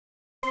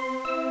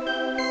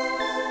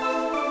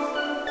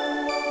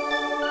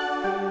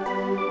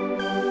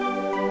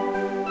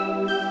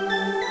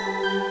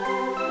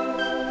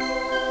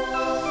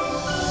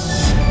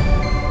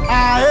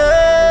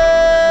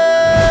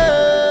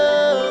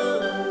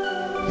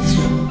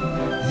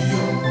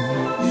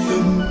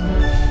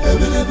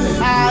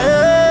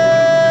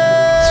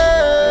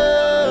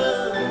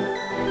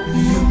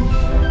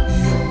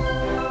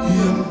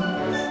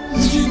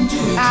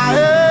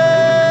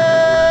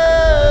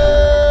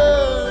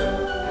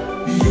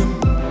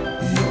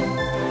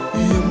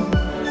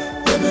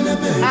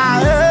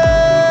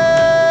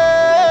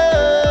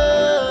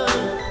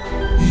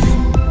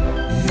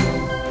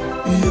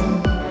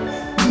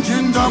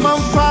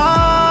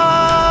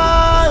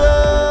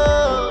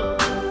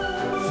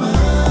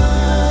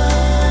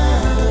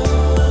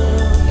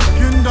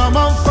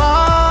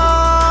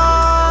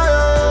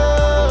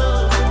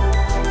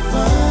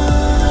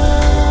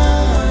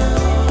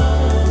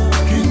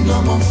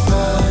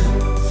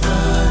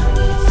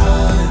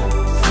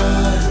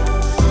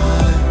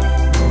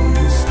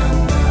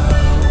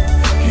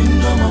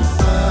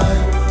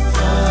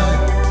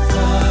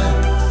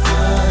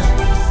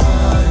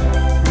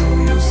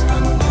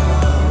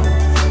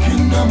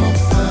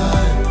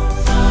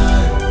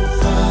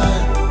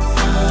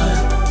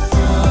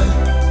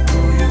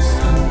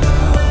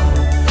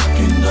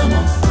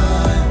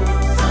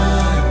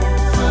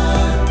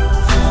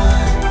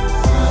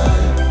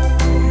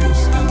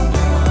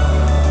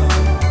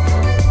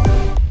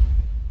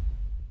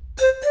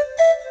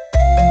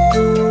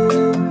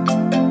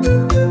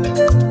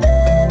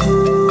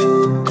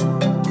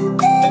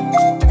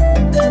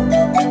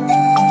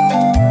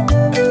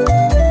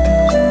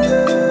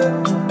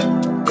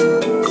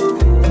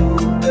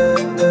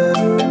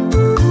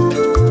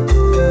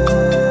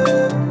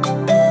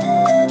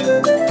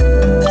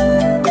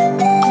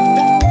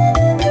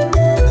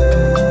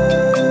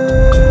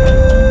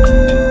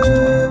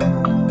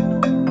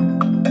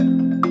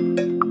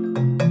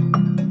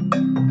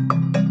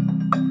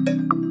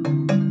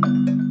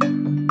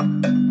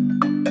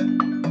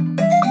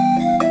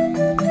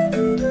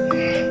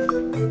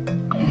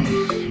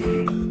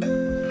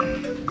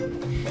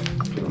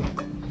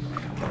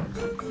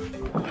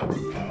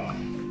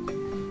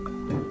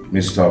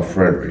Mr.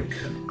 Frederick.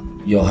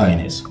 Your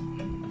Highness.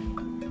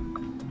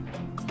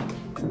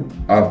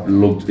 I've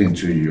looked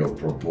into your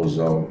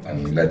proposal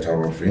and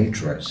letter of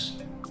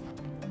interest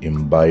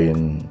in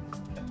buying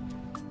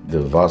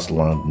the vast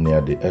land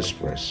near the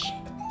express.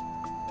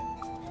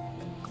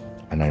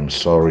 And I'm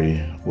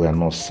sorry, we are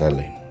not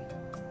selling.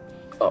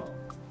 Oh,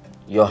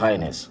 Your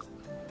Highness,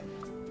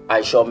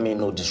 I sure mean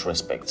no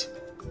disrespect.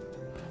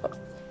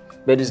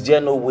 But is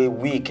there no way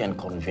we can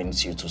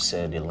convince you to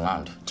sell the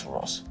land to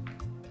us?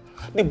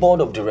 The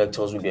board of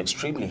directors will be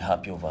extremely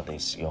happy over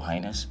this, Your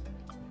Highness.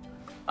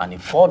 And in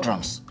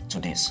furtherance to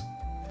this,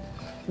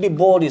 the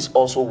board is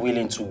also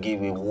willing to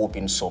give a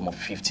whopping sum of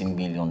 15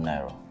 million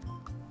naira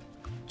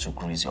to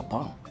grease your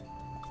palm.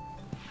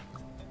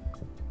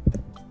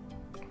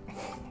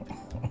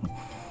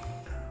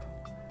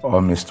 Oh,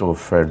 Mr.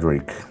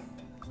 Frederick,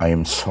 I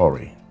am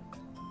sorry.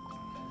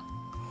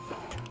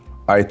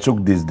 I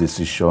took this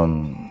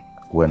decision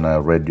when I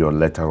read your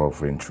letter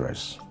of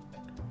interest.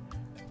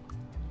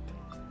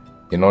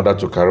 In order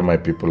to carry my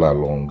people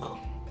along,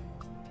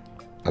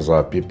 as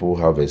our people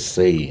have a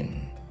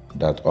saying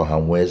that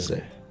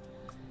Ohamweze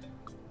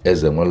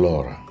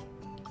Ezemolora,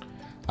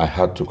 I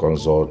had to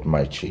consult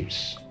my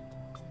chiefs,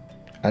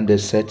 and they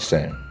said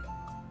same.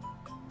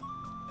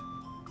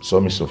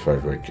 So, Mr.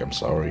 Frederick, I'm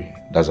sorry.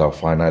 That's our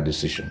final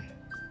decision.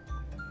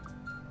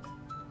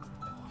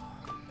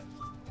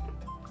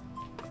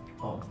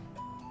 Oh,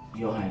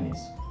 Your Highness,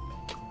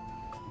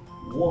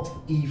 what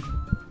if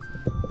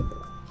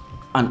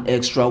an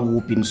extra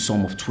whooping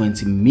sum of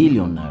 20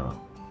 million naira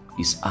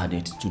is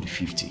added to the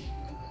 50?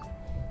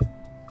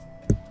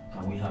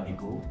 Can we have it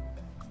go?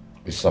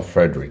 Mr.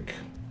 Frederick,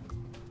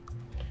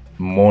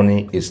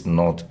 money is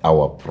not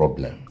our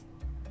problem.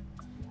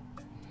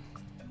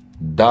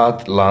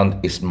 That land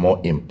is more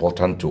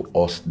important to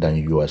us than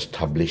your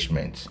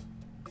establishment.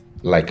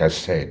 Like I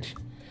said,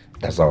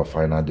 that's our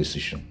final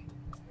decision.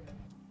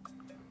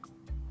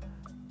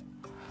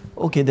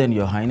 Okay then,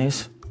 Your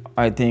Highness.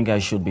 I think I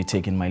should be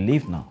taking my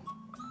leave now.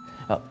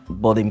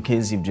 But in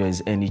case if there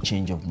is any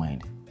change of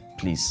mind,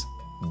 please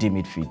deem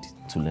it fit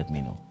to let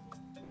me know.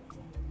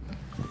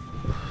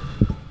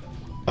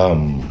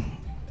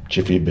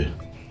 Chief Ibe.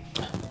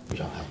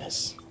 Your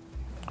Highness.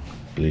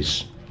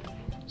 Please,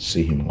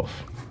 see him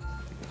off.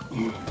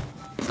 Okay.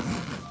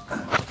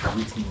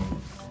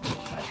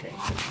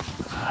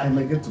 I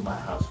may get to my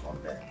house from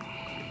there.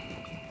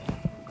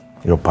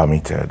 You're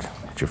permitted,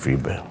 Chief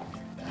Ibe.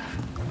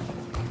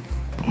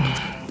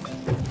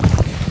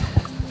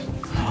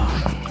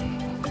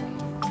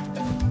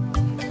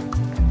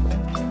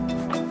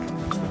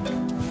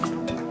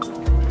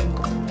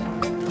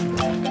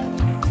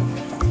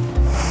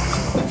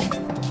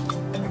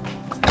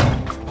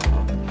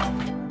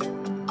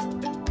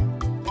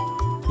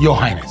 Your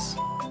Highness,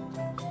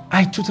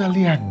 I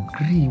totally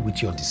agree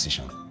with your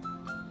decision.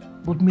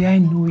 But may I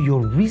know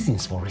your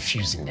reasons for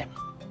refusing them?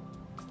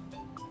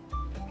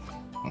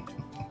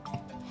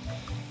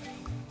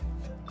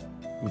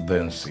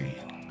 Then see.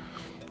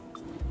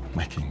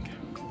 My king.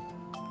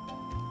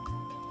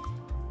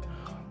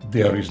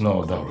 There is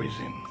no other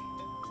reason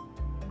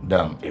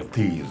than it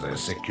is a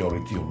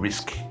security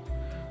risk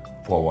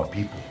for our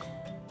people.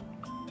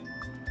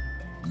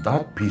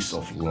 That piece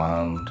of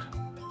land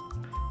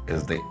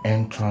is the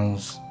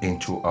entrance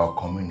into our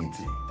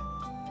community.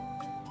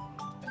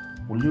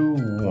 Will you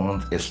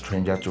want a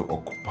stranger to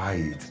occupy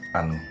it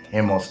and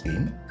hem us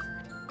in?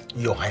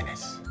 Your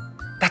Highness,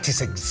 that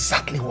is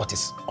exactly what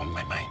is on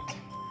my mind.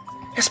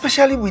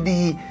 Especially with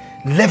the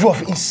level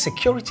of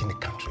insecurity in the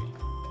country.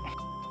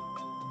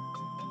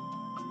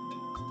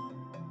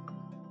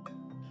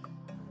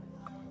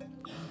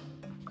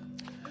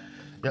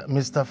 Yeah,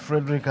 Mr.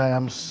 Frederick, I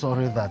am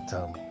sorry that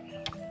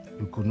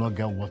you could not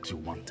get what you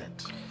wanted.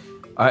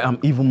 I am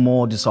even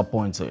more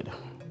disappointed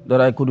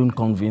that I couldn't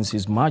convince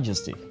His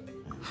Majesty.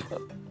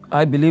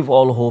 I believe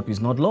all hope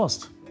is not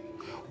lost.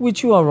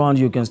 With you around,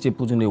 you can still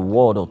put in a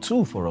word or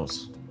two for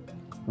us.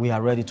 We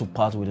are ready to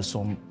part with a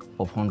sum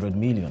of 100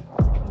 million.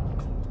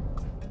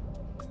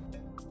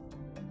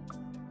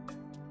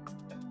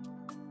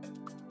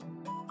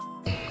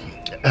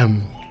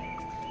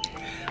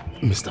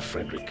 Mr.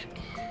 Frederick,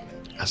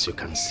 as you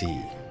can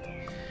see,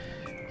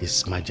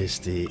 His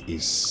Majesty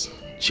is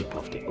chief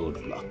of the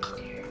old block.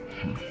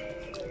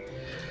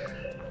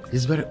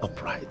 He's very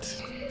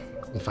upright.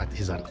 In fact,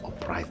 he's an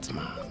upright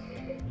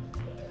man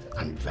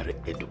and very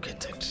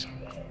educated.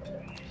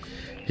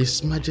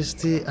 His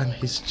Majesty and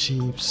his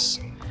chiefs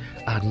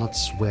are not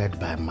swayed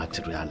by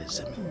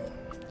materialism.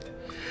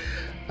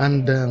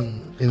 And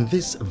in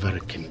this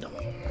very kingdom,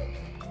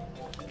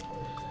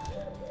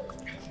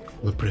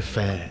 we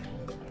prefer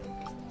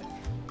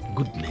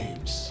good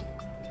names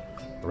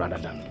rather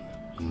than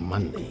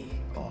money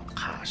or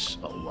cash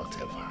or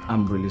whatever.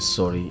 I'm really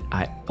sorry.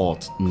 I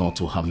ought not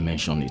to have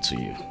mentioned it to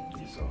you.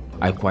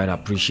 I quite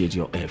appreciate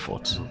your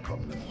effort. No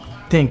problem.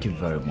 Thank you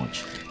very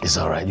much. It's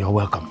all right. You're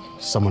welcome.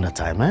 Some other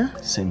time, eh?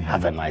 Same here.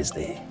 Have a nice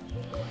day.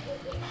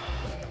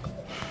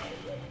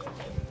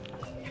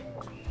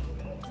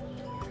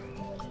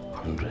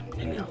 $100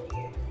 million.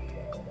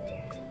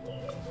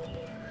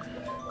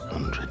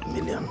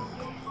 million.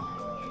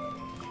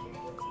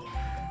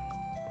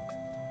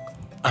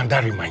 And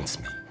that reminds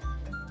me,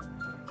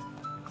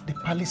 the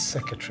palace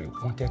secretary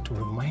wanted to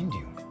remind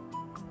you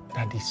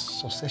that the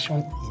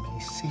succession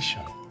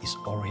initiation is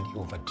already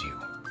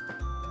overdue.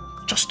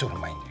 Just to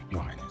remind you,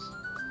 Your Highness.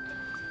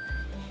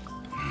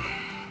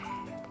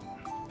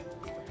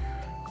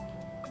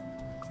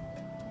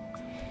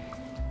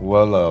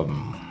 Well,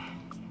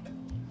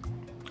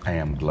 I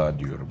am glad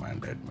you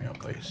reminded me of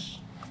this.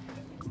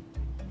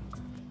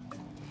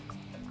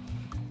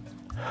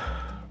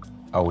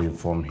 I will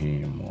inform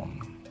him on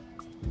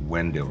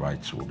when the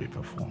rites will be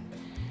performed,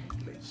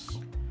 please.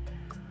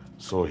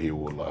 So he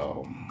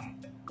will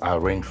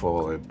arrange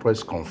for a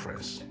press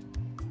conference.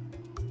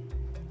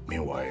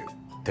 Meanwhile,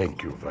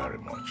 thank you very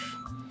much.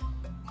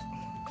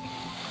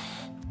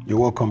 You're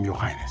welcome, Your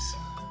Highness.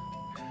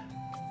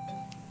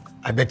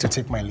 I beg to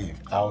take my leave.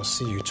 I'll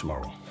see you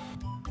tomorrow.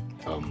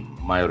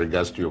 My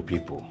regards to your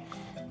people.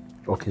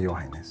 Okay, Your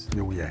Highness.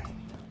 You will.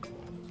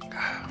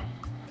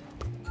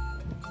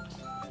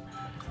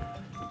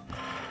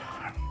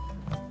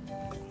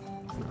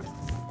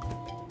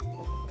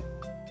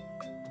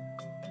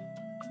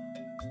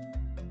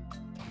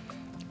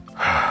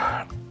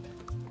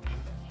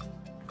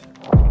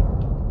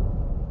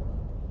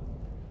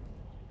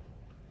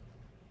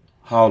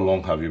 How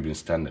long have you been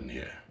standing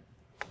here?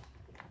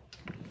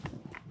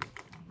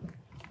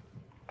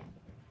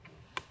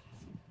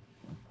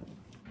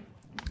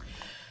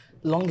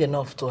 Long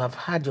enough to have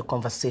had your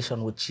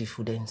conversation with Chief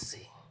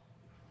Udensi.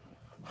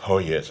 Oh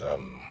yes,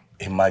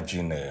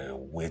 imagine a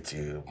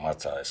weighty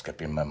matter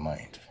escaping my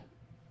mind.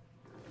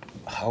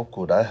 How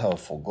could I have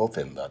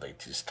forgotten that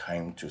it is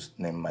time to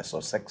name my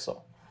successor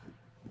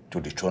to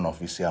the throne of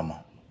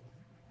Isiama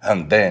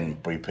and then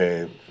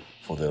prepare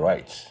for the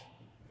rites?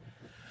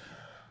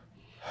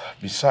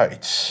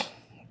 Besides,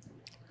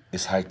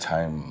 it's high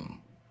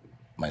time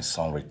my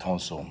son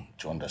returns home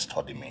to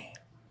understudy me.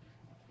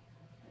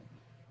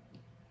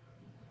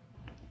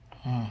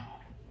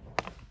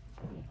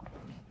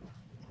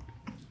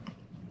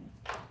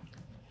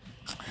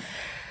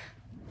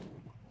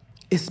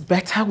 It's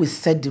better we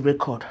set the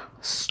record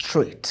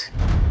straight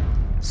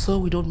so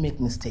we don't make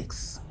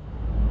mistakes.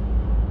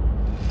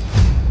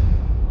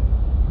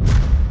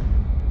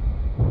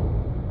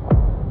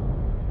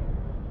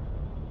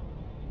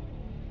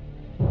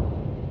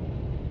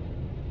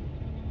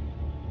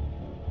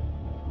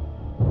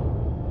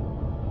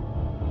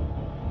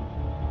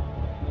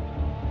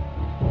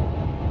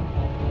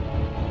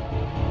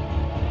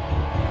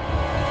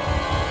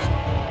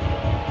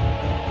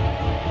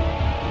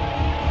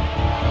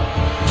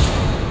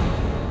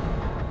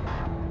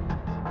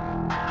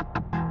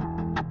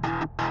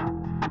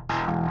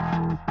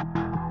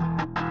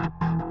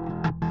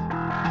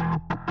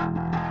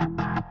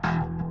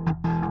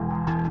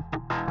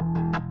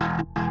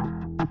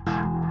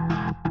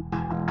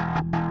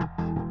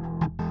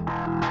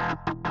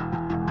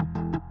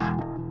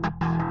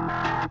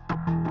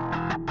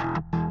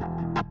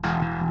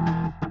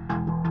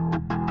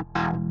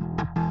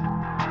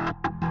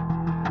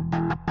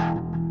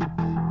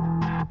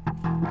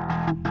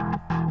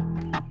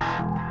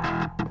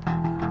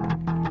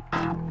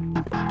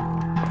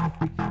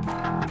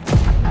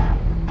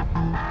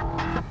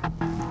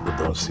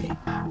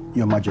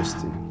 Your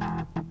Majesty.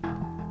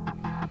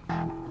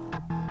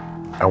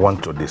 I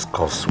want to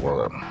discuss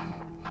a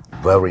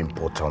very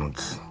important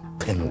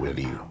thing with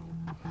you.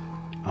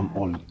 I'm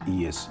all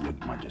ears, Your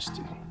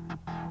Majesty.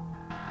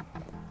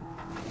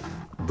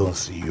 Don't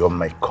see, you're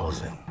my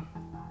cousin.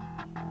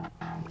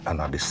 And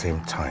at the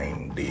same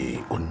time,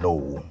 the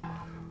Ono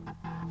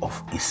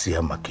of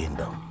Isiama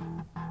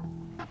Kingdom.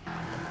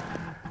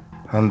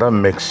 And that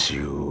makes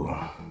you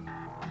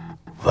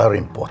very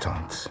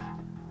important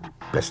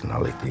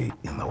personality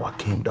in our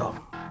kingdom.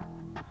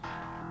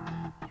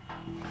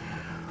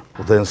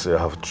 Then I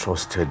have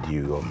trusted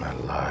you all my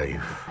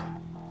life,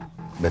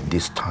 but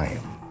this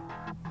time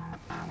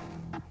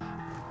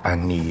I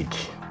need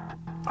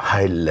a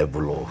high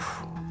level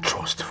of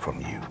trust from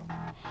you.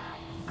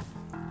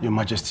 Your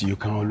Majesty, you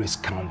can always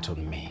count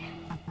on me.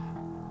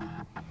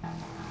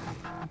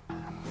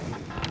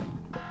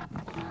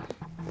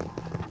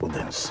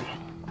 Udensi,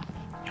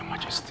 Your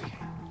Majesty.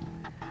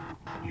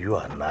 You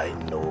and I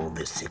know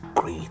the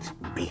secret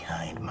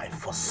behind my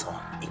first son,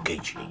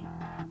 Ikeji.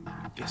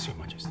 Yes, Your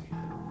Majesty.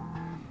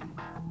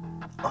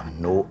 On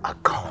no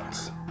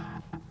account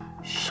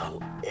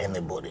shall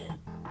anybody,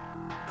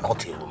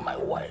 not even my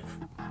wife,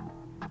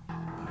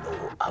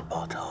 know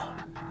about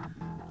her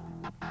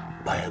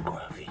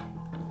biography.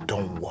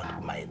 Don't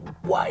want my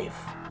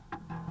wife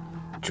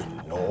to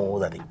know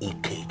that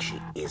Ikeji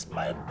is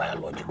my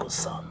biological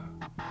son.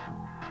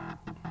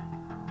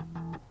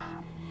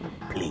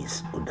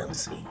 Please,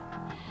 Udensi.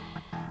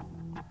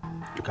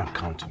 You can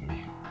count on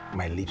me.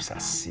 My lips are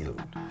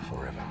sealed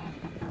forever.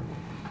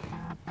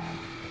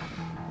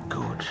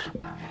 Good.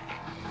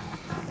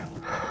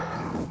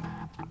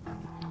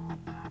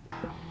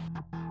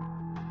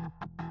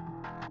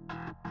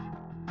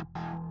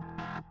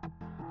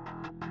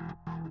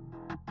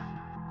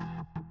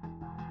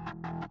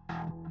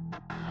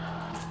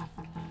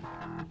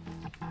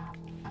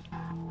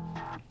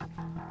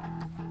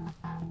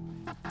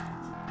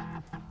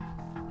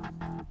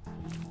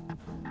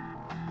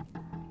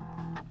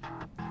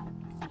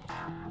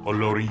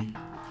 Olori,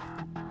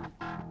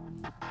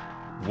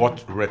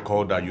 what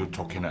record are you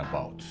talking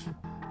about?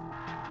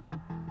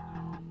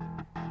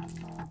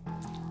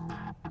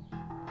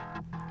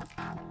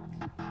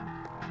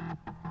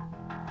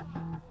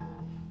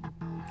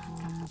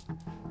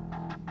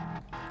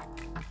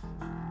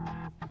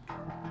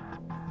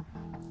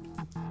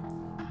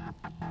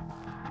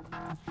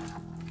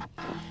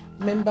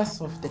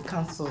 Members of the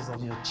councils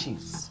of your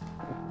chiefs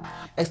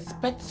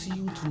expect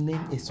you to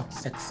name a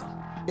successor,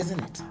 isn't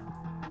it?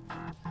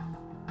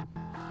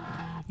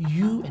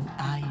 You and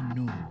I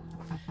know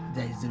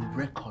there is a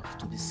record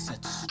to be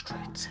set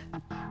straight,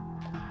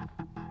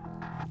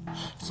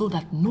 so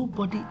that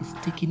nobody is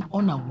taken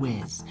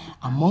unawares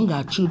among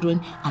our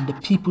children and the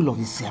people of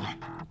Isiama.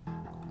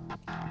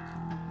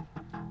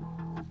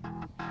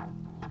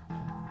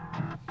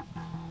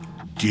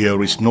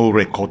 There is no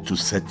record to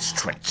set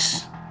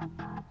straight.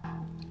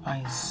 I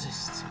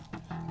insist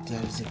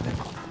there is a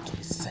record to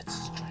be set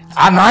straight.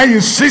 And I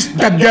insist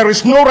that there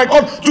is no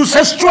record to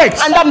set straight.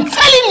 And I'm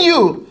telling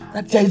you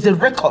that there is a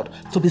record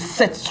to be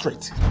set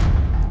straight.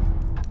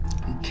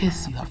 In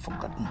case you have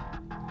forgotten,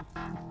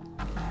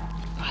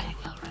 I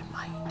will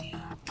remind you.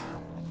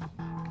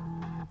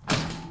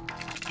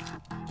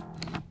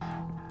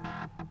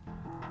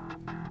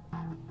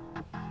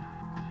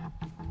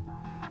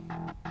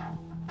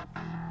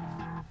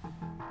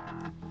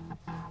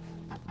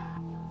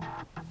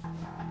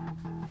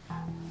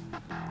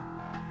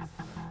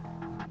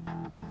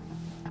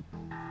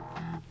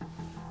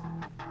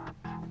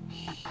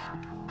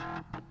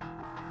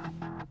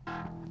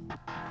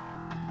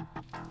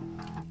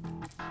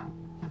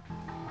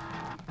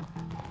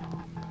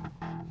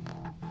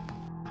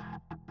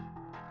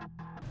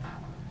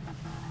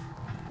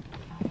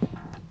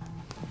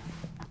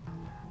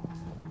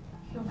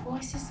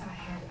 Voices are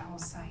heard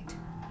outside.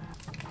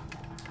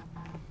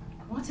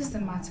 What is the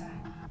matter?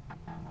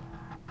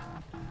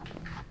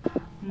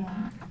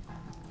 Mom?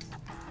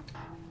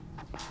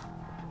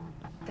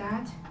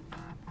 Dad?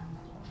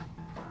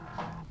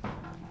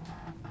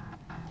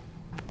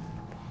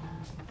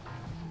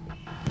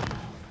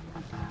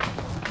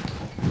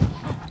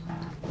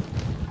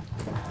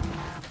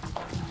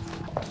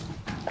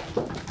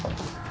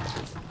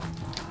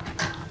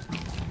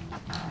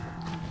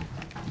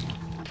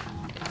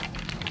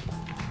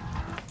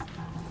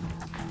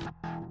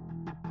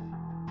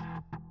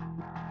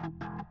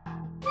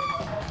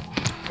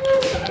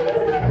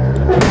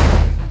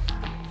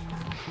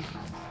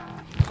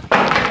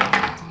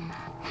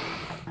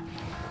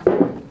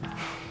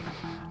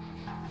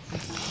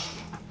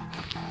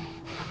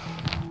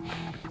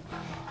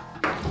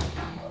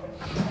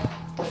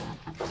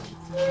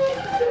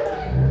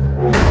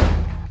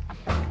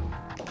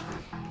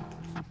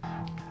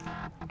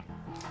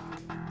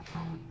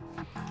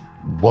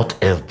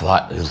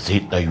 Whatever is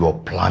it that you are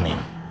planning,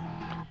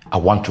 I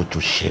want you to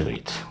share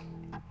it.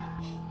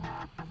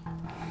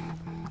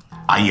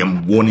 I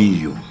am warning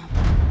you.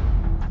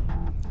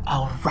 I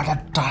would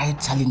rather die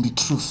telling the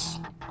truth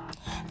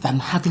than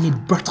having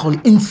it brittle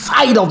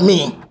inside of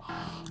me.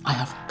 I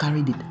have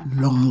carried it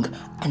long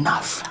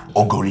enough.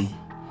 Ogori,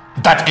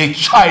 that a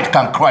child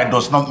can cry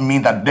does not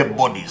mean that dead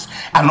bodies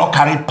are not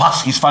carried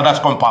past his father's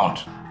compound.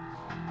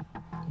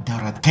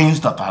 There are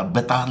things that are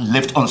better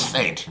left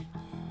unsaid.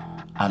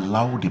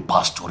 Allow the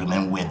past to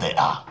remain where they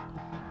are.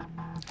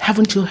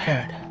 Haven't you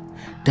heard?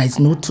 There is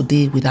no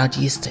today without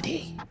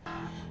yesterday.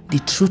 The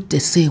truth they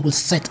say will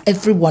set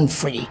everyone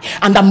free.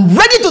 And I'm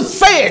ready to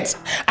say it.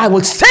 I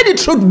will say the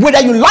truth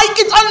whether you like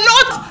it or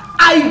not.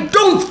 I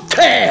don't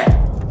care.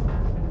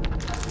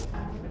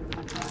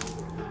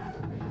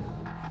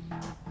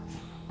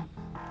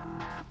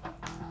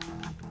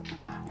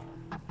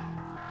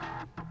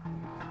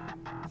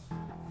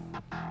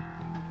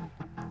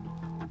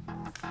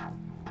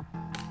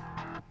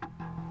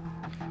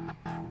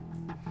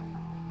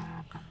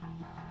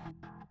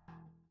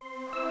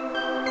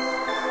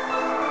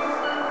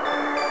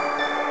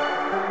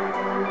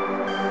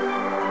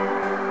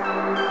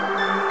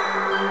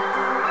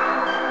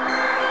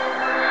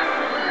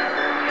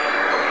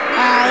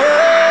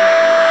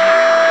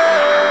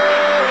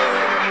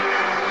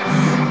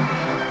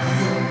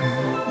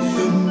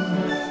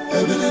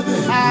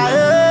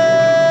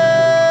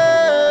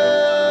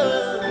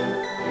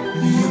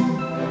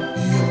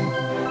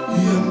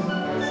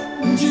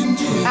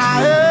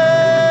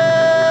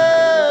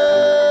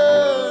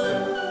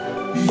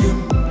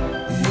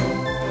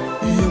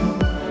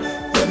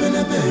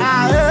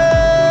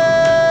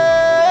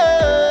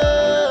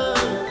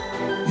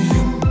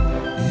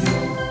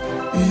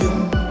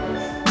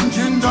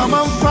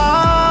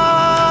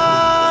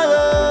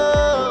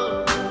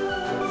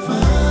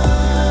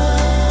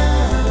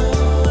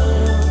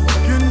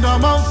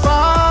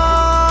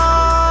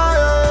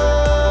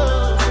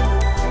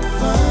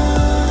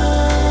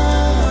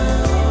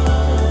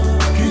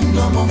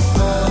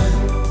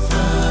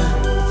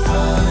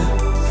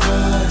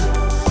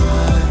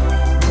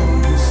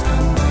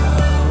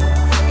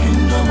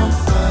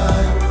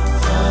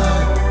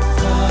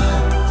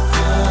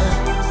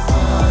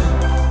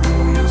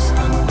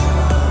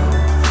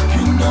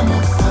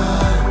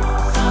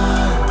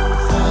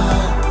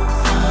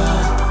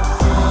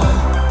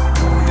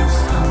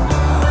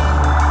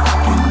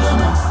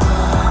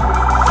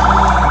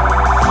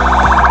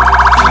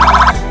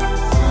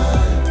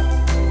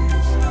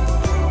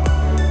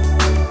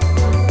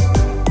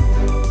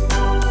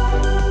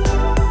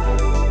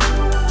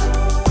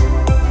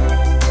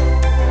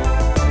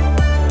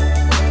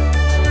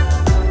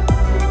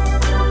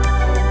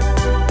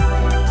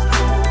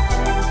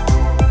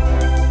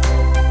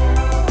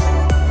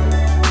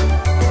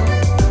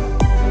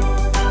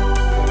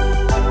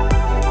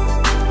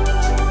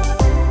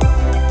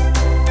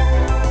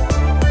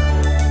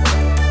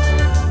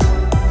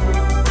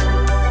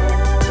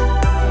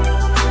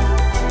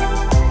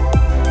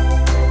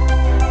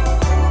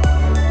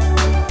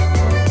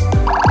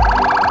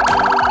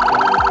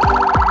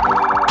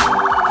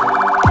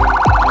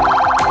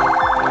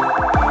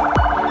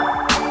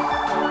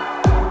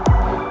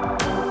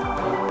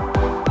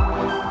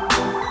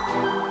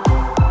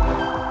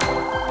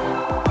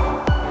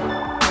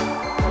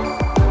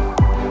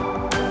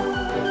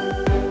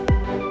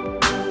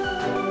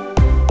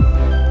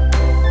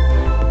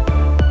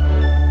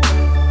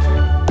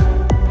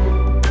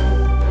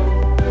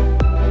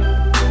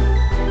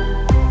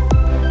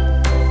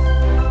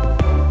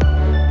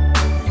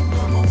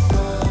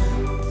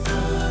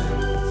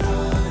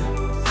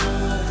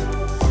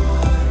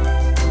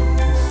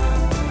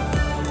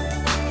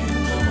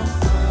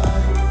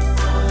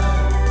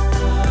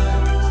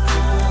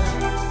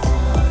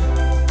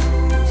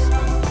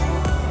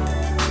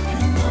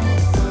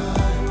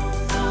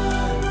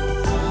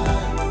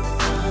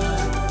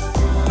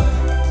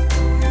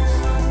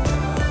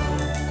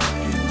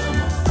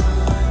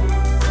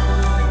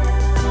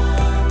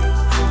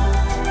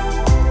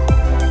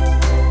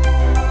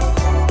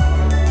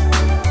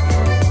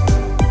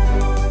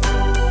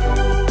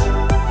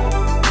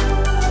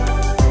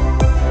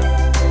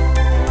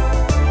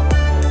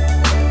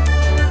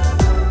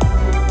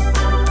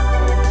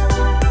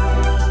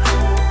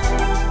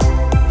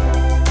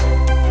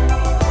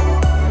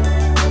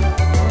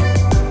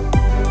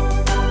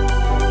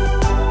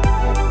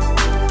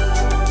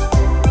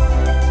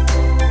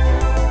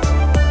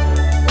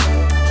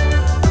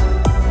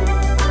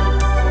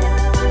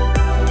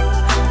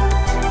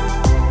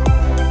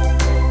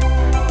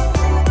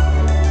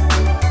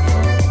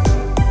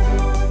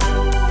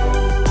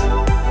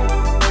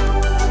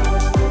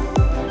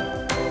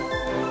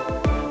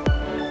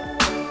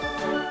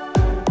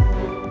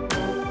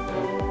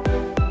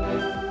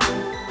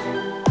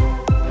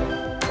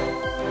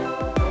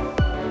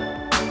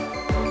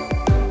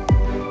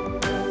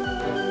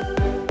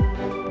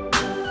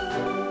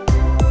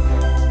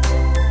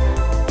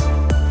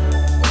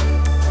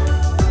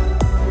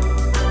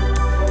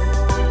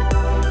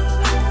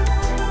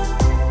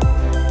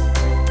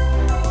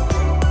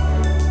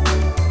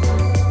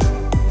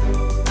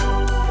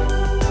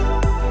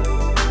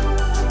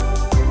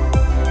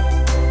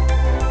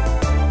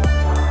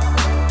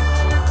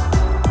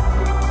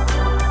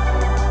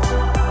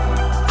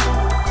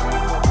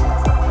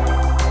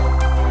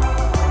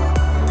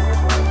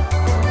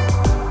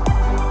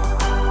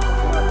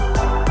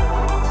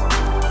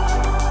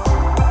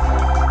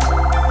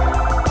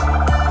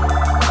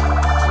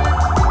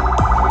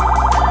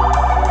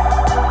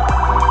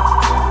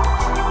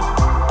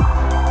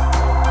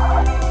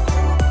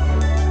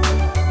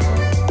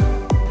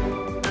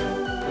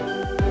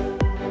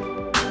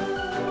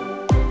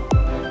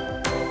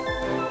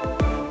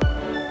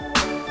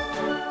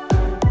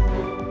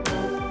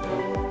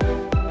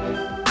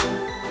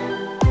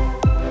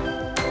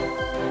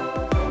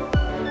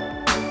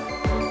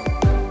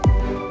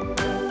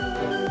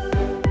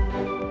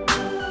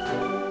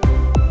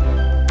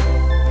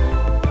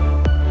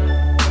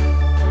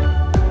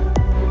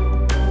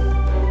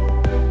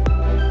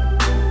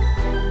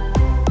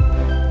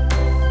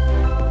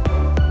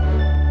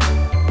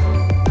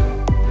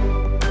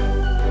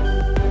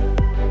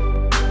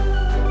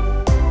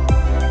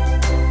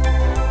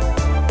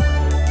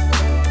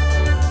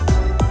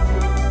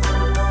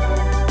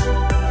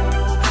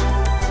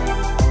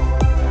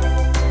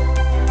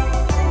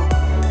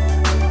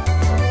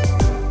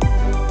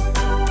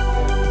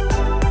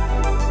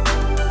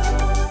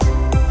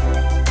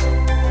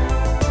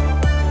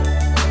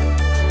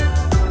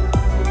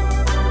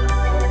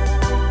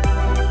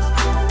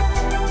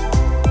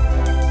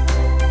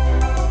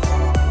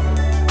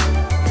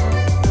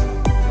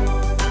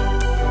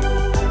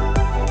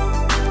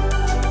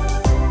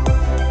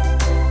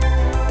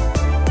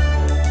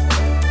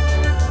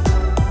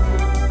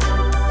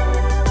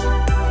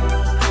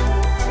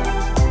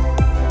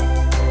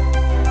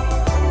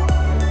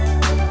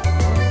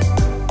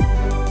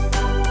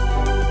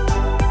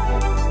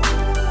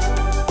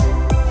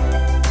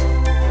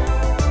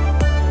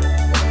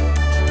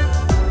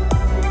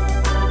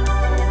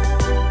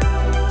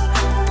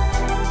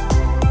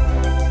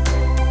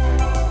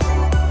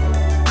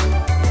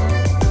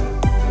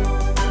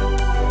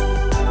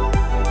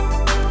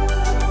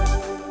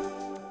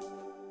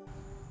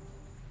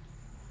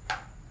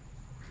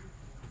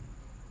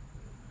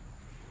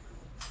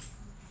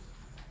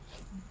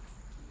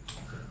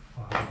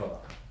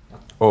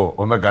 Oh,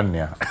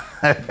 Omegania.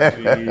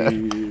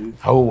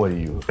 How are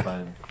you?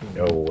 Fine.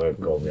 You're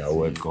welcome. You're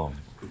welcome.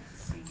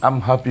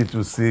 I'm happy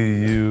to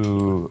see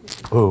you.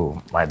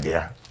 Oh, my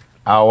dear.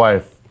 Our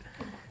wife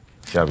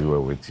shall be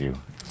well with you.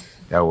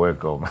 You're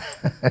welcome.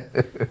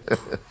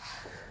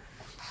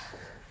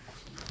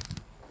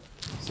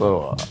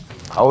 So,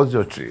 how was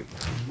your trip?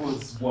 It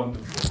was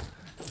wonderful.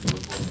 It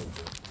was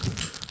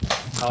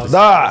wonderful.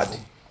 Dad!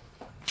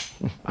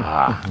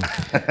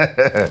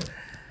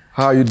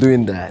 How are you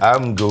doing, Dad?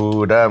 I'm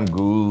good.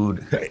 Dogu.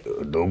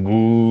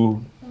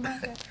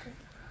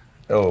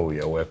 Oh,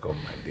 you're welcome,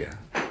 my dear.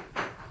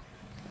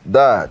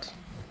 Dad,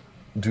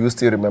 do you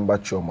still remember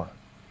Choma?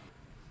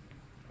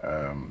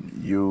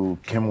 You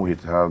came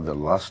with her the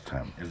last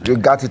time. You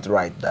got it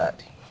right,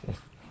 Dad.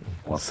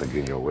 Once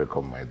again, you're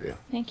welcome, my dear.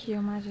 Thank you,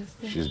 Your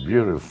Majesty. She's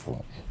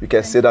beautiful. You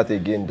can say that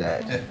again,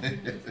 Dad.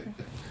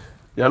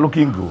 You're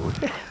looking good.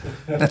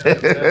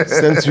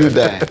 Same to you,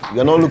 Dad.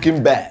 You're not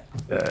looking bad.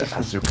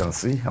 As you can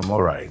see, I'm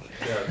all right.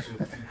 Yeah,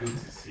 it's good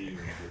to see you.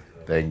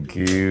 Thank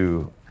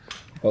you.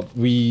 But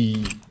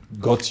we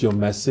got your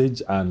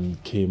message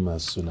and came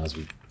as soon as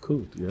we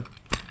could, yeah?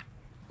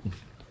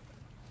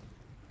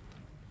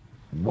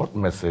 What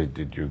message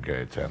did you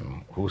get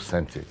and who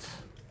sent it?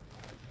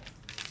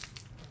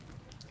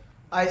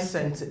 I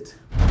sent it.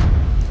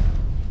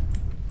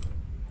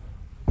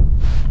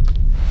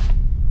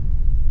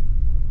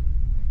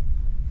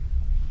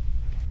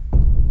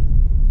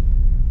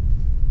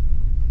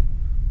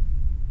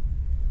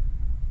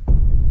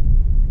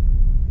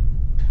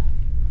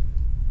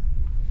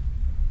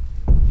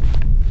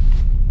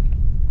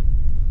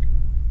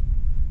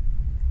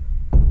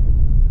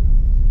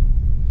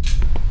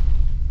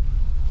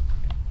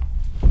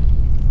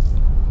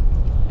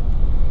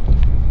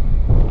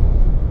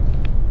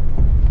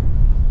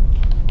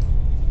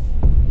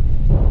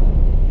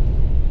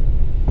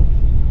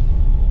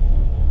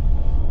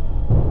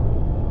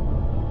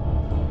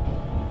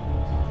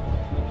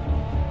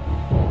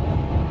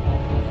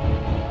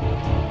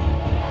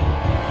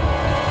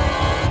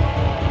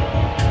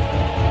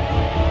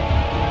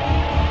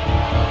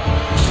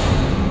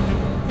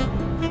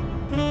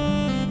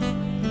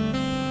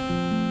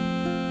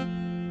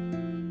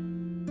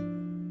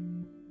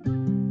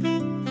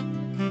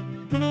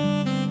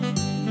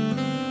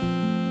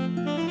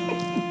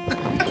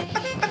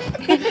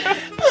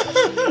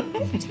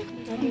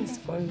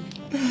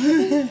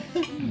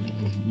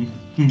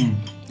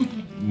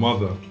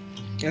 Mother.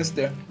 Yes,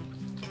 dear.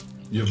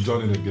 You've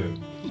done it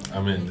again. I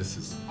mean, this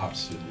is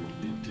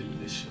absolutely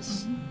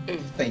delicious.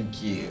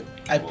 Thank you.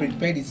 I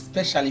prepared it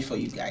specially for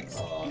you guys.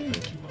 Oh,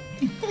 thank you,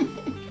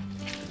 Mom.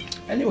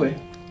 Anyway,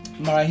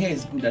 Mara here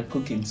is good at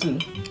cooking too.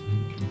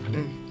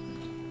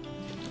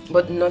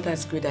 But not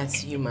as good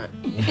as you, man.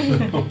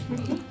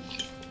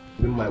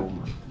 My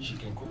woman. She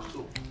can cook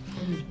too.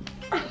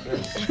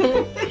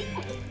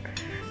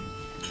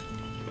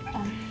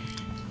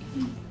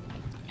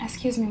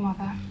 Excuse me,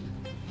 Mother.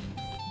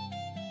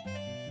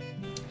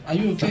 Are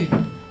you okay?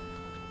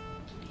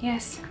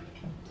 Yes.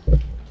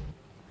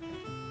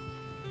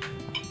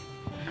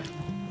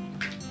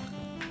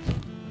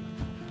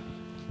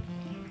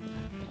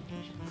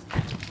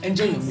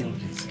 Enjoy your meal,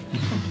 please.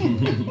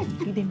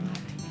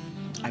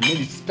 I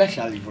made it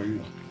specially for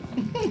you.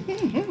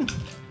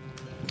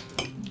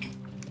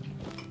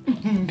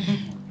 Am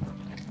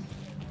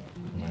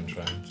I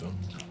trying to?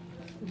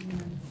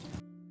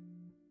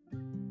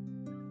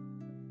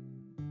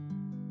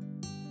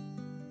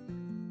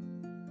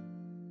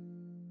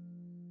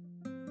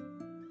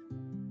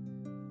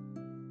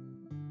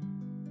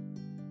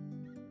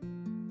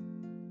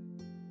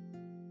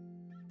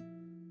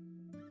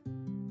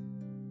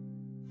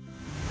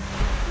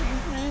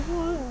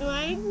 What do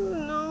I do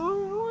now?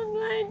 What do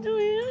I do?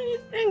 You know,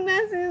 this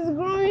pregnancy is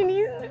growing.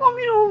 It's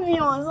becoming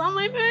obvious. And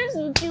my parents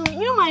will kill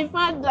me. You're my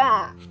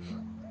father.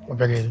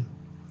 Obegele,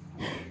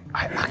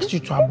 I asked you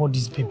to abort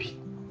this baby.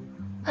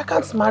 I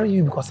can't marry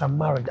you because I'm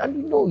married, and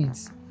you know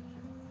it.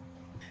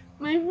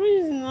 My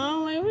friends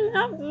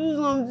have to do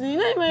something.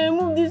 If I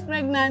remove this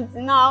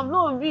pregnancy now, I'll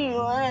not be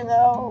your head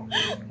now.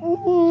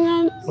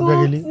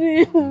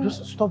 Obegele,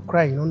 just stop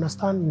crying,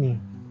 understand me.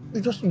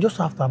 You just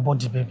have to abort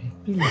the baby,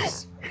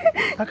 please.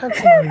 I can't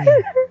marry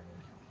you.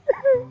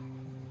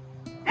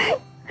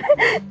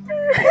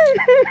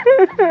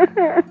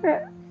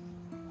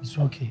 It's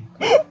okay.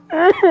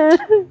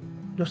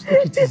 Just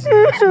take it easy.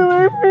 It's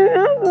okay.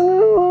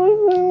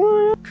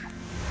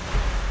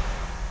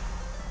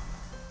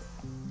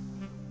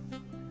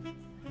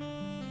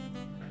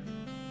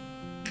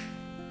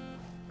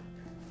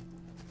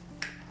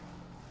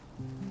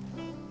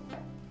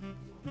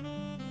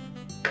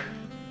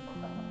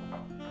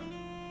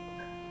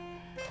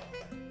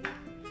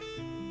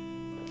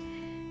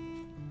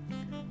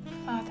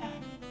 Father.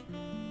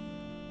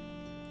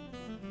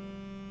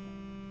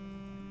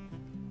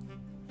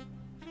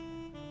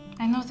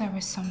 I know there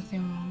is something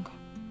wrong,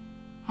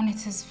 and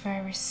it is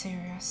very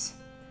serious.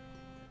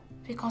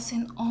 Because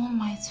in all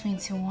my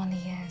 21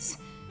 years,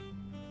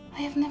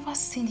 I have never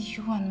seen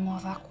you and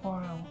Mother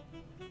quarrel.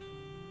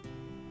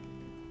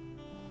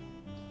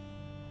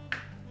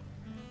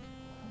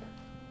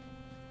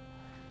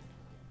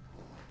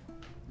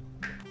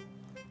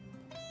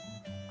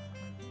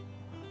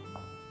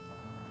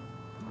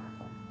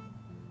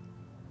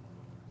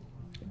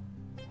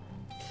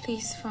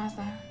 Please,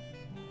 Father.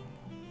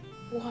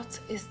 What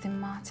is the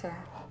matter?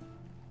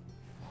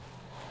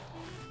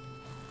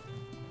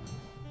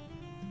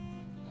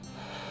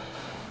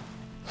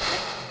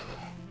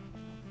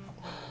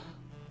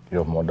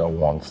 Your mother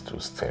wants to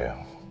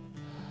steal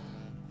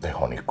the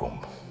honeycomb.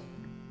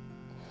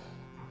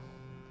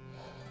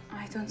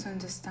 I don't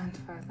understand,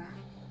 Father.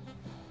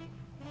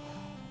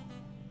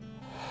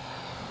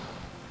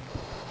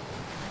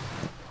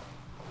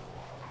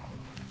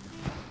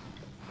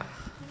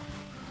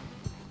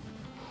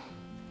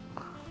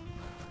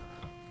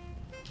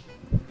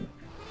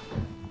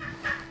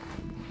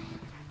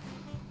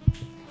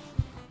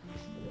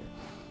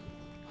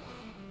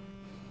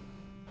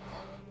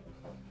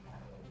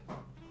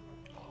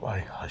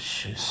 Why has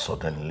she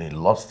suddenly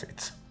lost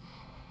it?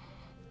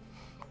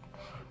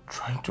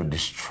 Trying to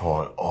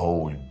destroy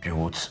all we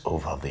built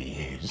over the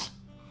years.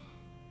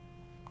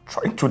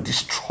 Trying to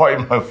destroy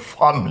my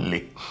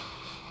family.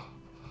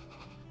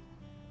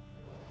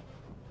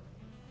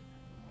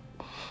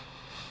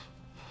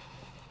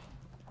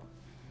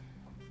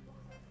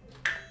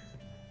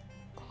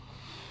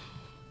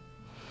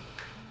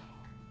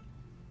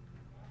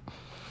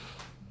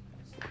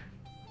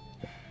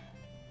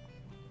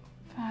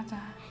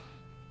 Father,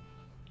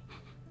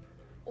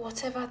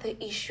 whatever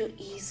the issue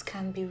is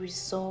can be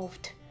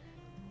resolved.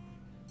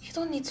 You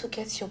don't need to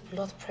get your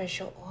blood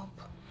pressure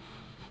up.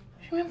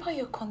 Remember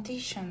your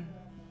condition.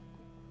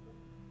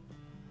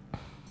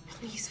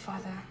 Please,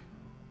 Father,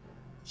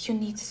 you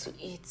need to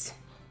eat.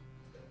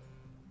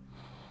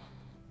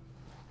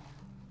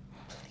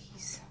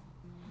 Please.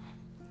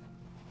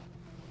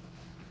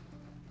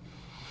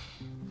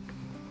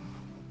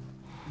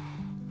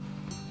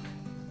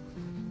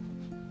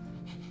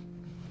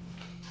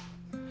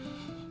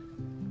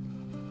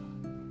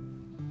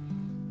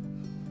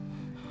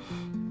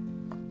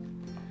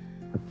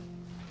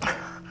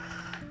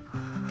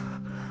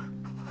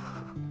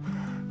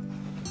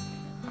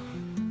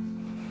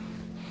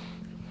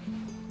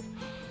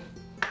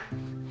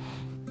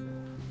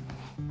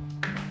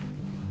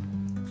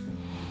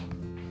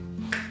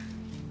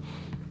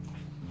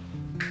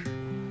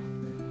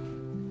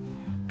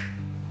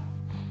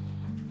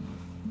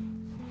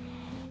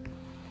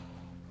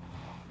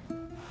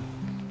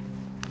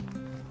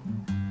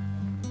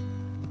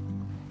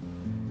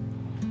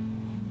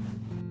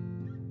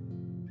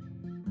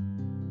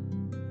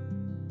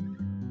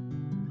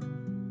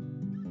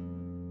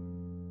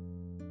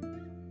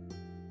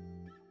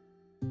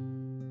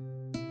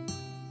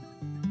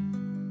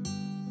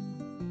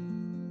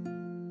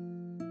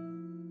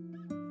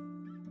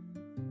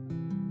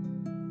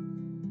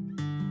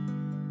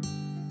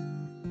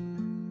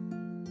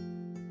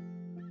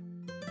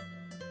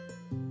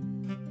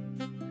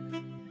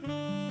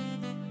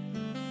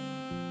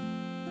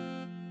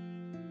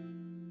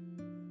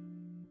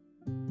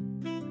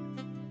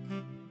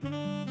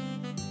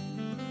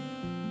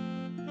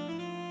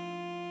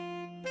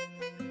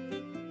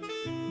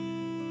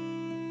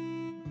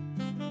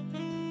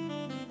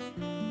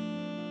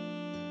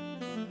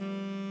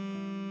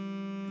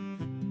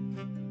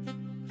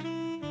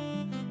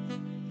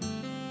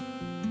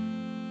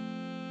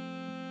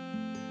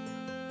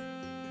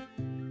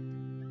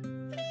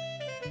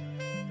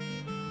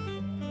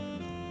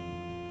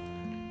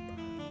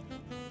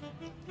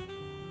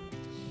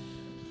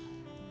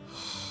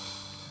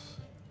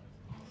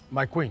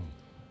 My queen,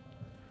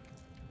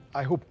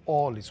 I hope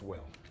all is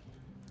well.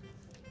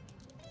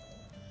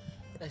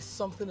 There's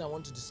something I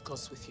want to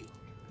discuss with you.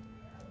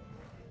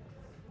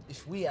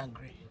 If we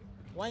agree,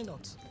 why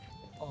not?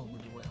 All will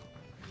be well.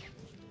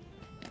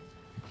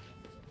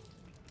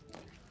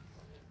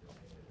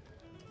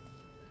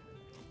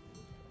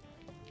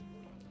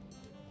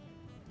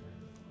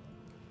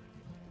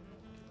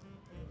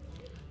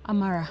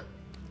 Amara,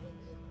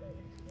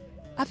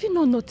 have you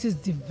not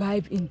noticed the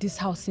vibe in this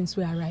house since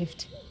we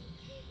arrived?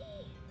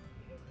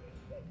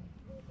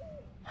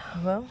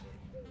 Well,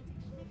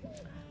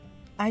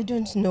 I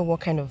don't know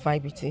what kind of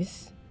vibe it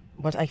is,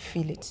 but I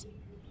feel it.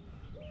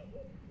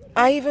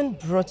 I even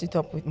brought it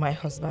up with my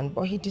husband,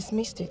 but he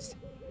dismissed it.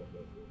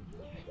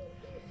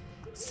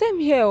 Same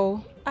here,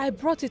 oh. I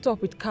brought it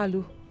up with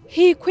Kalu.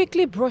 He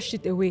quickly brushed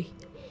it away.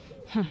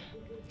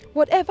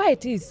 Whatever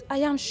it is, I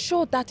am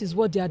sure that is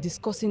what they are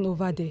discussing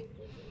over there.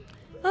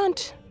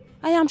 And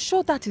I am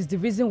sure that is the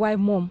reason why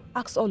Mom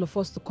asked all of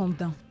us to come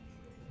down.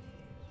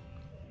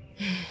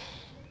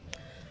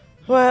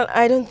 Well,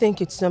 I don't think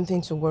it's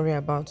something to worry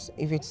about.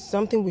 If it's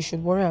something we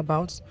should worry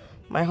about,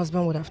 my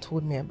husband would have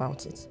told me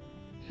about it.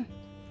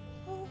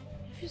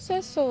 If you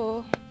say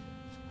so.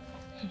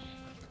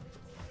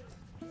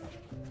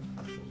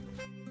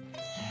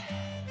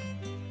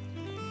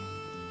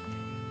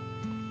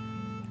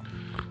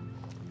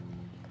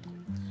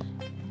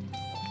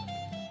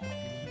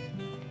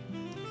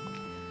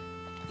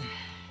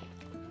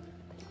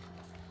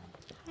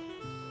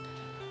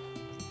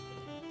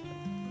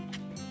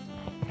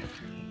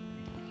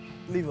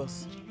 Leave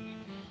us.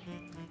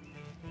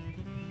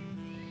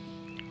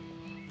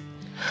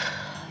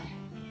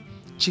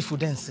 Chief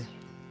Udense.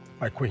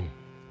 My queen.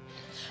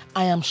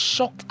 I am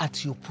shocked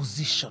at your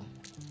position.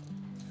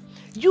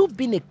 You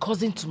being a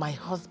cousin to my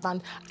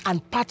husband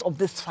and part of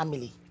this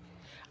family,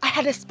 I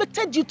had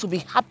expected you to be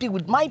happy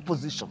with my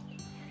position.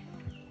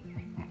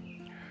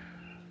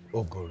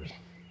 Ogori,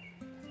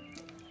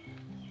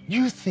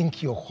 you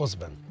think your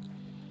husband,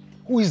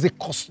 who is the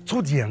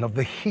custodian of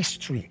the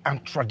history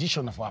and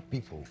tradition of our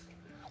people,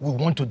 will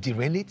want to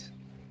derail it?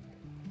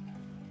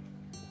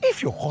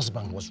 If your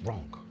husband was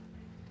wrong,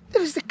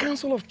 there is the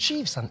Council of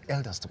Chiefs and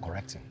Elders to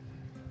correct him.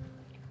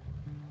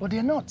 But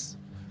they're not.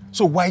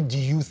 So why do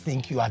you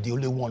think you are the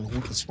only one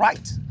who is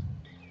right?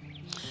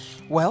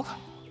 Well,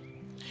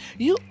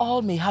 you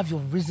all may have your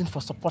reason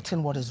for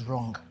supporting what is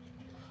wrong,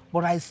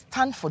 but I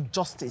stand for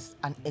justice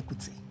and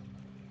equity.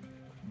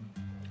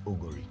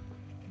 Ogori,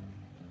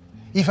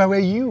 if I were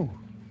you,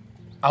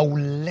 I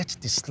would let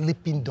the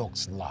sleeping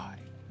dogs lie.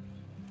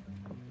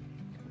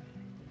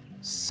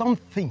 Some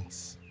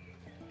things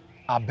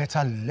are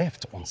better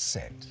left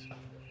unsaid.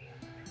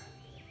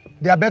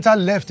 They are better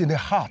left in the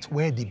heart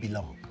where they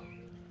belong.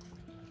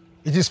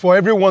 It is for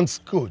everyone's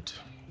good.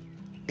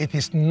 It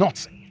is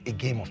not a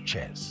game of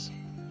chess.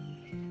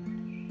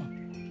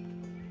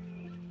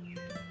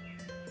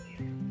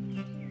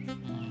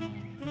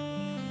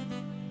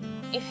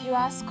 If you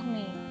ask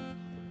me,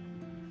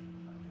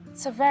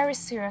 it's a very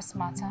serious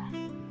matter.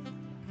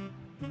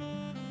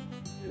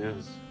 It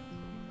is.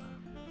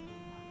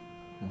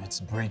 And it's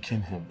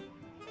breaking him.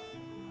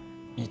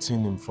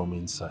 Eating him from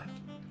inside.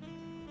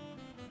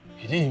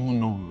 He didn't even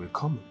know we were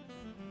coming.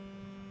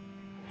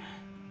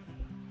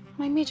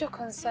 My major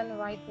concern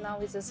right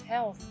now is his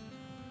health.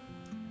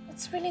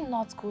 It's really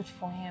not good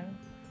for him.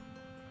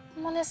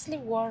 I'm honestly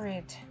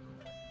worried.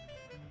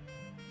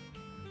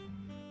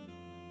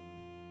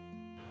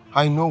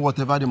 I know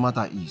whatever the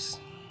matter is.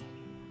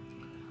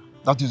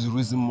 That is the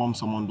reason Mom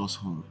summoned us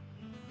home.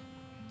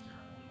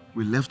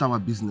 We left our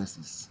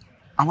businesses,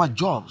 our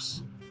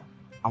jobs.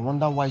 I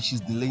wonder why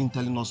she's delaying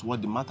telling us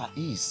what the matter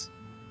is.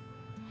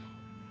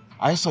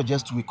 I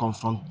suggest we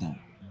confront them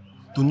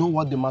to know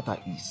what the matter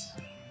is,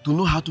 to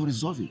know how to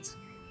resolve it.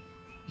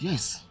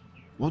 Yes,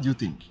 what do you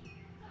think?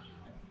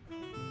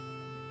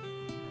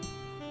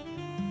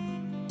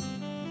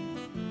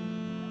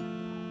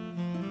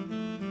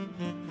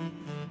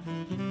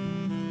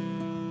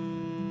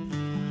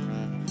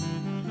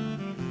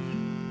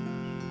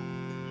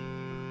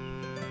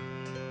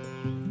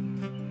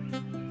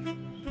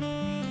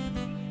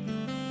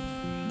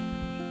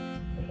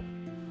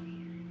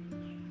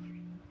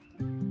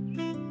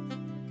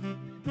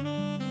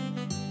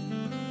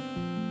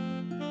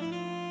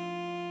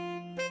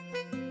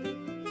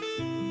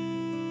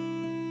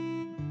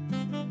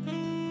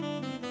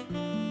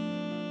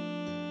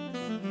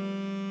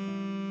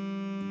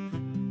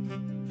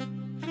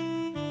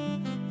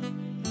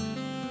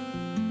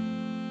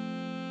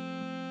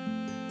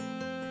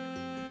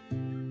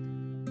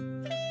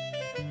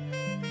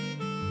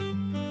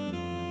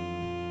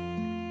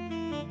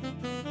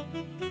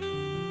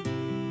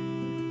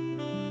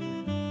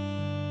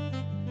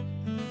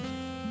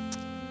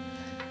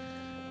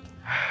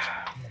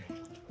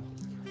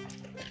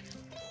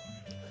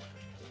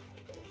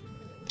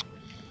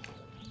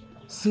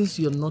 Since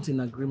you're not in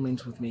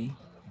agreement with me,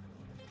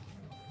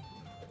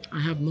 I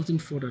have nothing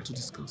further to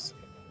discuss.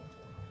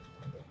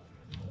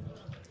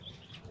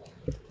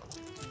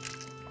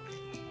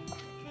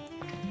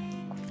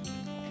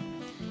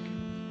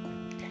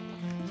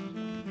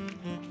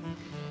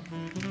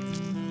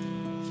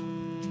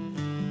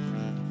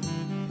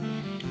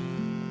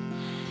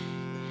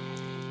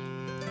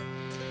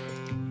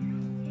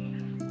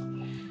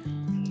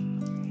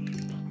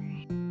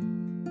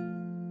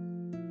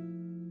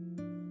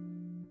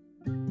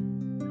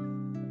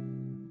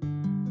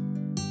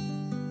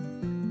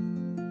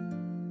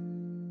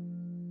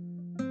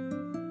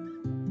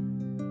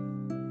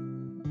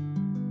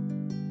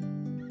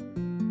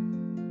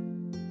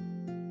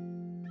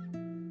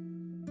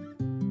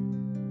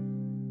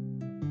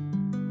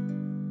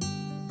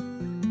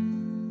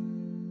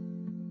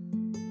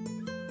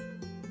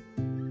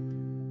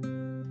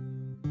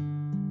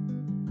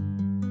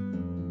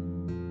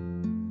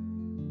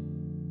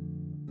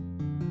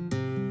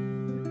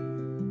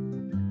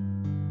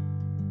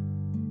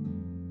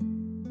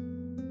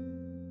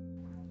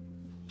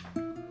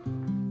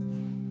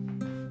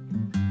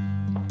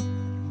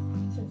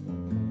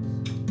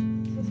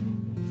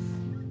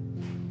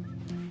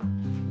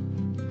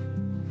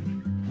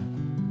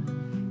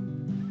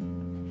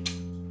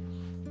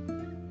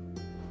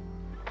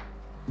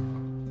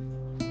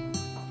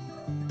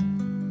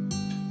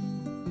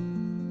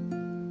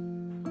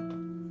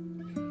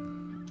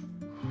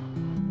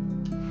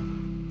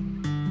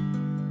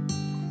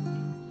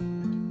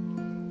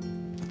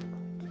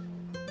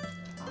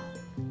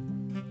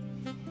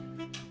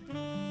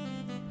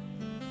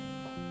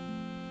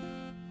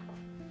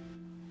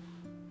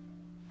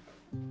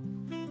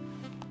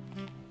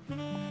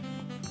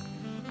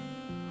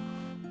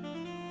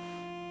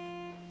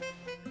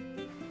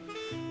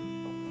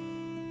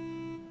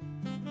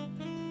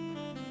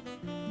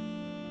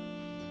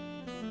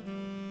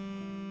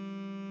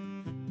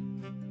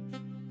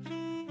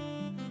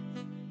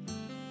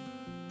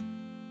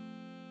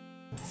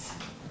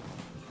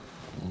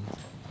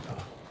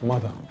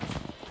 Mother,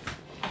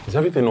 is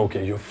everything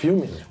okay? You're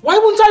fuming. Why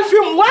won't I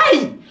fume?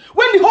 Why?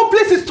 When the whole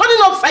place is turning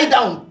upside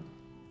down.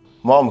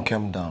 Mom,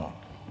 calm down.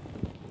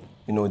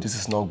 You know, this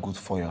is not good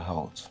for your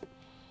health.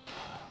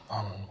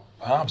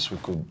 Perhaps we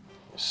could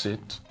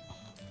sit,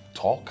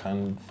 talk,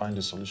 and find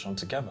a solution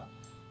together.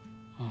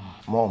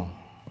 Mom,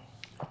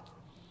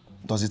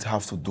 does it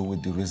have to do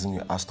with the reason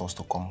you asked us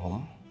to come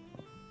home?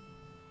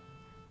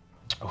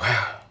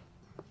 Well,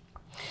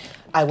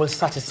 I will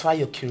satisfy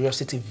your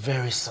curiosity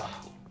very soon.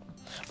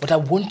 But I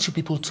want you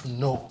people to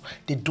know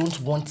they don't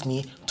want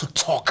me to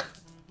talk.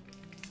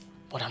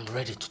 But I'm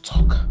ready to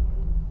talk.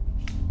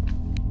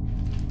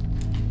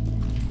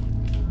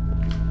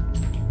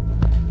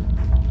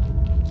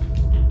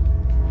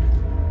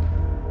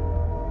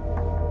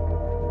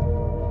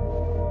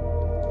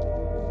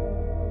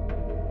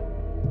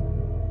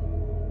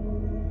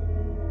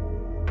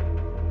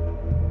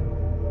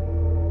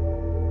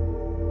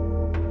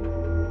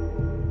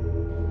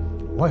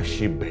 Why is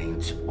she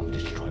bent on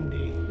destroying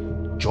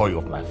the joy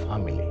of my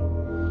family?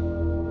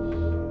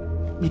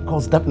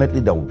 Because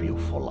definitely there will be a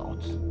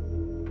fallout.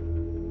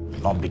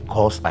 Not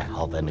because I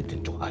have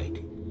anything to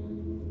hide.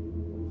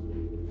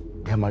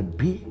 There might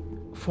be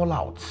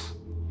fallouts.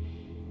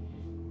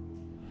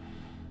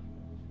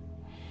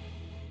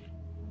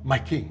 My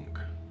king,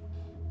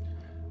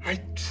 I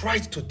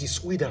tried to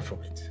dissuade her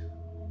from it,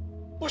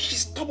 but she's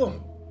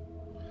stubborn.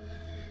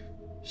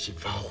 She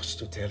vows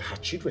to tell her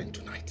children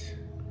tonight.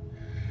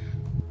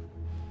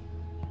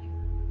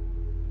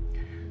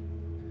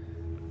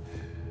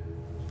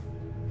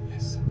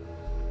 Yes.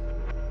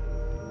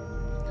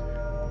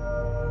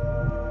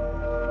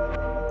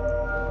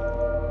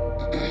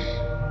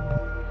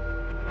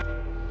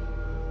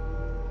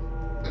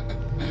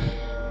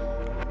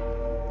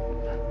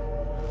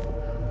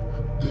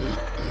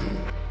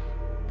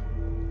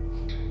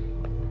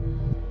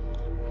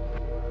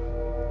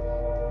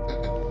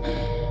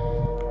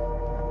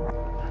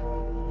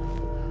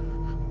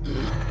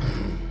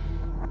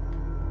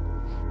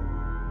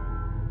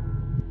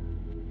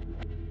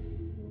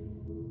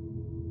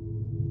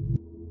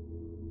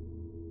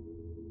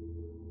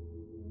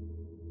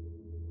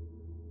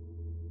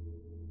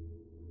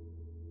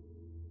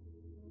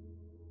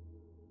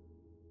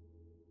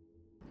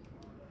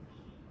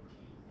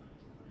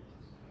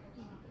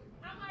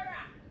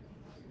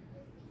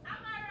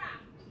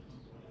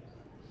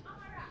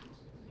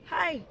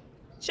 Hi,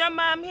 Chama,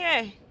 I'm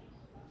here.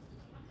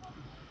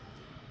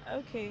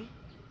 Okay.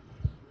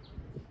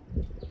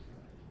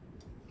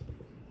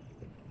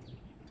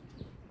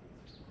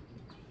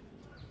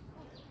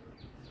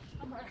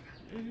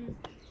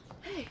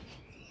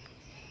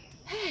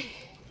 Hey.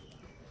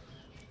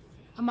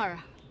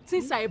 Amara,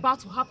 things are about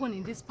to happen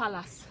in this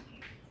palace.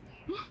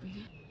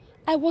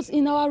 I was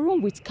in our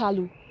room with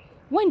Kalu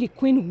when the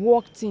queen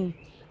walked in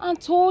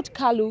and told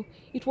Kalu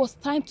it was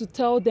time to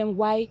tell them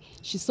why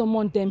she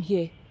summoned them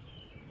here.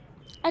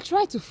 I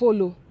tried to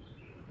follow.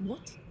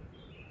 What?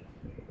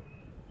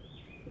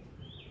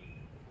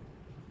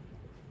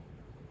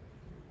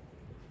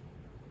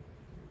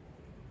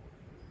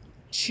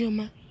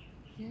 Chioma?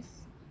 Yes?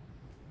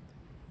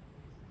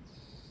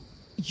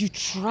 You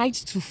tried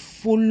to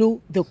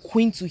follow the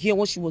queen to hear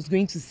what she was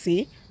going to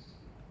say?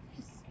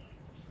 Yes.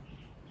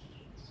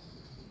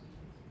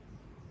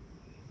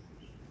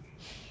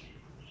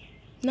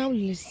 Now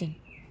listen,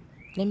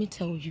 let me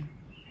tell you.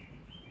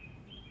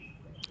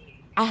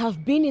 I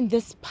have been in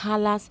this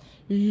palace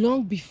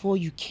long before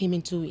you came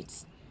into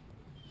it.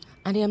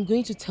 And I am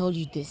going to tell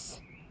you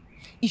this.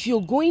 If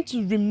you're going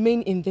to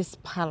remain in this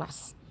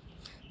palace,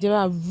 there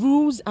are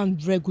rules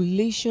and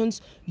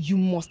regulations you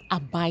must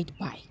abide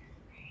by.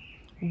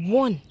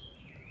 1,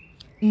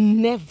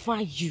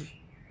 never you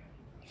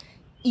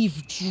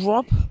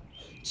eavesdrop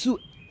to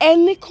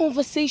any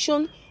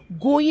conversation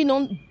going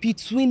on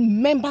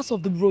between members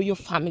of the royal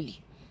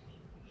family.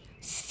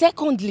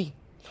 Secondly,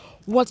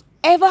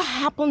 whatever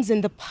happens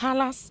in the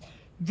palace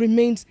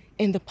remains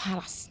in the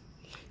palace.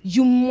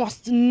 You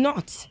must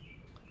not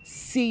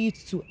say it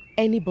to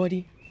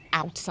anybody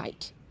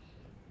outside.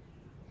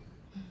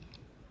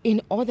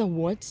 In other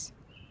words,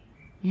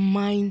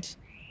 mind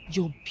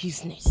your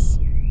business.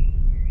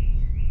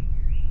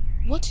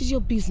 What is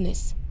your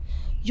business?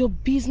 Your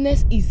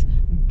business is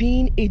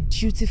being a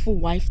dutiful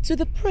wife to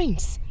the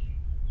prince.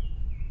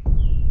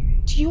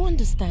 Do you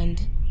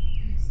understand?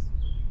 Yes.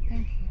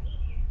 Thank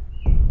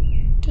you.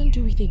 Don't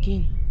do it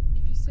again.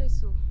 If you say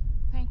so,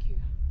 thank you.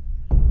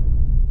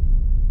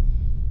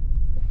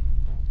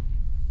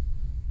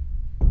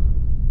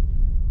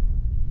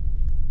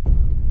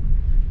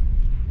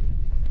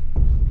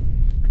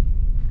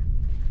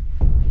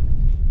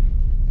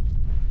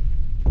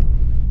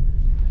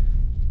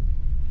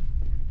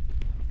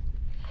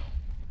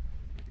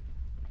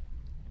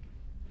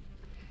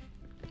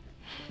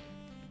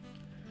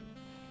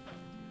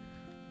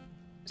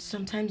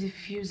 Sometimes it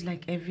feels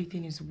like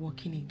everything is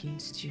working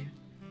against you.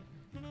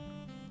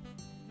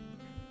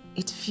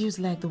 It feels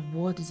like the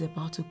world is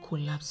about to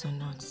collapse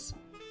on us.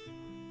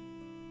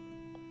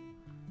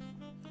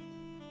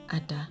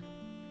 Ada,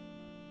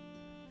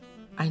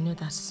 I know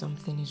that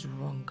something is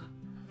wrong.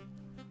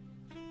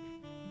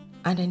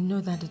 And I know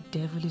that the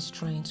devil is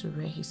trying to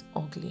rear his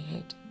ugly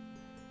head.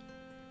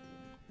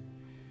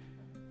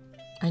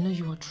 I know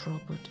you are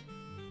troubled.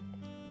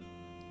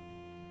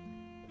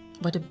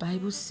 But the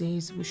Bible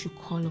says we should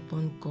call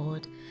upon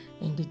God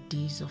in the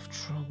days of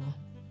trouble.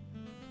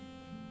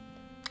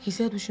 He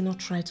said we should not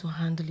try to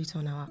handle it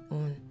on our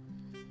own,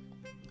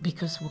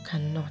 because we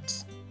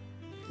cannot.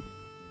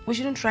 We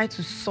shouldn't try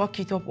to suck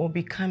it up or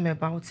be calm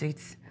about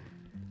it.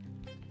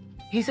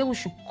 He said we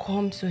should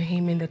come to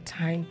him in the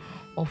time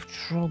of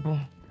trouble,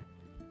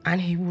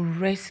 and he will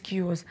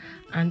rescue us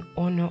and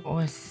honor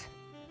us,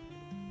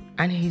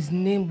 and his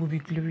name will be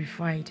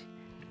glorified.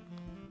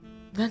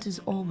 That is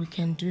all we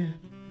can do.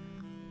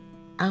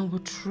 And we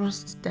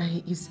trust that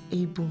he is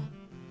able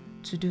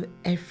to do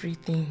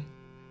everything.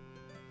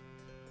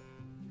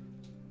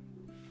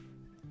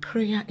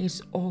 Prayer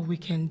is all we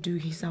can do.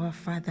 He's our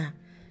Father.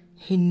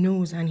 He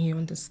knows and he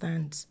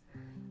understands.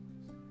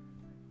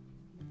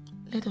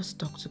 Let us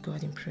talk to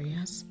God in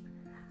prayers.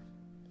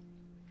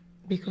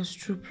 Because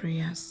through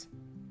prayers,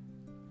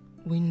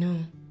 we know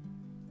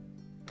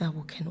that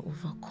we can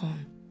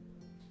overcome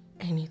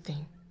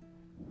anything.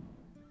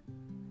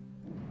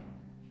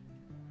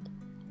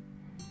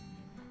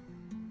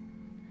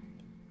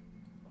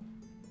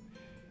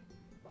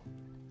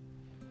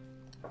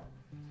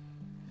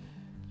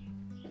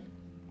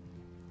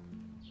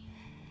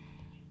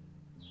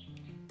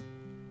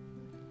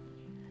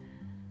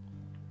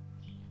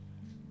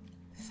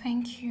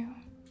 Thank you.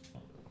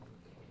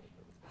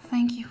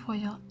 Thank you for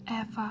your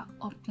ever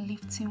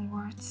uplifting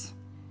words.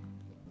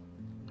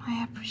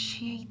 I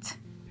appreciate.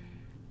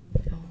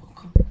 You're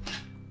welcome.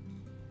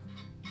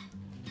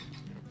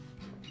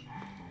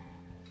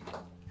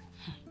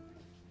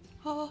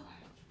 Oh.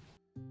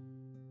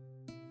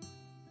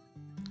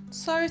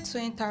 Sorry to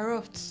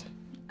interrupt.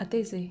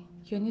 Adeze,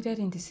 you're needed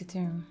in the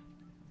sitting room.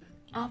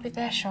 I'll be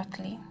there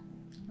shortly.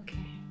 Okay.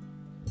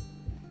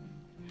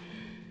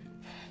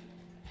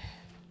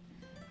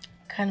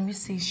 Can we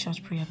say a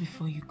short prayer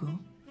before you go?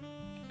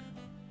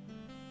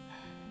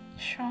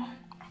 Sure.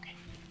 Okay.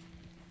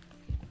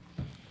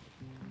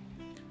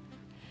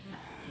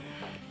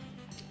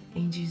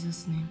 In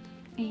Jesus' name.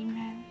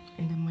 Amen.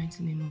 In the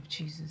mighty name of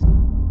Jesus.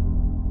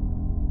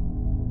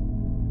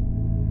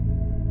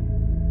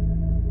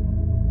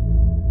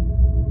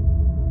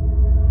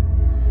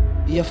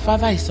 Your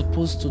father is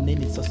supposed to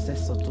name a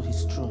successor to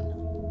his throne.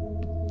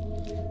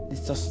 The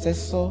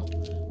successor,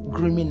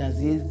 grooming as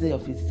the Eze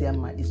of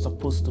Isiama, is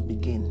supposed to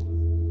begin.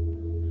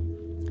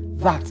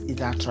 That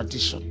is our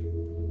tradition.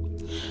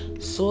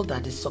 So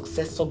that the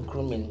successor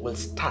grooming will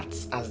start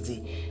as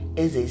the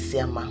Eze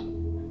Isiama.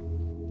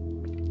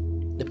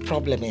 The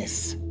problem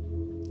is,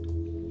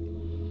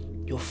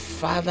 your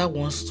father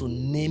wants to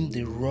name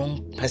the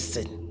wrong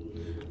person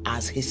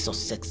as his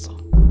successor.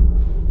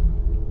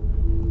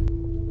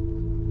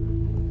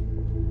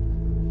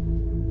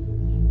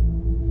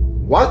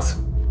 What?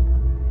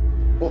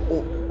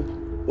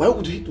 Why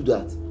would he do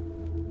that?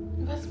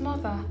 But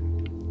mother,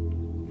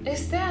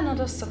 is there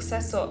another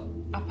successor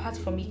apart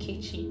from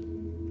Ikechi?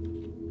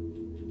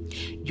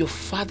 Your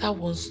father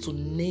wants to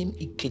name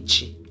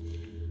Ikechi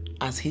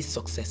as his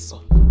successor.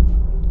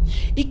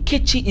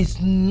 Ikechi is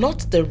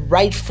not the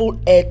rightful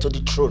heir to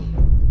the throne,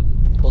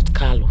 but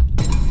Carlo.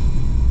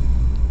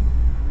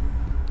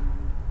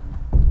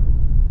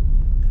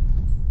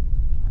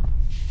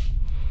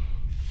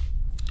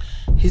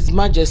 His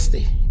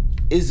Majesty,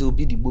 Eze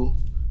Obidigbo,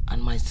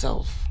 and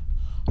myself,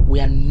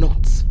 we are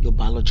not your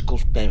biological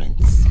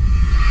parents.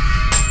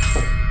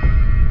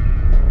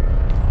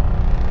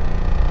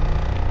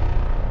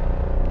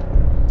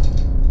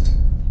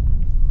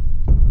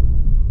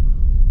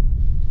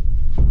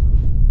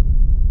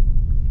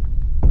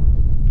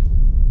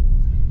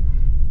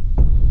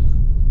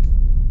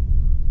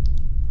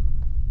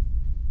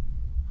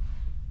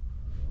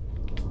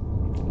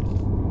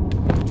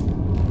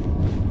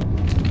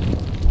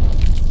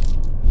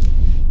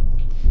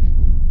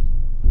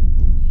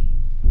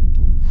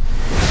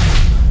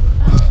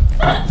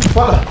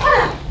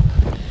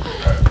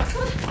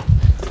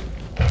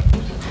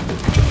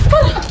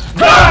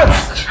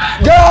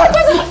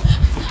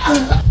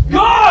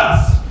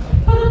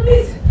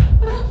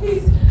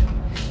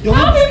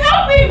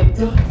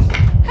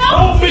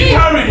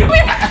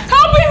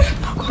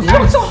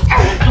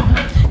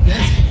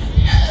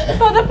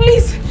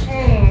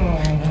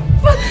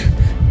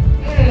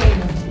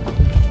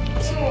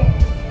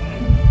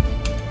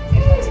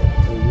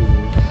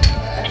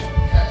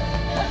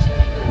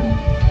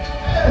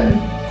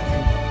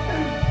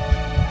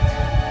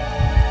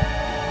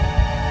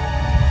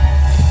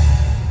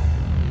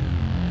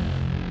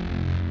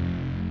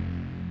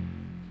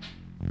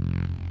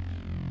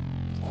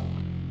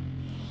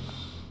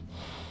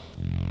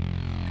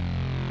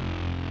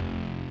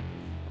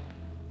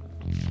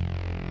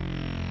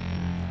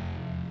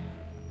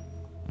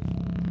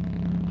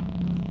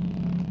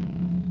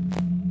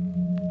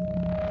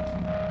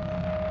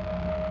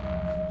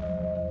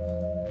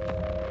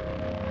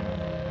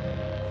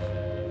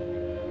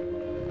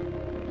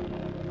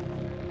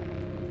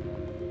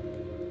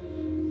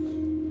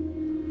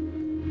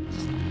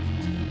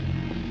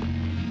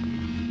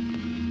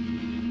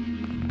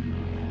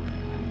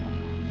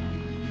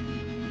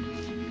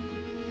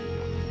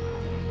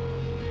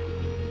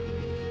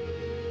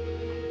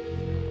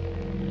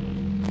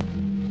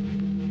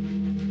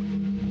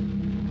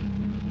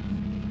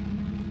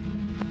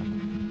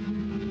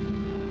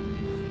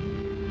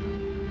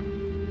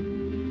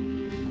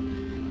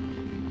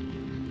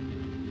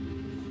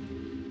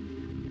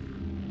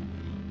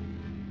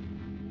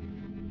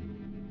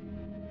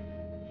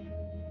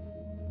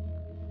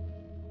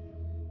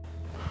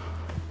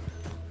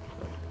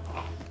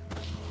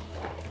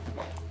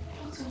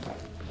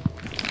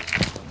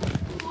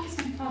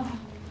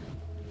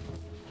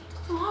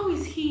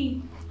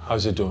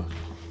 How's he doing?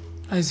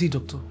 How is he,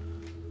 doctor?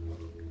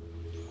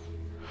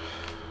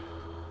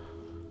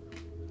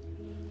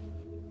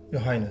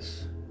 Your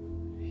Highness,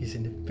 he's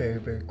in a very,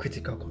 very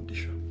critical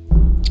condition.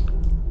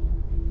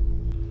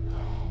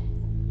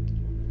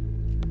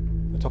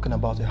 We're talking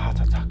about a heart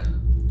attack.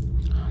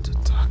 Heart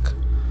attack?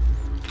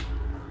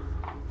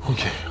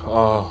 Okay,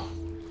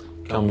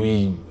 can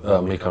we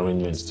make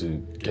arrangements to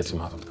get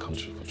him out of the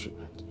country for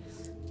treatment?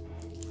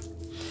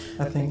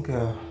 I think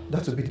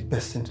that would be the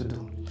best thing to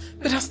do.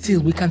 Better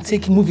still, we can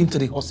move him to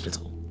the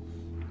hospital.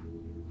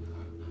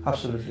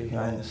 Absolutely,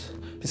 Your Highness.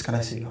 Please, can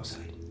I see you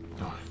outside?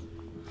 All right.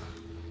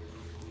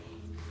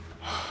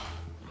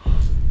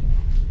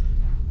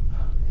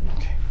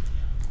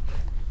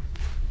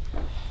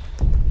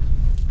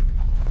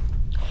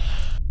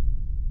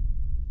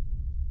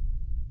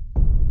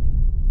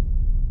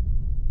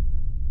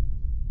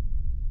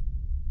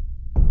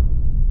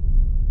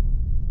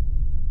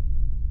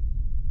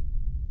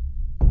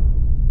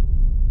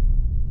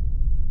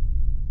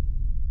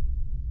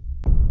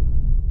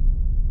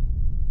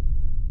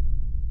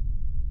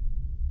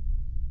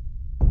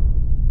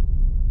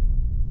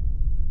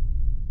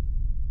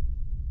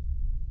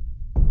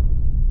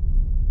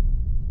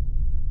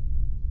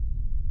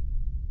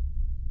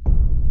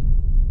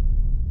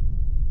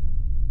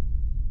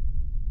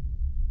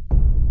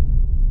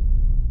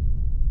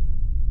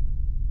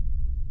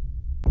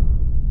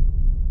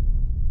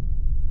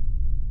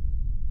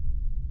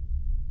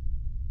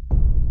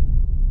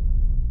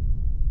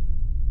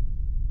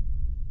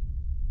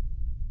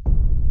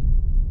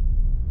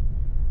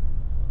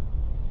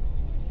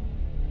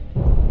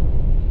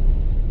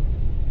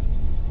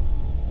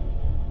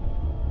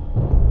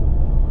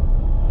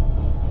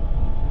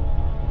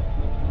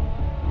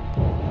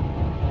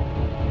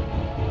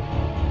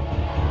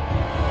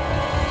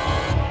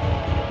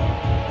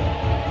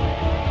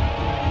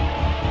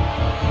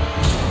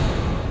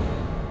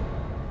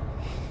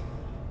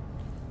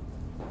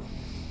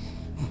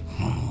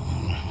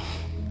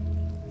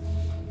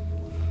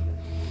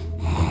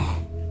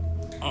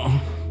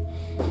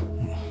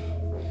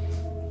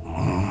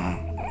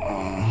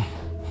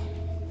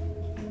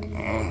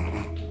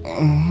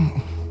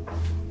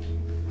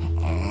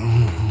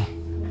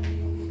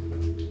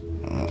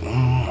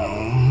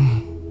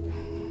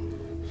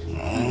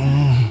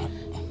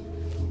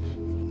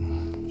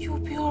 You'll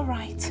be all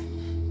right.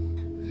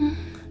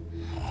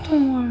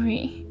 Don't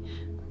worry.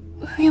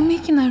 We're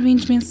making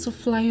arrangements to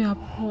fly you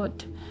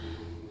abroad.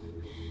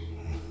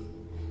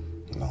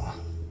 No.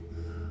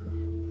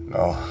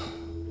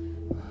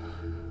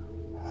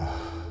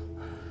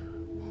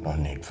 No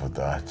need for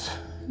that.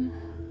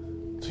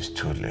 It is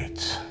too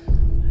late.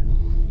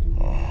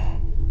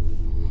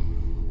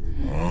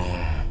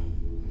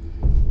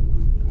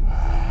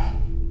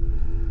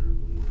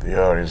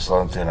 There is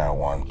something I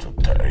want to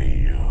tell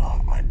you,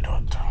 my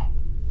daughter.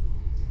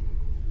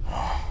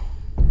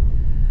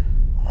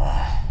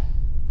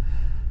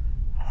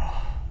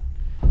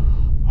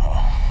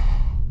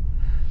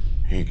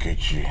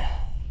 Ikechi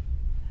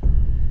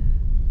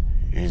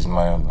is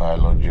my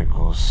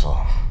biological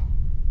son.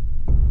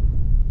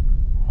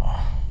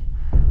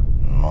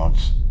 Not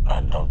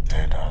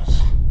adopted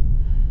as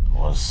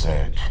was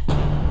said.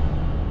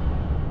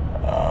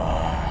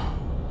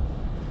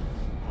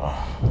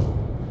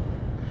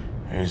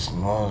 His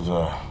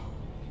mother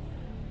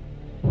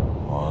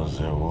was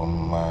a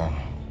woman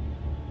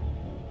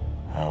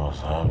I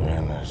was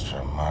having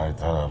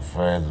extramarital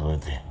affairs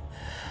with.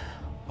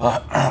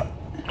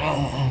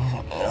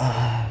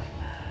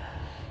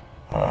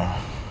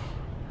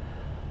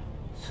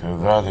 To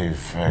that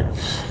effect,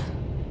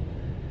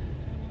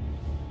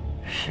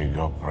 she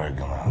got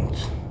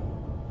pregnant.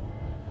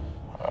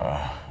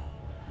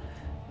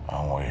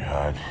 And we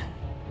had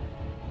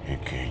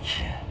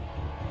Ikechi.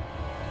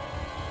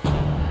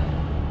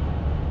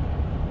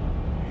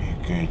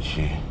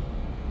 Ikechi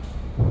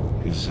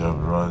is your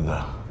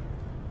brother.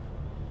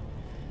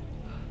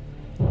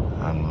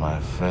 And my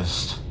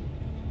first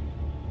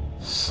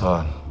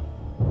son.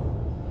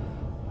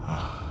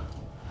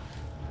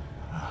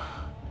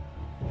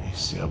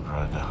 He's your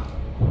brother.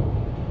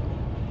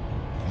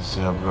 He's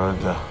your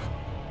brother.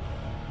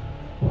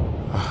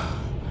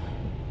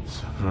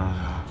 He's your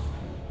brother.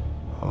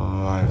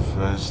 My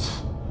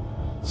first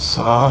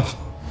son.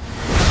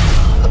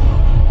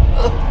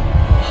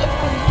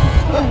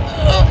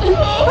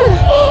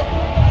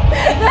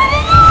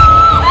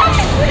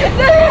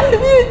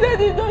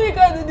 Daddy, no, you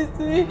can't do this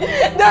to me.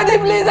 Daddy,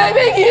 please, I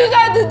beg you, you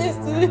can't do this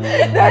to me.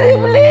 Daddy,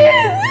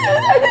 please.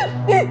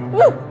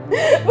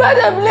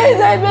 Father,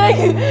 please, I beg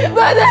you.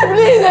 Father,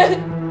 please.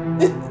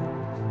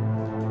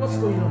 What's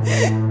going on?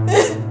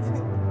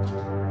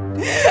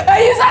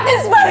 Are you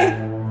satisfied?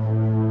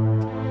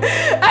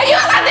 Are you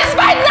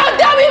satisfied now?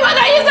 Tell me, what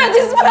are you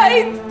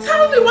satisfied?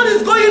 Tell me what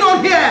is going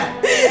on here.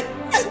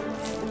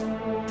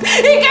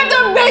 He kept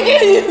on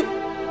begging you.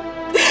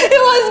 He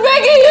was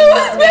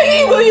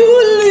begging, but you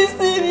wouldn't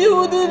listen. You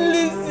wouldn't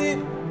listen.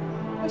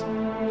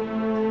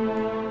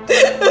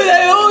 And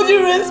I hold you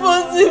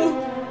responsible.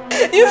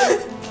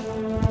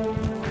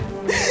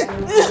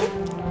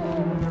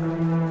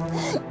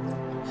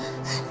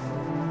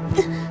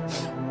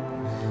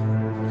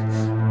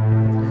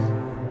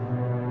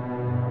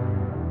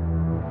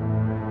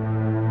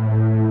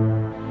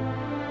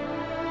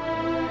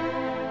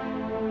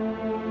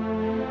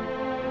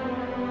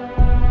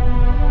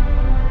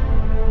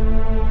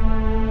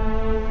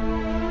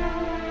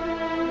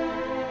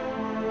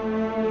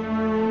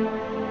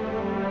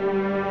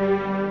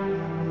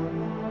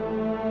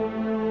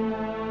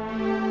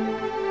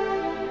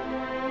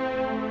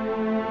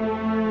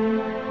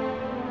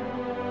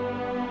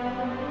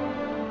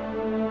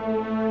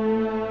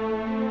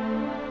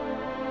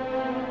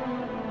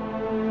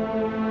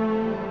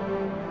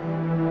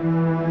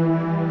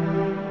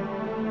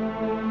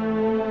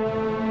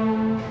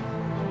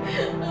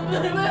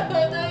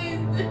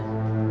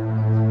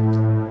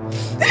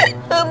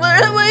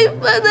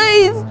 father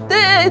is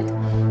dead.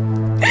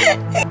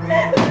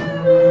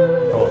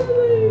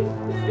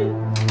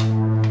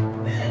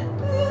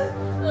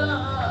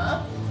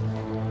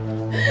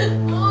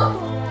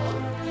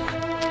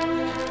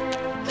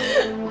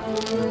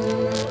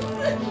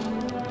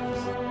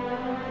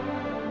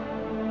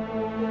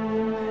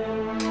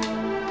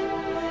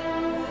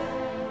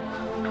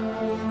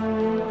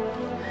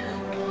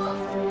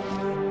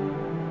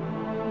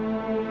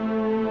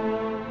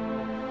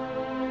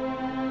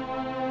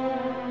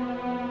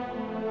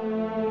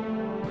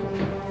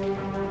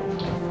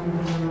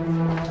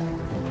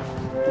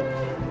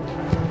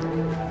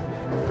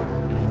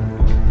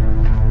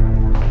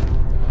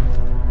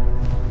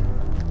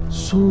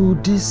 So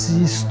this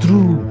is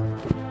true.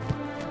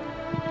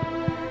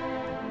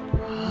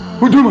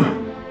 Uduma!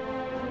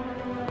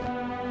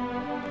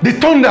 The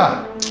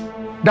thunder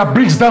that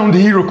brings down the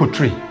Iroko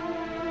tree.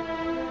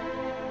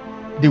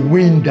 The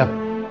wind that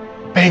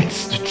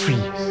bends the trees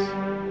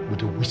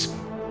with a whisper.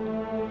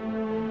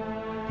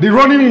 The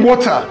running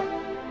water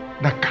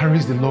that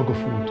carries the log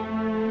of wood.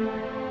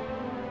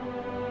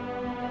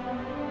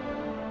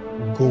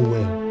 Go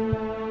well,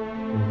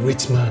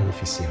 great man of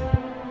Isiam.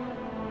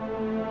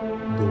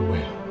 Go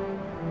well.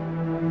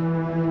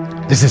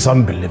 This is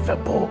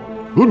unbelievable.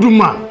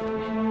 Uduma!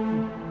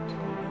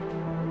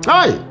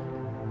 Hi!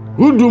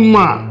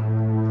 Uduma!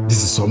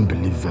 This is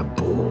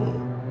unbelievable.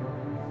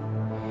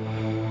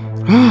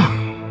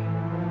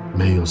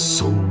 May your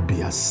soul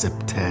be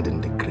accepted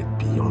in the great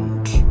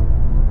beyond.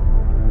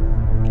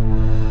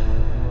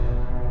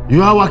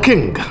 You are our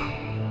king,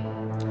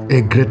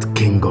 a great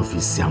king of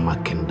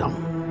Isiama kingdom.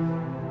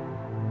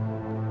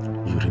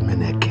 You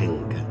remain a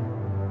king.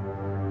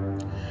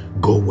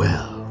 Go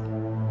well,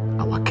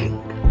 our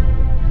king.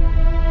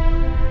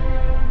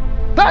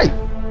 Die!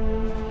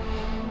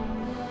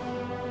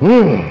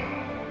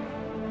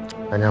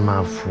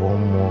 Anyama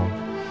fomo.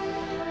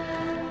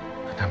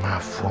 Anyama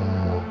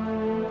fomo.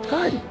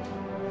 Die!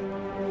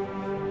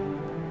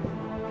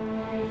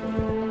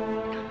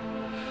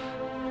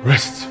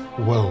 Rest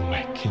well,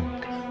 my king.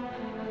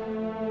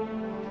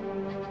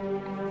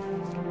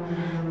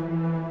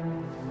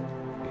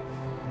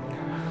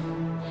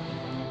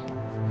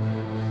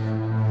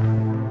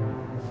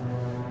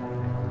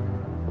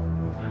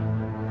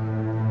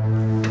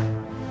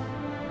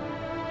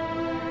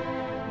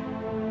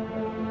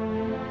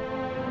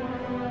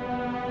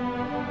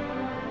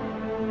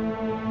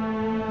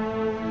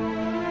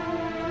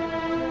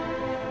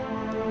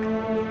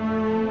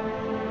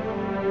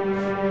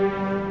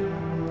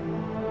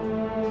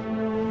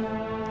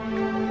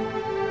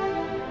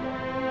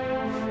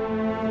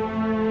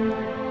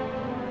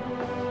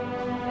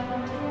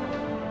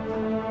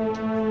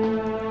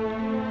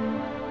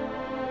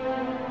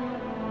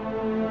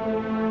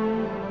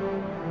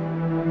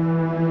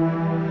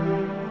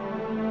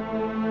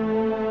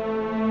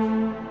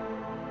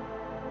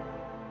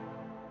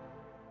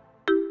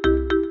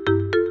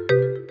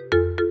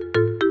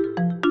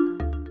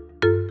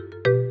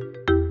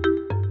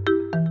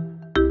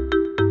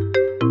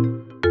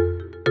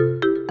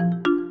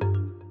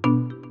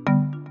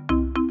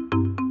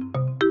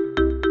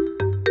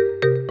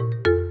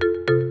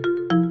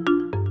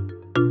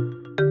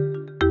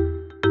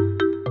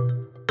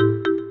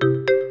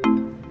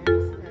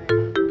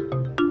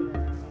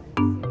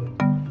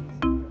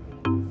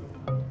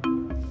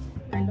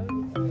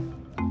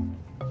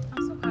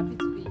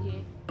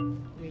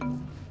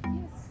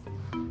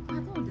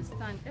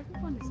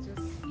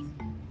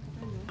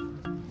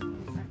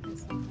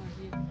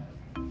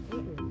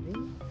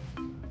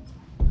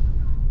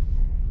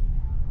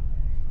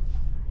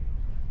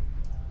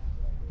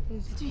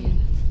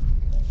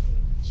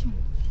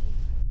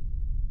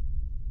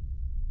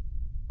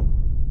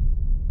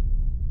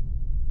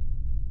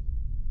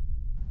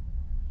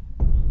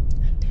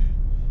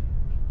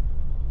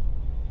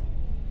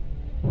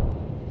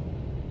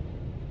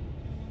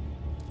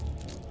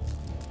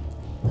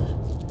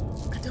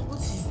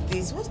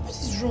 What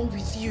is wrong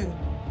with you?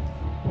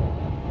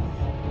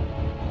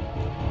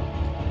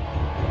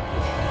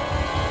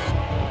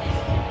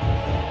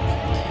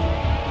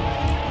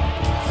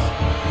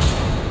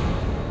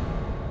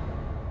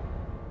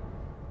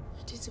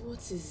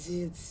 What is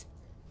it?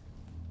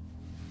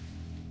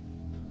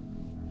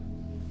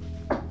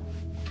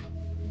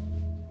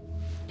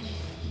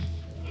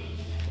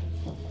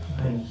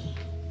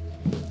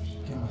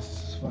 Get us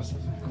as fast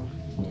as I can.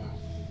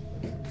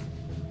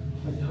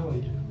 How are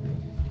you?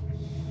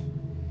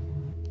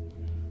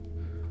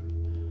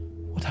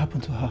 What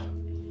happened to her?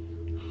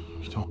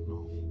 We don't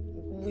know.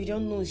 We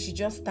don't know. She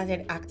just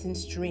started acting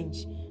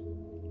strange.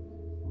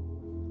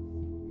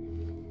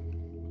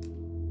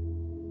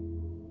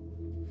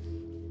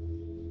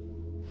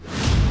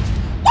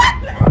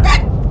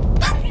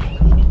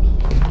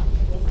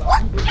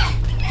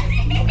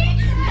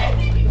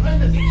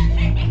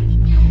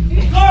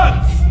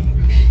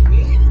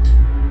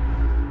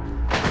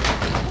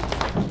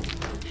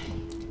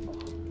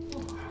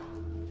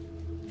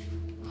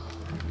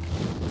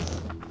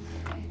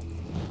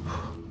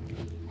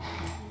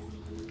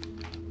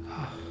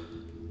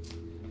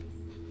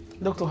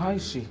 Doctor, how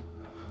is she?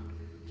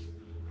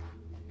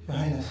 Your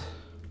Highness,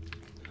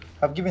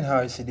 I've given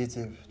her a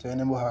sedative to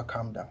enable her to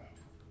calm down.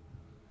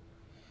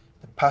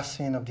 The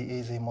passing of the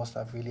Eze must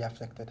have really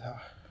affected her.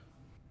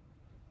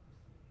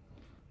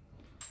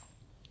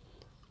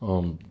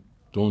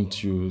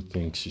 Don't you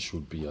think she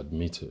should be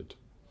admitted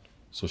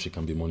so she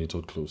can be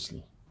monitored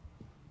closely?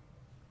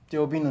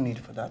 There will be no need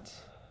for that.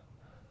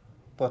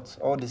 But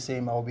all the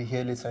same, I will be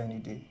here later in the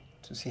day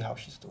to see how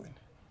she's doing.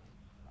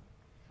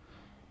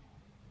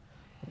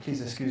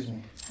 Please excuse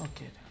me.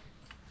 Okay.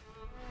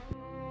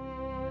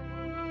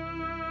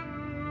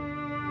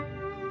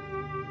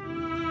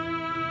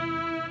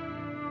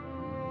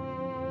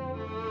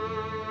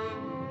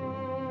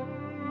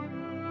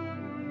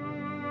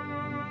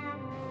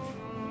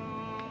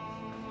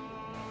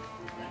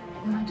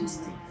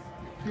 Majesty,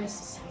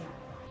 press is here.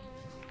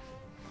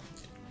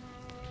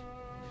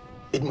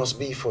 It must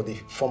be for the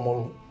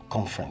formal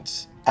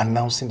conference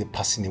announcing the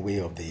passing away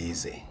of the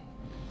Eze.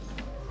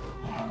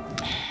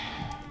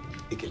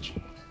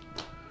 Ikechi,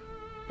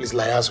 please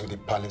liaise with the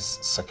palace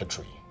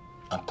secretary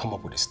and come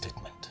up with a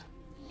statement.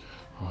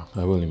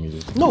 I will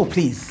immediately. No,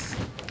 please.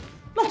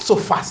 Not so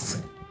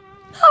fast.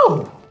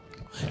 No.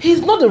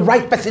 He's not the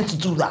right person to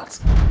do that.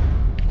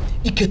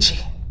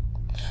 Ikechi,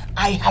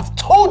 I have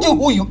told you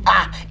who you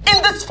are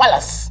in this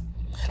palace.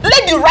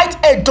 Let the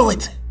right heir do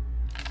it.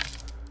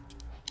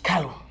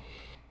 Kalu,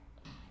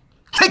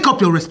 take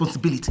up your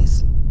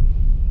responsibilities.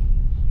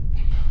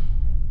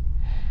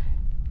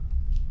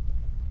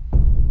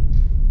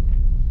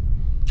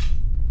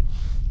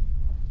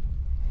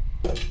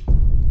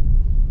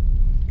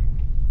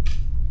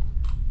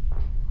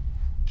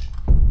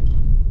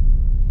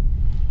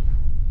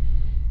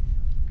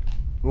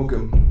 Nwoke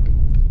m,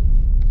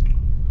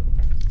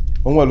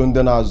 o nwere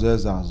ndị na-azụ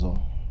eze azụ,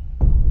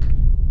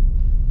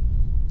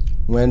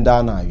 nwee ndị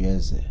a na-ayọ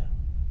eze,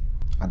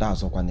 ada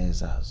azụkwa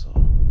n'eze azụ.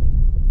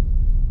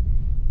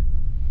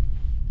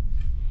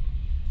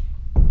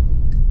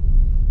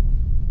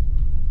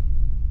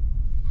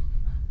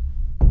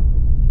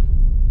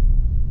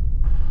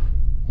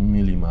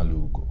 Mmili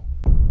malugo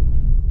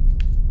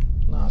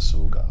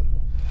na-asụ galụ.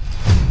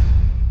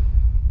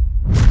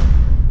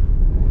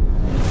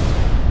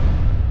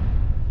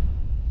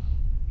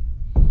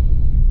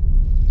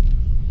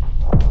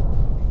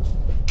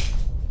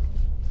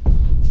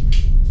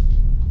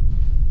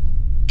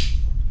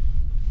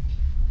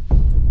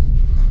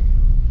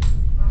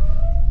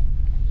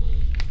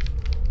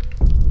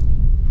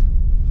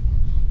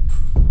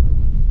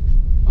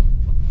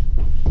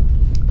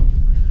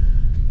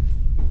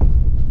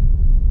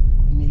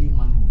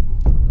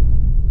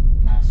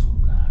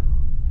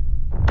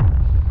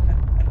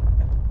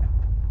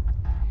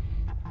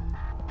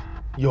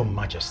 Your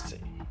Majesty,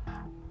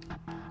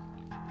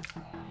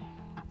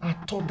 I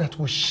thought that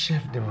we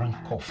shelve the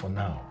rancor for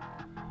now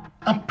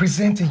and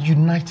present a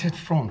united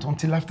front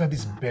until after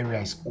this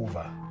burial is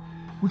over.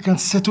 We can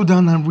settle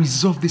down and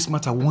resolve this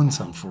matter once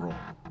and for all.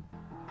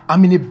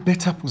 I'm in a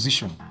better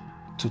position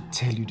to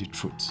tell you the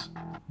truth.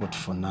 But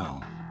for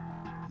now,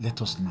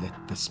 let us let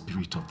the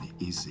spirit of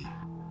the Eze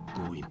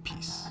go in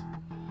peace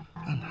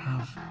and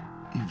have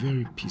a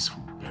very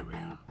peaceful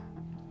burial.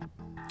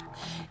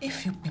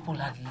 If you people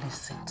had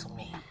listened to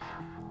me,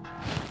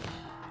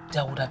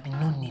 there would have been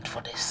no need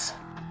for this.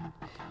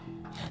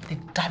 The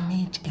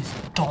damage is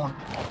done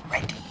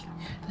already.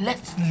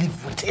 Let's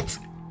live with it.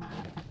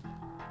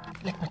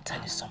 Let me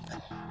tell you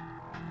something.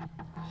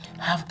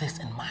 Have this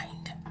in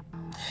mind.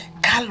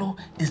 Carlo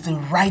is the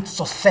right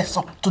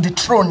successor to the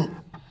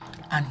throne,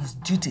 and his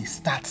duty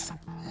starts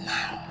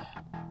now.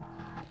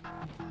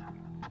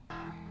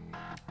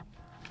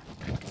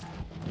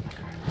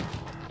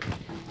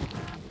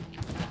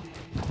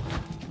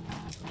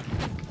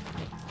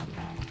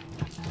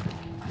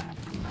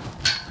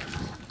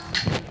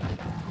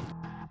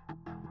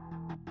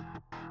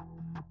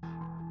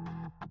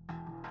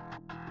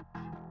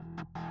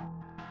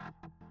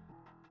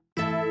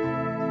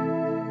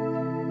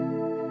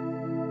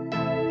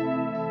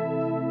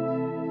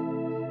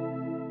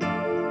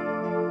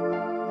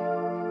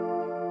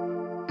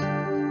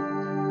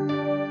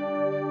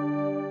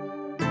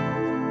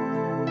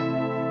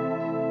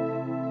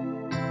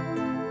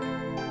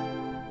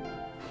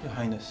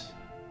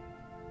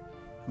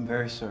 I'm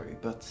very sorry,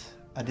 but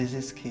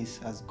Adeze's case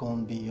has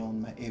gone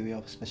beyond my area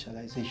of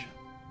specialization.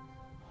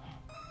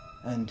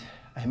 And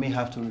I may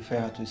have to refer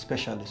her to a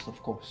specialist,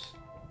 of course.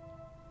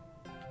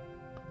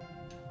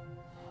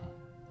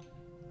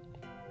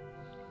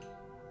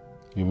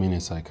 You mean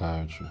a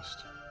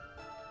psychiatrist?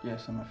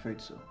 Yes, I'm afraid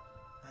so.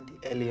 And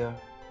the earlier,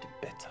 the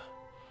better.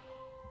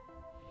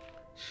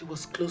 She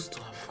was close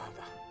to her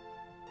father.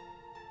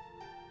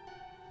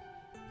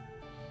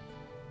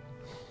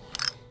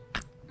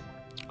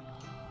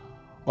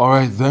 All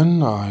right,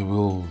 then I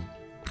will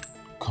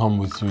come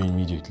with you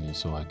immediately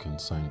so I can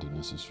sign the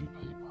necessary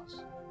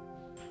papers.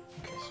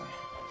 Okay, sir.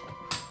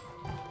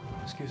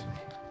 Excuse me.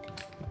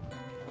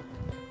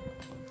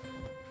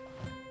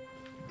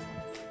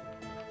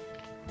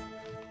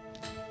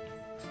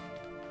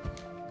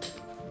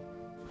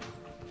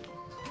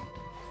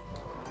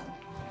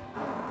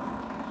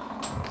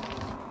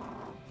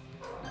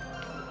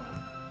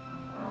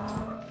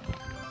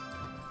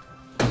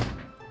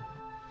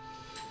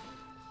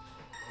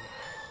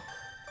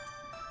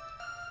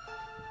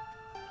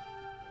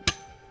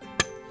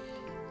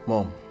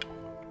 Mom,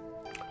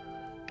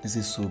 this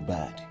is so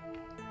bad.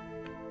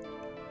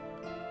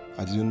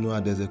 I didn't know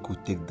Adeze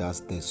could take that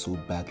step so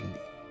badly.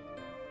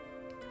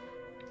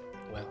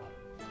 Well,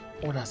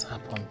 what has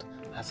happened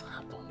has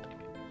happened.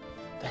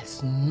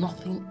 There's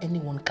nothing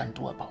anyone can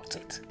do about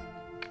it.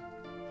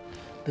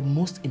 The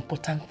most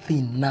important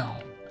thing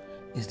now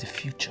is the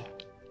future.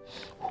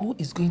 Who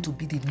is going to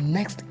be the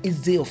next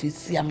Eze of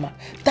Isiama?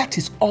 That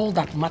is all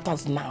that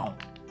matters now.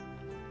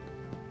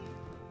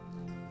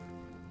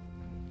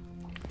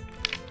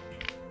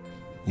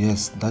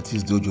 Yes, that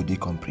is the Ojode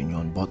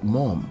companion. But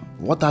Mom,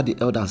 what are the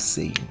elders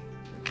saying?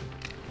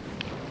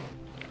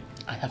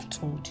 I have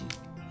told you,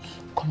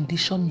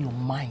 condition your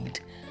mind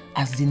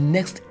as the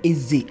next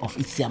Eze of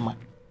Isiama.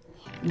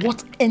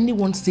 What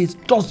anyone says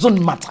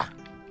doesn't matter.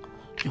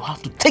 You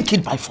have to take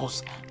it by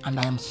force, and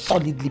I am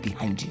solidly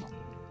behind you.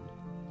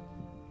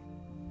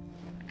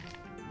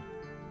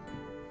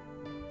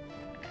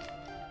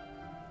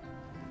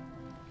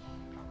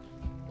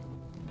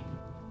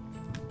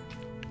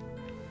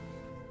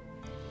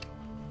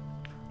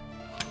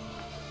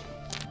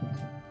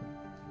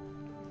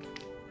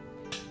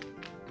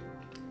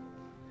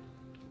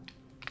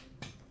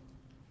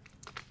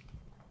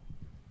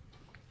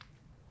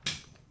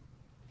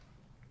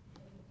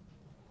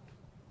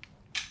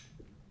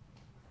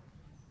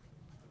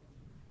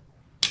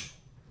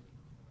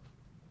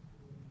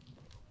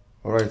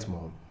 All right,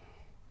 Mom.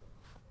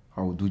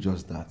 I will do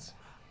just that.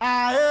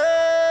 I'm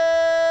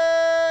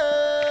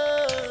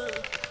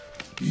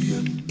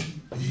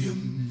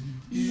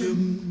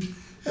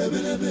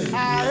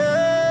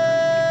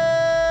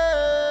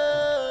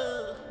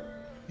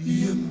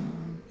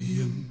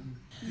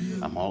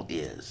all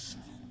ears.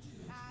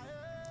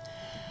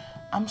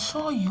 I'm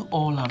sure you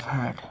all have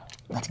heard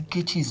that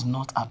Ikechi is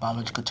not a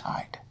biological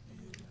child.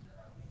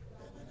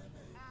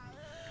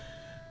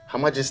 Her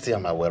Majesty,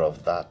 I'm aware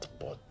of that,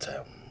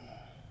 but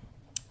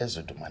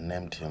Ezuduma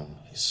named him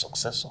his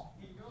successor.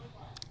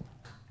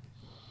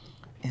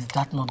 Is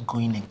that not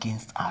going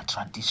against our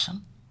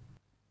tradition?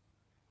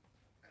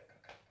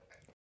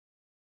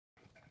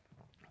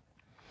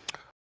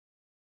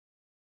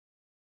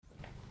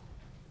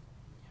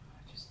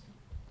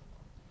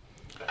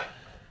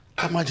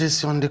 Her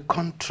Majesty, on the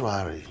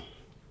contrary,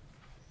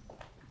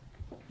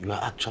 you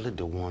are actually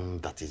the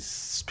one that is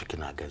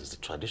speaking against the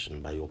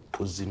tradition by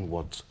opposing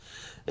what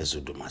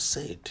Ezuduma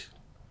said.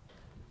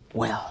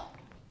 Well,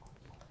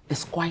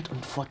 it's quite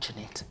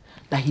unfortunate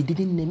that he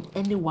didn't name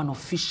anyone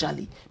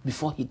officially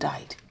before he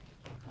died.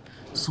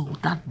 So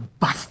that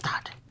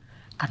bastard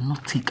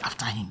cannot take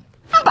after him.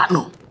 But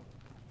no.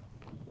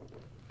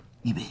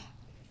 Ibe,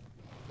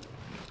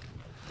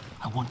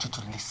 I want you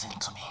to listen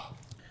to me.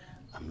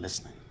 I'm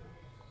listening.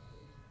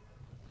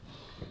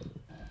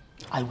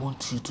 I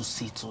want you to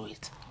see to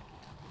it.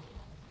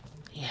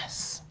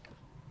 Yes.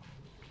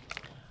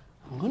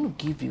 I'm going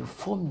to give you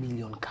 4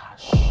 million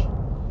cash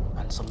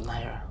and some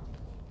naira.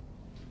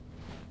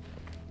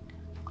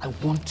 I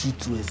want you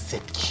to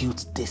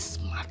execute this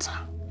matter.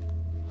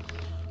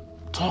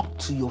 Talk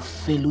to your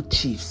fellow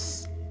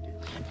chiefs,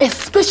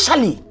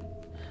 especially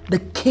the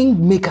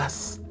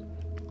kingmakers.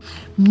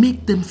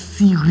 Make them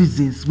see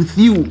reasons with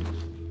you.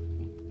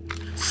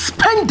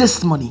 Spend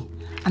this money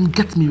and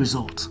get me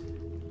results.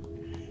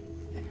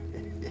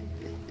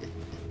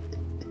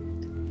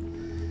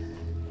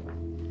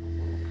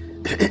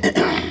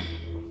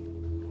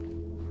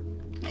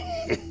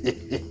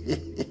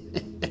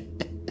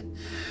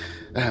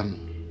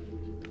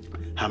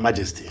 Her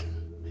Majesty,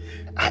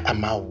 I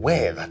am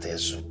aware that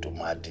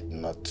Ezuduma did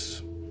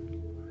not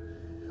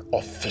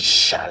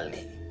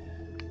officially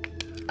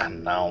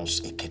announce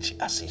Ikechi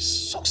as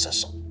his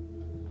successor.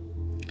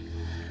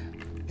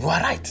 You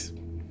are right.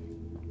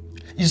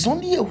 It's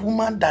only a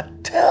woman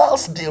that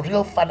tells the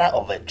real father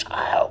of a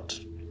child.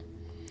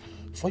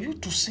 For you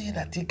to say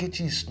that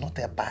Ikechi is not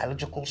a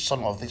biological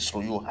son of this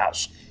royal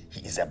house,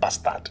 he is a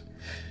bastard.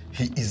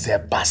 He is a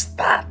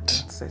bastard.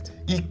 That's it.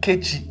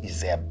 Ikechi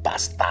is a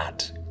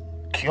bastard.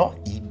 Kyo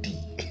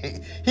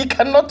Idi. He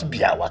cannot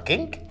be our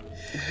king.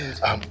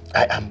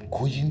 I am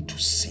going to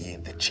see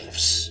the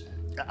chiefs.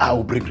 I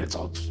will bring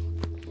results.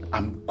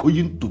 I'm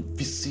going to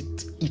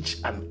visit each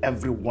and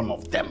every one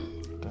of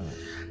them.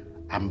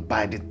 And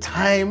by the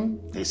time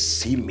they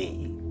see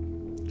me,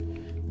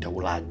 they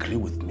will agree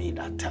with me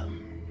that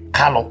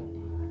Carlo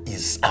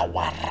is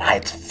our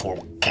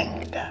rightful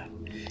king.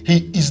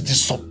 He is the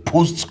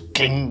supposed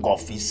king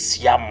of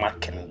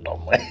Isiama kingdom.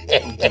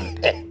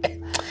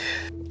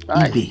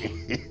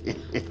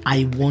 Ibe,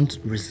 I want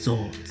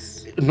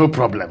results. No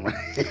problem.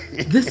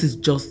 This is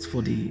just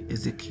for the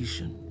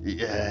execution.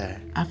 Yeah.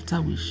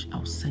 After which,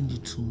 I'll send you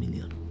 2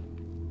 million.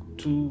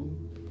 2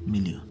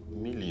 million.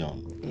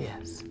 Million?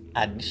 Yes.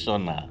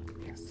 Additional?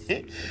 Yes.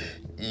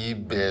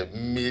 Ibe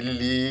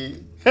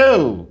milli.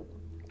 Oh!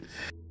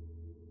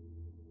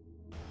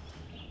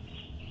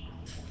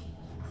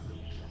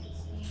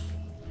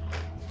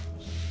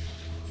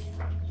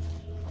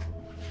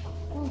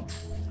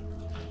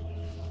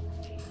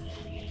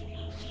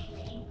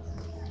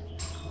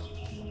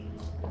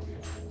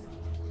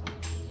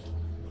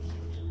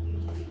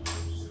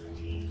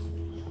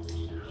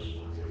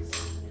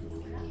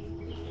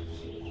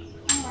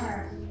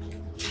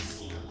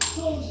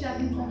 So she has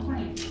been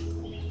confined?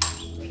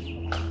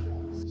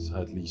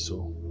 Sadly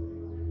so.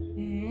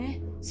 Eh?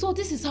 So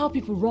this is how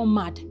people run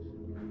mad?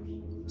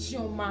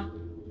 Chioma,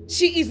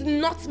 she is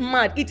not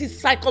mad. It is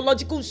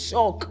psychological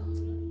shock.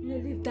 No,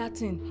 leave that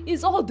thing.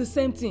 It's all the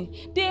same thing.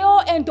 They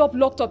all end up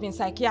locked up in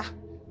psychia.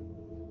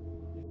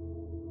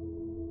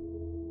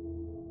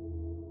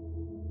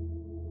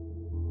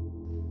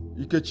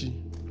 Ikechi,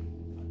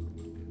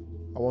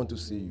 I want to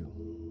see you.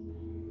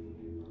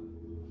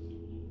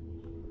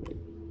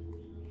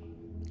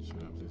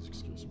 Sorry, please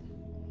excuse me.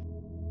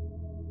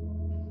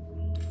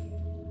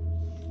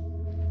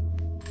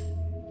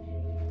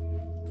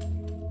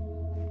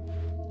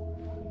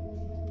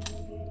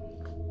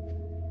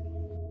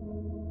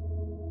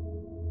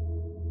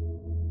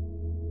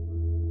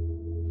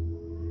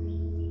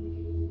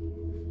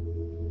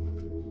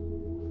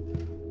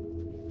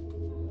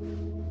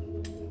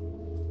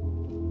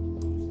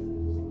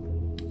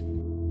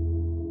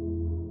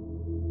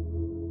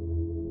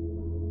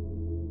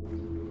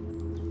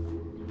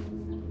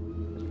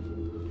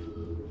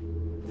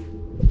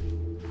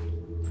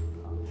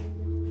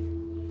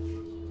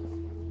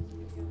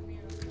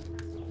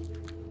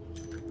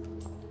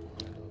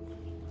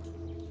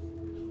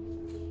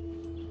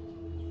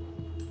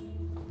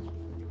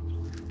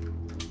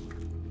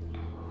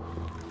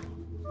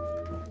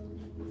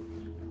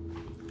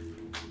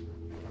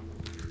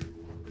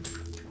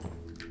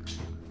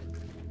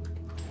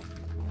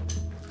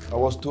 I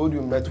was told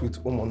you met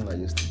with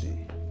Umonna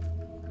yesterday.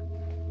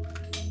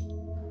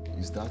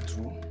 Is that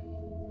true?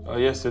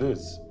 Yes, it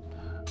is.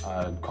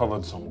 I had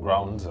covered some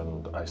grounds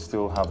and I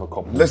still have a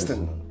couple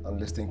Listen, and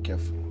listen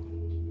carefully.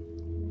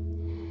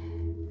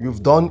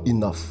 You've done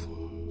enough.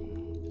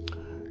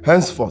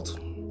 Henceforth,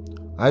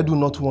 I do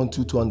not want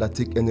you to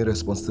undertake any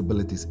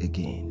responsibilities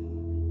again.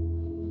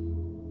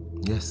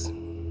 Yes.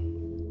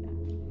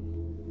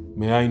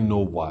 May I know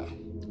why?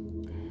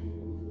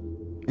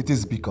 It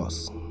is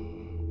because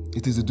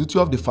it is the duty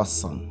of the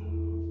first son.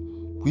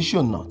 Wish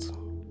you're not.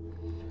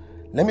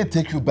 Let me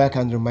take you back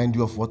and remind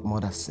you of what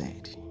mother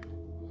said.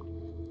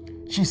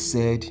 She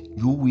said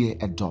you were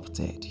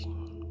adopted.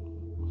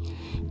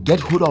 Get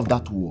hold of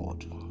that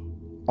word.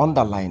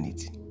 Underline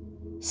it.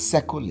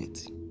 Circle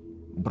it.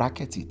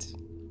 Bracket it.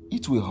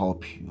 It will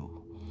help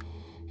you.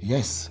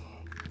 Yes,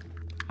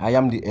 I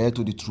am the heir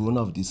to the throne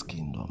of this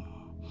kingdom.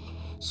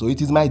 So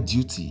it is my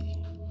duty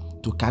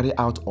to carry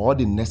out all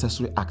the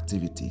necessary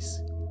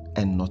activities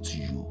and not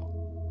you.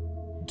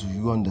 Do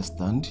you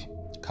understand?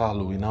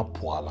 Carolina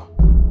Puala.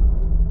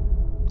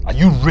 Are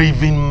you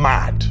raving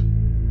mad?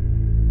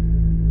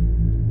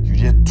 You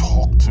dare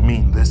talk to me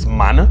in this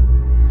manner?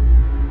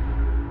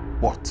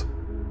 What?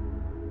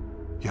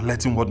 You're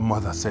letting what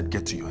mother said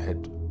get to your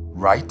head,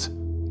 right?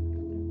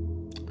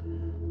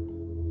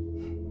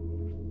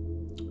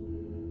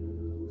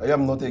 I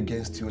am not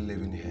against you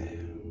living here.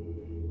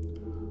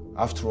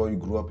 After all, you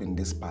grew up in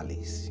this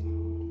palace.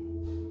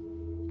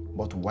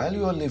 But while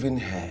you are living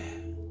here,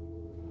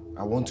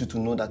 I want you to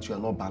know that you are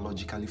not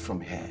biologically from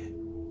here.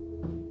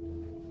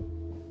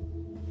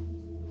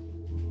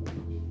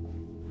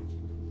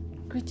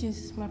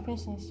 Greetings, my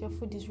princess. Your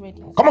food is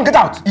ready. Come on, get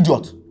out,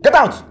 idiot! Get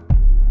out!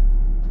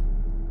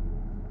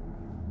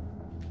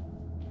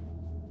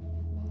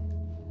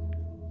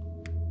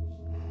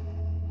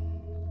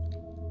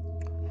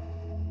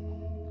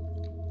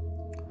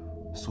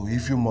 So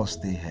if you must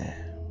stay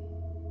here,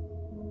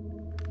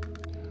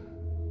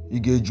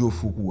 you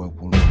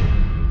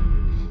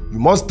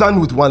must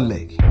stand with one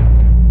leg.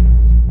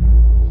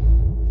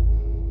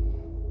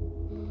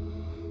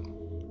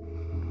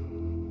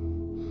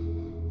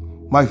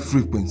 My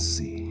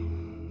frequency.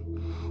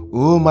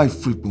 Oh, my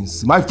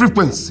frequency. My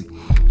frequency.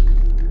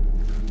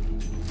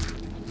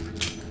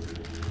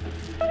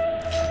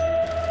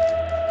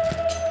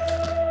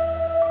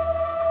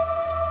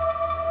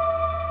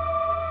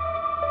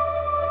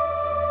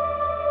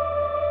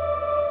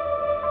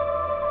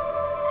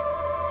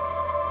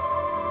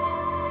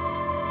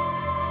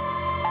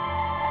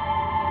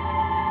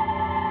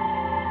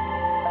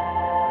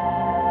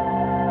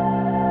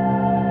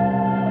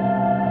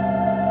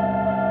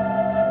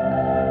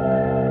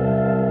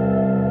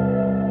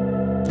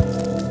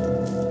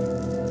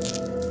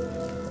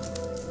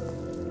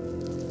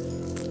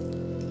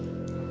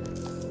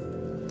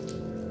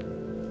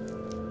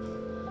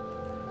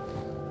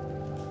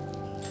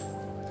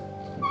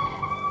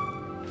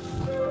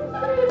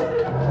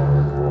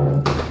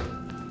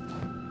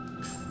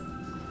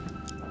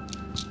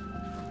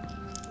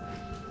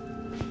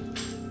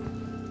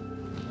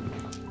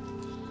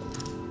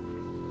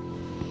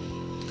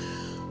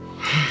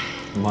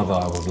 Mother,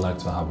 I would like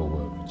to have a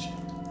word with you.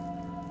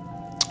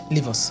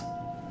 Leave us.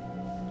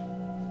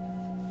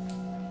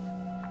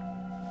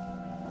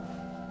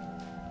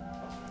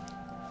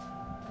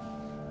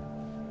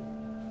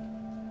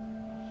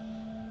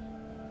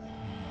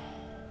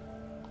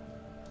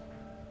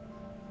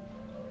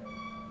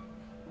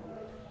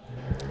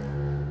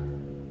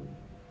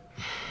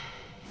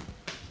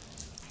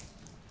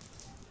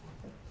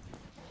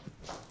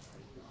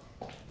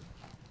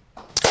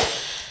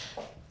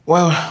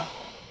 Well,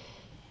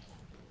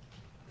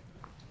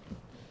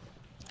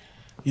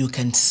 You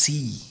can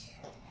see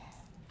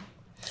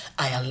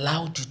I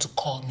allowed you to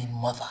call me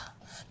mother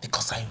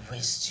because I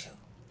raised you.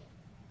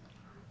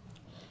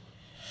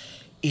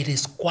 It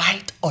is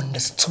quite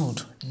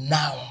understood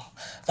now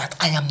that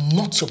I am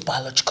not your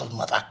biological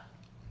mother.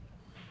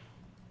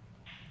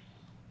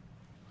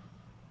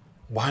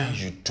 Why are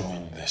you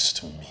doing this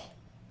to me?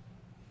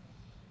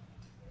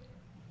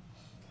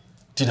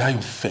 Did I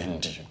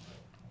offend you?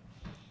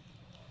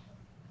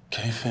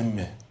 Can you offend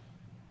me?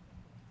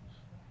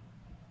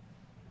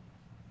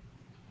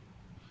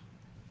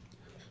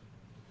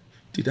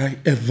 Did I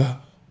ever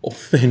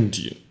offend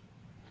you?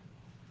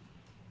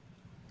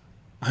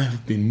 I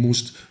have been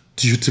most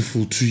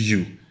dutiful to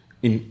you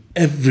in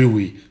every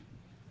way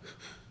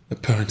a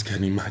parent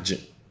can imagine.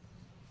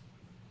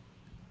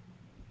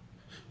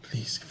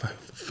 Please, if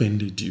I've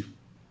offended you,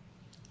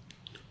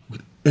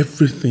 with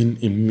everything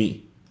in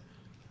me,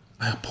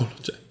 I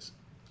apologize.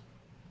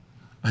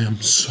 I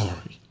am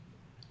sorry.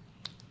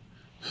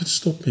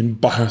 Stop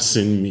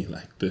embarrassing me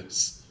like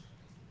this.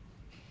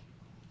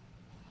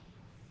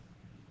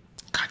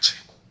 Kachi,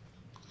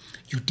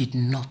 you did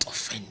not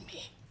offend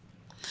me.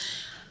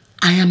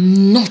 I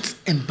am not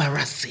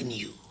embarrassing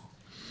you.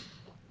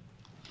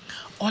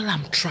 All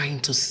I'm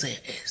trying to say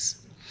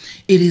is,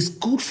 it is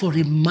good for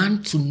a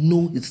man to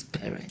know his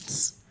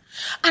parents.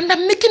 And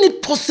I'm making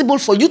it possible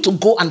for you to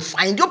go and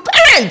find your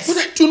parents. But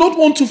I do not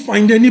want to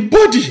find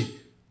anybody.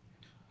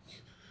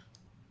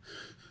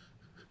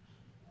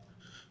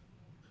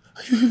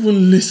 Are you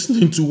even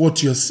listening to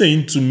what you're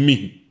saying to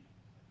me?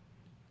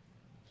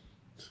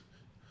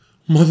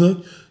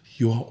 Mother,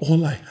 you are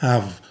all I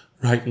have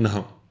right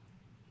now.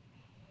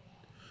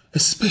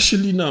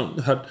 Especially now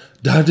that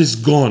Dad is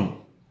gone.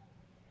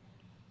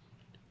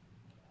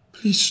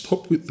 Please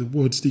stop with the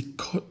words, they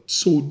cut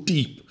so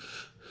deep.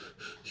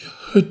 You're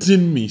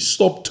hurting me.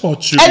 Stop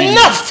torturing me.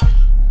 Enough!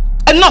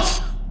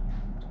 Enough!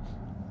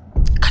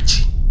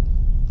 Kachi,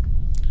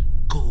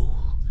 go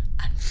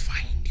and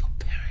find your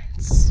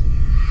parents.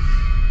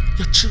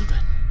 Your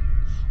children.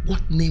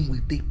 What name will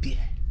they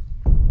bear?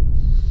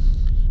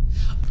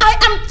 I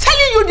am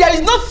telling you there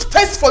is no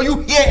space for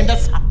you here in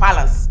this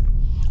palace.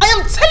 I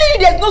am telling you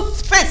there is no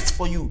space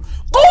for you.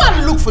 Go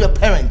and look for your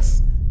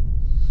parents.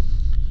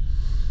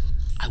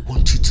 I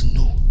want you to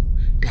know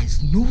there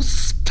is no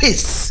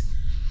space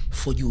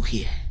for you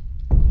here.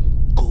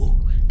 Go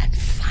and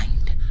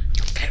find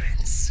your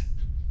parents.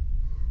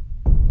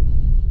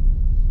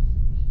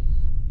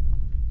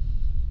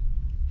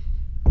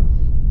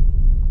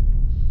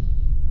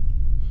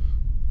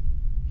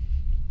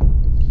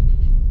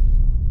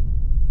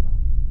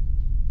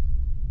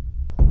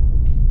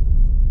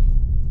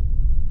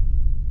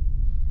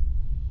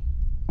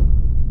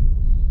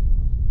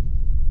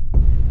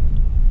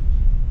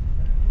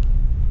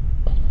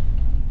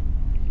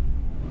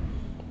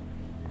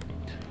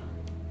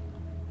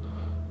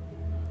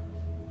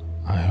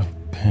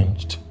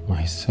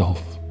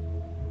 Myself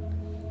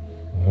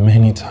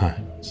many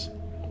times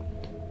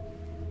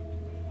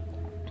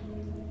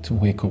to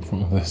wake up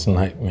from this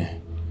nightmare.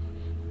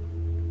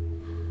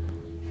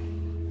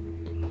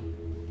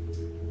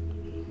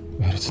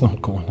 But it's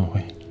not going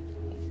away.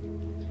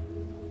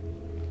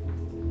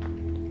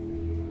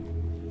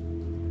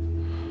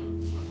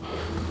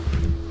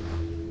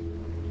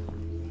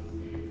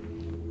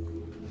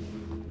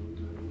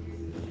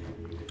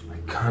 I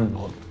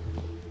cannot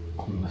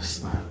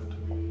understand.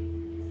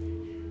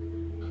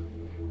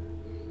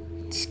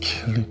 It's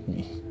killing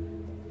me.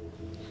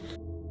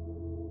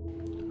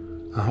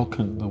 How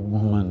can the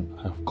woman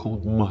I've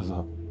called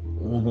mother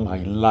all my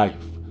life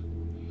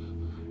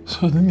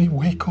suddenly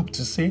wake up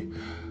to say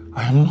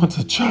I am not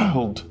a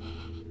child?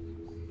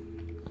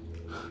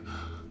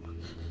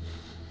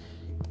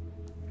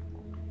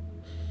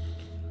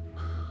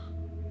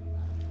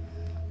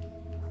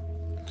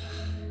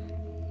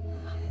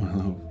 My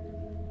love,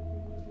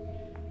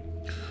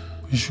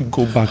 we should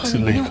go back to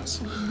Lagos.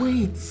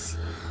 Wait.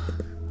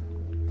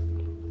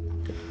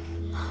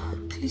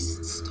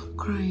 Please stop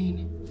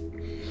crying.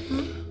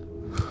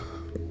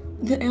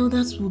 The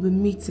elders will be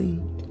meeting.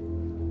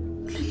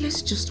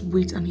 Let's just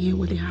wait and hear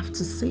what they have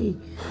to say.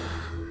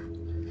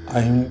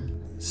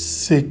 I'm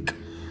sick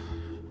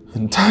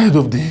and tired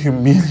of the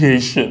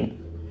humiliation.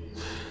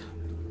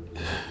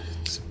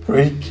 It's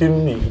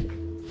breaking me.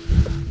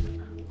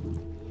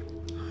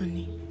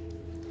 Honey,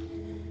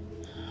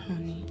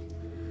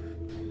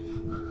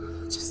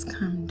 just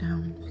calm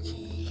down,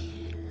 okay?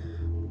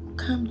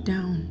 Calm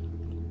down.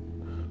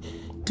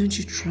 Don't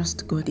you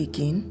trust God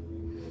again?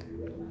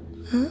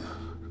 Huh?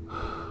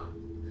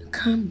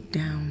 Calm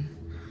down.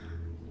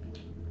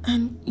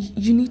 And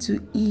you need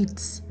to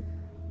eat.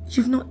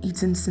 You've not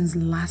eaten since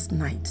last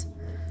night.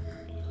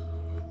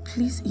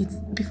 Please eat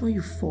before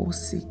you fall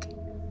sick.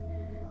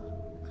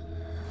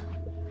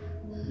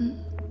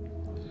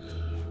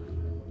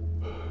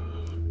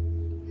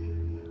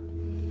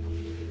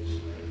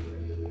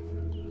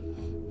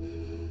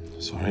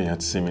 Sorry you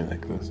had to see me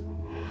like this.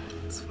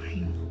 It's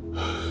fine.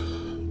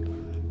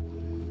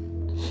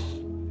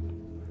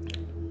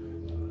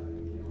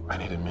 I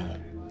need a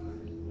minute.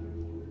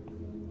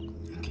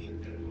 Okay.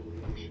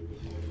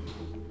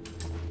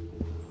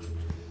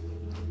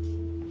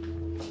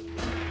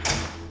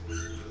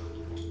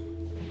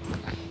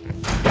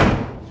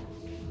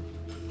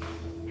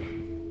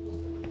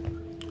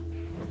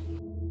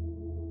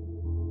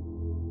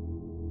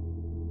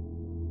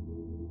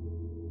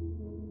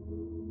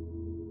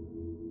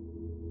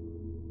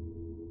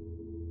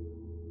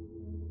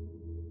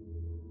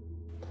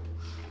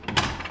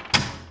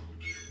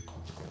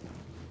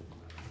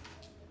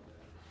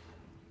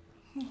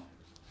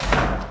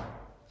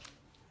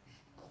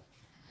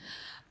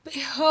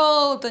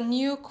 Behold the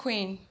new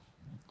queen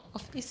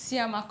of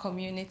Isiama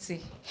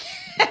community.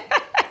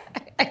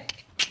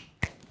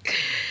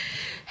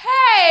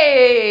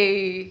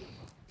 Hey!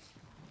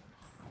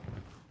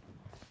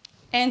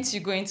 Aren't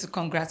you going to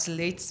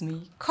congratulate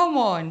me? Come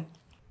on.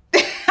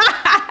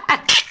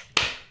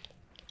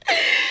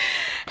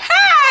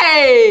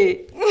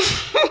 Hey!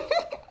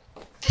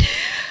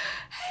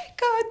 Hey,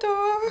 God.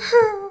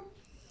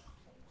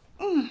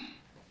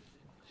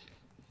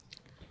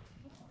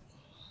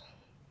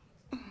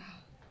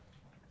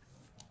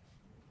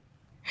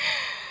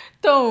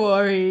 Don't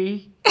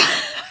worry.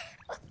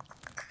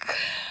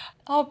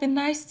 I'll be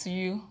nice to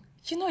you.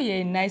 You know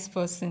you're a nice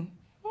person.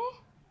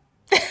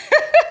 Hey!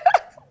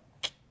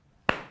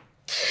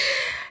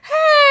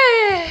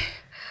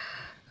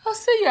 I'll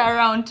see you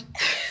around.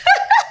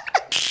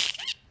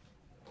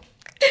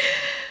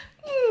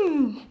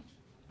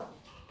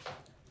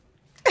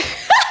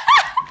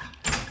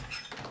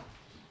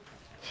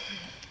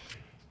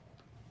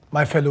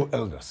 My fellow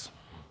elders,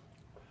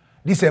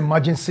 this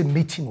emergency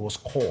meeting was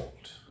called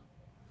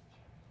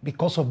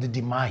because of the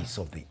demise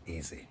of the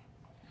Eze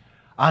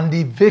and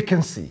the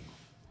vacancy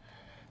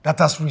that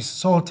has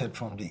resulted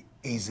from the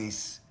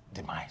Eze's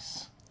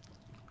demise.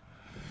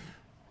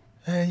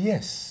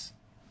 Yes,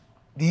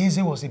 the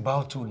Eze was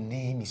about to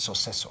name his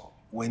successor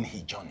when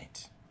he journeyed.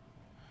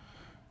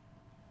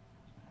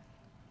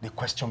 The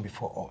question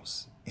before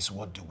us is,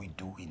 what do we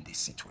do in this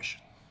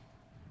situation?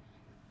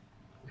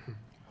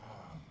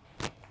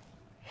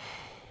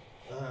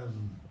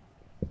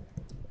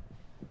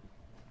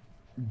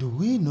 Do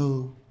we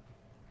know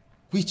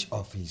which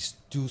of his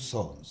two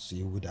sons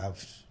you would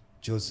have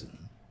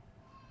chosen?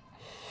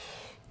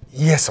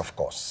 Yes, of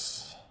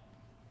course.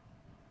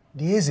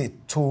 The Eze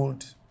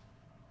told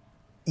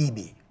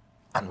Ibe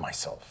and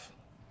myself.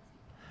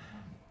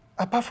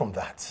 Apart from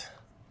that,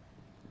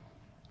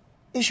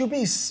 it should be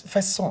his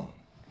first son,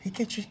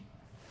 Ikechi.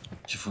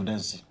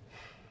 Chifudensi,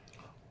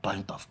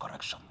 point of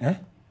correction. Eh?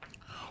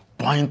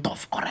 Point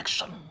of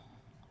correction.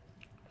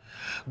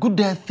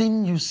 Good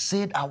thing you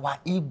said our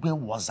Igwe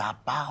was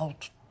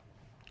about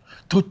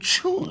to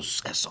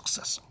choose a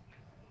successor.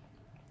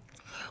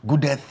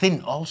 Good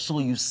thing also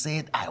you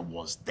said I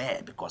was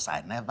there because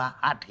I never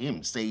heard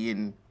him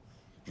saying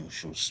you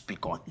should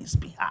speak on his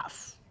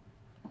behalf.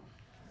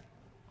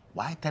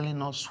 Why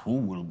telling us who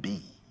will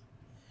be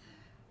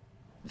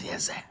the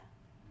Eze?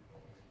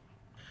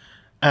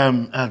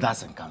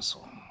 Elders in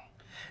council,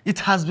 it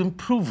has been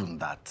proven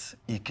that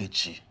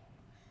Ikechi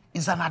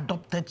is an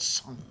adopted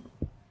son.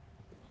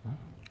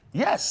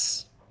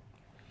 Yes.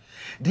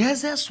 The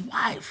Eze's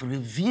wife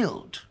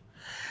revealed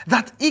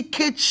that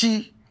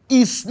Ikechi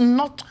is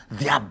not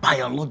their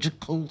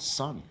biological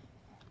son.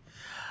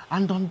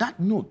 And on that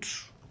note,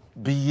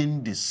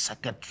 being the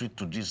secretary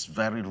to this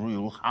very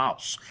royal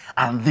house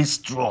and this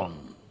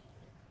throne,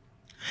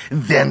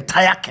 the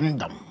entire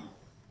kingdom,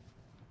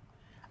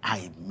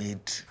 I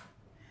made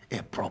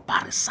a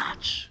proper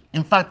research.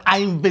 In fact, I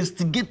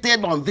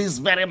investigated on this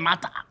very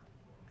matter.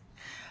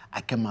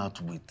 I came out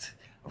with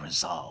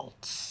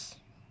results.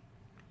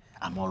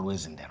 I'm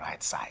always in the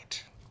right side.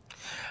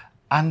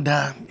 And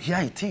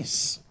here it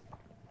is.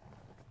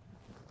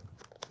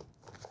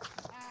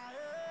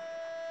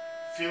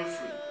 Feel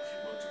free if you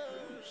want to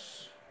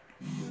peruse.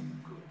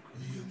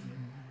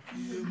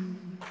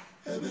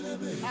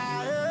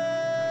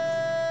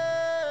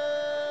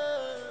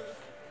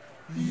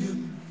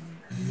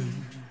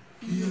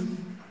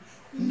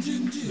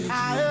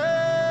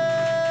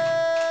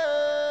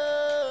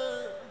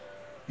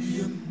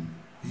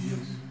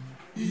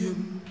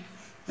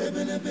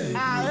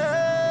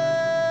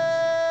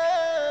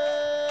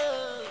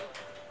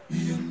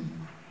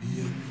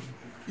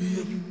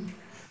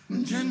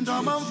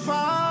 Kingdom on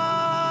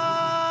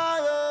fire,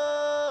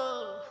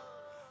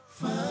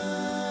 fire.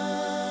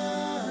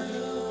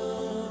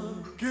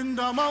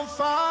 Kingdom on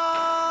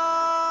fire,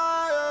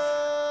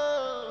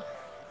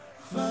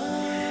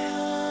 fire.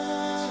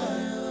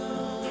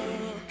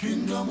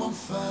 Kingdom on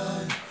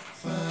fire,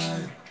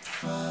 fire,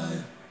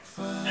 fire,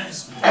 fire.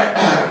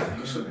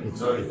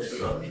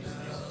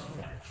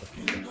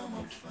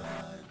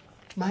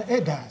 My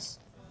elders,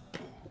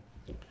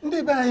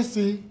 ndị be anyị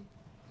si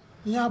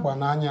ihe agba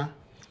n'anya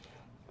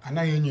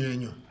anaghị enyo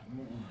enyo.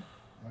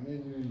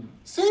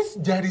 Since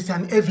there is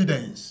an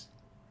evidence,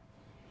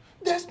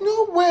 there's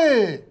no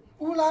way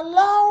we'll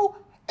allow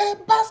a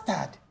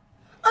bastard,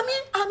 I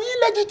mean an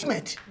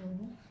illegitimate,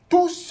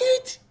 to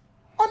sit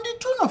on the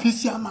throne of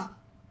Isiama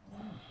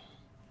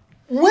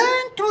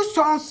when two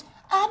sons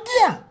are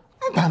there.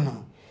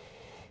 Mbano.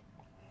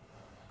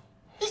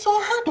 It's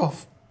unheard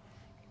of.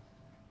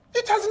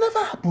 It has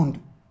never happened.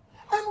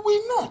 And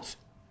we not.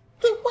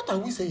 Then what are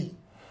we saying?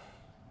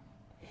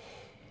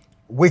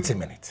 Wait a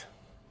minute.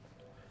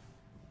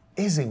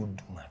 Eze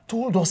Uduma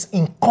told us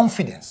in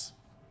confidence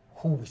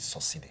who is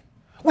succeeding.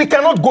 We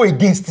cannot go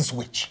against this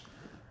witch.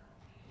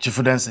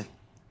 Chifudensi,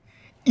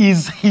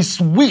 is his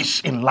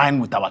wish in line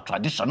with our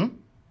tradition?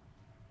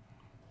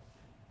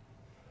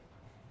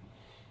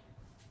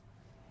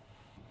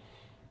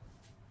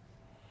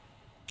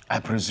 I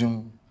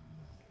presume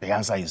The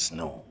answer is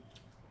no.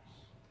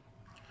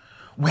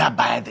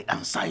 Whereby the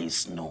answer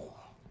is no.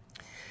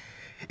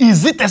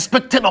 Is it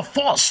expected of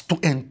us to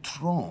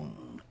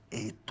enthrone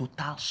a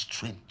total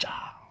stranger?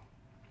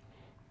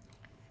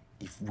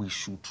 If we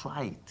should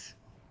try it,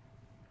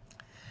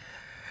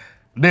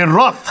 the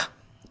wrath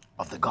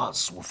of the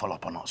gods will fall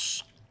upon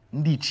us.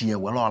 Ikechi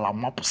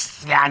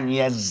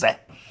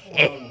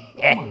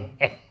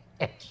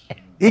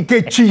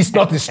is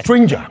not a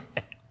stranger.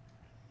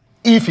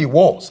 If he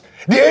was,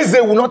 the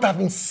Eze would not have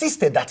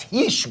insisted that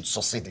he should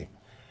succeed him.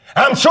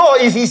 I'm sure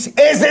it is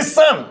Eze's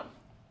son.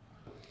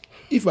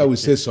 If I will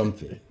say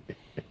something,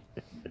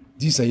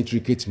 this is an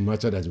intricate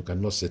matter that we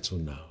cannot settle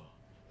now.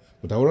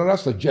 But I would rather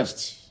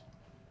suggest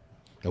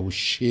that we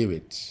share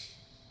it.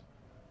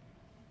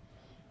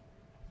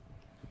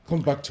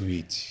 Come back to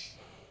it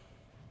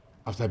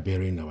after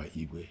burying our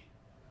Igwe.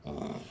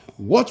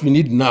 What we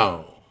need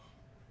now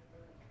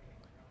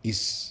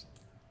is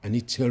an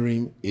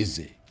interim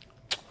Eze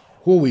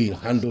who will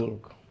handle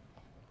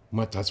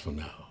matters for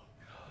now.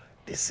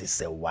 This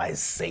is a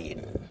wise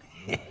saying.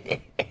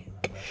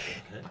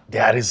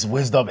 There is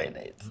wisdom in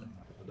it.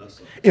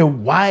 A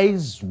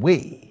wise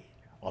way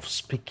of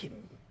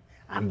speaking.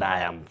 And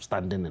I am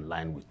standing in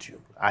line with you.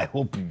 I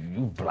hope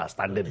you are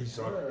standing.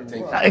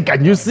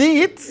 Can you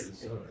see it?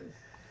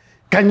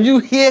 Can you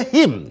hear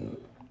him?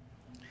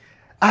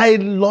 I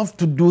love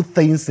to do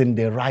things in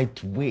the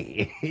right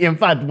way. In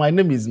fact, my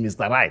name is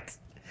Mr. Right.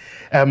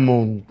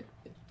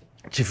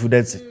 Chief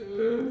Udensi.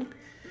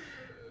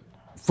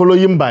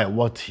 Following by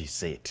what he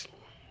said,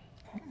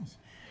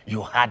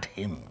 you heard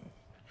him.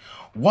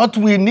 What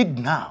we need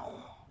now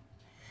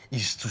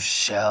is to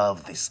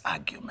shelve this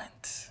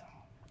argument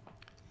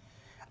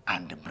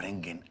and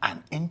bring in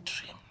an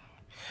interim.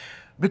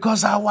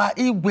 Because our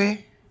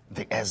Igwe,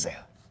 the Eze,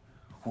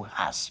 who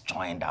has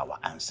joined our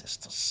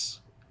ancestors,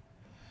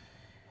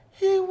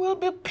 he will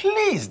be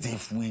pleased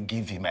if we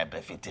give him a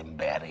befitting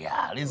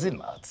burial, is it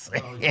not?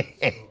 Oh, yes.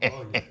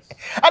 Oh, yes.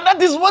 And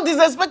that is what is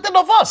expected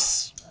of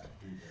us.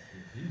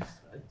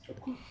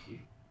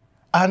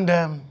 And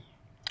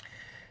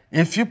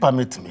if you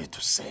permit me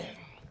to say,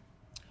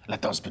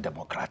 let us be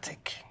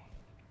democratic.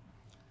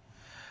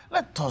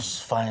 Let us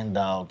find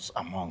out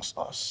amongst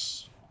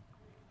us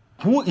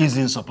who is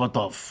in support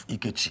of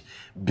Ikechi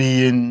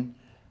being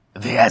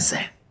the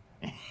Eze.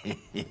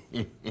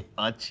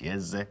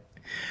 Ochieze.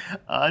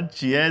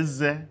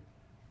 Ochieze.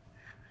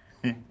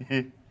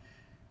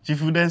 Chief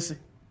Udensi,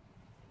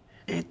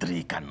 a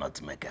tree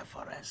cannot make a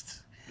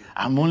forest.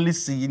 I'm only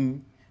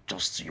seeing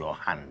just your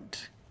hand.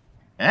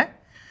 Eh?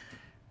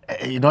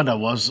 In other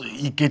words,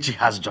 Ikechi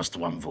has just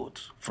one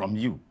vote from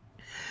you.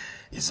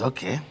 It's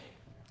okay.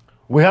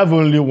 We have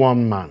only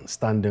one man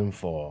standing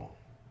for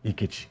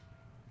Ikechi.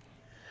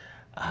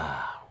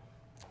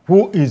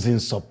 Who is in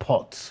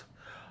support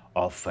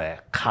of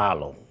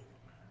Carlo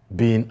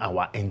being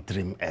our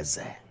interim Eze.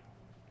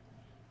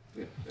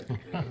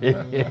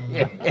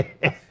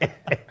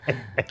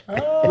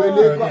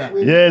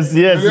 Yes.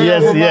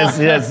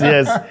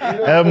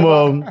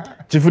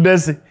 Chief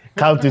Udensi,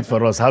 count it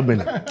for us. How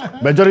many?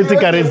 Majority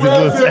carries the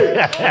vote.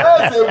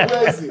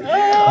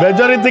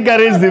 Majority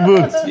carries the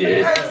vote.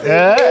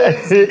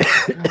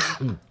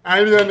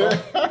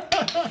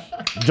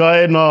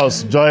 Join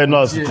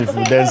us, Chief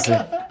Udensi.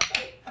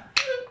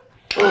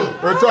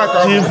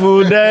 Chief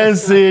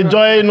Udensi,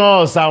 join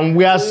us and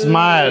wear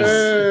smiles.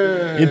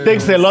 It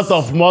takes a lot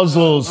of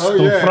muscles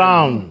to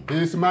frown.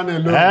 This man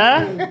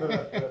alone.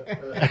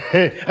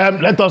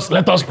 Let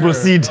us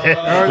proceed.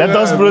 Let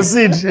us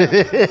proceed.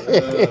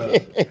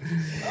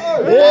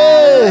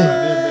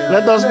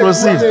 Let us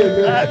proceed.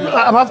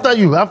 I'm after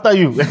you.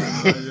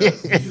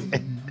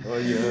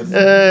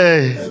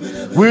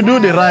 We do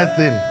the right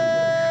thing,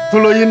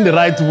 following the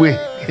right way.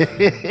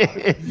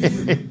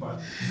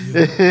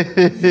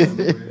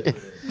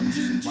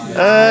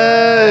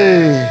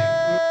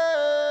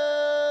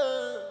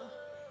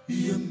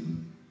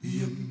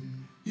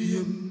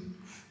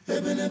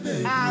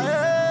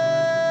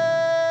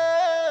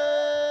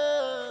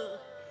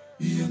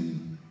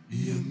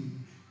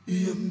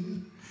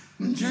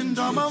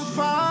 Kingdom on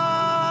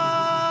fire,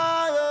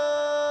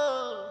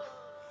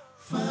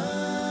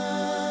 fire.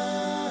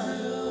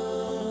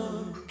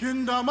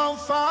 Kingdom on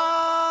fire,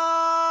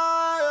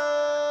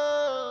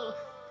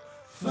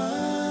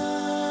 fire.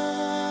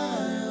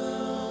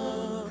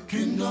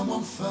 Kingdom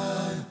on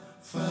fire,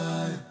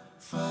 fire,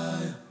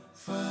 fire,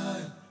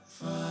 fire,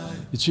 fire.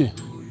 Uche,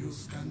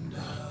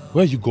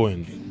 where are you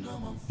going?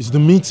 Is the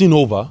meeting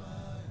over?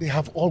 They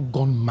have all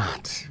gone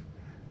mad.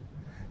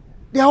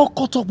 They are all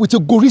caught up with a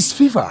Goris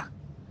fever.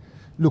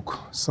 Look,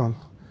 son,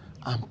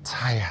 I'm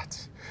tired.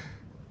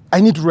 I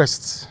need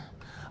rest.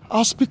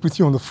 I'll speak with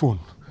you on the phone.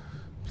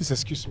 Please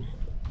excuse me.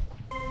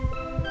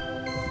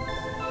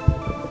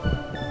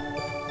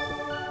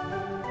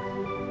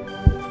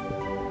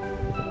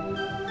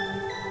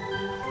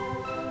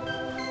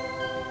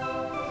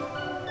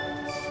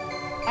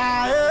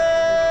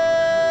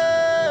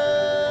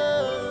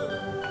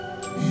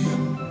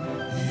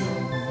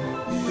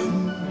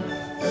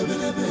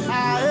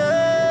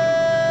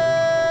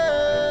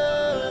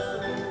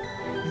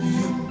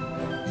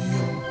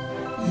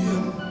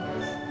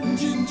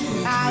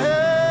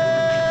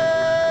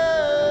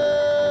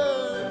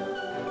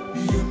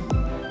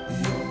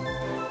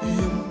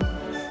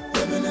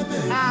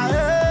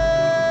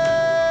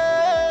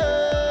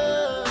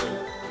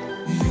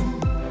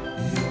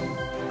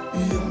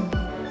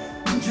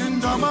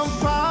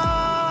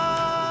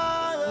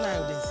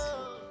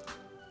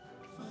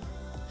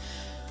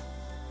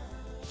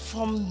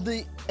 From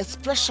the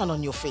expression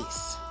on your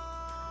face,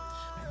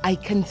 I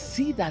can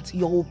see that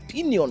your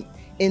opinion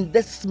in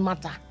this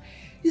matter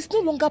is no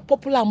longer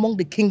popular among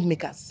the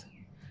kingmakers.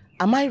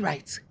 Am I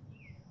right?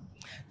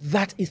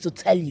 That is to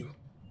tell you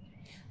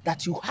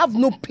that you have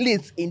no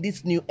place in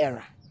this new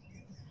era.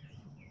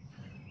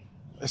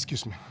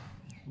 Excuse me.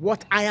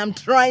 What I am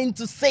trying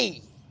to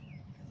say,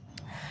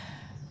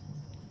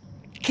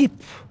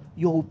 keep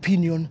your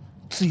opinion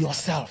to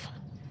yourself.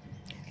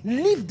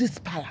 Leave this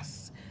palace.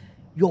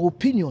 Your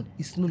opinion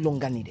is no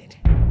longer needed.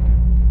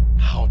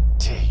 How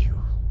dare you?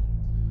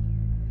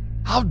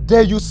 How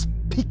dare you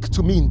speak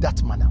to me in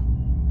that manner?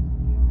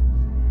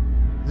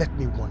 Let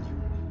me warn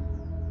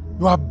you.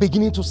 You are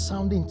beginning to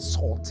sound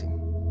insulting.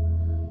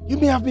 You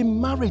may have been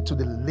married to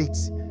the late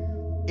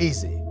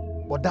Eze,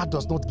 but that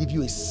does not give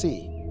you a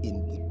say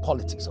in the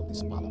politics of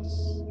this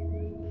palace.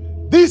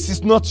 This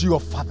is not your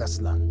father's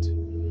land.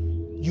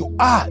 You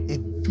are a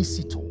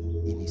visitor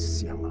in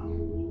Isiama.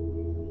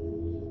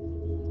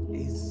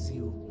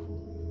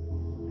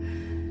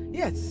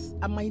 Yes,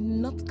 I might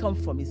not come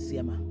from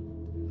Isiama,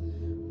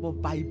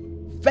 but by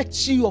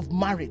virtue of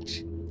marriage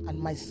and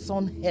my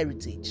son's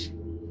heritage,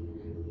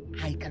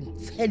 I can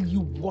tell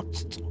you what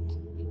to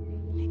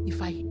do.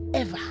 If I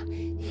ever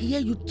hear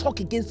you talk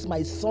against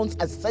my son's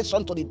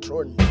accession to the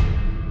throne,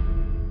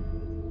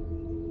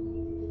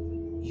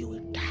 you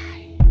will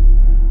die.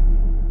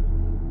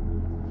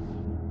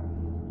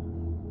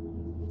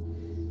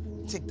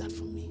 Take that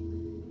from me.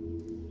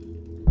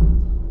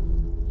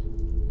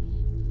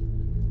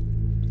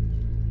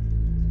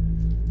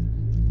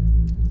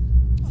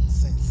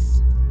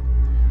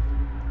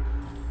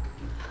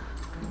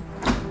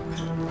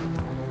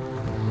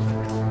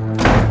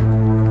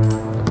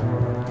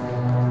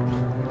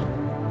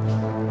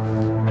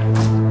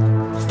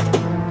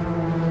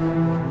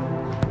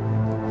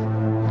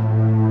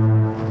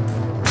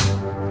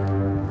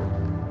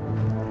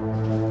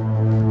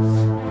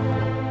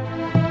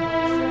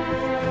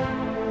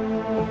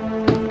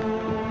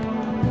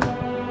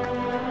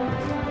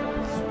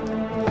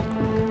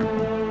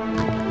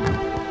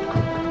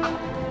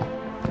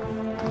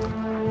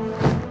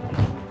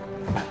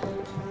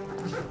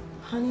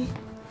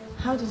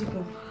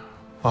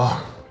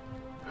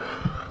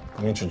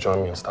 To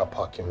join me and start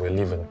packing. We're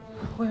leaving.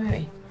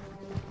 Wait.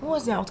 What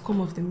was the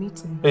outcome of the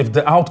meeting? If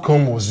the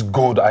outcome was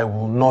good, I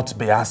will not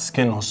be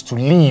asking us to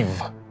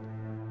leave.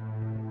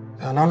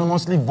 They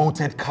anonymously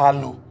voted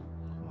Carlo.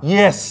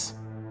 Yes.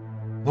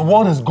 The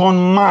world has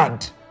gone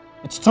mad.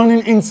 It's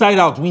turning inside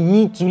out. We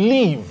need to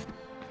leave.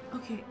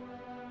 Okay.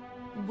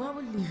 Where are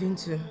we leaving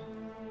to?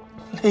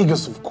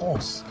 Lagos, of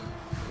course.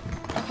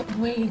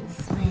 Wait.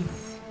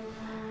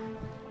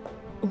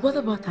 What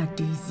about our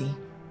Daisy?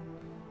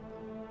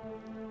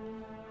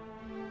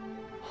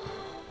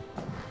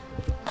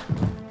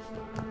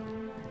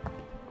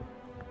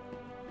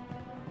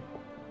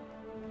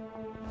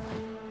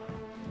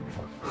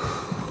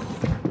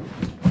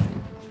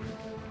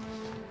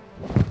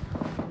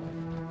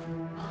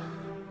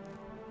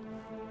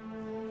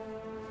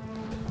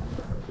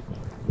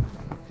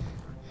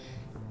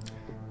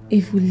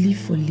 If we leave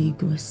for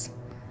Lagos,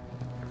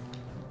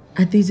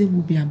 Adeze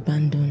will be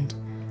abandoned.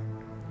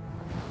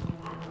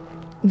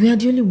 We are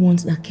the only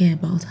ones that care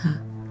about her.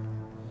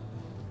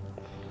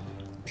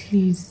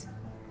 Please,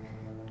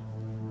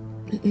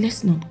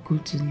 let's not go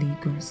to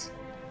Lagos.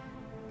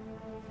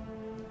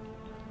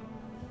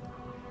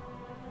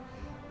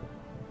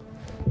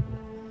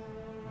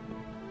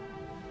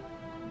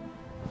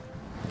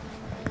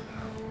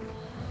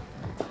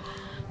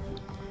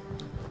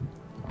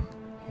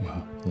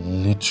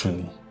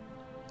 Literally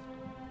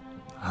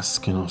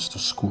asking us to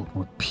school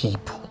with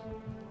people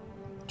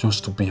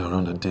just to be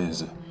around the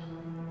desert.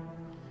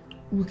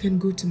 We can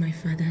go to my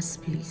father's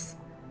place.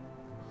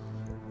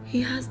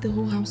 He has the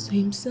whole house to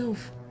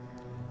himself.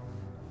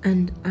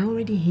 And I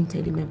already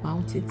hinted him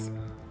about it.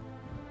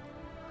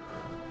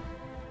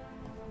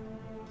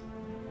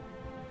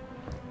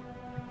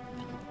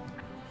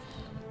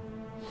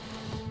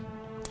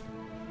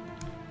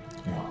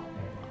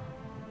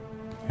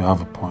 You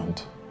have a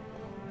point.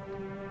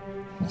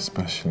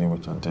 Especially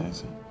with your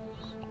Daisy.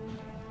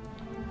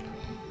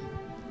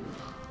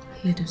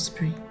 Let us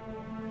pray.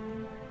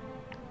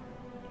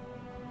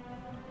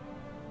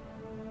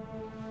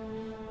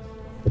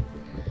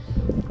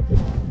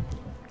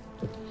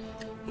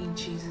 In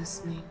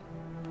Jesus' name.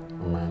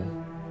 Amen.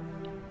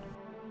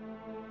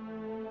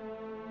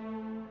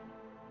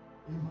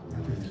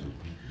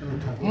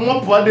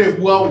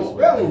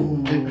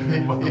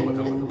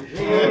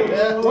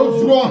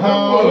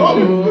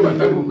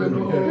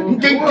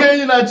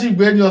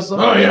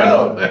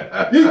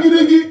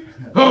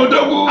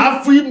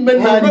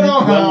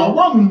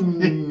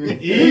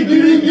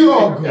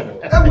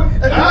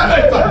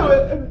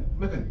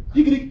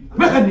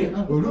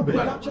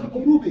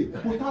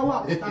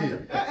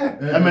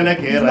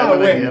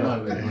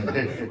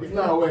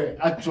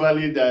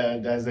 Actually,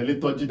 there's a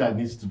liturgy that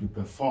needs to be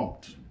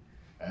performed.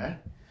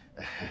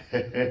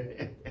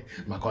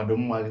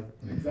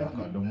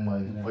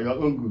 For your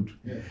own good.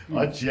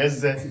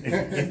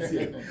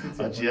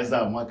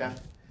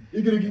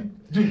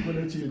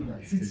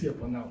 Sit here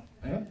for now.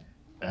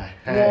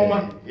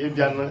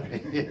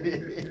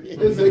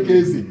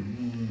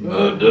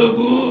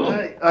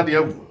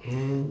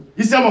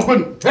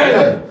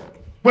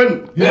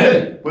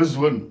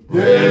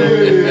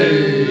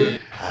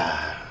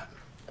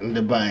 And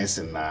the bias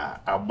in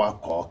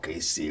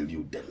Abako seal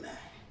you then.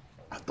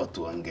 I thought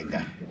to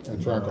Angega.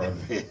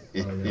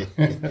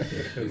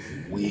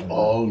 We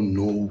all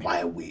know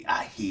why we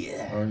are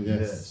here. Oh,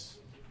 yes.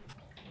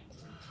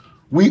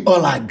 We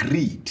all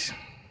agreed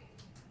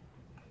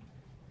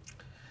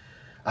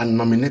and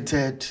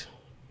nominated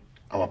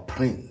our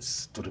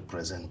prince to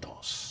represent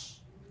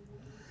us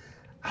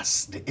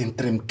as the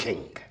interim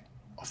king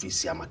of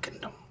Isiama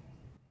Kingdom.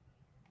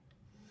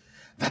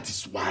 That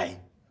is why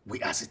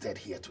we are seated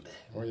here today.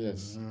 Oh,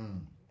 yes.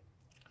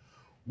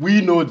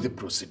 We know the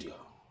procedure,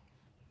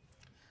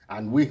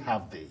 and we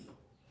have the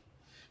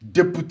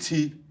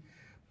Deputy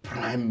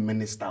Prime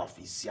Minister of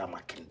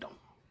Isiama Kingdom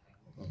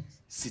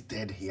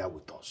seated here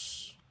with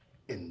us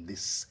in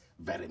this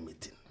very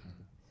meeting.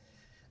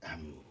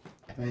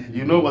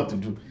 You know what to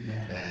do.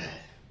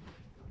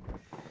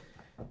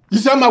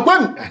 Isiama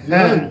Kwen!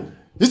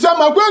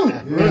 Isiama Kwen!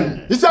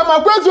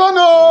 Isiama Kwen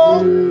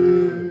Zono!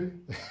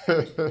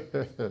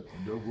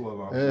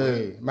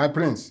 Hey, my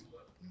prince.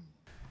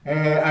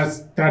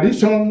 As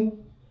tradition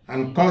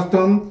and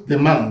custom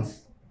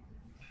demands,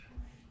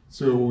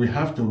 so we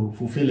have to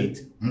fulfill it.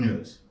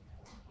 Yes.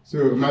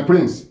 So, my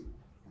prince,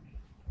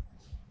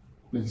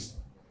 please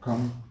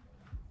come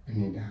and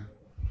kneel down.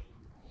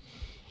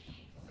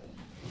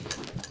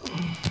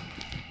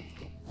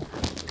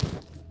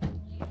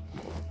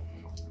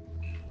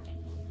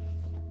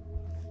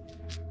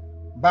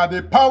 By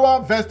the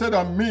power vested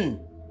on me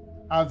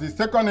as the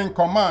second in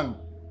command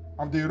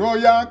of the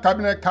Royal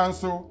Cabinet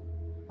Council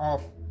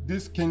of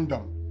this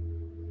kingdom,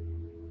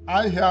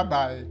 I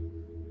hereby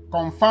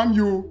confirm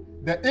you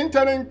the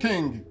interim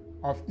king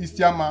of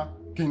Isiama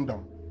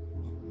Kingdom.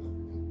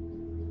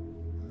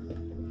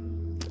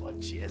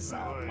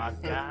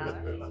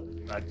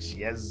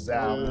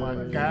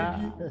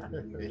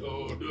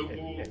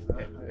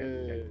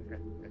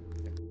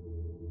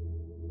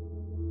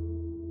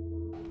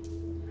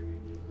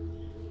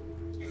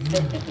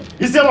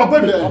 Isiama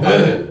Kwen!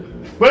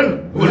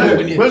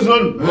 Where's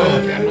one?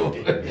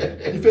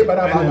 If you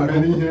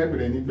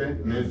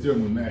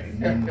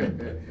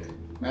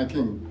my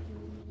king.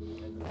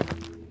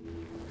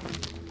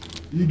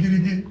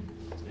 Igirigi.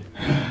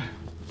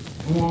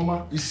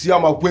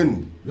 Isiama Kwen.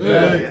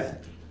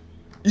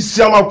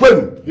 Isiama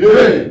Kwen.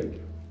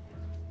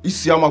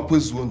 Isiama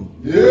Kwen.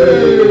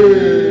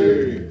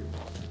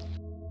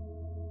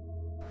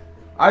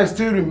 I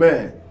still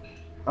remain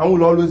and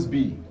will always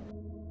be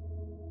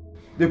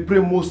the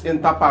primus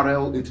inter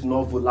parel et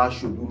novula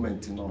should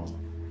maintenant.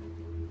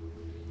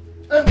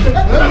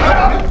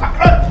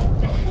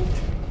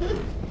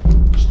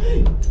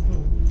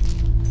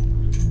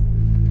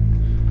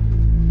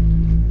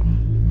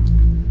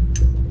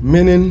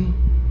 Meaning,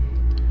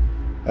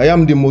 I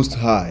am the Most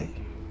High,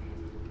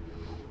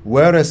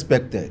 well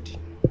respected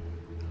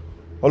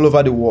all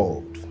over the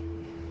world.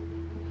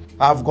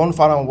 I have gone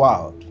far and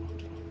wide,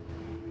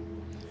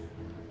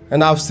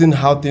 and I've seen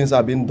how things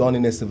have been done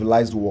in a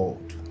civilized world.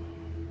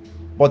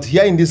 But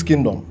here in this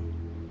kingdom,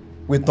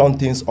 we turn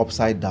things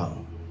upside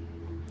down.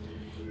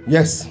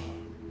 Yes,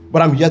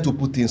 but I'm here to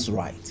put things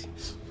right.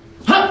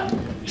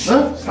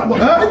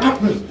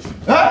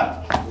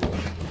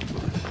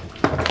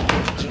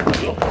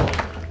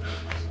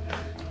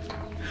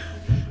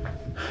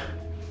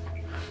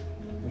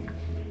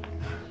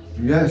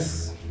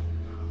 Yes,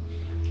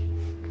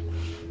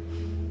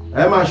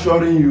 I am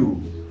assuring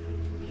you,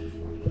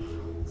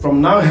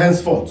 from now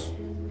henceforth,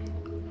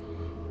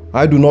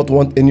 I do not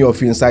want any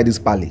of you inside this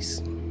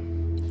palace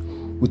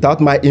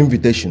without my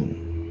invitation.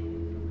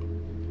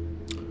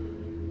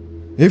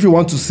 If you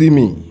want to see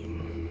me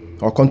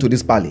or come to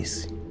this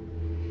palace,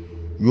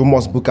 you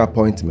must book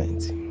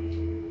appointment.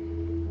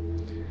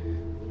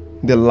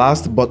 The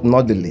last but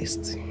not the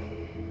least,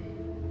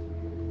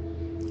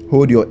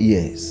 hold your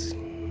ears.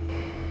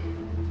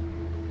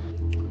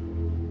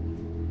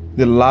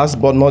 The last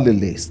but not the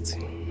least,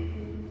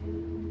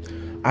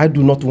 I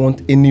do not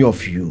want any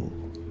of you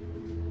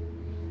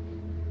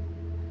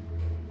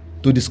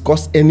to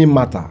discuss any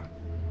matter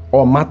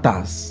or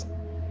matters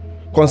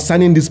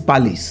concerning this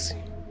palace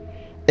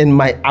in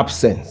my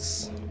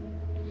absence.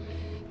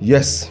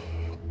 Yes,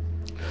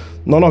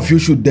 none of you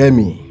should dare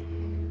me,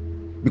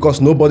 because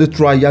nobody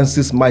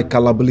triances my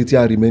capability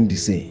and remain the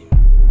same.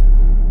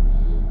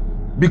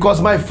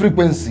 Because my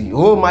frequency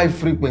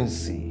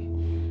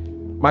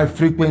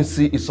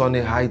is on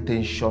a high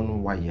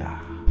tension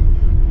wire.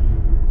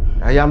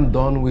 I am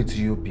done with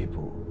you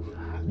people.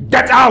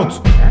 Get out!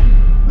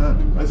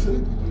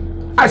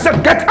 I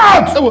said get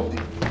out!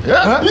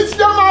 It's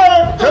your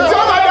man! It's your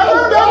man!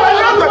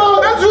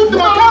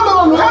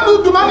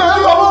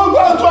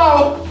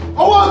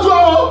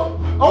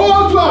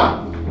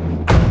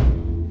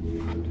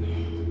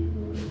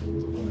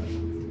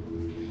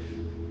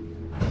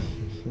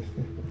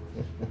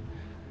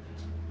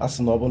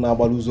 Asị na ọ bụ na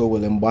agbara ụzọ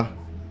wele mgba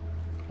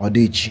ọ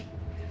dị echi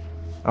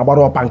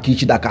agbara ọpa nke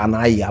ichi daka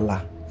anaghị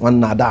ala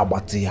nwanne ada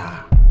agbata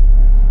ya.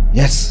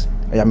 Yes,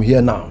 I am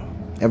here now.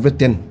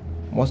 Everything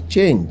must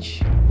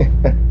change.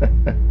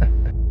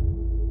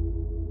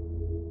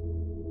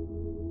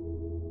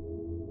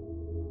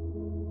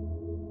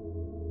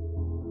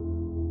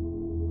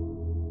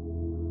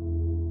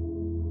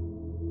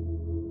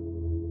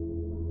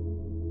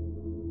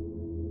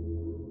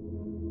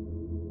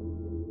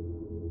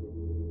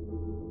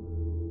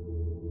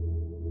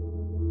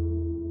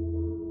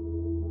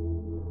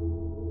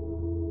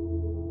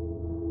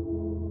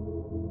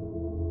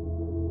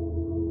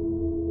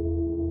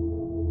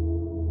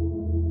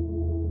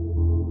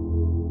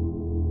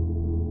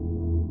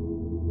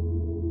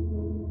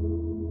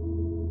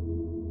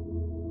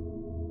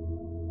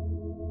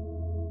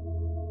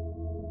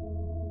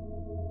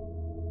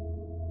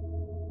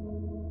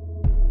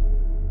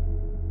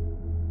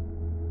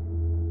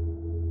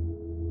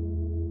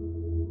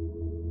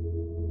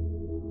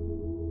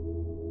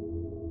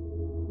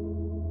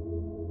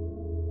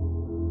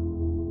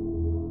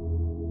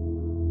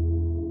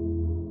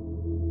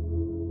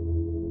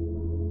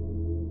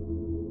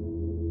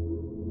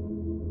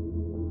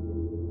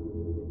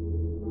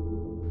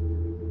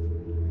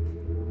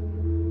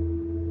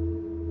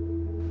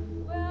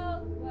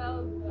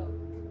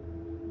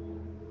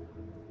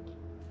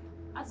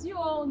 As you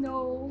all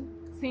know,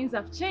 things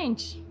have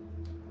changed.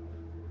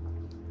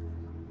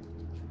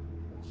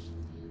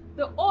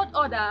 The old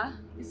order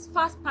is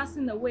fast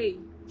passing away,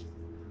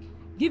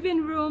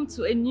 giving room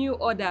to a new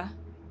order.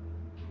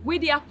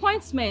 With the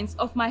appointment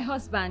of my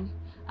husband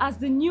as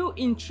the new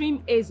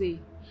interim Eze,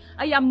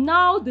 I am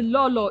now the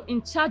Lolo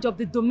in charge of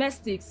the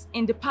domestics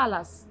in the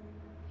palace.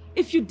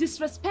 If you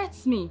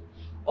disrespect me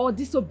or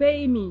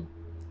disobey me,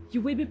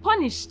 you will be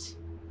punished.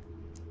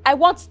 I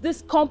want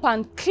this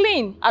compound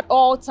clean at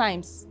all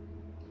times.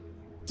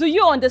 Do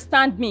you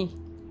understand me?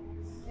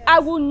 Yes. I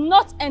will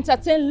not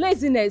entertain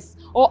laziness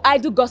or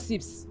idle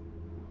gossips.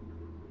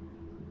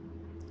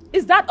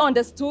 Is that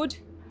understood?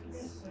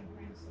 Yes.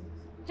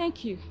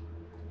 Thank you.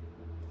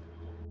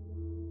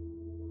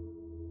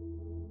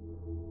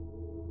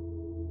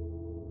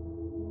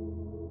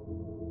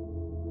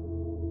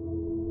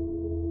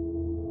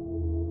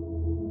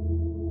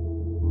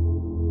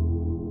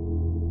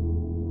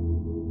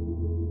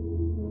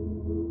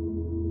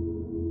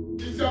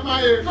 Come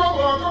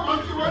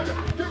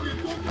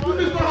on,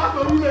 this is not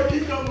how to rule a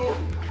kingdom.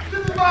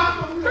 This is not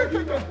how to rule a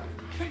kingdom.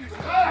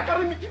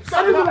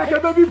 Carry me like a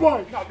baby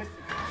boy. Now listen,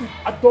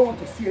 I don't want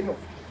to see any of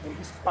you in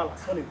this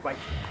palace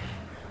uninvited.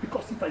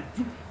 Because if I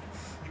do, you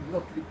will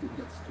not live to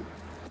hear the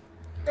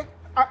story.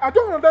 I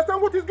don't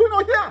understand what is going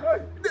on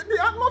here.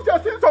 The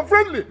atmosphere seems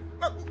unfriendly.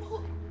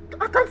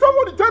 Can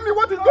somebody tell me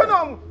what is going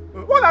on?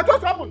 What has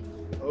just happened?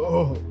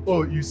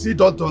 Oh, you see,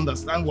 don't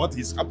understand what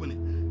is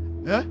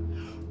happening. Eh?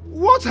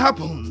 What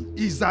happened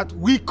is that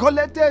we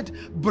collected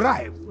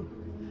bribe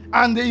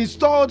and they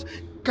installed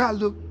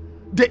Kalu,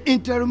 the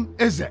interim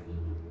Eze.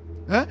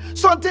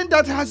 Something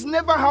that has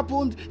never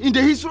happened in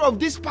the history of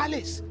this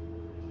palace.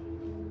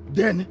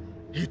 Then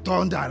he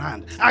turned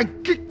around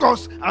and kicked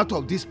us out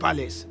of this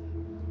palace.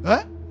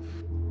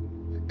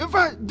 In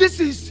fact, this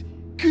is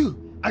coup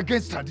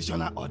against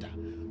traditional order.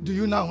 Do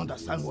you now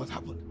understand what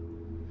happened?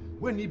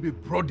 When Ibe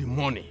brought the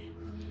money,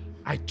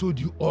 I told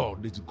you all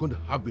that it's going to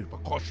have a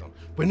repercussion,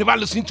 but you never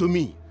listened to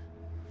me.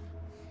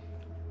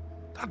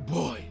 That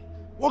boy,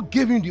 what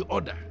gave him the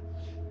order?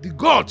 The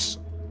gods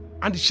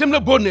and the shameless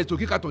boldness to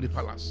kick out of the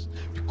palace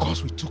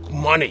because we took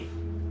money.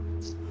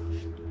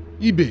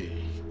 Ibe,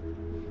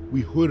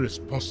 we hold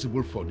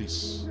responsible for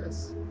this.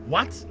 Yes.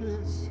 What?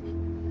 Yes.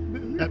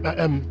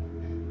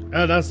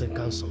 Elders and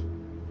council.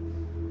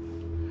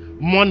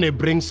 Money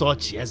brings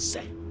such as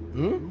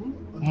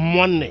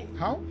money.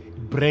 How?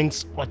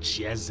 Brings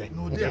Ochieze.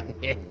 No, dear.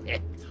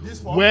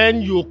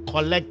 When you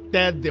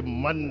collected the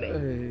money,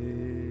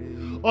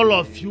 all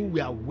of you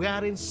were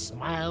wearing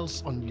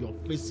smiles on your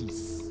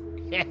faces.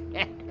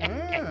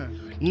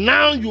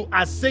 Now you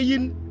are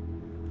saying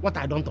what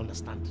I don't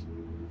understand.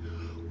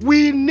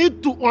 We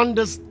need to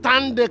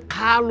understand the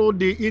Carlo,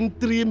 the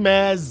interim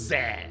Eze.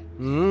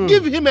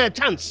 Give him a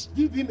chance.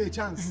 Give him a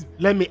chance.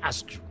 Let me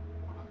ask you,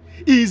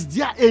 is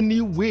there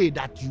any way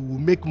that you will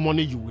make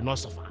money you will not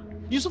suffer?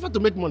 You suffer to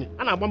make money.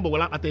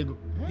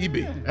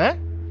 Ibe,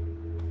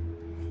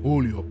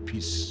 hold your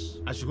peace.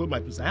 I should hold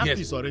my peace. I have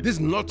peace already. This is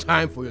not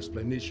time for your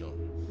explanation.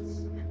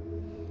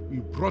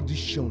 You brought this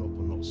shame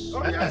upon us.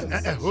 Oh,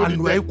 yes.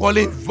 And we're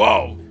equally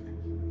involved.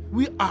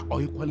 We are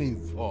equally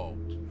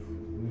involved.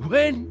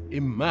 When a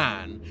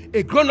man,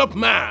 a grown-up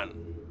man,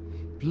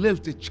 plays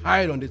with a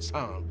child on the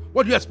town,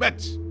 what do you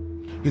expect?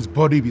 his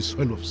body be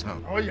swell of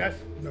sound. Oh yes,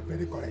 you're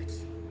very correct.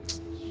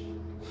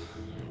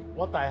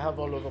 What I have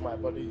all over my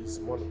body is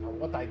money, and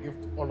what I give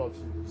to all of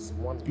you is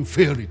money. You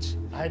failed it.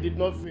 I did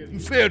not fail. You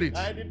failed it.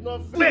 I did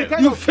not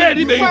fail. You failed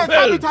it, but you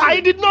failed. I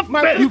did not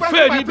fail. You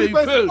failed it, but you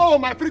failed. Oh,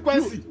 my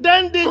frequency.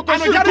 Then the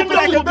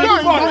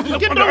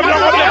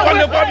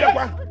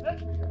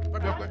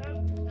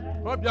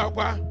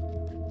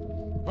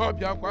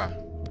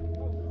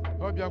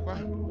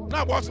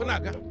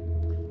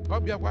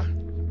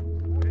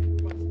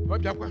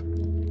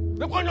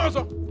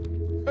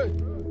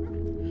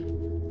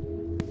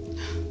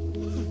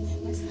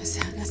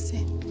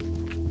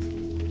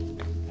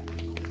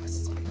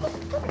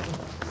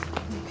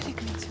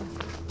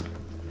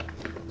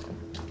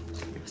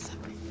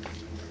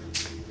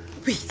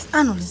Wait,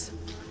 Arnold.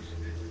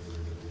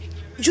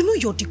 You know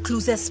you're the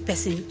closest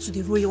person to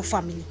the royal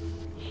family.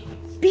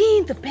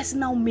 Being the person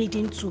now made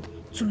into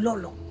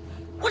Lolo,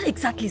 what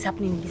exactly is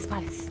happening in this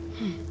palace?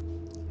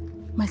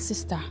 My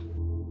sister,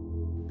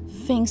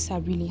 things are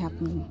really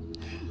happening.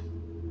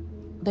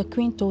 The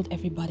queen told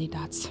everybody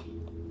that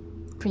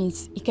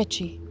Prince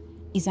Ikechi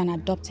is an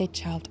adopted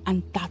child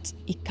and that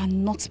he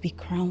cannot be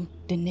crowned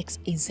the next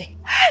Eze.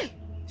 Hey!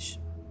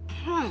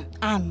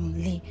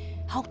 Anule,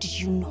 how did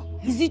you know?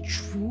 Is it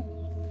true?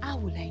 How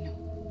will I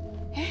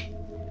know? Eh?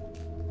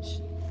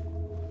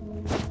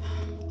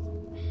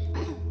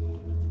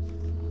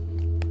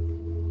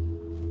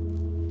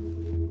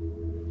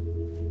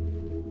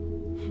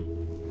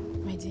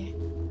 My dear,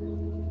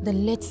 the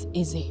late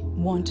Eze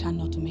warned her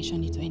not to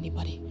mention it to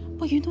anybody.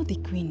 But you know the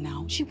queen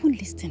now, she won't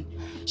listen.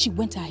 She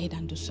went ahead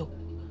and do so.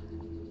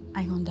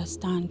 I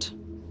understand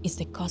it's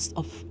the cost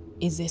of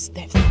Eze's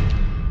death.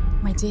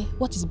 My dear,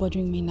 what is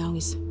bothering me now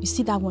is, you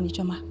see that one,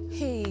 Ichoma?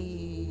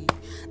 Hey,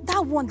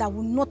 that one that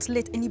will not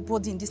let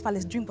anybody in this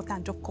palace drink water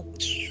and drop cup.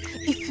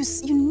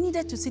 If you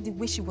needed to see the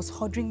way she was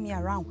ordering me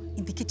around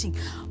in the kitchen.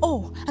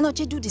 Oh,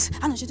 Anoche do this,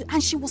 Anoche do,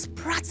 and she was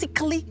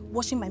practically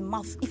washing my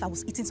mouth if I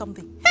was eating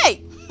something.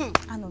 Hey,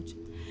 Anoche,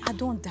 I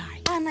don't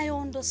die. And I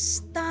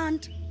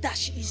understand that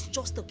she is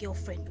just a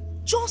girlfriend.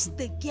 Just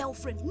the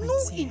girlfriend. No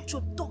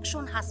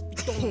introduction has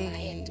been done on her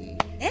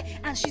head. Eh?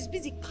 And she's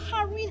busy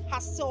carrying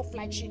herself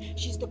like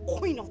she's the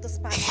queen of this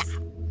palace.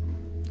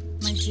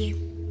 My dear,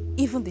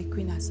 even the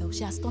queen herself,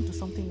 she has turned to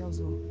something else.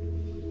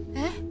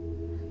 Eh?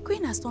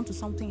 Queen has turned to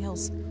something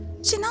else.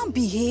 She now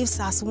behaves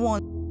as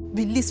one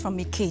released from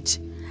a cage.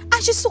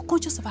 And she's so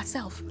conscious of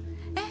herself.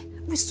 Eh?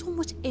 With so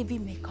much heavy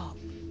makeup.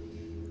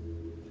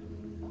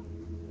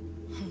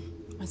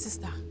 My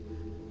sister,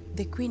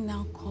 the queen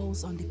now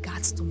calls on the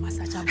guards to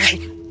massage her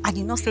body. I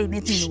did not say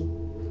anything,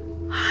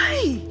 no.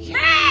 Hey!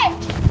 Hey!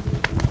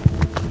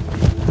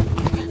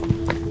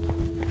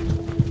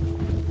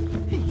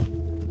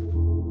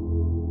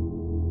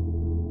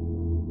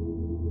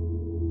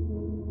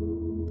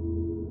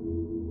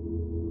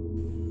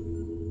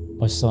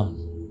 My son,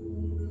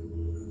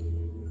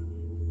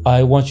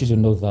 I want you to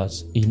know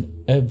that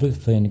in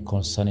everything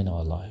concerning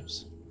our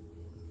lives,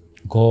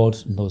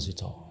 God knows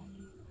it all.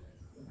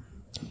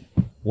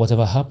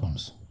 Whatever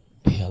happens,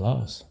 He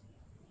allows.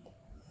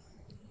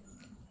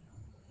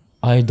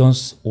 I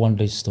don't want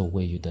this to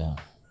weigh you down.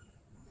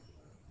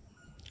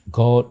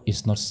 God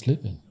is not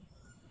sleeping.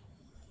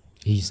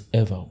 He is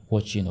ever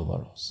watching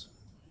over us.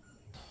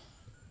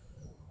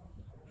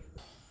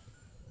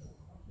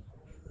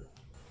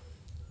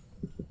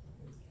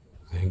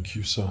 Thank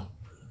you, sir.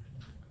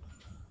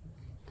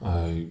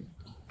 I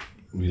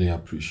really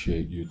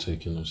appreciate you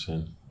taking us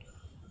in,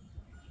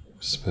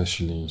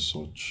 especially in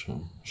such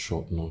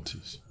short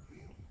notice.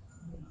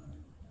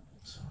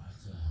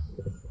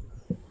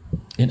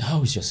 And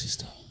how is your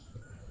sister?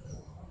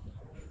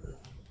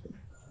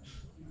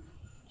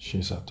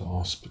 She's at the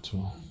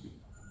hospital,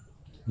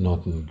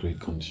 not in great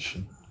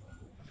condition.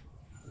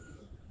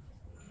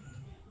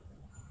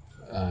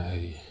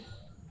 I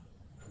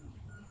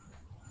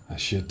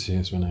shed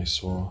tears when I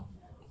saw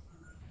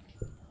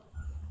her.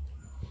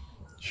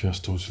 She has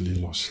totally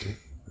lost it.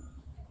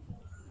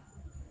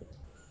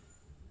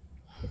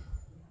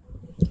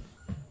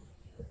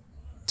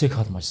 Take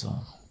heart, my son.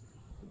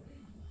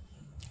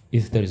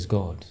 If there is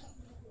God,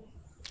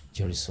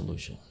 there is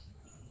solution.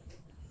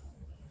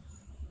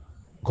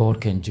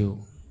 God can do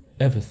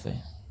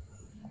everything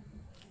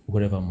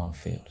wherever man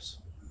fails.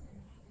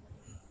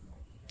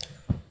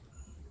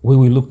 We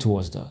will look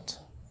towards that.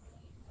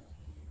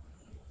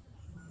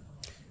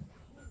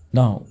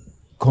 Now,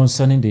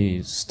 concerning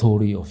the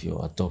story of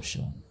your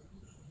adoption,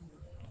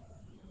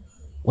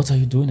 what are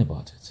you doing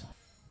about it?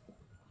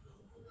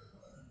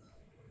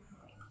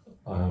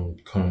 I'm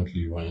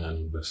currently running an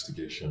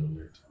investigation on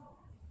it.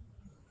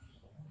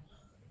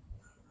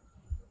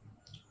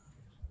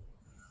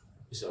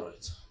 It's all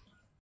right.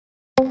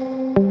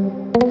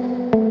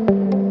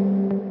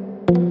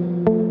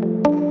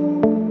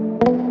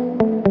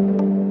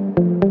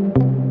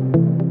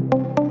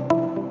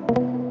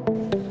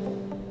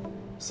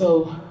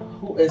 So,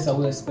 who else are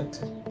we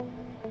expecting?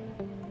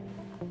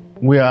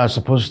 We are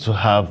supposed to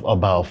have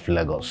Oba of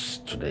Lagos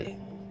today,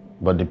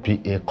 but the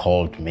PA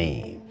called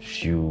me a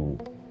few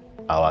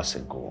hours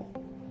ago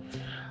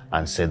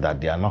and said that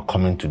they are not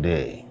coming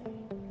today,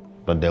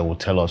 but they will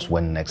tell us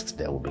when next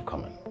they will be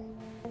coming.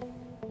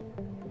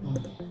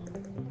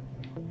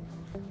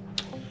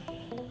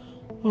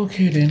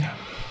 Okay then,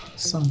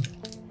 son.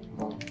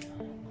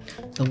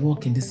 The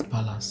work in this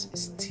palace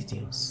is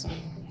tedious.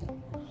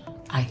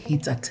 I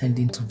hate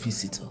attending to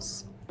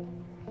visitors.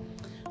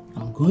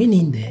 I'm going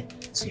in there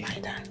to lie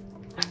down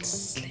and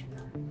sleep.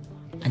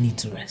 I need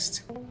to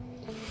rest.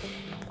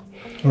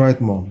 Right,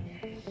 Mom.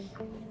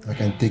 I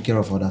can take care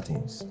of other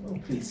things. Oh,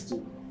 please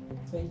do.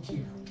 Thank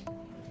you.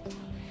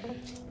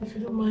 If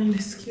you don't mind,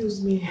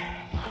 excuse me.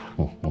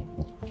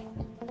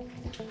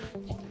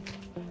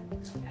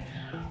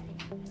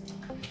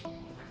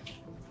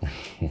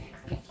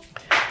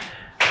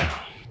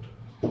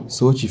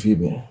 So, Chief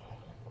Ibe,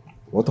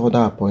 what other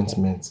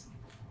appointments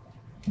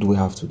do we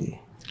have today?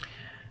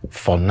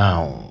 For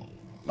now,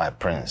 my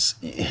prince,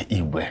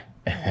 Ibe,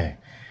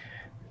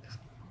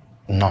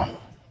 none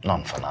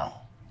for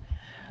now.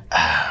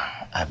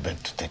 I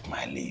beg to take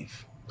my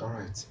leave. All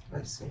right,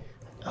 I see.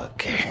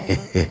 Okay.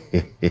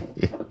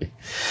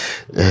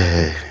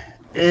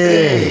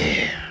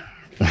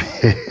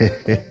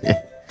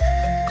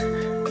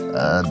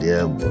 Ah,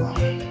 dear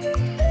boy.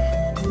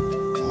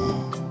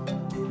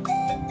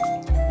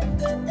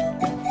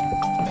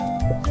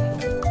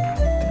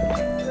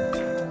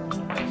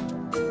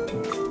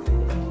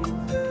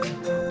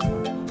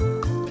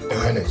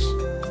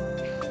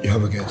 You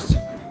have a guest. A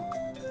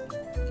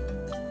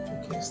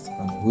guest?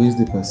 And who is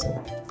the person?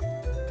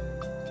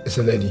 It's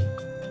a lady,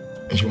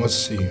 and she wants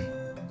to see you.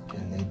 A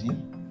lady?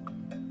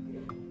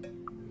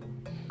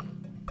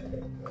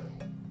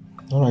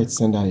 All right,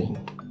 send her in.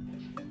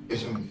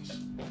 Yes, Your Highness.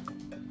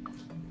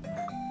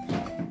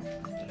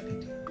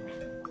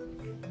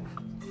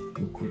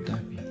 Who could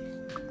that be?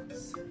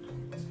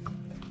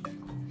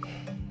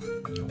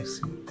 Let me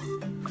see.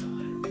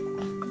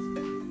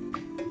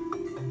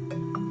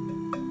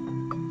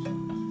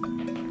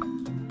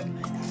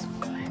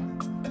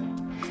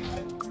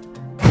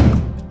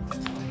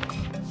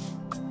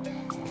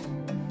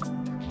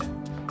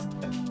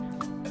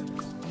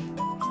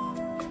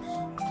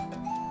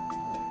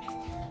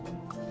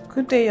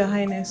 Good day, Your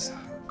Highness.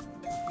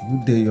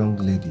 Good day, young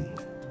lady.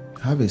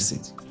 Have a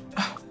seat.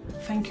 Oh,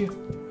 thank you.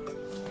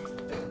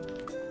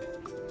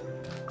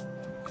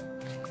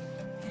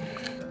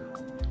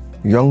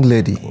 Young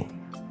lady,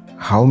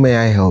 how may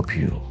I help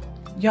you?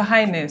 Your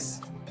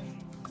Highness,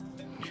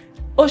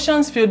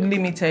 Oceans Field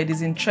Limited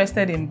is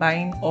interested in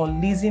buying or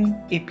leasing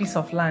a piece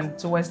of land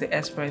towards the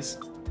express.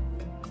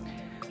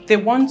 They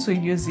want to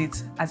use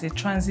it as a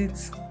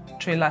transit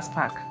trailers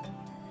park.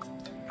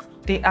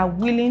 They are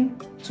willing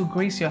to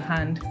grace your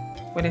hand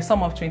with a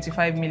sum of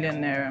 25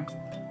 million naira.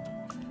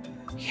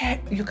 Yeah,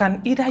 you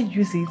can either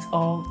use it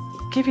or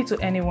give it to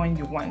anyone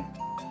you want.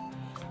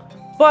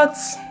 But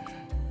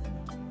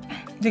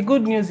the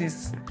good news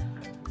is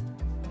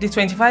the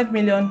 25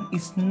 million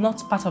is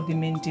not part of the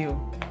main deal.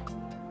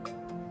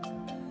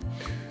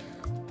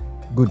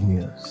 Good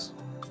news.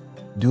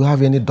 Do you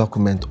have any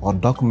document or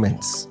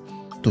documents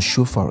to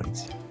show for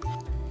it?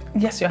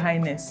 Yes, Your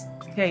Highness.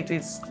 Here it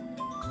is.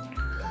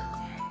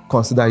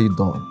 Consider it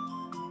done.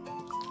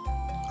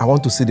 I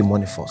want to see the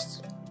money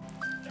first.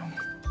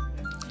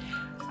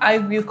 I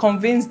will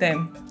convince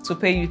them to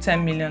pay you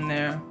 10 million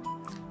naira.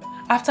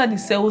 After the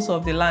sales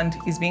of the land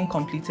is being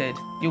completed,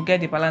 you'll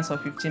get the balance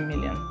of 15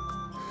 million.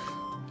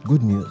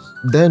 Good news.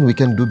 Then we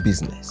can do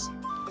business.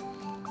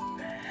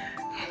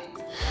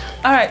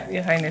 All right,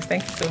 Your Highness.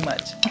 Thank you so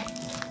much.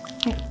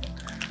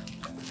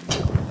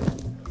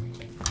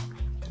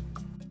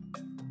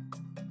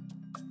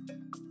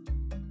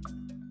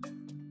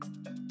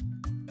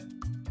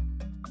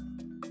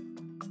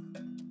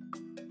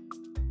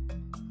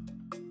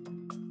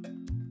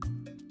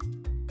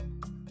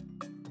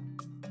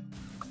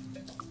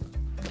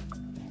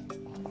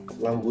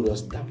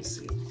 Languorous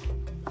damsel.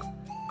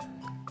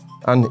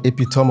 An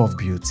epitome of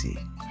beauty.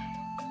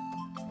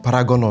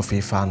 Paragon of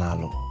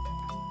Ifanalo.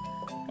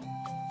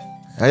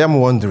 I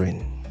am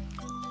wondering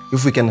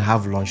if we can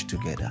have lunch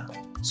together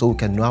so we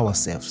can know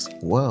ourselves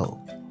well.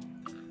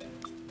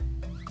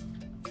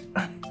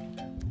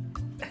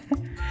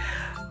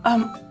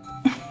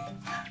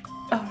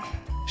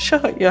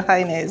 Sure, Your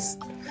Highness.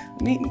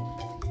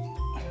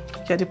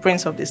 You're the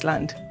prince of this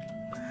land.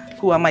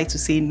 Who am I to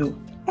say no?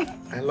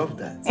 I love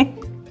that.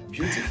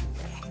 Beautiful.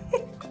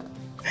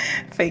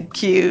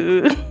 Thank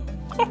you.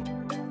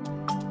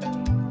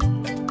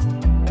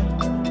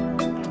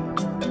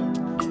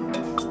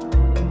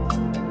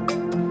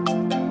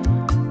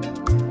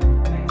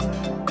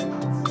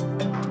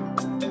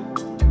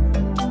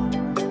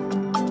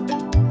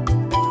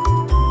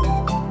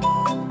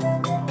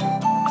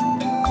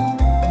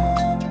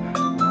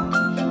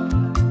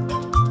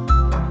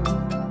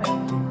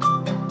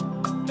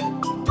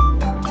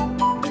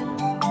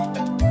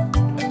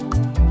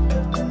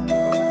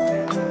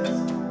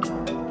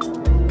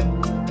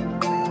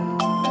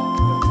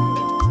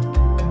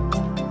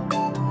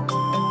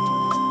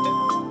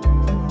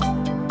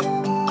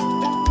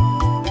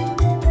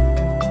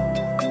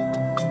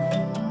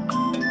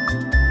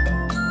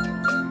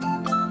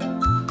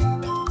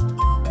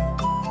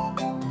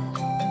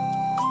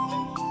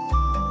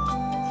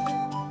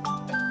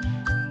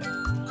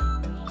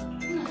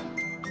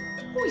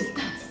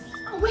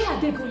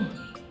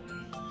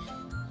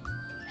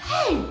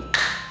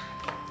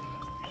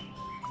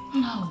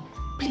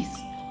 Please,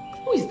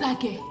 who is that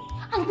girl?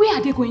 And where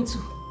are they going to?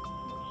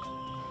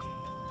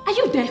 Are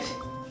you deaf?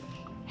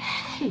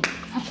 Hey,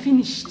 I'm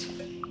finished.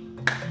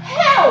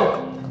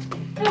 Help!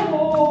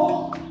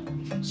 Hello!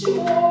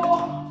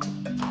 Chiwo!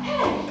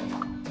 Hey!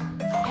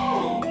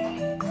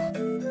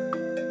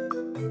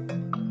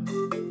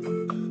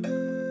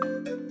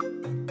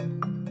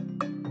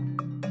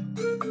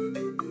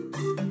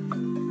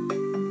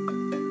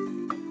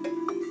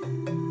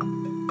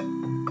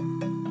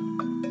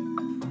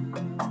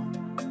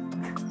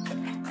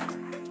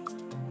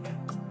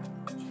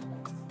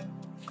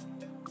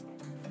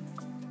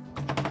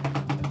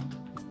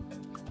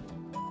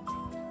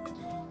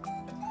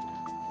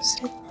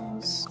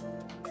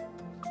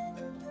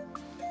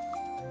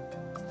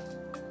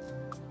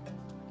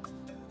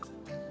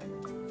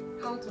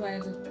 How do I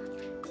look?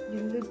 You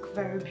look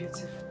very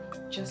beautiful,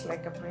 just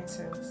like a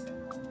princess.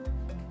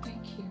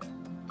 Thank you.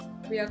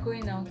 We are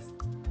going out.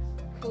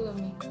 Follow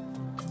me.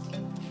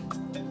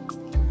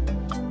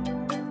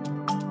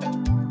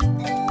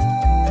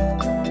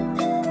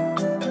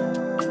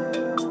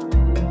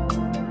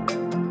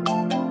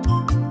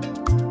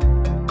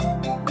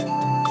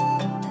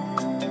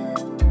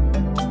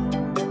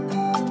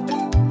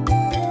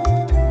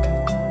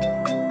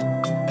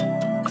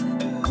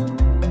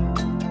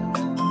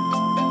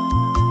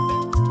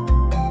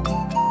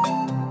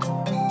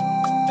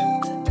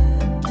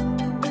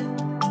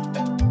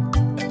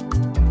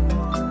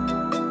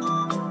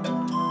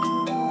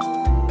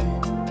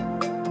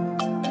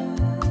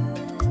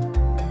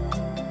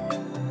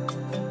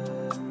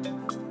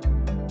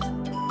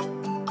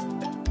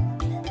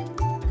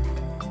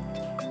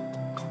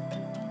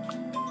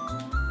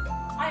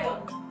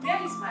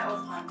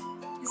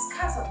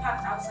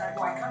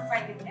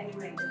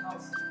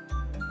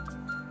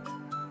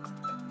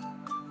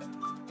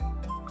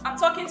 I'm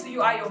talking to you,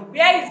 Ayo.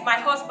 Where is my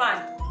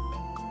husband?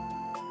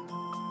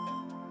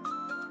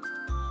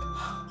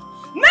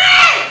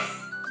 Mates!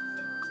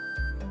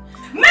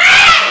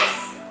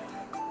 Mates!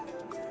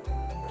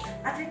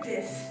 I did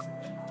this.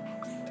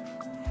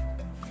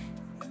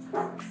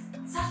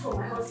 Search for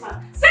my husband.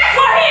 Search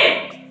for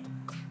him!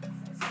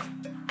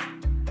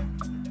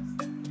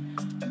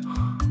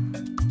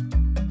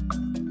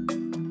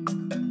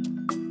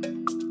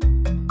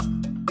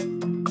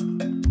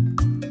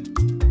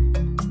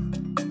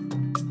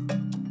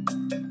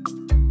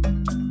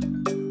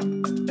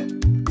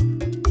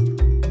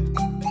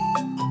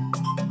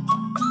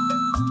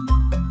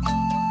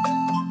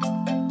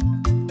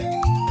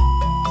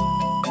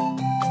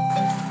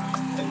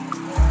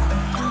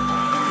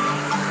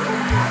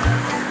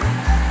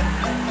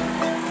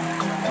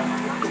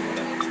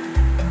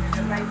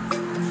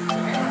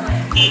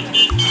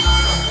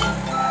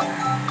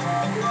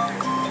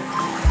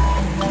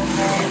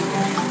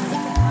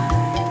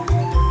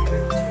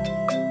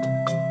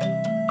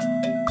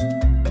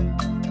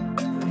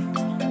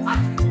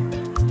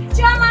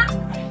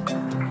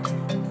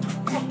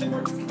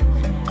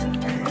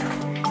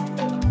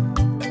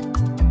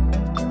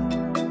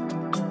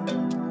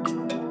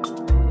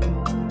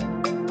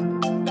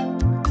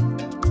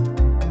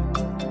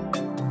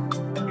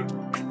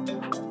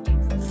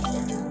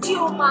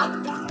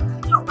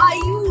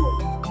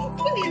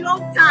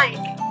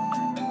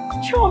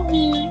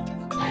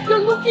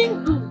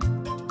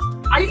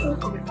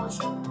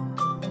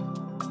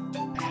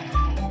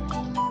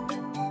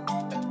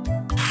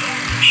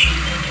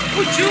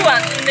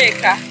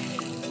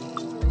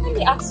 Let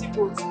me ask you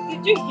both,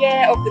 did you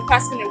hear of the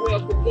passing away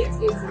of the late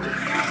Eze?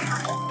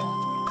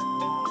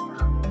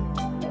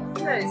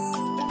 Yes.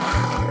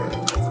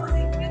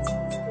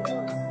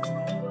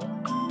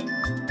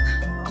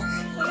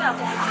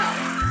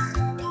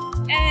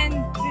 And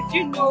did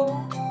you know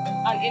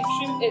an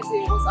interim Eze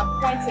was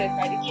appointed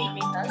by the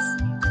kingmakers?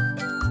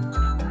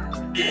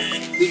 Yes,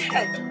 we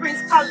had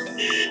Prince Kalu.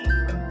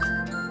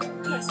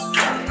 Yes.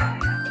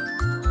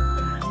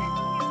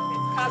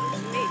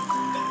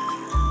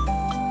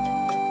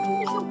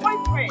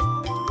 Boyfriend,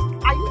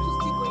 are you two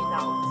still going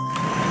out?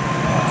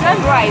 Damn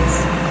right.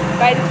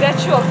 By the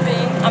virtue of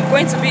being, I'm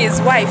going to be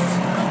his wife.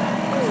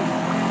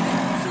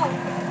 So,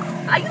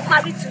 are you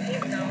married to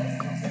him now?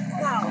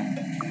 Wow.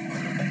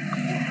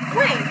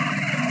 When?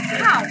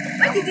 How?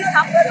 When did this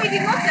happen? So he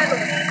did not tell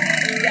us.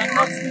 We are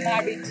not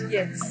married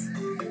yet.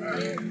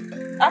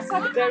 After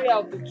the burial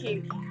of the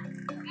king,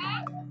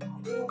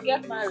 we will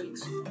get married.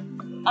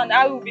 And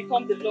I will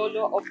become the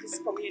Lolo of this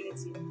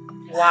community.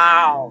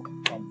 Wow.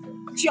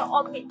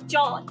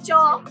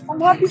 I'm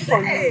happy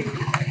for you.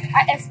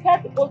 I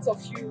expect the both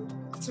of you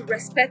to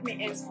respect me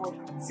henceforth.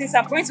 Since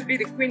I'm going to be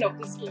the queen of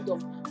this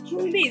kingdom,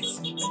 please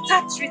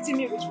start treating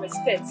me with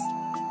respect.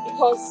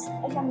 Because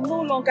I am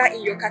no longer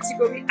in your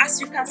category,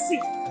 as you can see.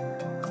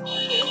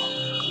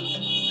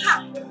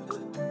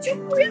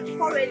 We are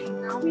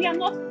quarreling now. We are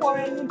not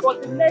quarreling,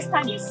 but the next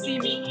time you see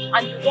me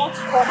and you want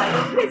to call my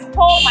name, please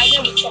call my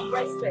name with some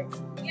respect.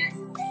 Yes.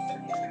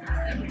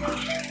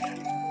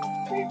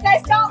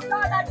 Princess Choma,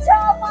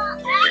 Choma.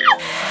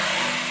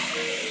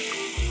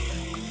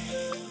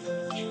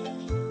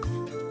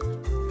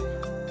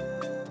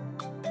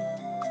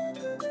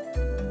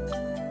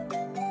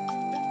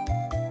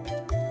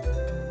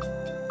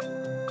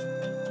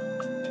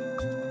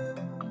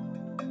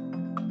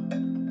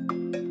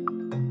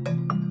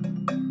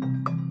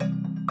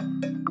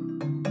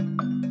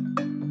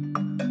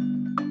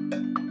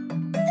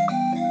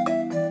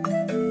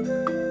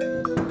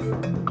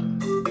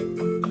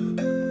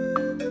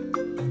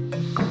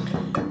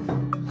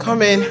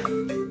 Come in.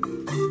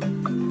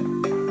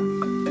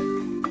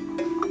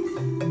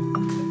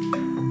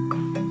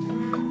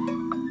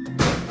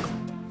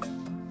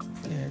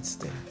 Yeah, it's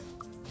there.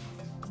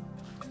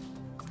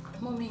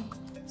 Mommy,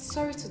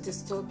 sorry to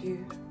disturb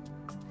you.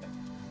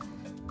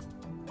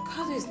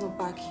 Carlo is not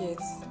back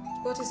yet,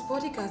 but his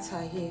bodyguards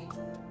are here.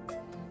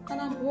 And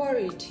I'm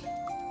worried.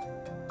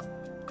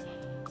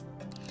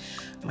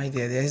 My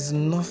dear, there is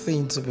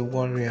nothing to be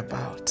worried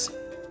about.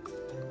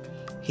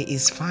 He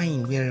is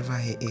fine wherever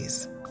he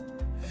is.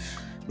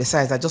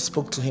 Besides, I just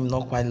spoke to him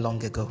not quite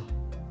long ago.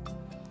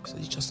 So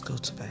you just go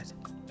to bed.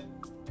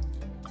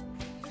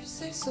 If you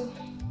say so.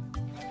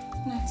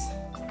 Night.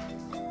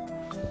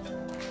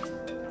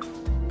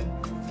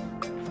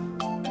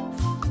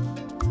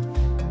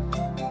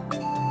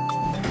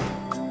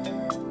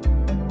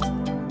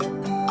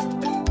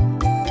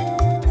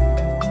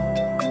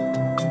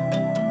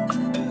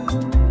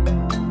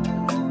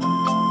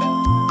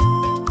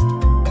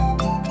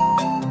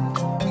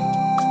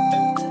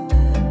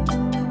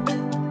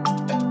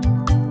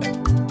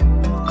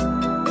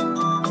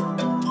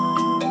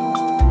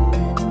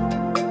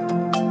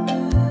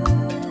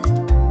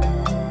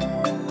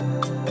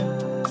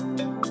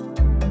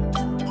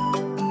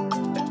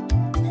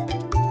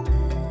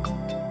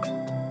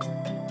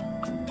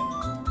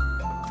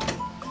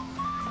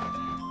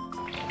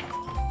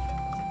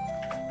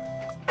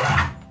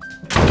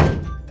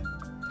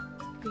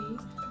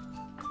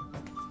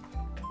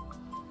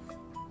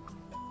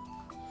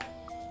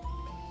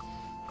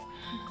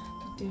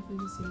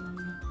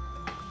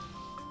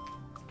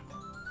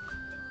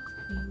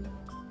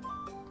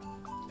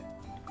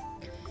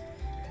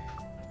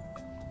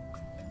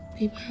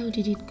 Babe, how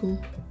did it go?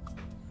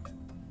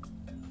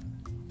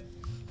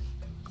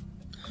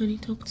 Honey,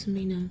 talk to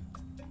me now.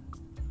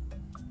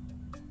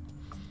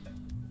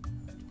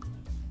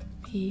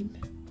 Babe.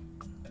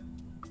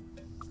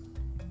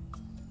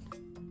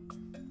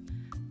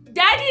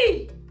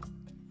 Daddy!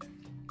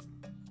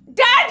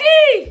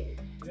 Daddy!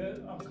 Yeah,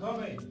 I'm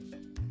coming.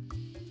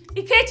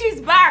 Ikechi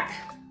is back.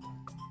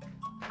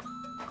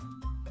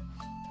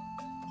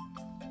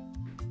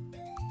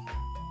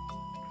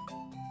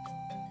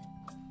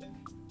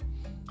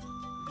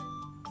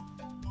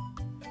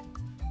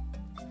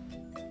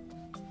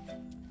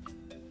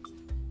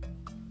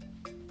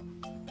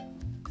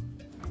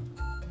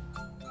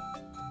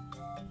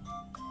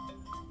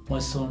 My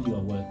son, you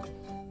are welcome.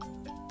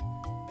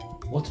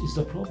 What is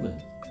the problem?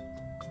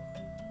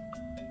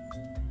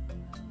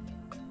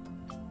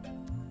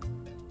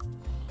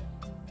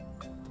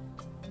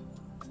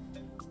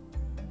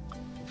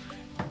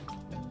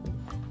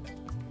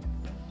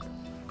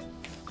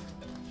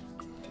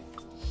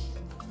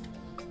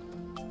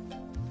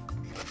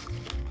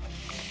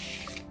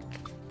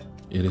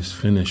 It is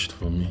finished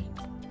for me.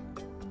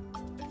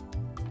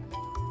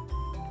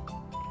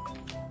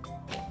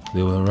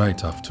 They were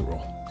right after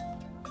all.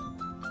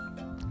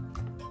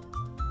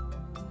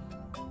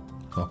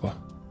 Papa,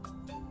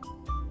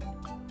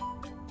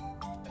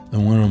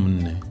 enwere m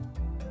nne,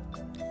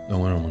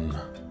 enwere m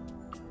nna.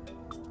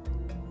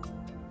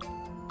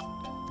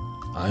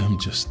 I am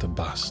just a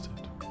bastard.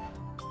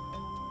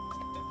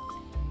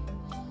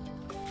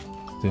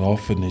 The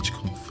orphanage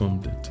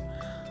confirmed it.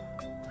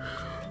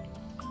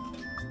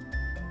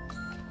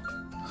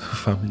 The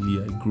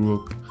family I grew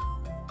up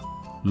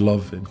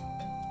loving,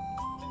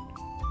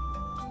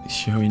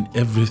 sharing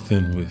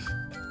everything with.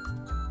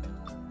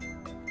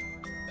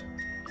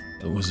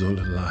 It was all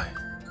a lie.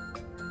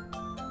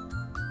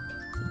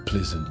 A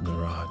pleasant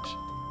mirage.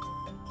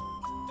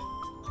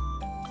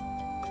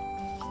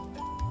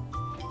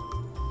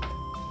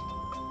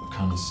 I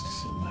can't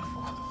see my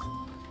father.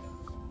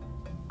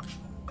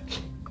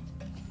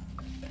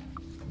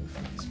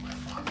 He's my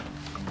father.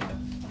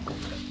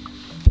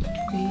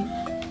 Babe.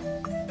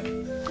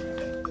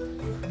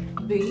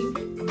 Babe.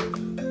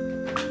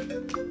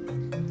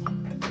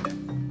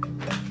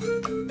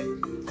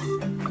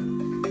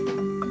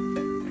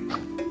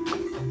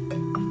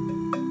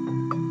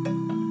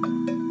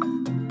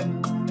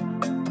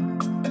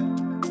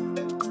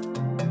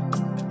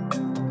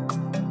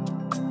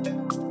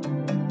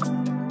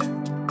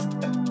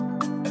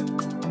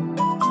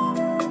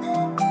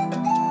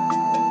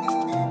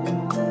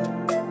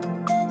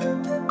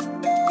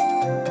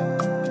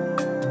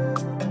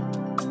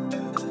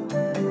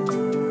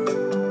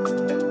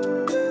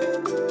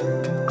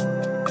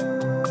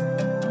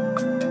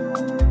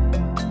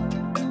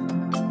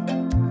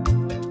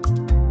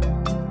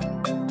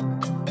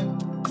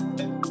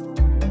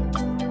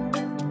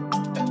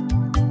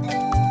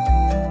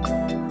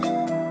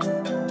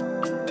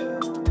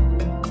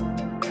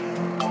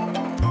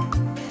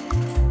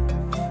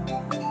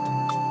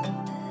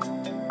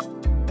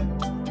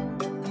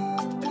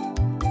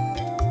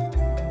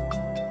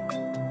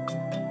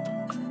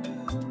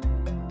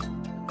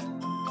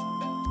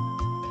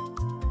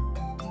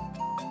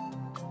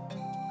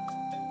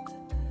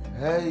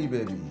 Hey,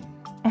 baby.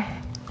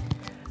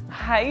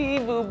 Hi,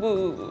 boo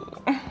boo.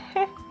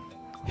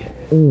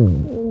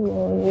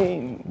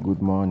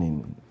 Good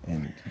morning.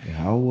 And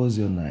how was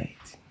your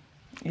night?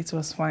 It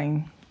was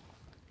fine.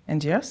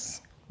 And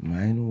yours?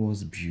 Mine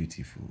was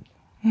beautiful.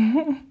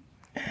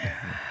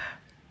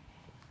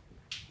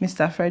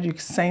 Mr. Frederick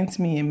sent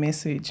me a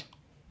message.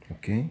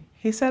 Okay.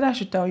 He said I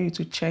should tell you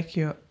to check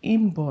your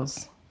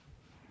inbox.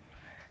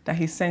 That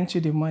he sent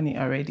you the money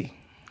already.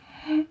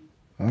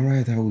 All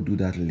right, I will do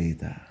that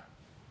later.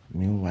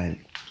 Meanwhile,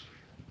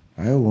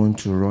 I want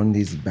to run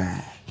this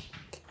back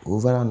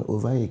over and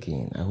over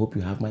again. I hope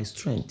you have my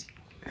strength.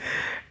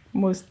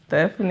 Most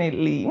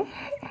definitely.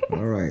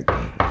 All right.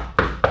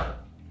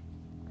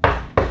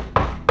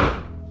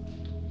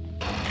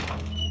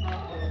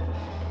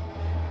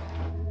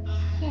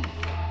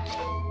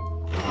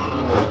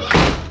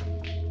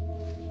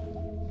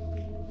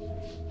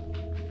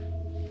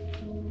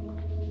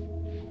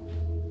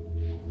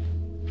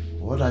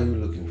 What are you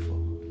looking for?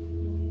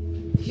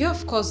 You,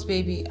 of course,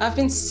 baby. I've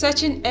been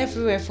searching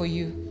everywhere for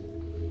you.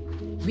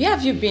 Where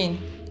have you been?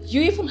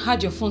 You even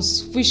had your phone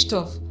switched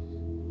off.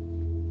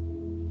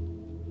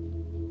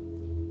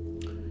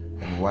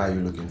 And why are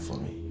you looking for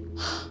me?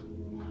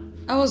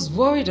 I was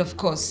worried, of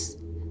course.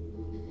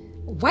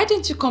 Why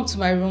didn't you come to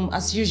my room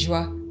as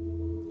usual?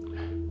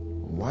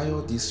 Why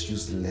all these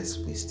useless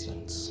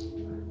questions?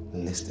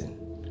 Listen,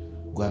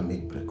 go and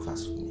make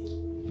breakfast for me.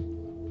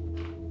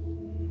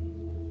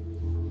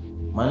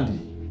 Mandy.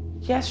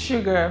 Yes,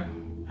 sugar.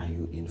 Are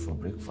you in for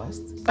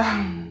breakfast?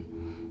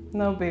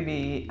 No,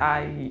 baby.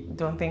 I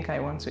don't think I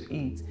want to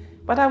eat.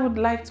 But I would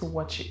like to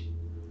watch you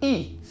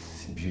eat.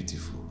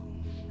 Beautiful.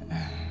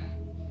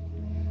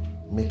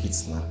 Make it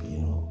snappy, you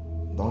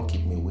know. Don't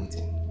keep me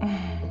waiting.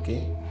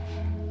 Okay?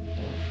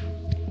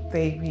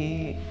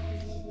 Baby.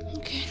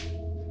 Okay.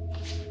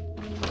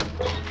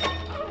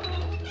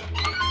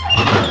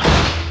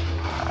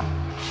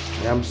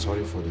 I'm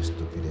sorry for the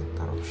stupid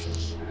interruption.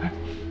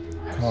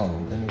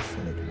 Come, let me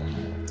feel it one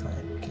more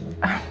time,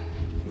 okay?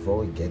 Before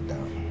we get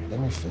down, let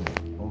me feel it.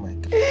 Oh my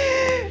God.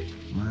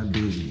 My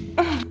baby.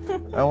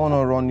 I want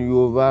to run you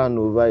over and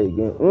over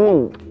again.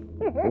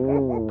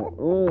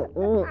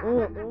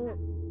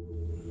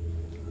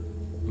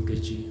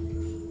 Nkechi,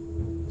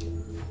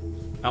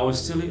 I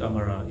was telling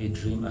Amara a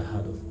dream I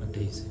had of a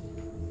Daisy.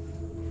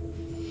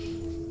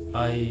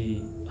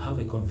 I have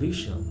a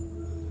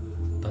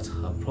conviction that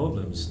her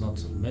problem is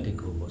not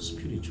medical but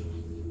spiritual.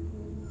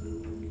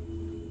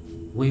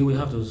 We will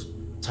have to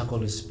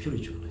tackle it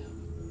spiritually.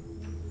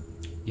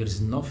 There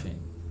is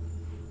nothing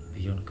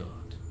beyond God.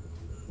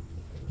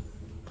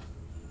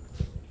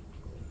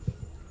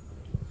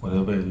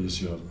 Whatever it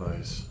is you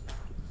advise,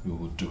 we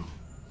will do.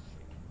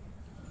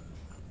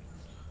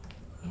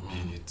 I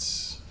mean,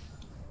 it's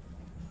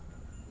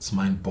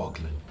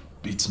mind-boggling.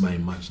 Beats my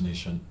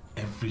imagination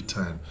every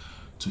time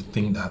to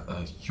think that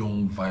a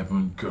young,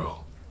 vibrant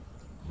girl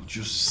would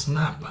just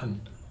snap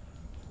and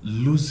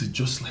lose it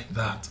just like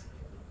that.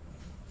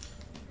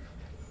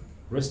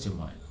 Rest your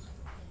mind.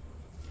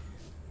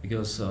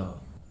 Because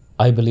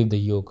I believe the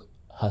yoke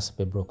has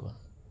been broken.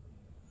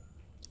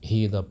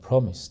 He that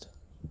promised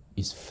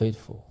is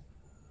faithful.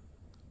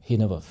 He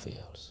never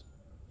fails.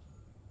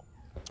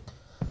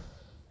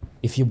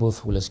 If you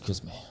both will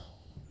excuse me.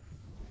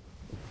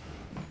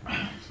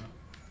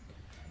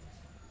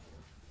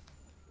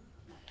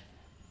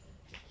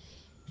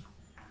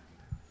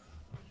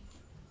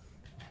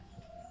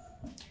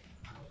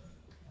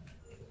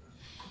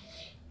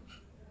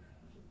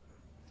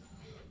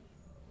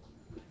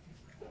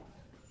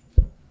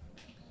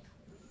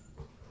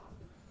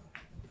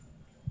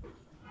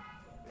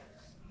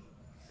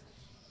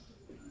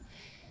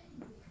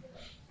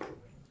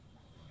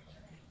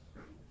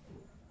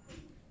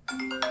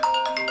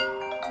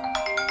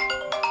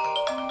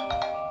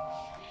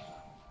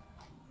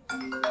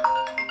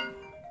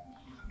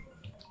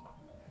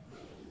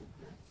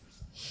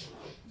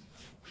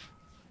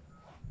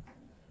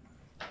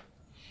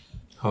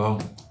 Hello?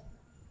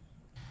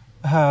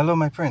 Hello,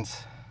 my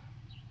prince.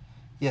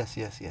 Yes.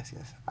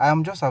 I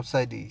am just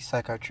outside the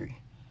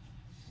psychiatry.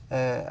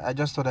 I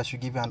just thought I should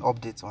give you an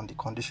update on the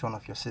condition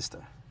of your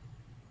sister.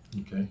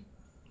 Okay,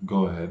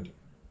 go ahead.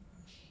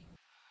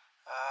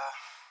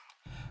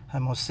 I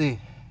must say,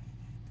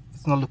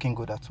 it's not looking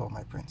good at all,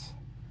 my prince.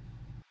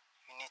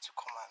 You need to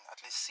come and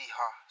at least see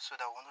her so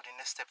that we'll know the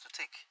next step to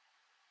take.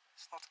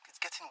 It's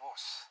getting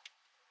worse.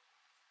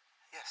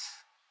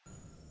 Yes.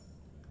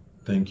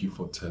 Thank you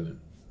for telling.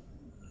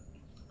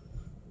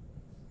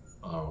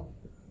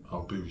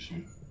 I'll be with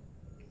you.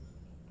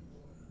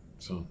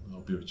 So,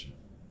 I'll be with you.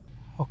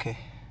 Okay,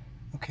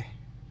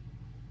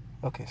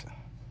 sir.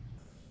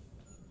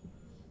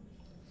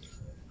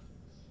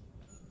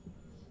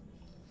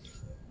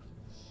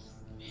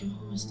 Hey,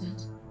 what was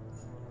that?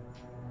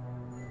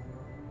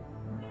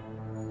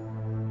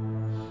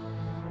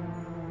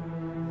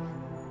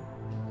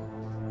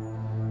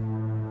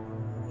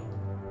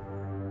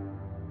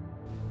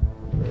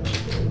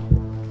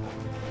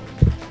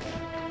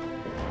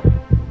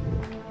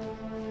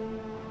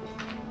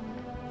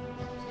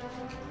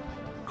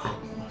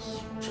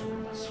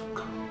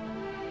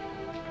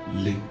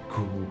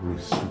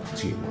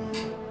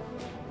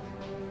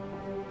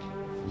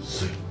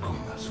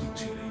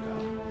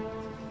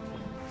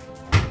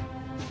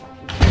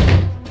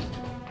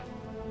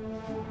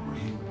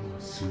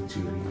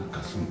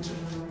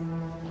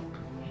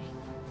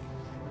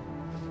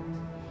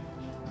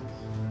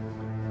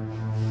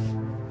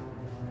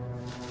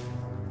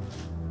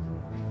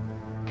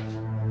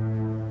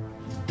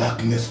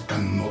 Darkness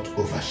cannot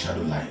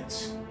overshadow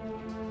light.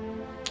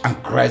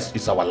 And Christ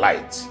is our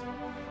light.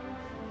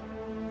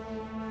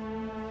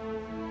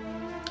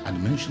 At the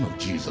mention of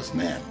Jesus'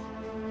 name,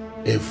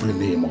 every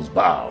knee must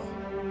bow.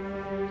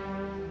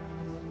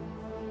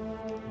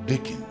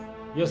 Deacon.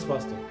 Yes,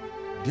 Pastor.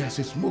 There's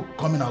a smoke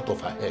coming out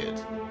of her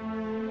head.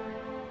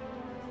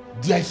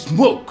 There is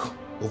smoke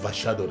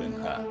overshadowing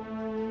her.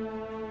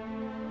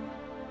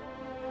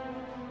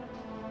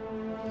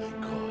 My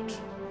God.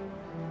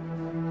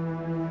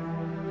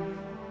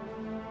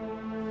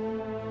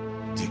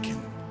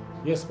 Deacon.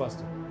 Yes,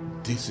 Pastor.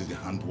 This is the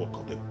handwork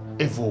of the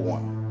evil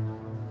one.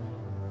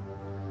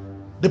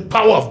 The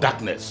power of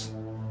darkness.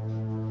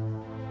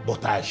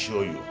 But I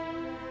assure you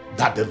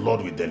that the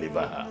Lord will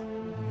deliver her.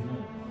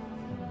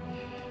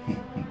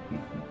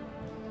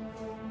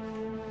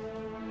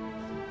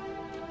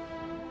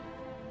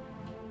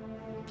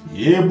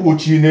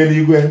 Ebuchi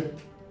n'eluigwe,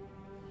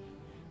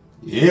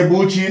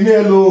 ebuchi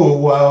n'elu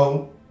ụwa,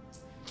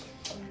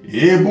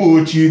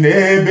 ebuchi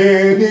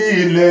n'ebe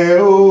niile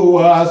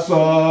ụwa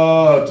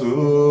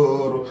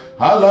sọtụrụ.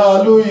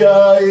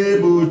 Hallelujah,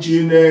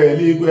 ebuchi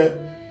n'eluigwe.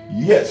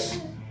 Yes,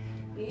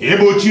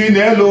 ebuchi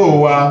n'elu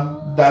ụwa,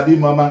 daddy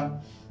mama.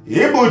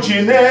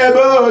 Ebuchi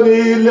n'ebe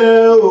niile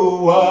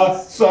ụwa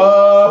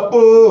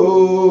sọpụrụ.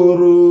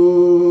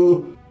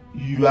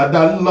 You are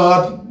the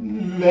Lord.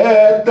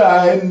 Let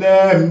thy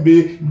name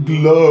be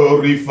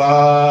glorified.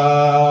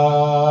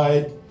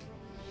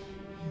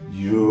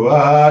 You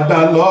are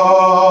the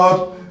Lord.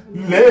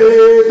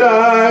 Let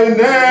thy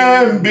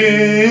name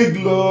be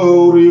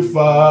glorified.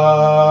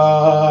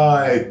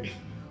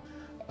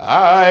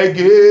 I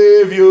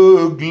give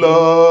you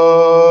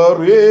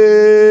glory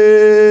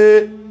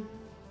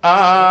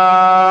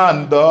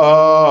and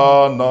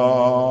honor.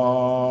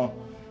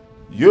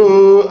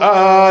 You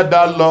are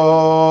the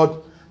Lord.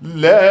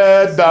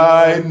 Let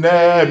thy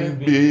name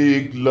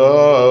be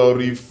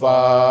glorified.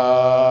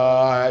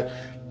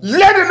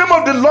 Let the name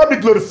of the Lord be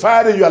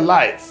glorified in your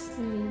life.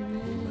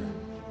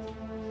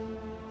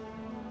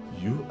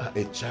 You are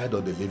a child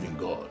of the living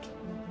God.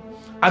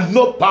 And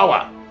no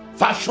power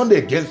fashioned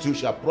against you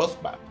shall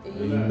prosper.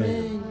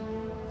 Amen.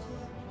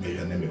 May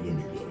your name alone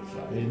be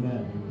glorified.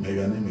 Amen. May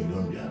your name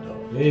alone be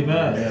adored.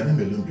 Amen. May your name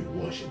alone be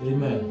worshipped.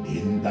 Amen.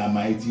 In the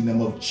mighty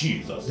name of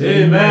Jesus.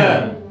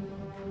 Amen.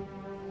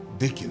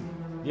 Deacon.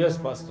 Yes,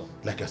 Pastor.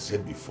 Like I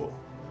said before,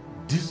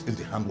 this is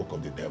the handwork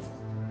of the devil.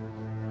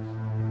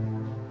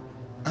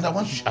 And I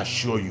want to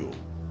assure you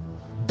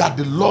that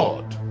the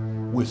Lord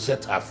will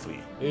set her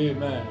free.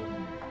 Amen.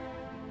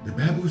 The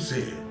Bible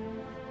says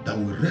that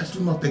we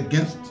wrestle not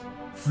against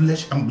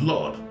flesh and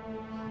blood,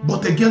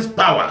 but against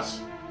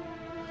powers,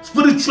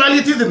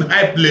 spiritualities in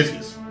high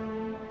places.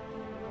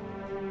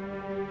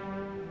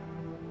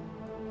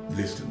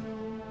 Listen,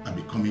 I'll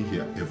be coming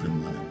here every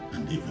morning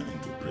and evening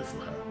to pray for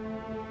her.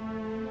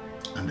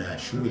 And I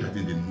assure you that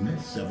in the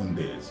next 7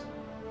 days,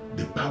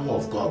 the power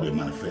of God will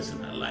manifest in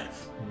her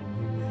life.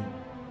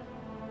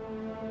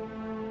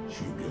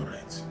 She will be all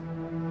right.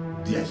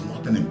 There is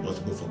nothing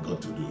impossible for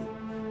God to do.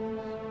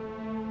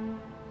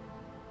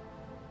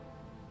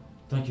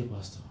 Thank you,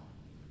 Pastor.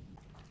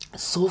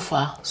 So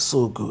far,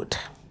 so good.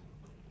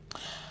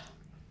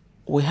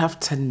 We have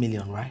 10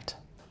 million, right?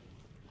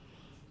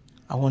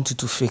 I want you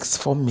to fix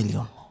 4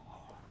 million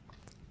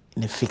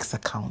in a fixed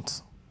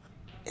account.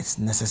 It's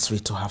necessary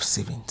to have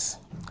savings.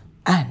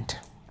 And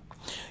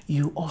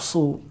you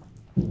also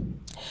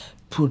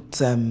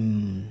put... Wait a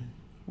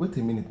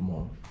minute,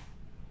 Mom.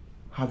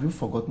 Have you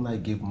forgotten I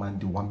gave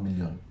Mandy 1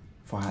 million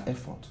for her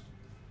effort?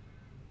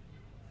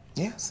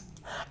 Yes,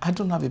 I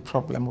don't have a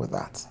problem with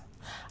that.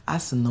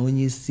 As no one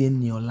is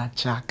seeing your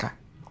chaka.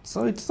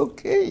 So it's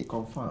okay.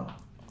 Confirm.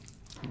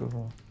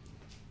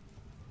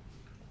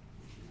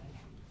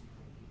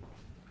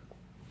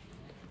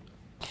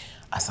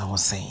 As I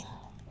was saying,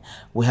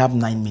 we have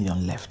 9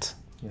 million left.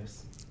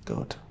 Yes.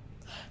 Good.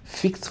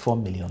 Fixed 4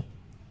 million.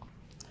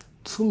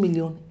 2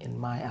 million in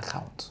my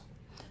account.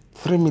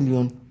 3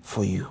 million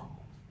for you.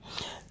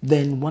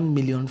 Then 1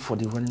 million for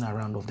the running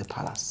around of the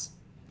palace.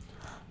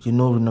 You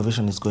know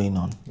renovation is going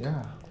on.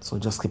 Yeah. So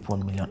just keep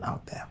 1 million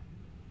out there.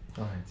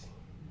 All right.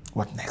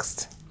 What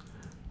next?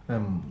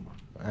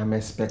 I'm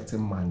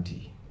expecting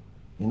Mandy.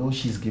 You know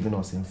she's giving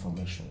us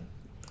information.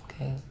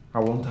 Okay. I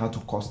want her to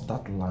cost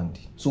that land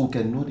so we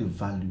can know the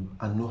value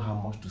and know how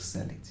much to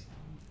sell it.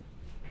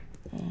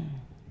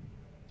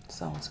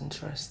 Sounds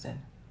interesting.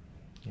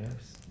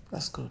 Yes.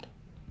 That's good.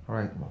 All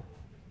right, Mom.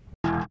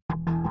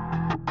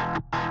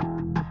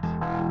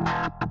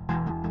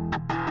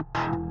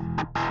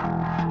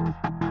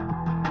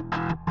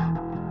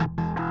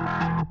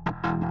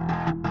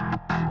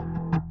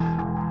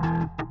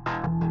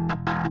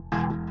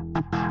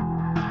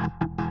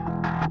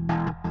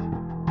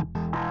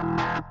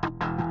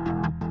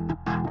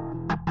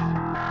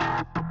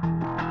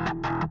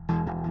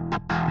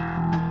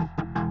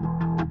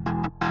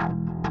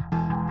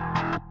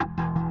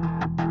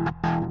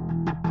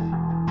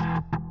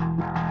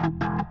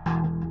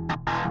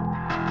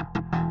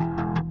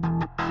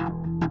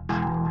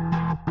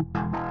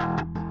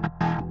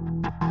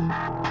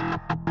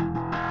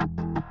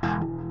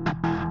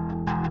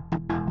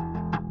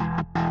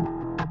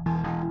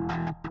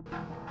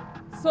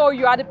 So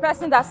you are the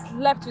person that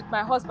slept with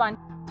my husband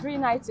 3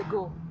 nights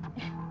ago.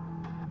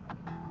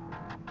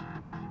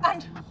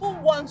 And who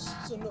wants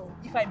to know,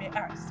 if I may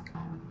ask?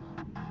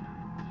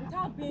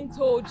 Without being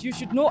told, you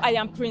should know I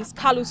am Prince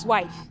Kalu's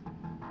wife.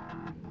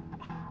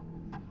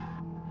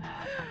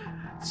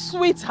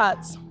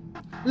 Sweetheart,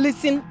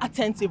 listen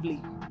attentively.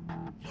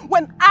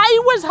 When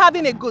I was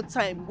having a good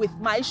time with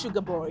my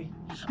sugar boy,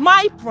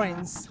 my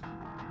prince,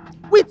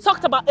 we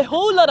talked about a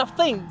whole lot of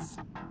things.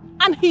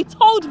 And he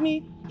told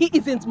me he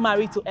isn't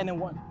married to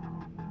anyone.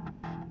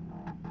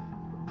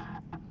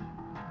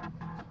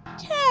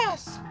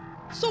 Yes.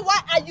 So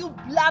why are you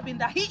blabbing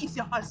that he is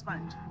your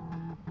husband?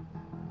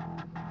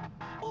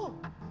 Oh,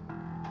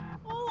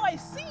 I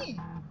see.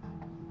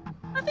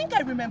 I think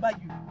I remember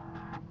you.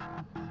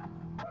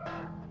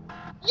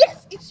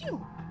 Yes, it's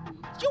you.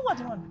 You were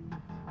the one.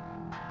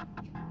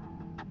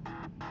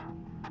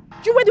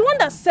 You were the one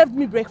that served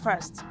me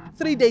breakfast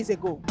 3 days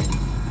ago.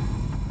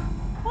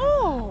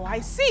 Oh,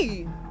 I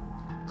see.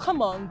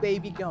 Come on,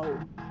 baby girl.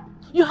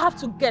 You have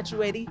to get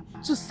ready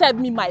to serve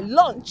me my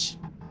lunch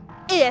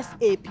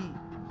ASAP.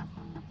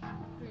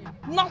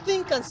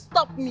 Nothing can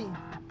stop me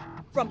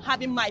from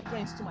having my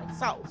prince to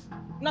myself.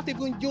 Not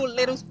even your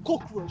little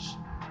cockroach.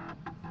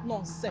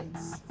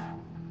 Nonsense.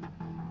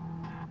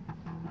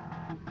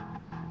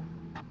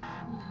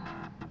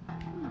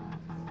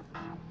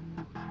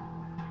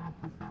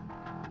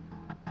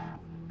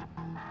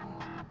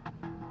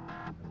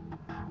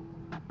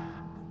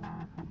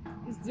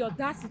 It's the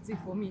audacity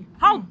for me.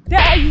 How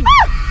dare you!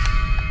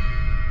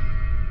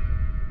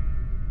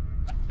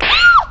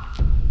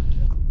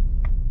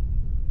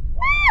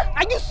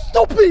 Are you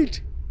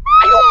stupid?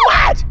 Are you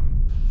mad?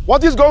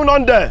 What is going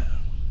on there?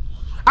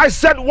 I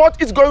said,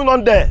 what is going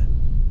on there?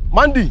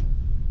 Mandy.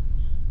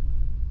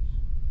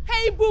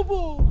 Hey,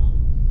 boo-boo.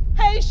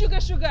 Hey, sugar.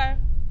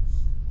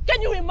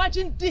 Can you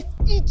imagine this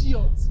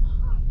idiot?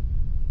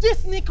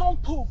 This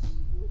nincompoop?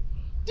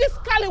 This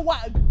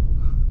scallywag?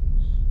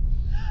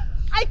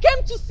 I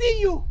came to see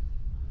you.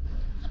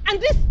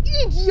 And this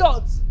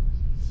idiot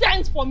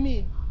sent for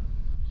me.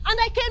 And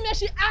I came here,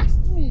 she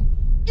asked me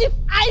if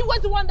I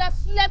was the one that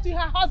slept with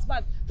her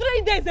husband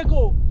 3 days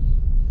ago.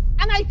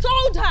 And I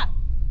told her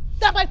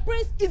that my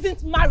prince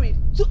isn't married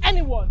to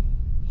anyone.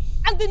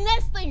 And the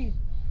next thing,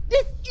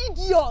 this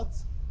idiot,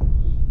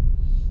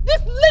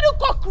 this little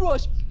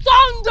cockroach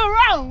turned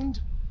around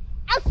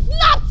and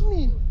slapped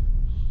me.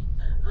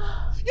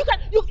 You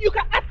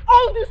can ask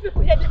all these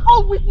people here, they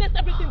all witnessed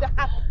everything that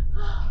happened.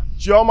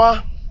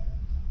 Chioma,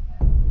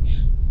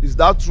 is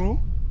that true?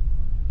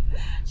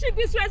 She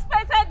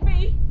disrespected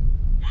me.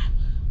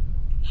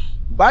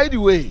 By the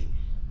way,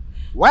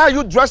 why are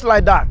you dressed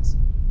like that?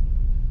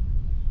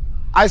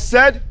 I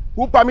said,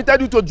 who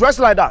permitted you to dress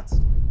like that?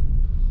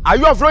 Are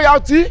you of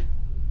royalty?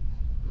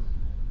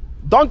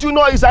 Don't you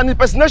know it's an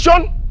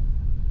impersonation?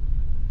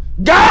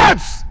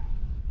 Guards!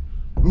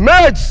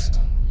 Maids!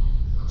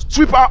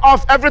 Strip her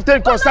off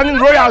everything concerning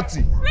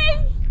royalty.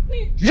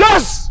 Please!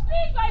 Yes!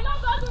 Please, my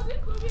love, don't do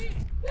this to me.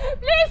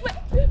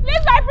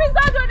 Please, my prince,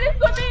 don't do this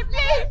to me.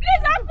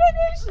 Please, I'm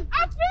finished.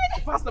 I'm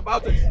finished. Fast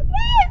about it. Please!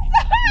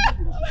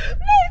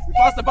 Please!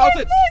 Fast about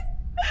it.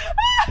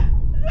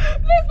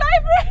 Please, my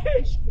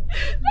prince!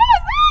 Please,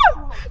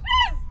 oh!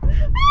 Please!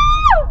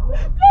 Oh!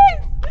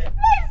 Please!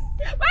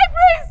 My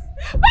prince!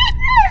 My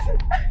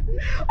prince!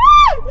 Oh!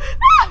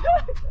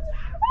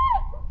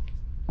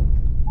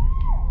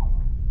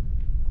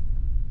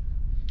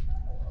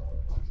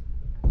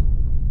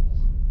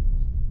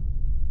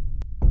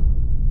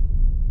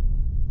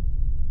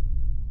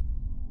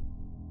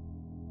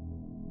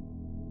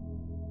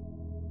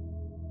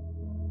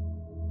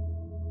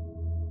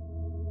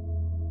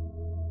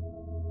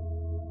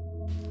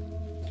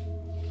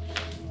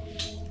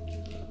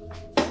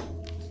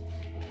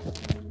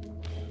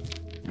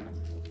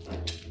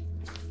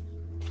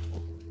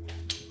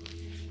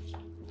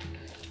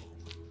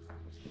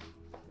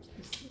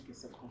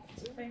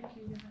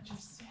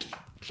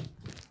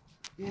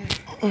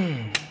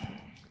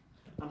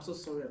 I'm so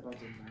sorry about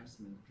the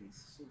embarrassment,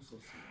 please. So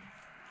sorry.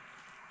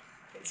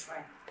 It's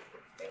fine.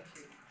 Thank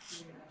you.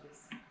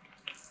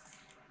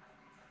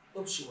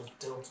 Hope she was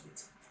dealt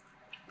with.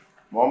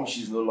 Mom,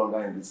 she's no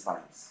longer in this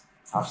palace.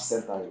 I've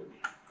sent her away.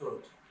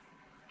 Good.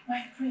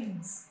 My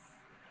prince,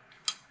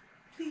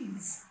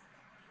 please,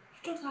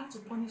 you don't have to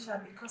punish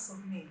her because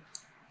of me.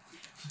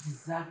 You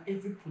deserve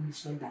every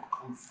punishment that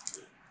comes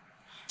her way.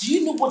 Do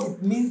you know what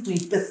it means to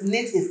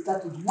impersonate a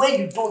status where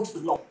you don't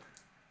belong?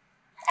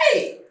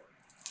 Hey!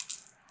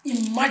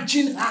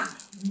 Imagine her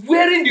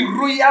wearing the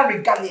royal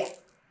regalia.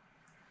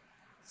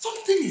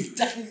 Something is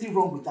definitely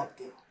wrong with that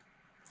girl.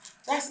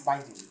 That's by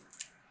the way.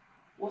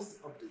 What's the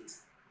update?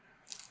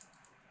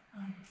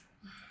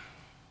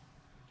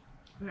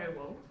 Very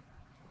well.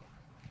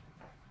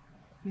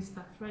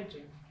 Mr.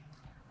 Frederick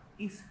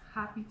is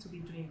happy to be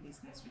doing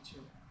business with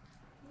you.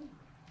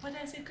 But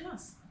there's a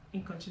clause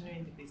in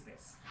continuing the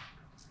business.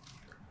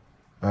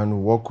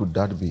 And what could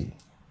that be?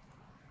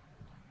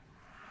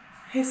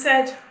 He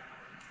said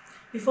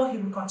before he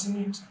will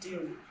continue to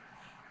deal,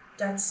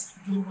 that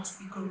you must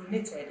be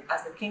coronated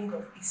as the king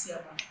of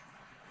Isiaba.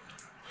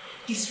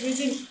 His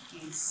reason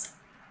is,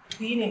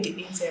 being in the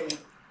interim,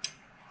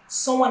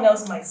 someone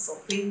else might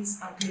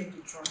surface and claim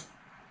the throne.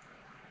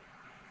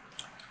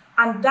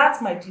 And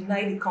that might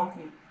deny the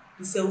company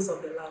the sales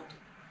of the land.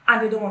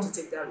 And they don't want to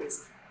take that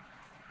risk.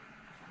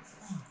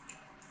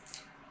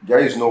 There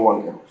is no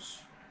one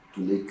else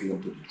to lay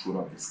claim to the throne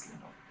of this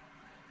kingdom.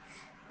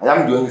 I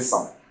am the only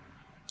son.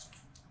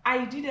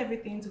 I did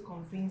everything to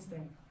convince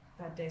them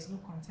that there is no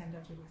contender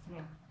to the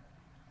throne.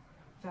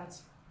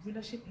 That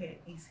rulership here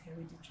is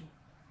hereditary.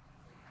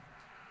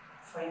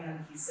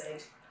 Finally, he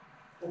said,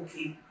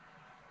 okay,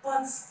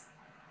 but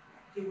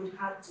he would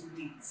have to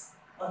wait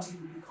until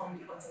you become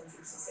the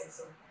authentic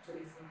successor to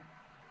the throne.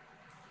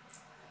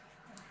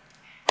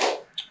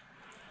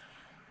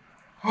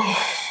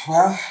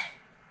 Well,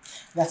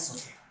 that's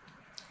okay.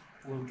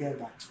 We'll get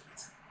back to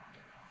it.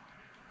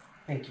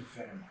 Thank you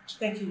very much.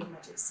 Thank you, Your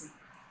Majesty.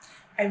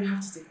 I will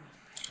have to take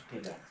my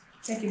Okay, done.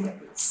 Thank you, my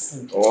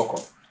prince. You're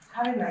welcome.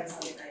 Have a nice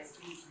day.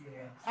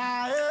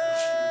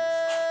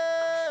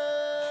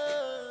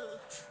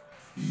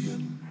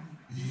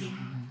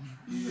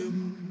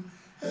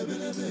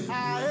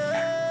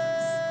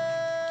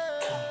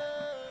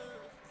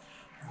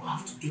 You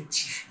have to get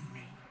Chief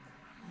Uche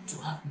to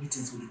have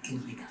meetings with the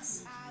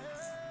kingmakers.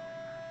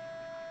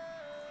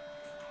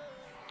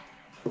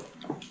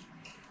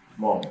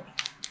 Mom,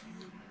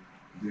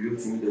 do you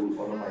think they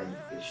will honor my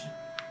invitation?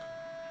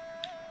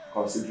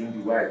 Considering the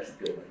way I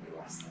treated them the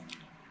last time.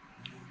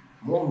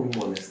 Mom will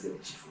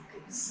molested Chief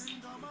Uche.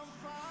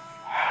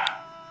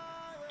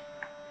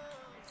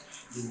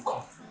 They will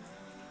come.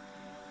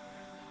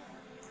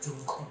 They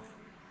will come.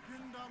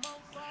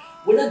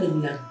 Whether they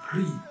will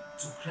agree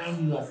to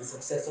crown you as the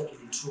successor to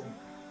the throne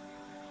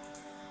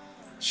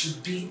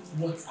should be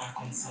what our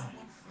concern.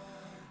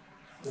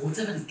 But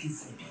whatever the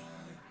case may be,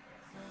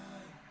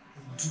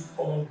 we'll do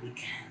all we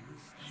can.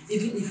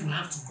 Even if we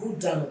have to go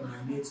down on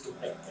our knees to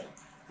beg them,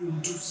 we will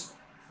do so.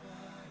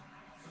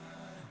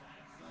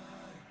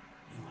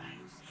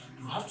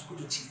 You have to go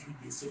to Chief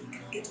Uche so you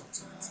can get up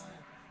to it.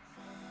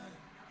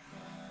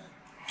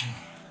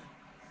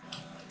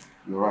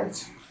 You're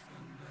right.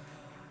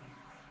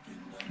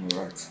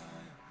 You're right.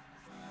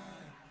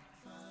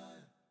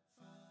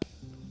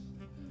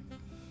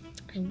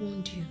 I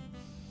warned you.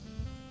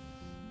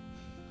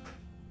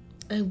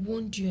 I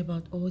warned you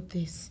about all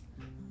this.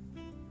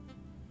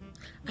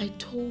 I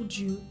told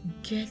you,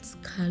 get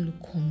Kalu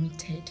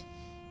committed.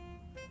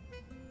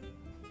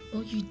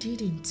 But you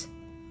didn't.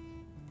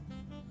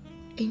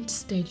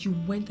 Instead, you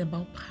went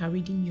about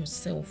parading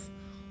yourself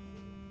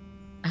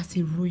as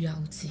a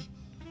royalty.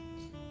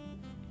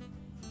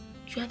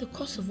 You are the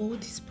cause of all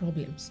these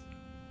problems.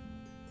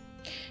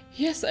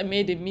 Yes, I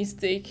made a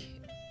mistake.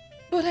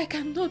 But I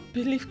cannot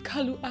believe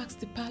Kalu asked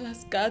the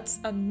palace guards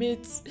and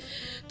maids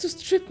to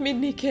strip me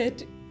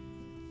naked.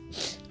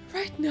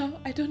 Right now,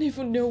 I don't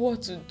even know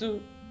what to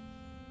do.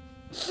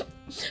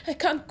 I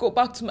can't go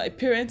back to my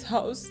parents'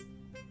 house.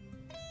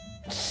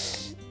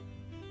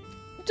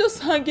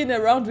 Just hanging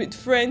around with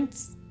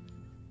friends.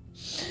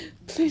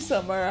 Please,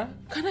 Amara,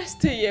 can I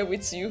stay here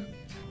with you?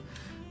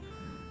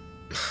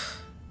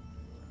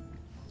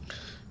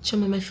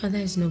 Choma, my father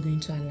is not going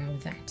to allow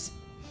that.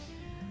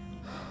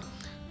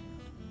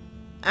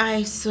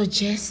 I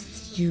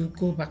suggest you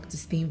go back to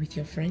staying with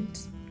your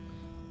friends.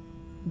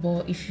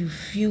 But if you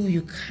feel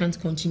you can't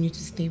continue to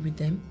stay with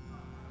them,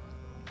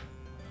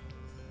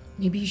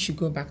 maybe you should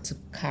go back to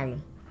Carlo.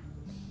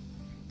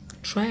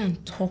 Try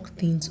and talk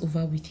things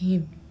over with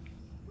him.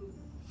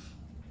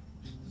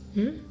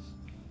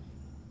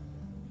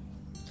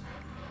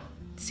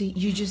 See,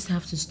 you just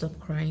have to stop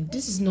crying.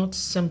 This is not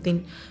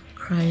something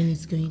crying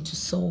is going to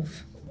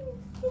solve.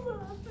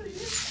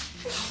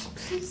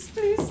 Please.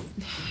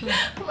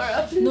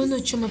 Amara, please. No,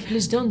 Choma,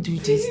 please don't do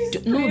this.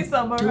 Please,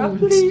 Amara, don't.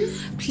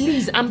 please.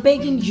 Please, I'm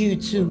begging you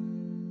to.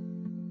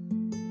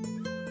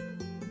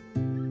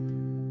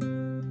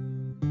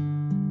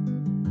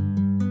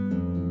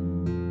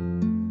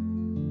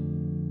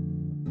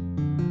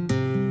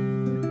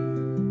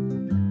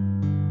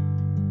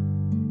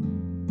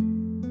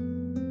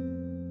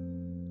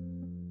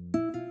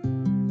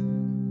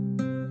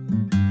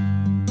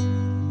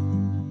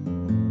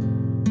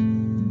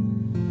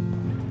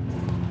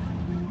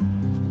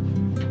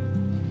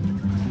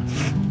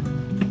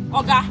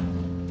 Oga,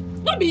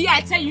 don't be here,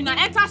 I tell you now.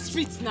 Enter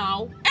streets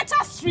now.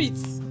 Enter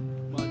streets.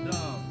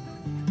 Madam,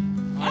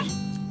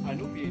 I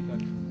know be enter.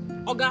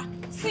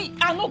 Oga, see,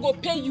 I no go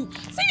pay you.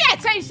 See, I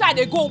tell you side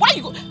they go. Why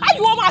you go? How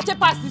you want me to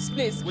pass this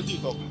place? What you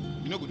talk?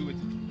 You no go do it.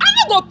 I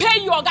no go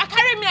pay you, Oga.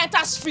 Carry me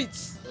enter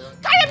streets.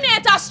 Carry me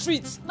enter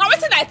streets. Now what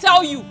did I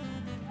tell you?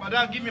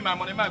 Madam, give me my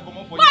money, my come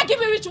on for you. I give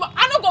you rich one.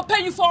 I no go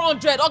pay you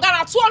 400. Oga,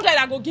 na 200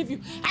 I go give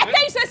you. I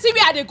tell you, say, see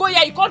where they go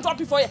here, you can't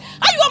drop it for you.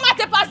 How you want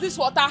me to pass this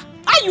water?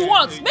 How you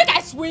want? Make I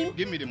swim?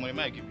 Give me the money,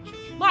 I give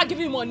you. Ma, give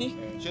you money.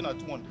 Share na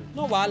 200.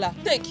 No wahala.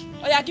 Take.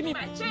 Oh yeah, give me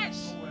my change.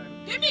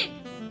 Give me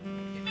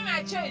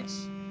my change.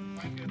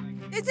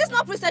 Is this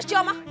not Princess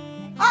Chioma?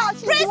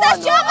 Princess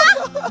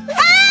Chioma!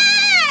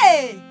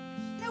 Hey!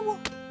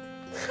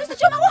 Mr.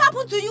 Choma, what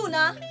happened to you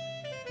now?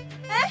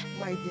 Eh?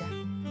 My dear,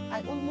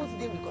 I almost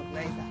didn't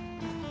recognize her.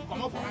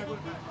 Come up for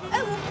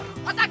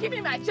my give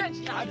me my change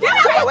now. Give me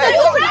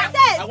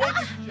princess!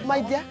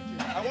 My dear,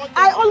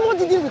 I almost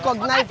didn't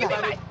recognize her.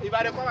 If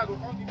I recover, I go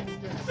come give you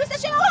change. Mr.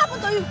 Choma, what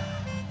happened to you?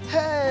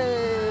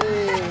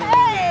 Hey!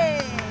 Hey!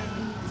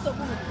 So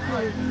good.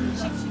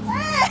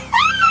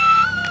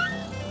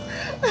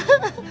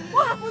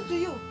 What happened to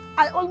you?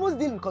 I almost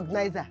didn't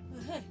recognize her.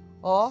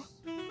 Or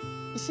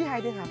is she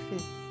hiding her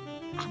face?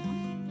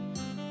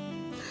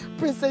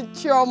 Princess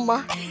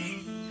Chioma,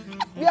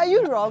 were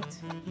you robbed?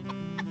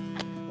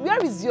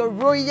 Where is your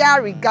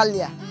royal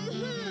regalia?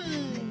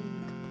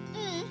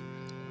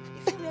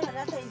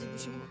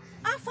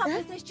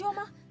 Princess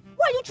Chioma,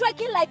 why are you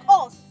trekking like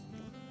us?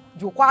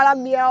 What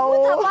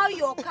about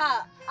your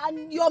car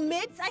and your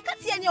mates? I can't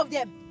see any of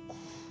them.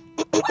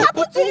 What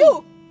happened to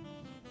you?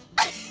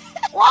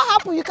 What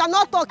happened? You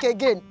cannot talk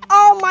again.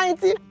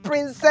 Almighty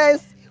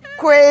Princess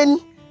Queen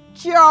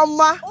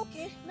Chioma.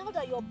 Okay, now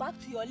that you're back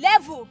to your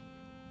level,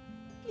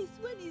 please,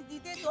 when is the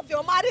date of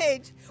your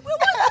marriage? We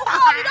want to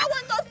come. You don't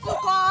want us to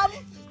come.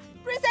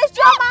 Princess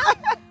Chioma,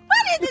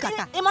 when is the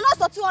date? You must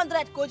not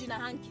 200 coach in a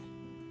hanky.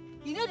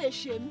 You know the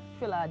shame.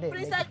 Princess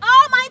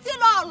Almighty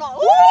Lolo.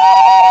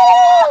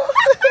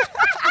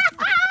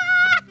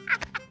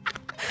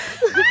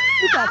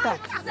 Look at that.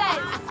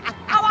 Sense.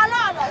 Our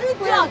Lolo.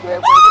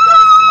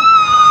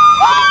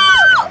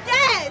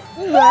 Yes.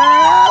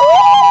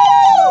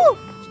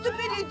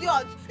 Stupid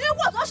idiot. It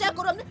was Uche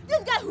Korom.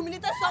 This guy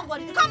humiliated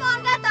somebody. Come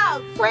on, get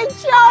out.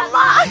 Prince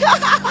Chioma.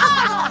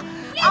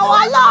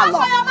 Our Lolo.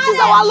 She's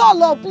our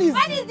Lolo, please.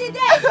 When is the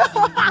date?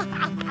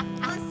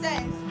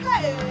 Nonsense.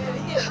 Hey.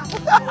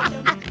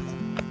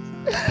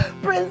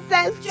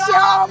 Princess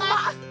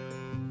Chioma.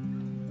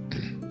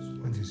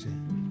 What do you say?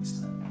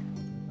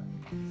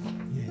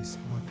 Yes,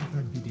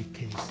 whatever be the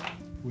case,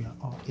 we are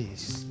all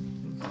ace.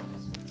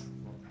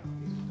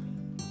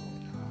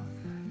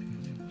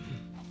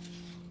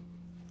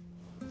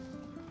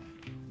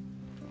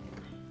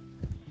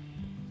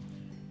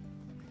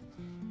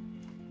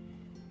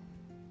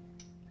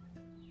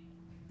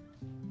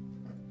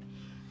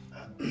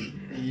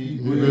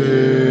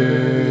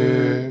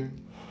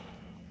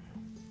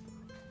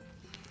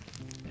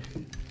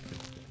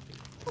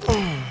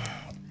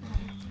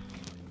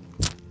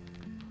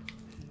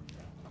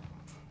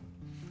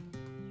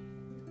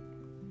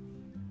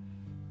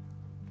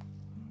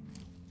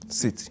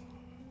 Sit.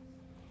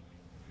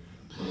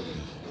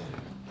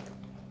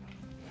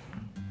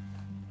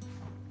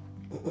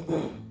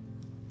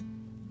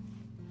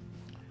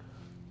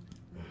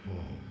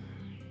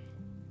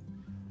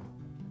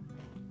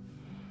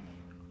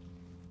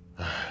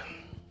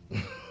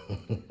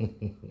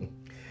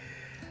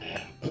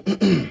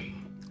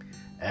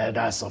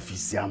 That's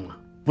official.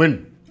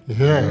 When?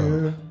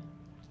 Yeah.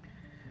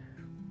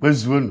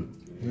 Where's when?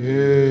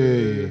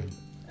 Yeah.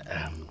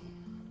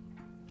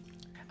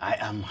 I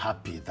am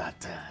happy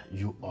that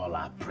you all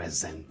are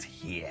present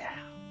here.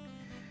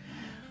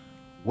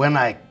 When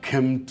I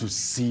came to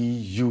see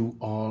you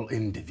all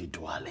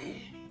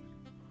individually,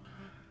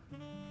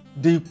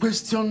 the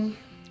question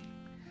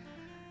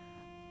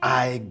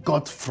I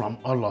got from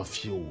all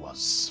of you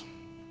was,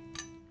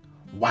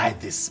 why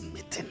this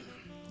meeting?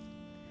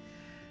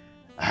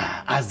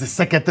 As the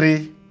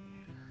secretary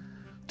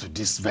to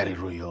this very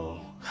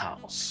royal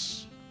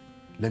house,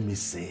 let me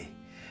say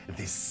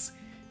this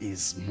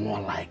is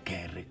more like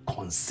a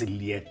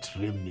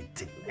reconciliatory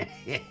meeting.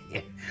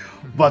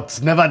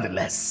 But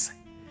nevertheless,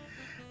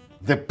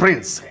 the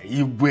prince,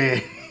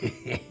 Ebube,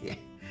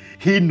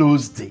 he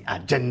knows the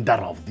agenda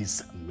of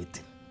this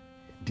meeting.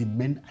 The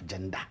main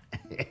agenda.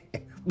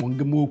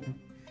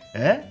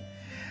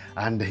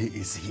 And he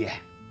is here.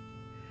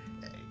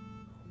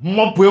 One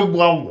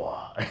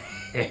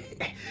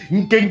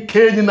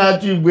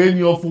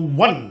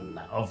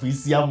of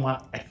his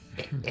yama.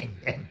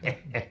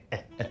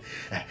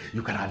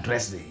 You can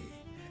address the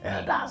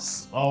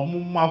elders.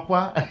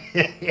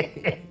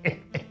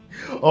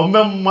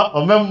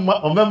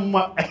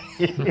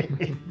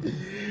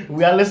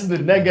 We are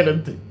listening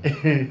negative.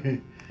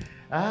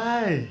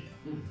 Aye.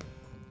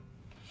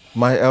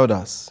 My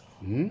elders,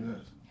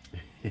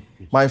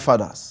 my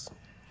fathers,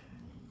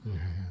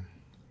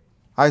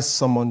 I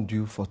summoned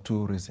you for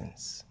 2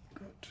 reasons.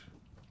 Good.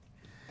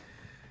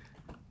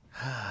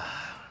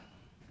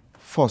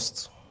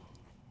 First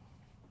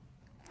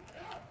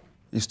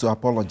is to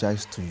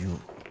apologize to you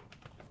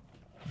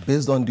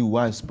based on the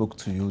way I spoke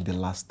to you the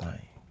last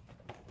time.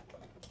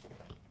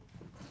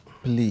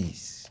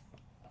 Please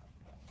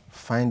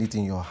find it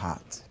in your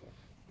heart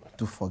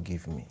to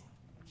forgive me.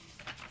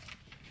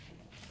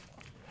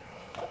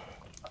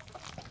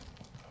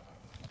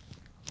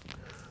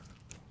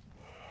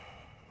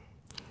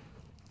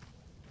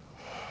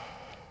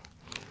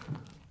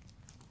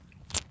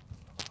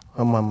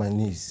 I'm on my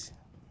knees.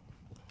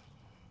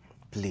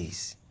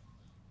 Please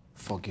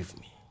forgive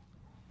me.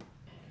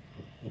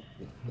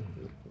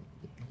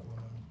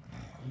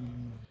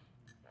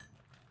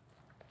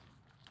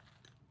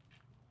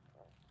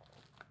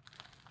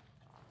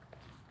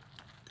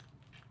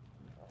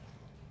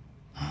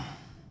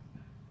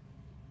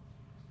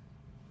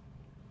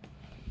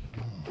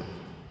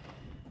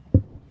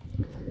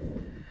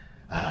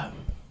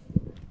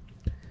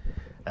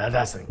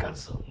 Elders in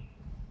council.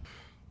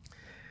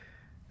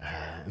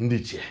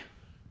 Ndiche.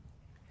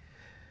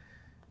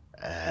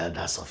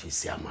 Elders of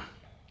Isiama.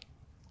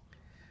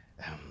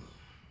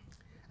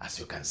 As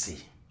you can see,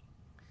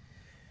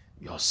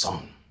 your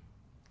son,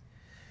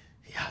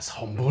 he has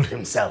humbled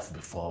himself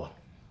before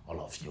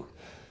all of you.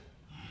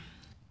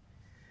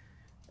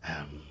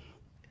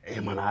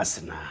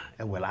 Emanasina,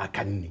 ewela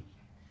akani,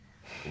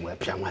 we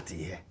piamati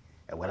here,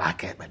 ewela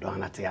ake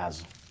bedona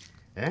teazu.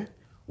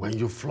 When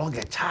you flog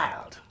a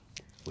child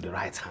with the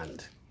right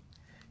hand,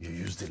 you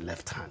use the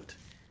left hand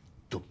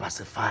to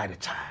pacify the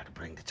child,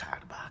 bring the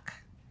child back.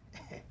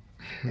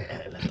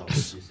 Let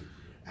us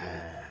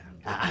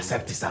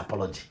accept his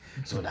apology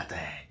so that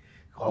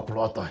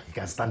he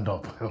can stand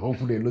up.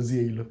 Hopefully,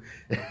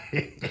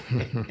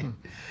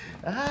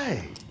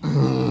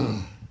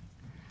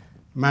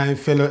 my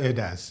fellow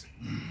elders,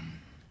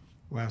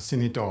 we have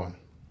seen it all.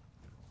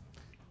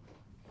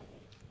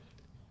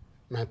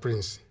 My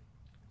prince,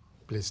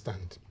 please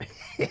stand.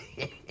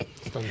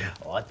 Stand up.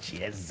 Oh,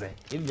 cheers.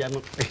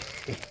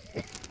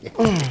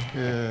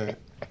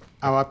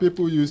 Our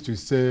people used to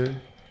say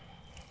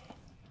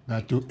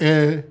that to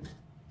err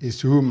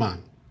is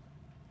human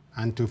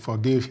and to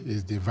forgive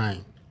is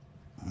divine.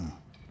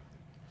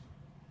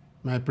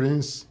 My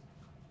prince,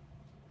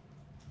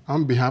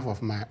 on behalf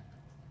of my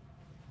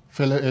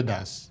fellow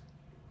elders,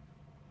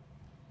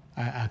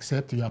 I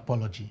accept your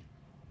apology.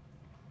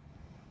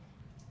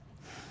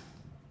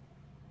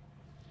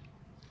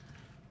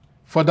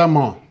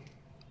 Furthermore,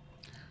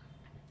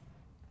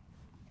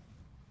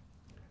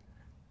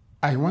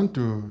 I want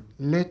to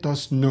let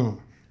us know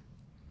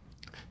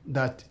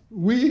that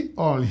we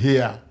all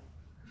here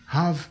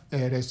have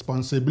a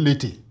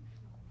responsibility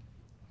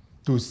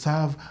to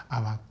serve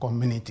our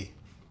community.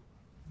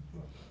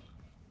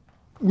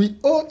 We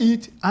owe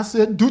it as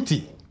a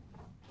duty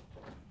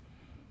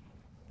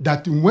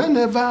that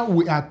whenever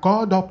we are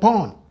called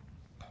upon,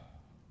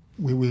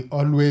 we will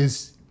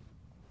always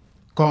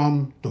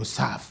come to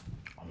serve.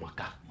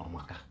 Omaka.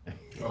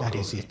 That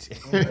is it.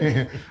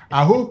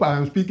 I hope I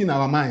am speaking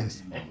our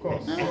minds. Of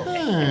course.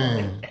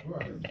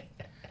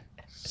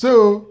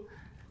 So,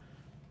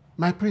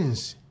 my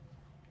prince,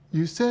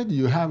 you said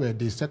you have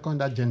the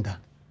second agenda.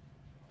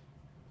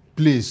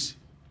 Please,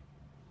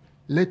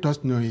 let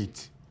us know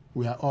it.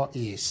 We are all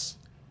ears.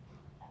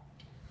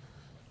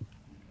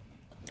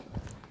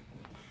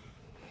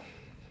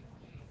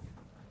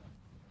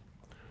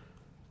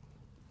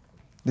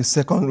 The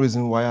second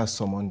reason why I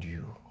summoned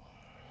you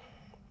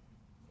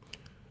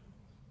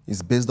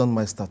is based on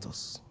my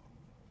status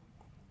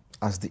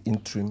as the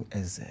interim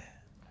Eze.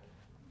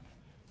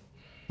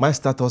 My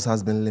status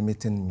has been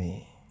limiting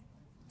me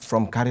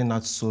from carrying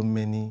out so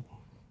many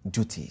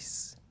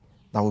duties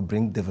that will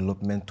bring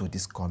development to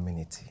this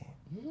community.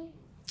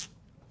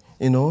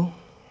 You know,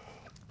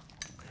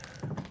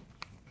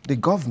 the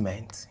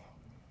government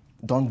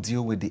don't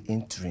deal with the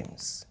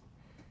interims.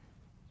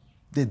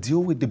 They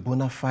deal with the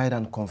bona fide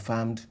and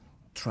confirmed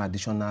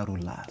traditional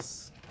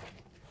rulers.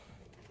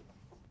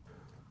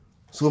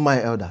 So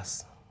my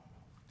elders,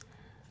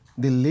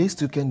 the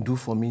least you can do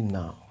for me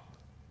now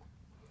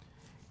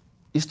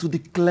is to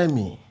declare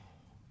me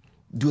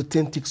the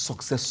authentic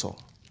successor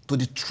to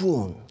the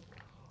throne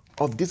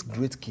of this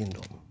great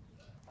kingdom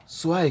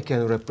so I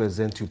can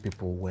represent you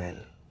people well.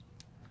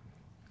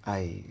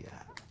 I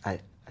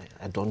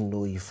don't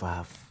know if I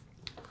have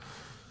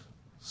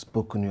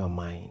spoken your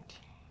mind.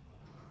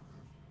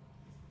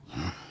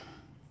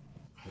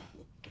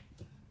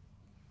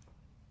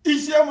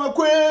 Isiama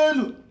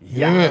kwelu.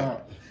 Yeah.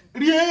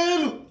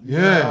 Rielu.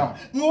 Yeah.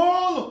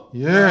 Ngono.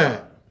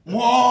 Yeah.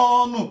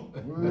 Ngono.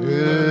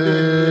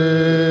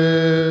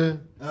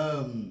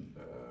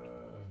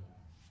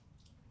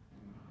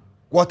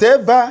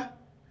 Whatever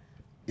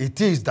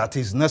it is that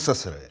is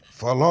necessary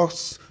for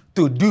us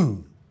to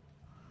do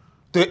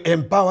to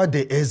empower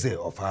the Eze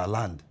of our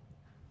land,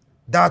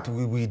 that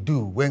we will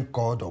do when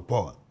called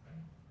upon.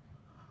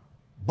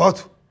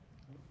 But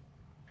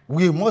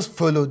we must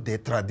follow the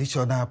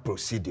traditional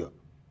procedure.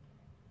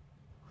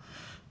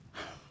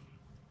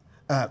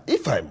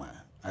 If I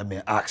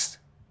may ask,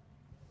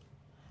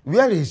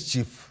 where is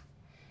Chief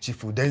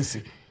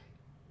Udensi?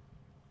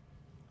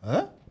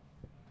 Huh?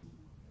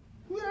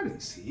 Where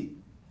is he?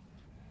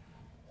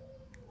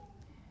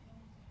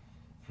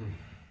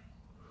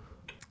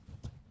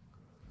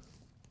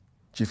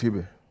 Chief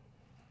Ibe,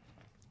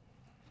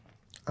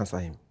 answer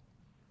him.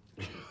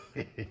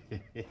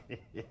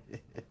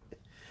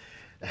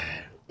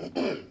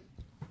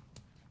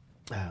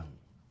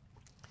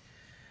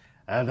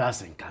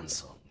 Elders in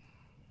council,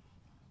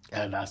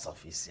 elders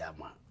of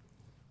Isiama.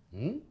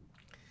 You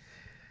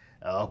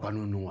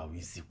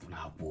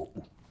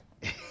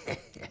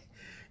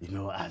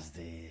know, as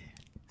the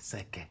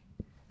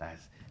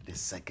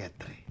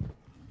secretary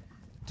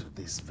to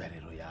this very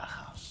royal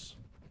house,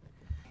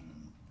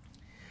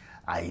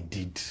 I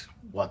did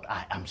what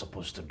I am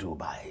supposed to do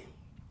by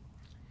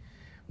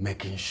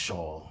making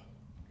sure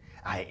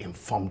I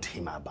informed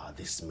him about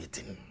this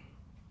meeting.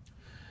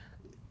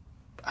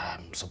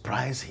 I'm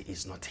surprised he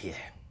is not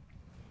here.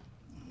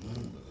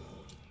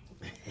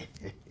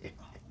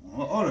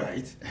 All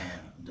right,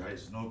 there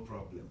is no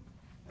problem.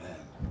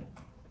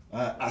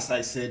 As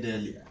I said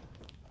earlier,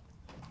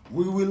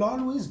 we will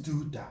always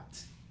do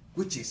that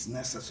which is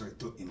necessary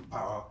to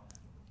empower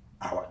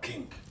our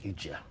king.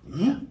 Uche.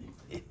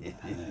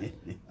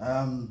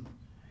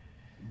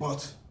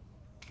 But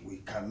we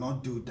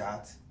cannot do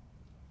that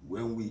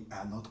when we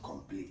are not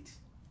complete.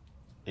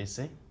 Is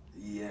it?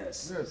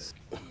 Yes.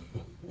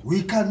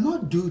 We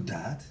cannot do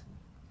that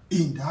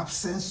in the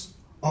absence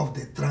of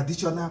the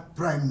traditional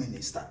prime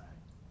minister.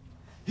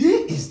 He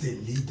is the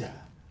leader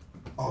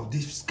of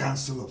this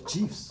council of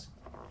chiefs.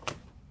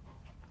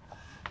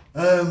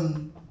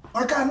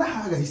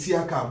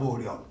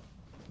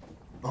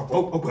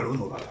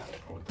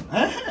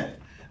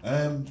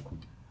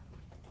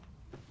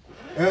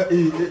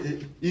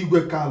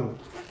 Igwe Kalu,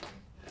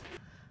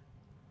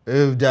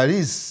 if there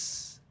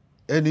is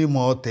any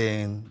more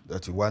thing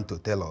that you want to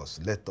tell us,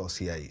 let us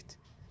hear it.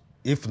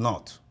 If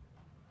not,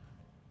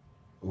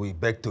 we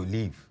beg to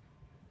leave.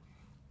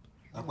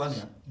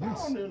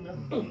 Yes.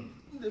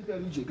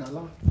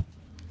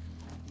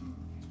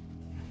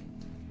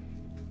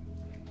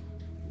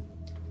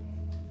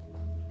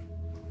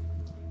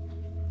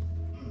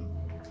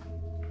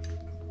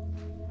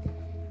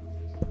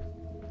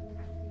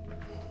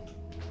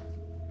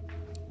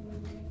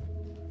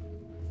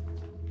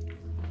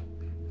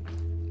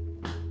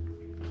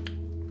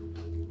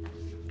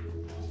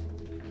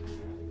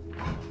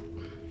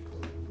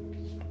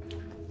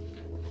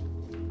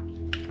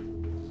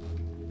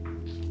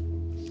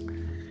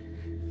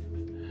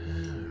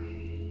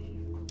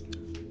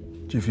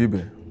 Chief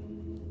Ibe.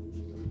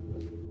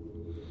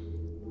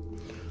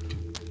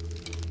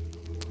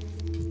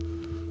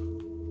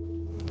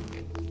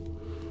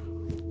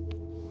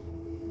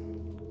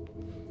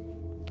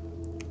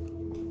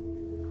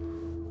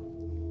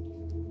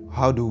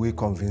 How do we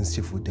convince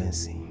Chief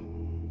Udensi?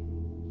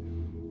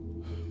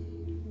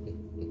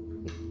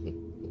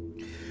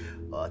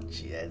 Oh,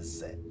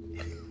 cheers.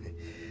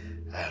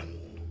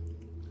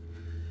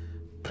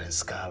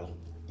 Prince Carl,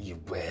 you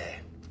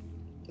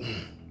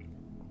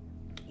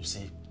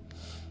see,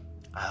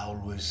 I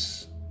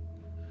always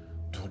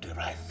do the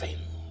right thing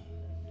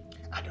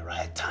at the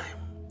right time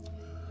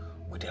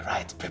with the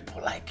right people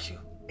like you.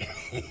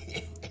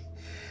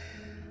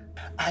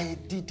 I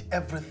did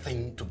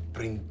everything to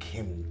bring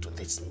him to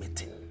this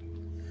meeting,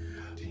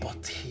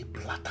 but he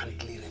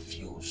blatantly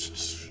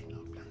refused.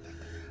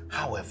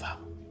 However,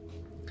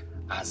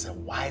 as a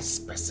wise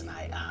person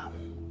I am,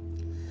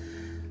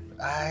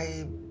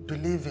 I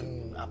believe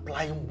in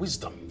applying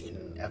wisdom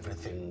in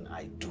everything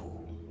I do.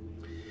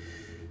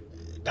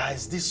 There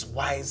is this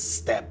wise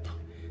step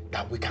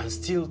that we can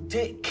still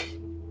take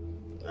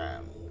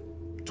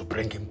to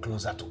bring him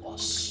closer to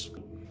us.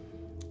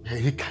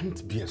 He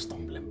can't be a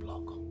stumbling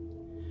block.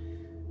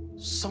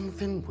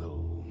 Something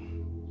will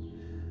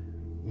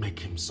make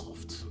him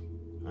soft.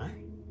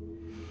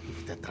 Give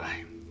it a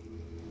try.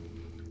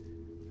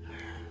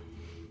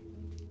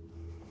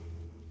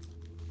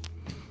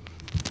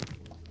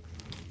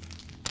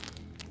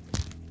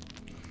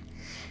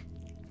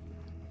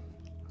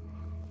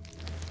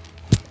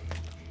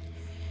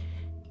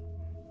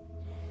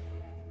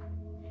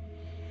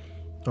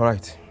 All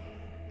right.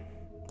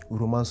 We'll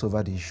romance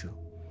over the issue.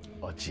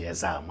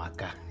 Ochieza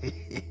Amaka.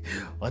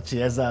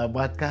 Ochieza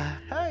Amaka.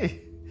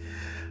 Hey.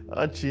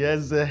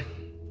 Ochieze.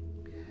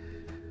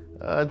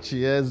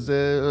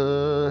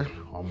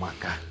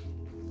 Amaka.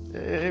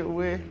 Hey,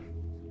 we.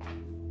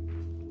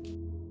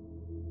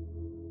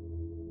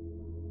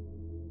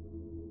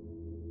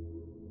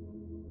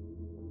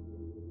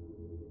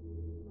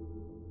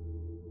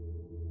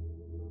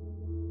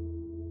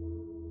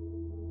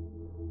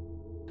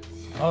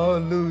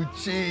 Oh,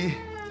 Lucci.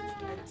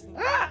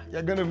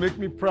 You're gonna make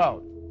me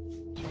proud.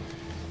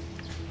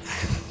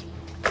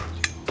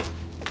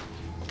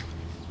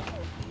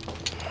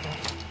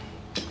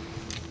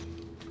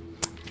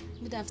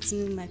 Good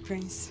afternoon, my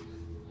prince.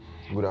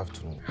 Good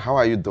afternoon. How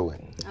are you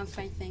doing? I'm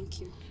fine, thank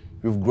you.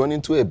 You've grown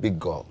into a big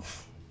girl.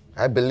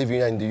 I believe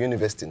you are in the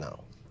university now.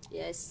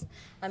 Yes,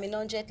 I'm in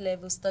 100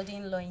 level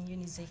studying law in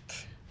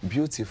Unizik.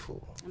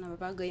 Beautiful. And I'm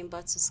about going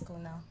back to school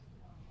now.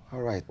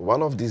 All right.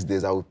 One of these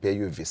days, I will pay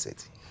you a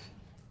visit.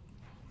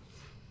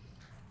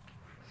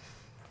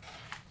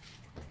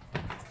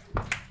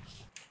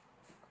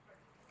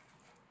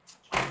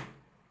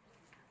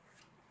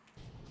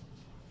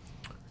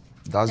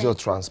 That's your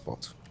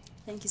transport.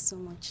 Thank you so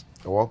much.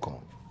 You're welcome.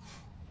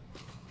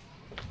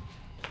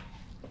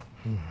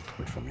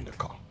 Wait for me in the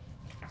car.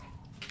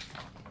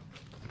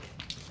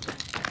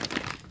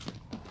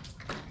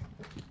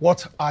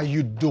 What are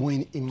you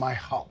doing in my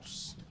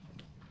house?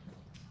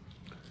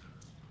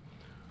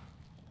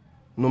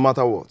 No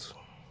matter what,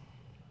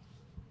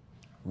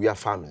 we are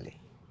family.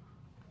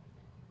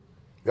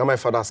 You are my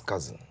father's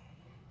cousin.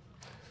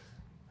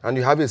 And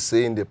you have a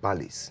say in the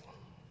palace.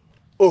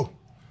 Oh,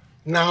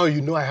 now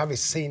you know I have a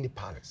say in the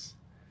palace.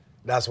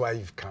 That's why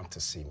you've come to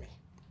see me.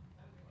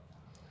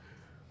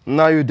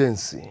 Now you then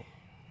see.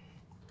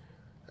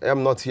 I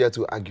am not here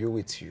to argue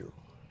with you.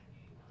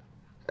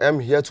 I am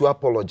here to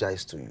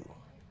apologize to you.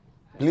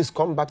 Please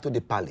come back to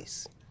the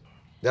palace.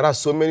 There are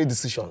so many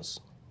decisions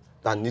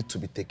that need to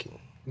be taken.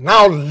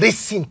 Now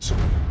listen to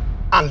me,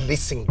 and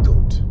listen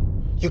good.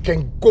 You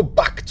can go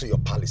back to your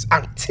palace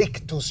and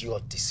take those your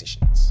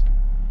decisions.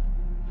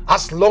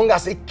 As long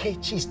as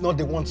Ekechi is not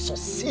the one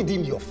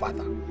succeeding your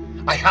father,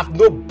 I have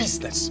no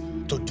business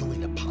to do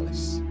in the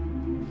palace.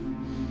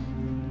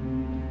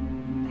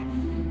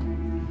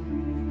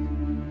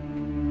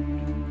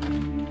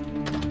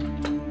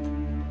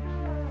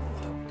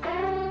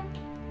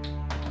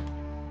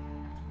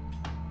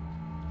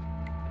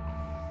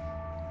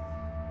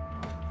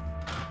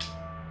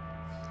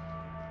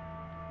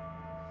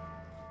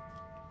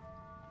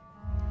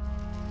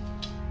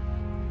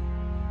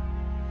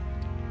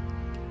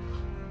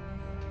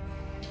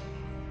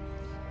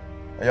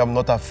 I am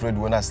not afraid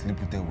when I sleep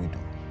with a widow,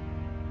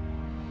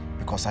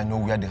 because I know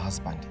where the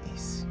husband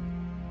is.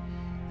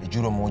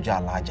 Ejuro moja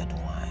alaja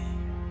duwai.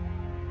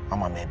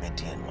 Ama mebe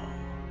dieno.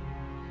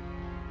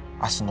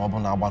 Asnobu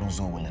na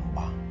abaruzo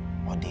welemba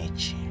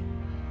odechi.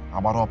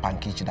 Abaro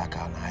pankichi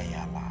daka na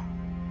ayala.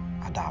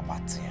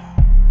 Adabatia.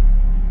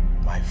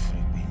 My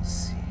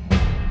frequency.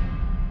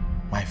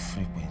 My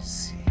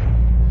frequency.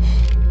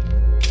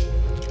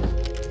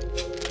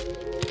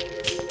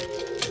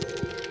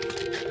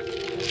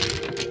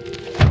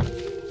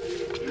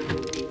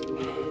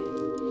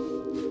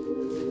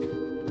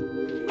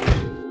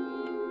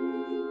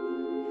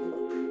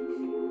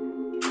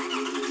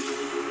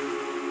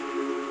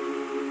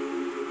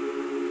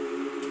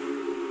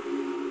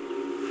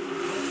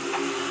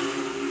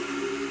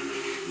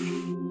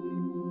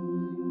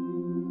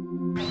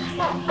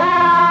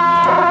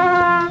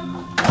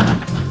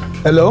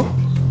 Hello?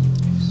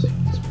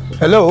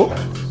 Hello?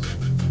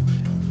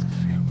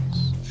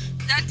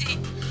 Daddy,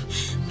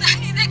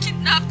 they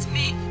kidnapped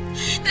me.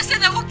 They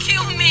said they will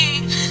kill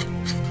me.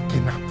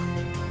 Kidnap?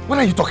 What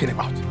are you talking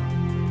about?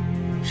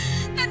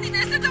 Daddy,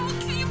 they said they will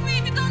kill me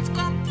if you don't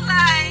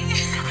comply.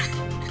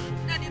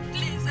 Daddy,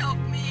 please help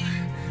me.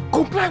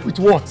 Comply with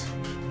what?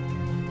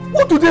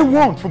 What do they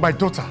want from my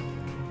daughter?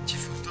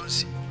 Chief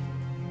Uche,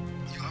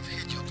 you have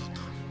heard your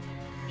daughter.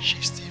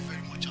 She's still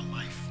very much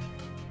alive.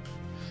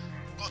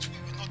 But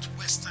we will not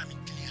waste time in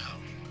killing her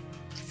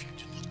if you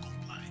do not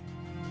comply.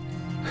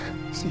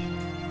 See,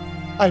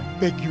 I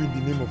beg you in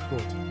the name of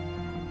God,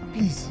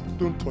 please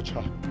don't touch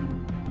her.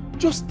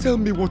 Just tell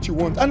me what you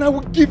want and I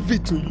will give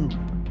it to you.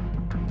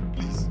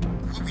 Please.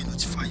 We will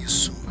notify you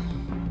soon.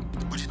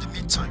 But in the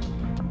meantime,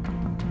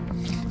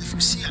 if you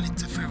see an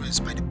interference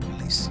by the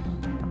police,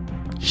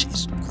 she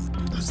is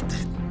good as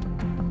dead.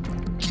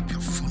 Keep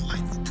your phone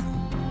line open.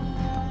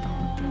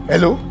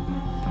 Hello?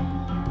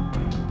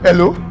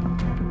 Hello?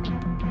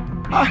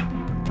 Ah,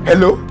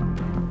 hello?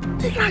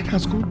 The line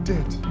has gone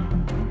dead.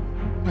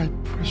 My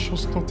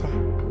precious daughter,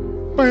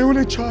 my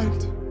only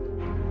child.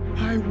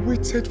 I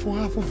waited for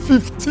her for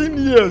 15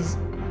 years.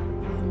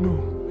 No,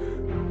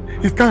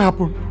 it can't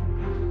happen.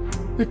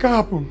 It can't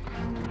happen.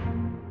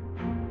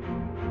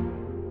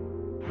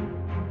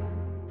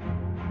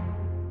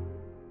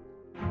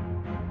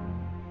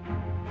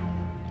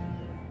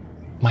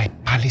 My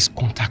palace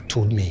contact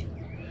told me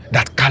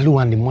that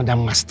Kalu and the mother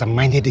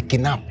masterminded the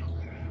kidnap.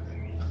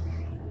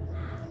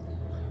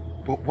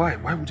 But why?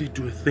 Why would they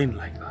do a thing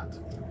like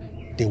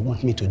that? They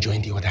want me to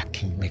join the other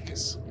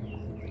kingmakers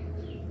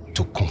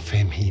to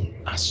confirm him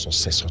as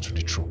successor to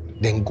the throne.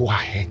 Then go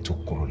ahead to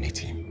coronate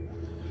him.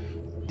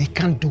 They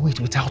can't do it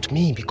without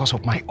me because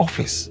of my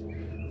office.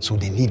 So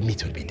they need me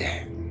to be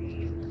there.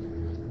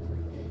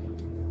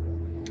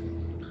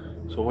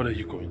 So what are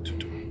you going to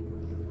do?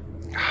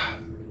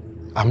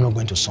 I'm not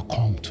going to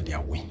succumb to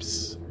their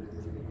whims.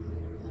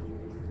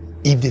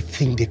 If they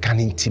think they can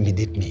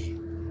intimidate me,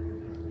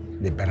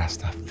 they better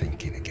start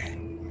thinking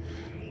again.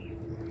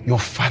 Your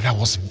father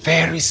was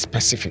very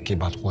specific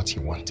about what he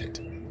wanted,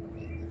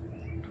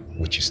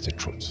 which is the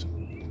truth.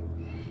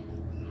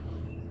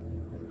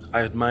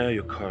 I admire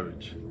your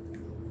courage,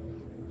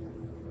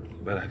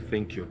 but I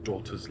think your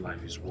daughter's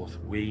life is worth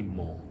way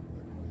more.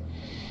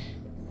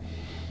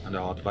 And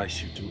I'll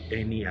advise you do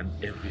any and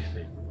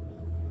everything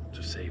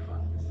to save her.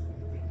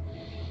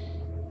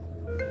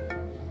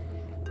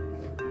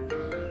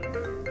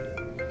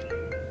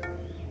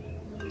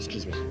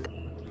 Excuse me.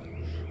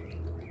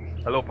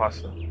 Hello,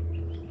 Pastor.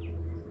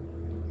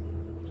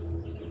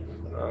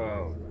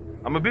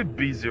 I'm a bit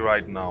busy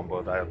right now,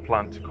 but I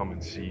plan to come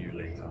and see you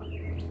later.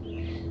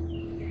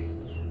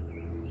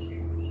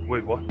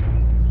 Wait, what?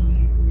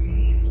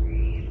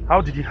 How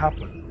did it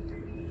happen?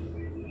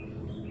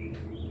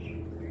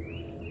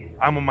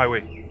 I'm on my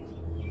way.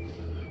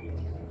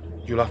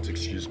 You'll have to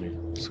excuse me.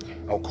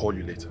 I'll call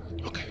you later.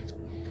 Okay.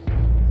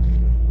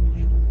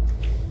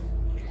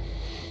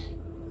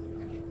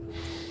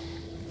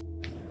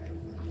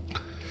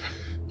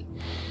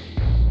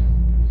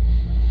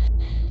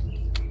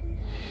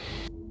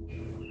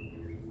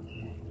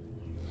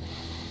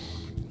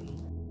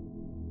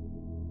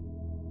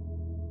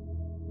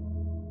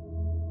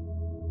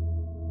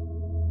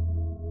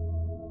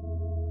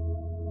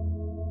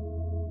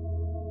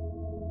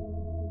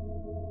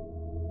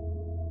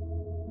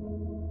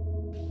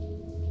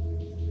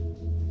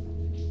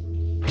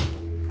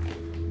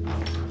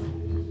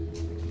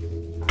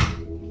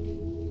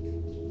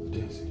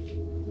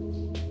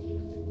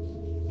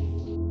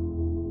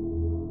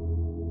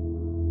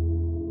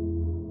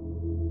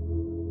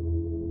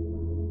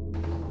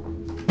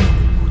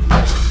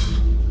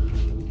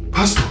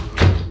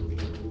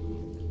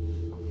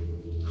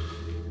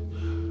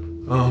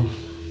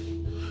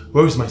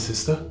 Where is my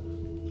sister?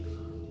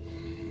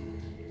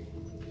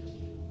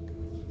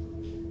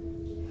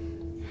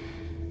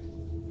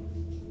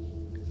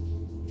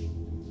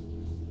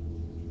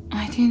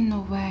 I didn't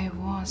know where I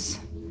was.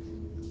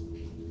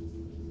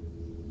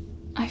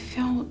 I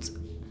felt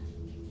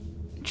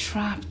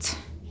trapped.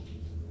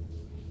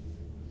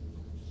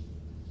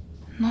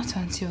 Not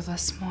until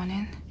this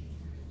morning.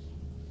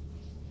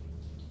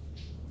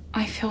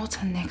 I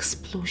felt an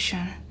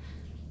explosion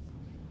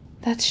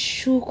that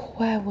shook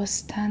where I was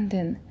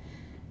standing.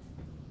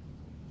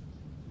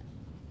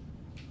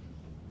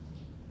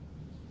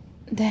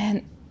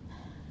 Then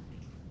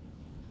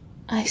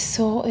I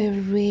saw a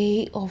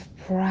ray of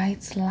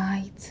bright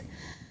light.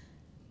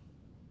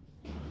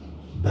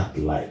 That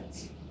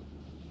light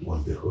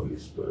was the Holy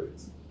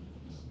Spirit,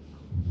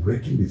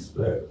 breaking the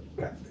spell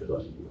casted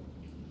on you.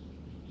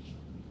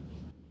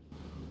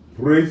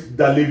 Praise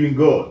the living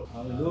God.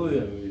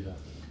 Hallelujah.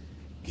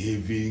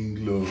 Giving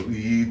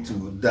glory to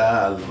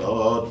the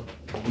Lord,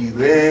 He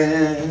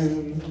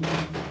reigns.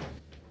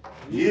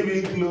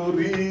 Giving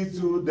glory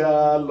to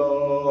the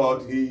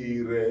Lord, He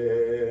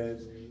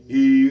reigns.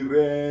 He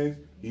reigns.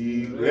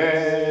 He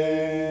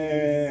reigns.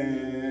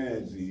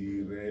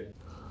 He reigns.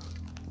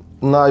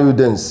 Now you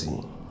then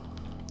see.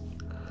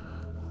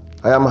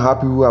 I am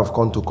happy we have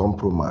come to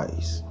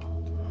compromise.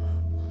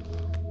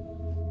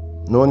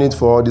 No need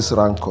for all this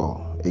rancor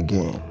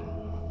again.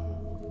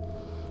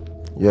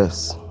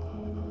 Yes,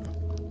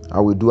 I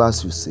will do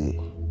as you say.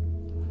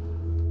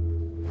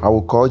 I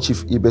will call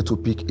Chief Ibe to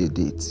pick a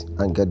date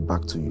and get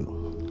back to you.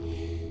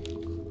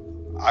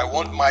 I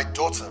want my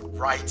daughter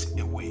right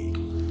away.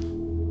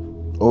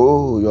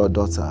 Oh, your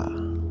daughter.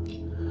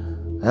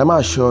 I am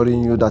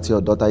assuring you that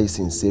your daughter is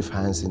in safe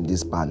hands in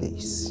this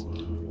palace.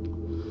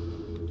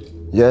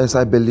 Yes,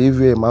 I believe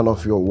you're a man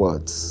of your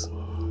words.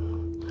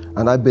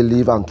 And I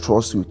believe and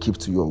trust you keep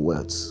to your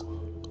words.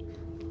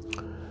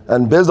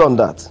 And based on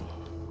that,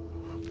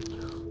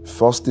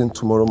 first thing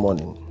tomorrow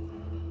morning,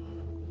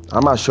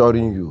 I'm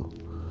assuring you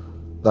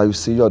that you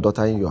see your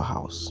daughter in your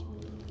house.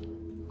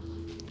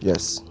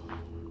 Yes,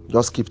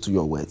 just keep to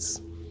your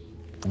words.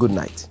 Good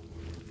night.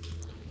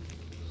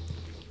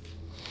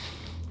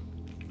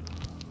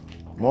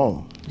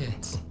 Mom.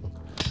 Yes.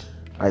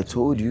 I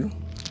told you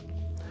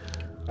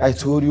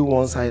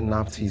once I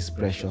nabbed his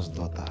precious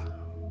daughter.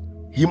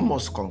 He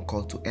must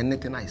concur to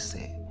anything I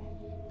say.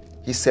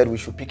 He said we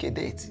should pick a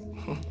date.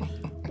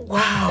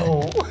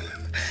 Wow.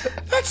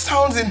 That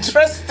sounds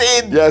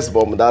interesting. Yes,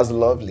 Mom, that's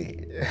lovely.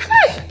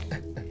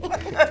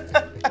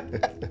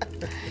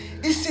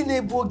 Isi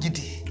na-ebu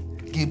ogidi,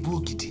 ga-ebu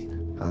ogidi.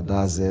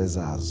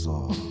 Adazeza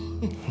azo.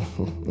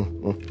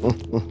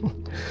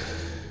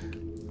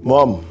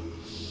 Mom.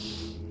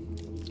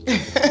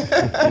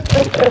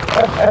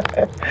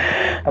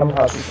 I'm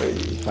happy for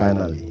you.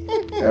 Finally,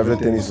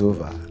 everything is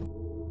over.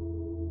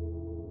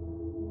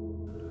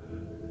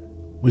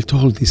 With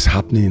all this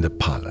happening in the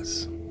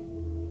palace,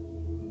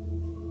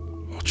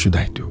 what should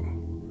I do?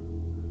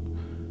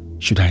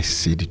 Should I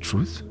say the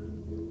truth?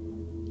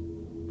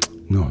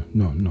 No.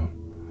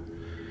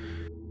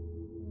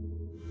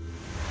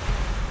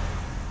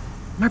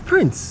 My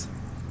prince,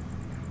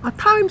 at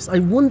times I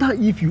wonder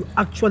if you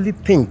actually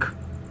think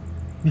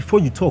before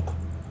you talk.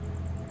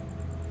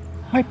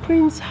 My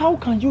prince, how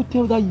can you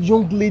tell that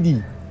young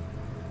lady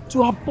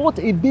to abort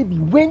a baby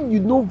when you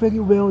know very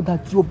well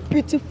that your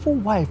beautiful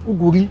wife,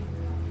 Uguri,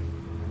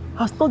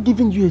 has not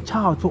given you a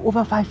child for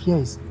over 5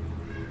 years?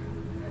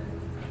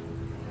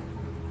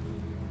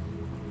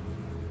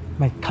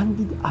 My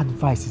candid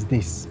advice is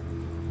this.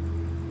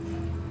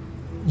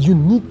 You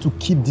need to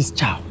keep this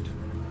child.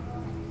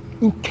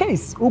 In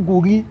case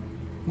Uguri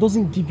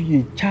doesn't give you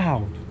a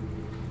child,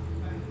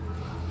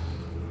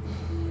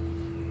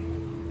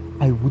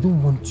 I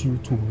wouldn't want you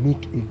to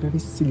make a very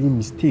silly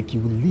mistake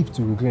you will live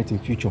to regret in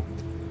future.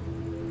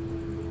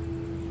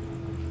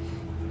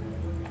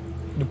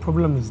 The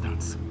problem is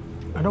that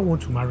I don't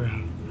want to marry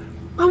her.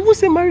 And who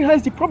say marry her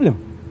is the problem?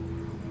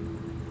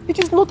 It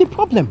is not the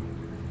problem.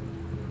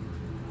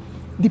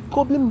 The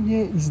problem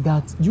here is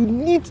that you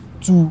need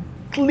to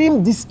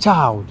claim this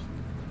child.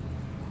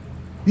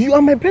 You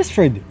are my best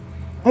friend,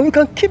 and we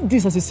can keep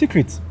this as a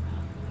secret.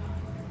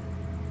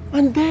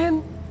 And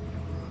then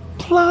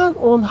plan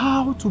on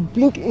how to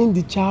bring in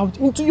the child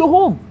into your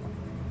home.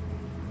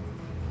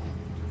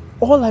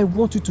 All I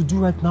want you to do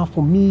right now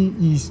for me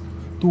is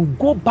to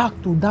go back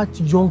to that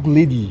young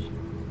lady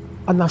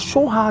and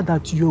assure her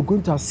that you're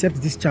going to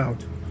accept this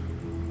child.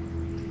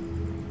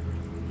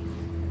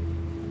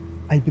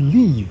 I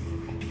believe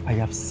I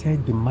have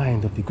said the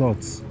mind of the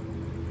gods.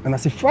 And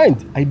as a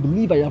friend, I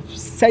believe I have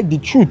said the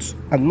truth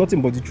and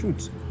nothing but the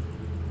truth.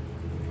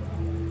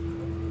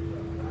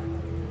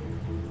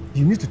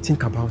 You need to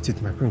think about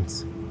it, my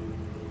prince.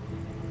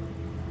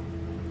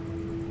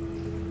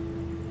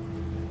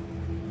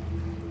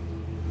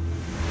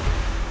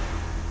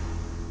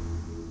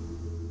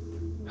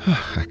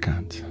 I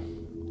can't.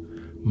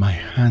 My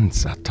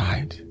hands are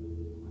tied.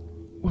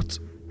 What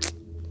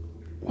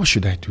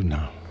should I do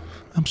now?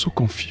 I'm so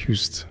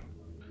confused.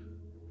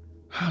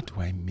 How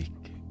do I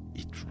make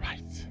it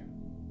right?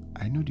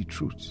 I know the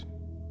truth,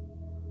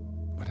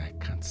 but I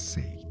can't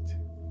say it.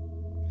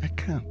 I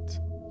can't.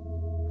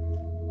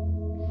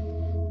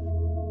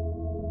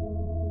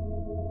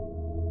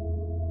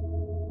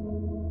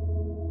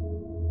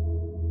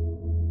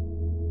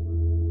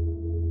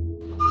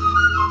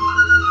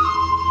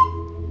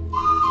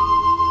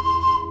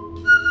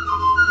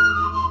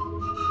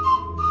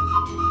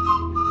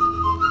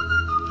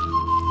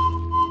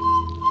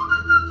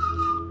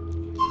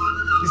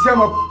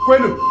 Isema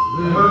kwenu.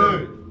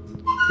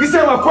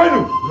 Isema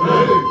kwenu.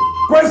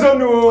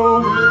 Kwezonu.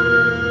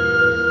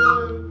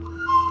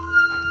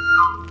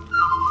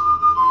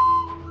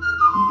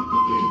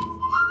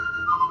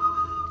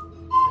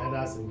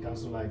 Elders in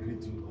council, I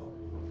greet you.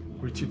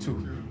 Greet you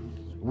too.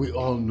 We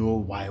all know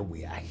why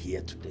we are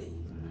here today.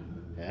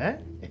 Eh?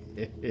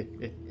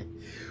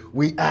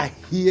 We are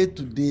here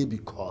today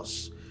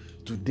because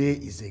today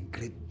is a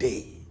great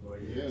day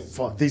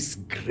for this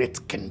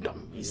great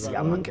kingdom. You see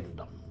our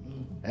kingdom.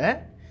 Eh?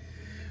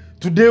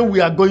 Today we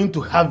are going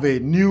to have a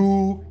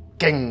new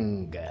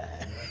king.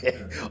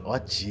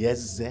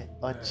 Ochieze,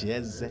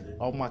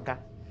 Omaka.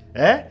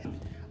 Eh?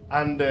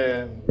 And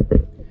the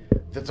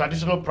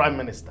traditional prime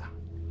minister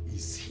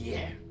is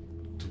here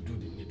to do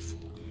the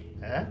needful.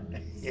 Eh?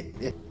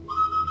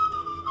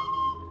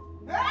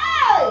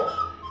 Hey!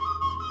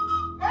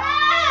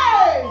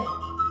 Hey!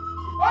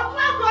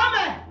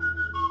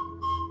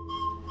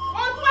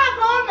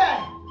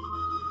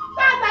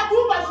 Tata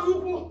buba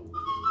shuku.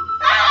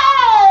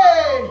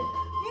 Hey!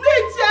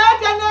 Ndiche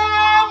kana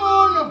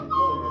mono.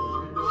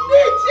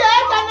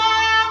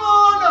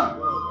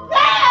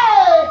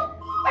 Hey!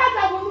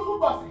 Tata bunuku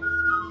boss.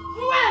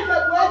 Mweze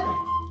bweze.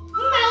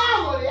 Nna ya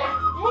ngole ya.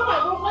 Mama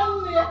bukwa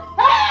nne ya.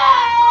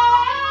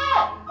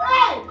 Hey!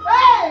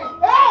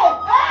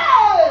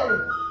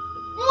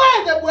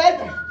 Mweze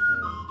bweze.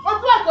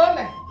 Otu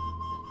akome.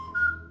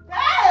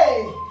 Hey!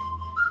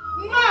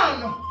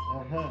 Nano.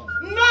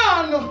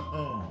 No.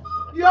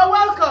 You're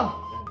welcome.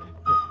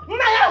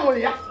 Nna ya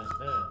ngole ya.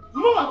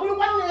 Mama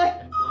bukwa nne ya.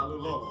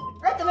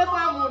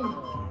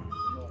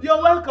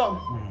 You're welcome.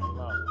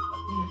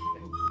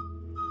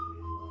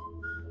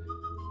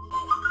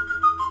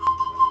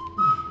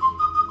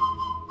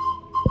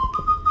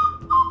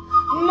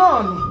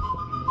 None.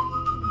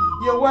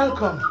 You're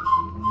welcome.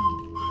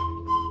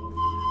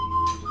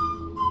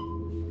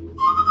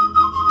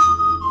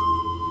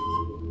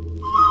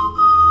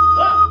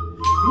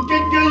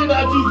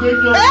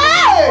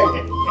 Hey!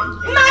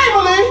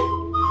 Naimuli!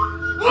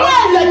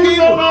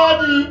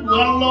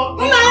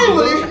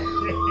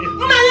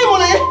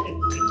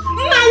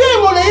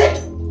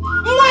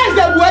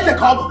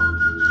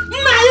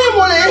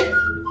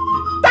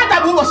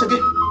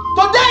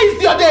 Today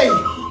is your day.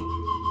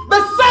 The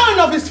son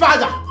of his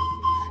father.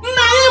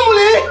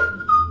 Naimuli!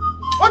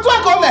 What do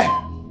I come there?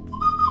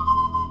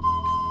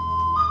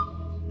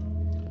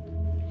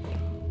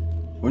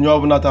 Onye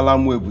ọbụla tala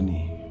mụ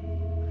ebuni,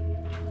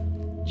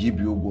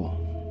 jibi ụgwọ.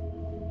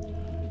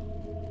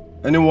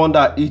 Anyone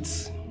that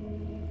eats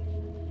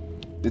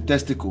the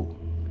testicle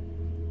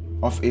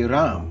of a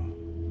ram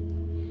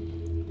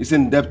is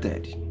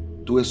indebted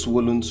to a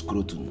swollen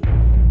scrotum.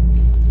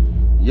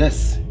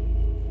 Yes,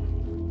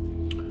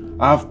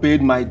 I have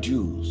paid my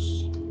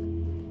dues,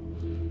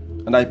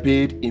 and I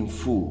paid in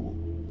full,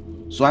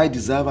 so I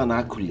deserve an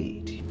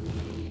accolade.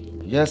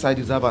 Yes, I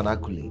deserve an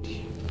accolade.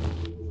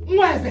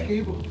 Where is the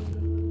cable?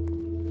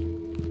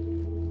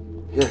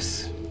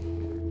 Yes,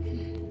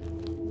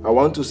 I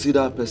want to see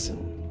that person.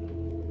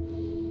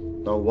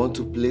 I want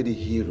to play the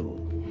hero.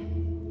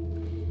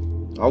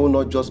 I will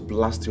not just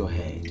blast your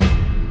head.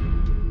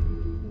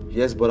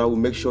 Yes, but I will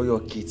make sure your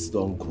kids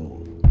don't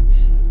grow.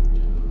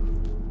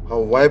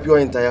 I'll wipe your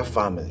entire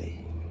family.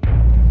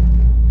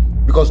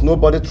 Because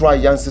nobody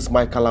triances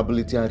my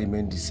capability and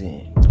remain the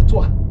same.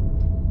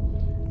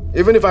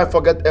 Even if I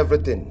forget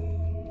everything,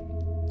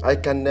 I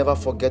can never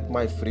forget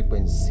my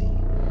frequency.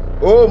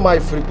 Oh, my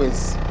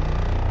frequency.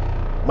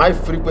 My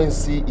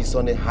frequency is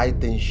on a high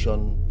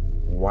tension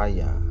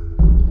wire.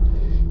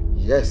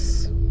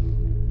 Yes.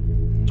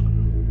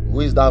 Who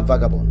is that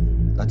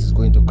vagabond that is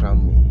going to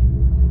crown me?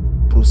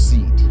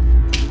 Proceed.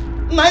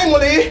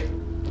 Naimuli,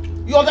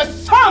 you're the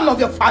son of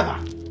your father.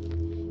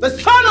 The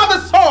son of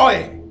the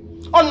soil.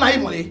 Oh,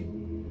 Naimuli.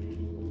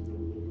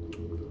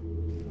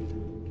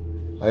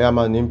 I am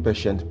an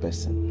impatient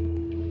person.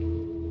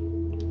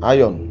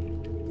 Iron.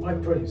 My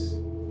prince.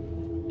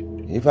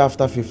 If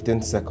after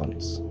 15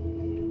 seconds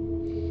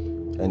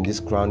and this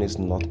crown is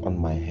not on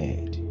my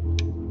head,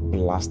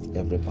 blast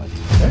everybody.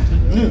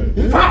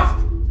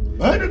 Fast!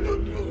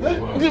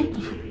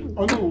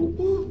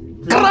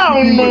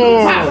 Crown!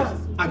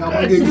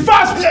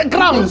 Fast!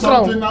 Crown!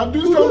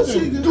 Do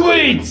something. Do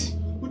it!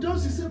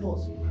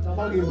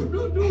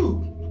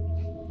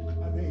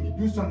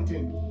 Do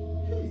something.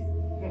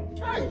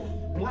 Hey,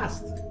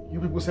 blast. You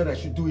people said I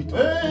should do it.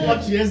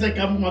 What is the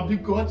camera?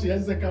 What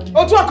is the camera?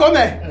 Otu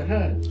akome.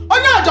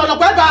 Onye ajo no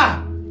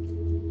kweba.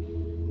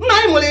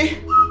 Naimuli.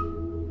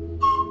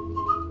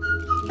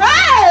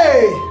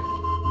 Hey!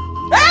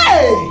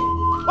 Hey!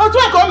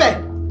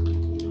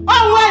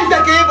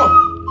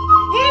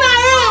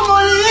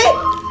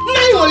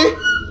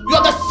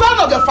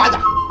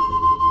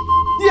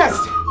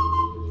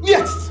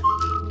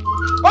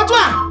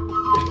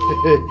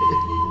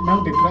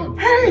 Now the crown.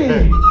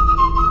 Hey!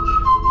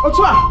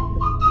 Otua!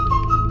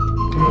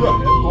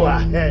 Go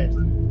ahead.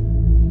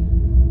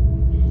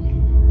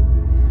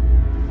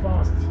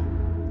 Fast.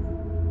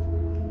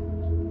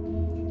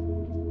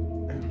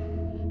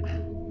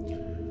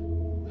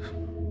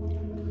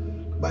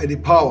 By the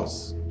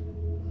powers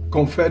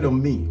conferred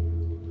on me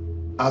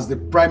as the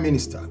Prime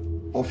Minister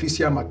of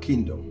Isiama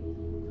Kingdom,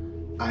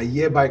 I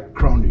hereby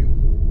crown you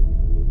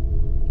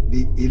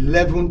the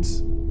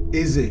 11th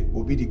Eze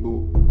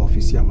Obidigbo of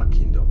Isiama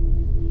Kingdom.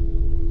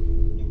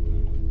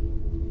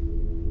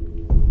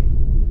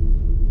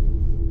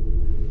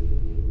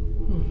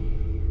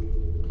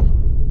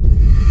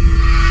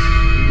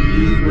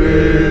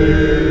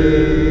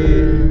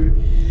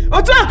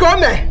 Otu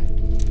akome!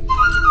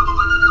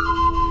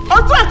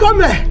 Otu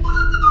akome!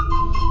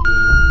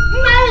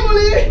 Nna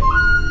Emily!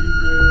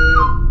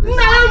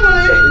 Nna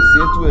Emily! Esi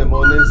etu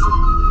emonese.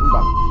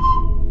 Mba.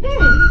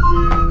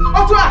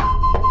 Otua!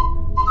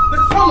 The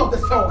son of the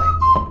soil.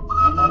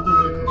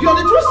 You're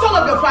the true son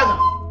of your father.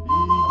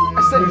 I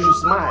said you should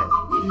smile.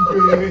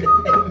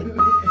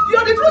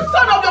 You're the true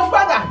son of your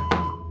father.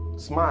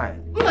 Smile.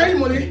 Nna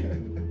Emily!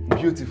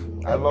 Beautiful.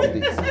 I love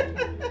this.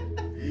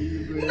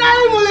 Nna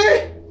Emily!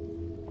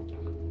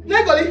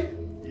 Negoli!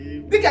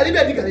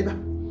 Digaliba.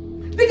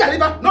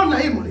 Not Nna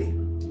Emily.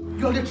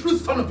 You're the true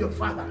son of your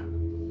father.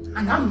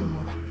 And I'm your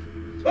mother.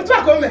 Otua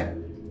akome!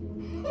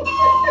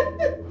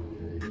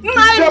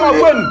 Isiama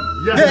Kwen!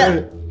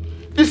 Yeah.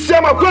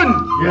 Isiama Kwen!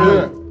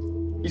 Yeah.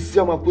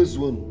 Isiama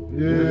Kwezuonu.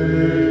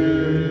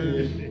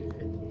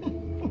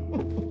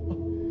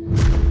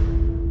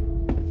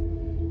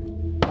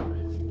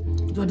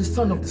 You're the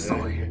son of the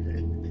soil.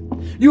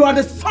 You are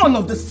the son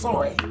of the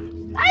soil.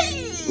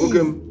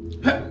 Okay.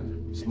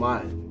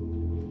 Smile.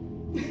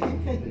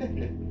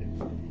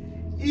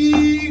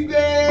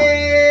 Igwe!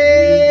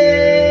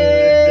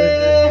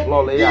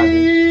 Lole ya.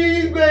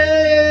 Igwe!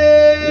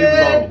 Live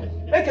long.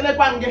 Ekele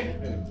kwange.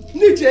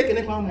 Niche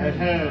ekele kwange.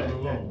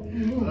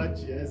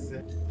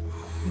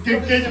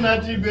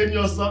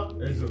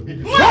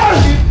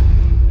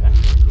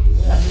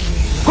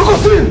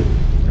 Kokosin!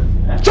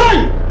 Chai!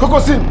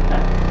 Kokosin!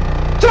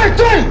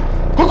 Chai!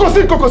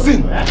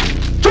 Kokosin!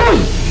 Chai!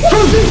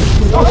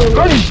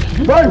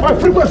 My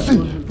frequency!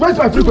 Where's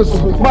my frequency?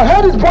 My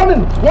head is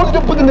burning! What did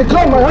you put in the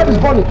clown? My head is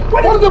burning!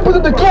 What did you put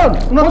in the clown?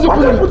 What did you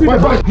put in my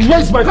bag?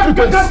 Where's my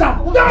frequency?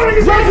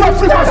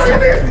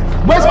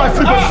 Where's my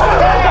frequency?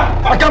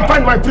 I can't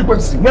find my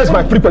frequency. Where's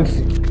my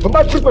frequency?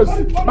 My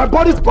frequency. My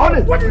body's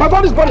burning. My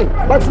body's burning.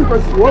 My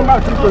frequency. Where's my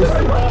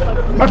frequency?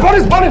 My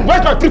body's burning.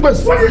 Where's my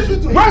frequency?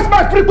 Where's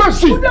my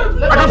frequency?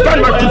 I can't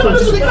find my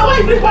frequency.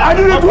 I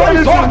didn't do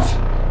anything.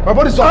 My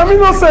body's hot. I'm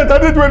innocent. I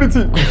didn't do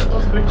anything.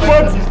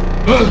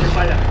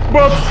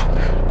 But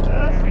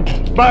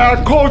by our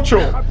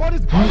culture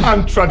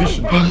and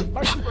tradition,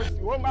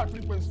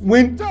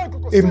 when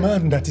a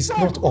man that is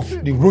not of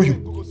the royal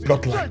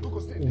bloodline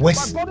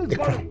wears the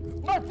crown,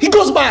 he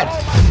goes bad.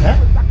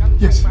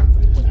 Yes.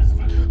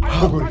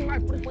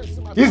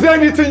 Ogori, is there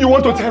anything you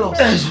want to tell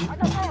us?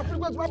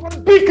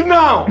 Speak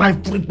now. My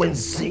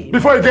frequency.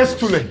 Before it gets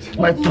too late.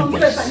 What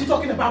nonsense are you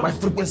talking about? My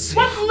frequency.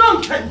 What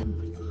nonsense?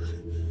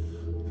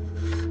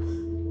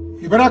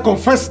 You better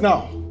confess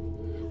now.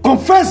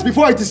 Confess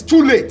before it is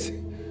too late.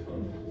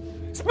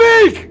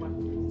 Speak!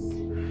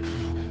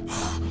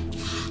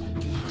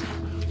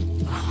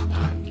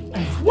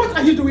 What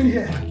are you doing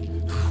here?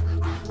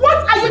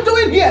 What are you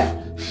doing here?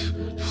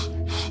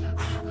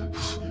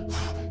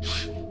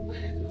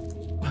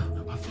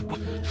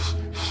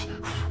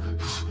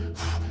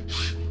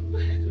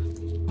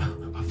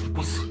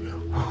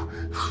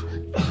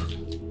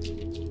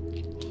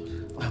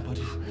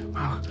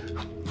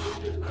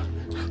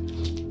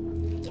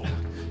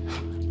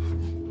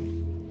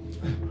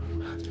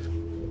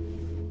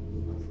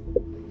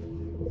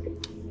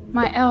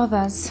 My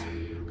elders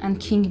and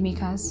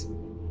kingmakers,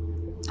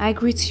 I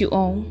greet you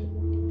all.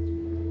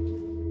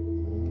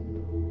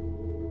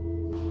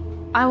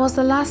 I was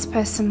the last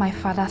person my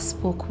father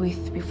spoke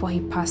with before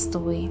he passed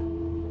away.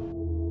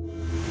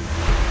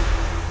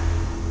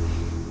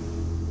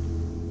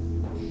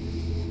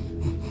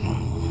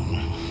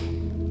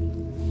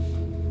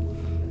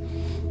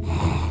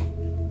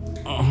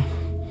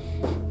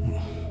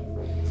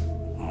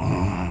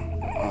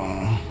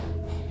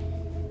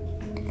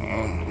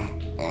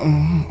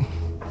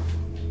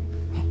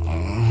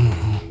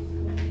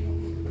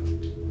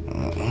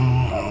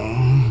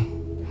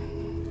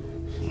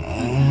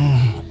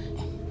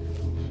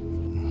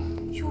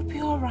 You'll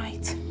be all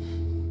right.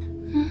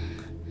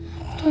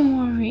 Don't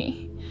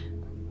worry.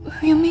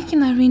 We are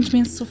making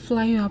arrangements to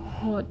fly you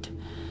abroad.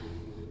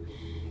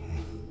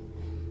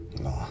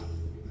 No.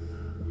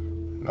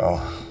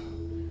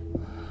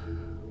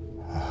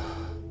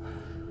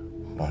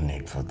 No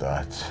need for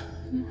that.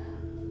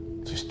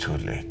 It is too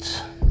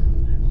late.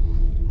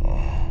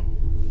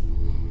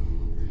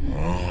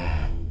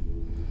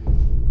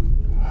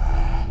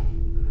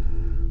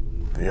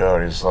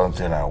 There is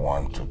something I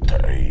want to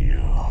tell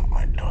you,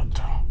 my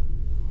daughter.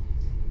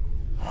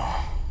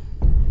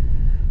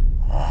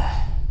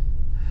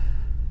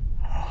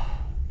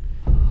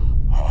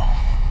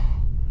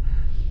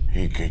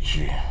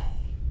 Ikechi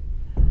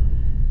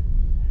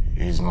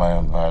is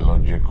my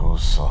biological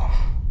son.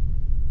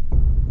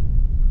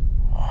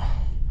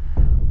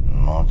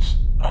 Not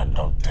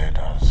adopted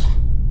as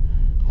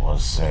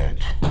was said.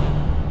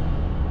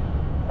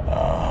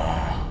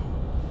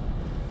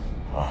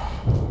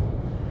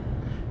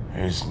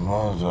 His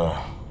mother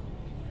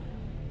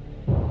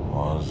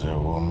was a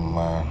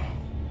woman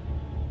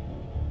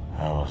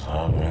I was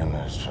having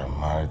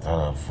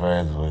extramarital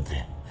affairs with.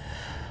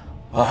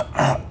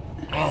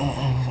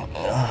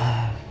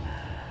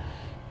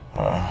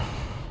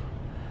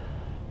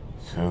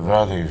 To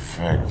that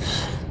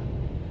effect,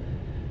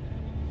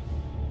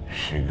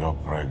 she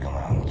got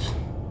pregnant.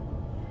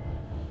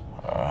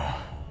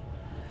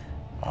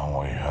 And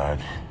we had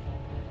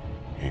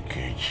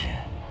Ikechi.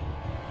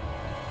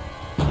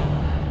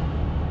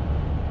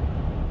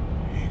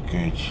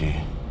 Ikechi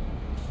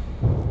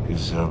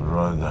is your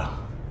brother.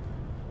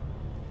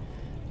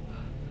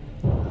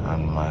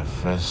 And my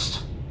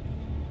first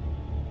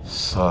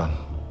son.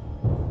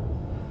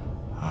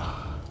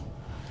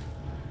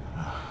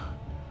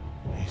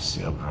 He's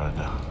your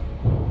brother.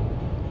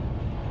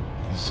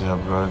 He's your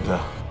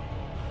brother.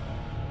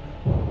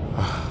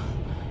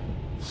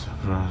 He's your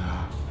brother.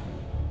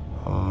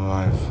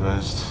 My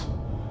first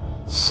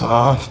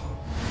son.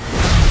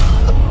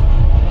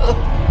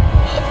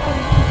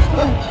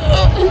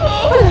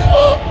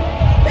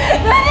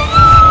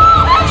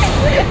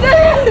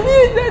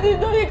 Daddy,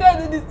 no, you can't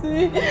do this to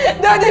me.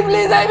 Daddy,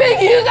 please, I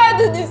beg you, you can't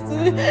do this to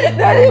me.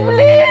 Daddy,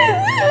 please.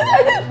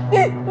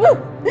 Daddy, please.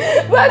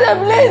 Father,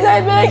 please,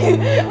 I beg you.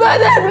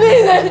 Father,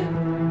 please.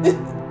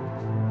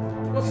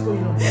 What's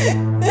going on?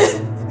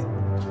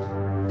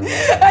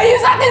 Are you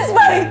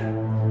satisfied?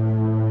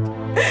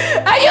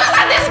 Are you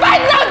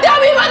satisfied now? Tell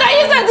me, what are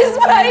you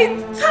satisfied?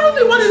 Tell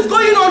me what is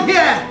going on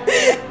here.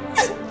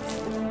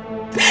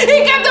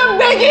 He kept on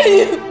begging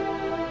you.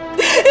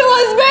 He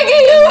was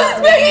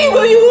begging,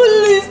 but you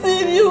wouldn't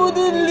listen. You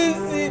wouldn't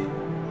listen.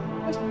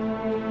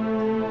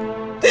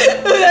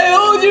 And I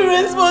hold you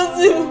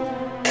responsible.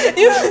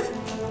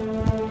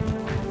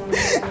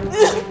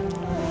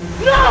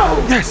 No!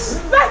 Yes!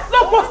 That's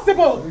not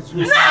possible!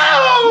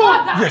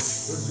 No!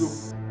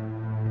 Yes!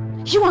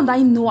 You and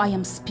I know I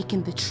am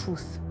speaking the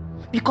truth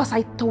because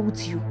I told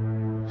you.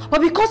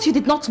 But because you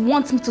did not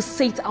want me to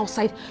say it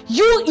outside,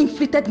 you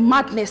inflicted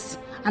madness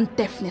and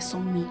deafness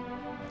on me.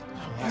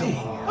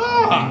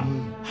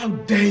 How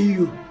dare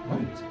you?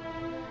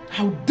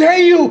 How dare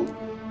you?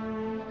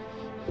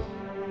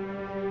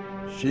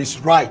 She's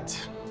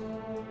right.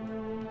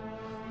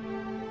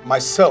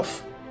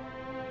 Myself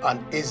and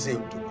Eze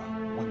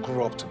Uduma, we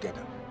grew up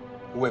together.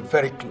 We were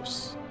very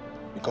close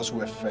because we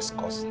were first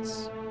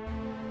cousins.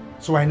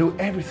 So I know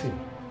everything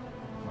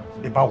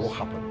about what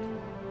happened.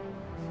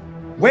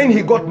 When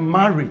he got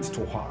married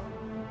to her,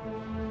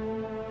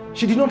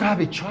 she did not have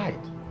a child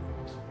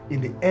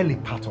in the early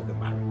part of the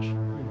marriage.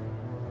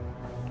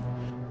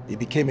 It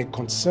became a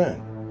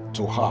concern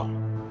to her,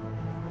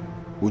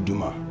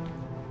 Uduma,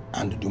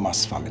 and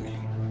Uduma's family.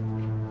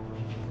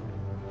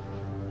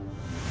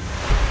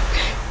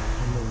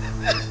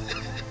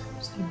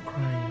 Stop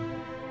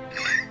crying.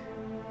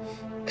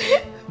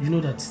 You know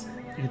that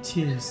your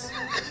tears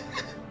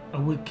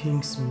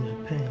awakens my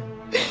pain.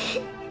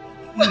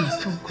 Please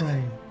stop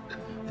crying.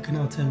 Okay,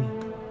 now tell me,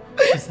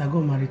 since I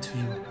got married to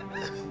you,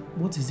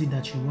 what is it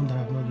that you want that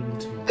I've not given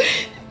to you?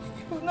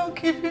 You're not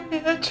giving me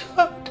a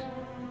child.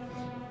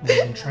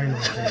 We've been trying our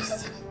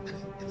best.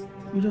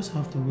 You just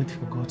have to wait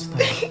for God's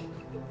time.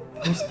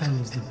 God's time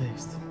is the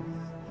best.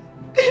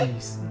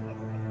 Please,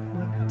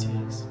 wipe your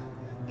tears.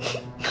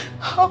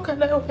 How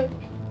can I wipe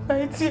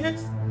my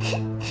tears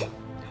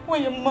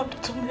when your mother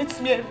torments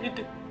me every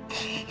day?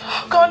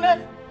 How can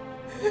I?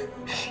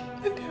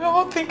 They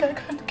all think I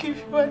can't give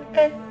you an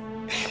egg.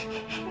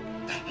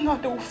 Now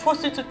they will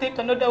force you to take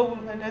another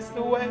woman as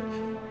a wife.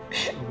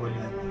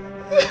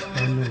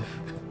 My love,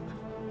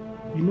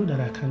 you know that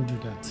I can't do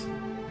that.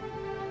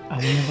 I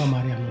will never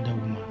marry another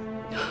woman.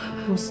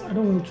 Because I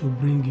don't want to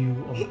bring you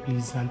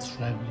unpleasant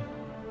rivalry.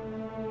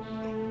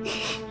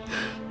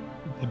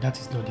 But that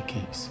is not the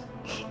case.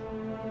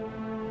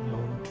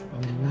 Lord, I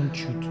want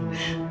you to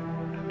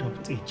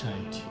adopt a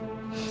child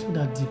so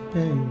that the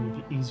pain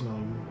will be easier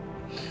on you.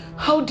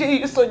 How dare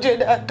you suggest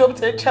that I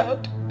adopt a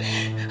child?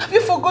 Have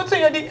you forgotten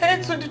you're the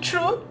heir to the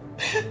throne?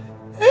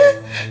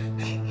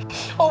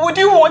 Or would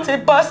you want a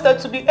bastard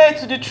to be heir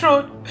to the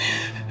throne?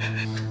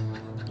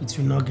 It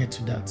will not get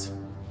to that.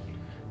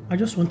 I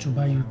just want to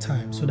buy you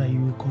time so that you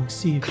will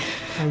conceive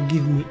and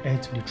give me heir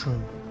to the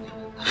throne.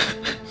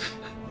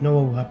 You know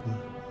what will happen?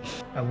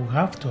 I will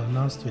have to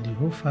announce to the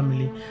whole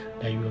family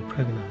that you are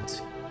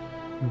pregnant.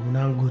 You will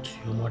now go to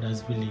your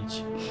mother's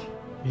village.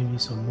 Maybe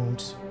some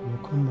months, you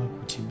will come back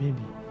with your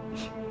baby.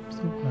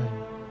 Stop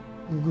crying.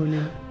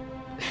 Ugole.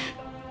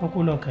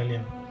 Okolo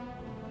Kalia.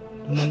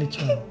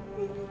 Malicha.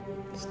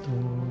 Stop.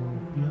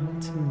 You are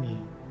hurting me.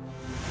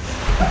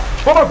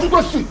 Oh, my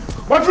frequency!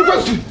 My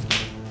frequency!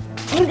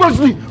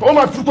 Frequency! Oh,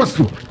 my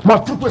frequency! My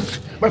frequency!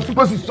 My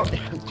frequency! Stop!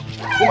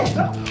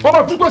 Oh,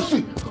 my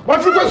frequency! My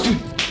frequency!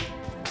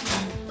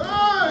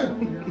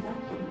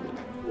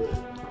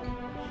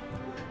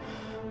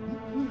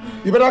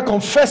 You better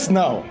confess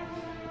now,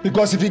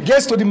 because if he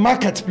gets to the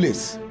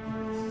marketplace,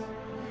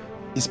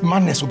 his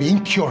madness will be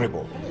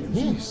incurable.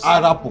 Yes.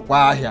 I'll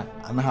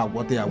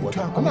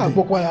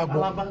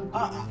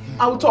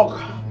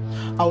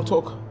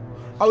talk.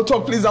 I'll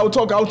talk, please. I'll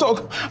talk.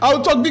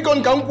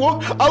 Bikon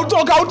Kampo. I'll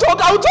talk,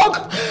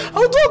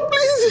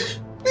 please.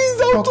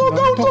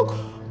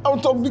 I'll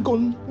talk,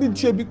 Bikon.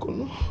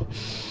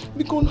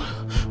 Bikon,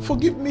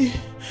 forgive me.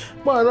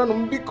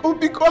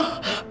 Bikon.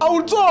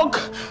 I'll talk.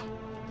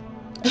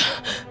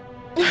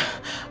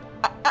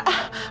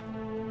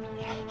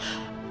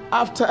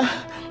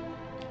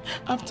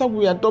 After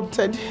we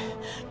adopted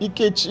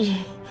Ikechi,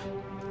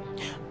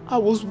 I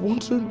was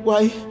wondering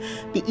why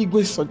the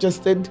Igwe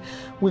suggested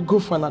we go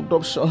for an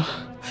adoption.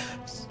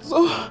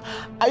 So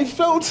I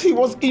felt he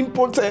was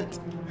impotent.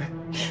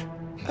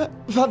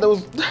 That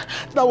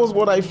was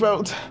what I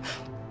felt.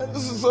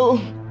 So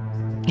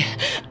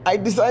I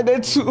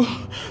decided to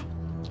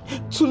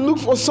look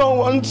for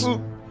someone to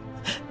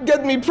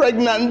get me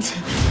pregnant.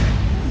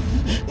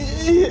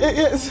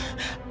 Yes,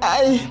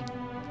 I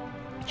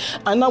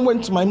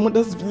went to my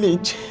mother's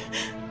village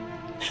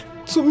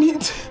to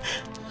meet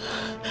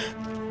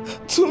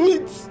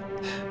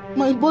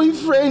my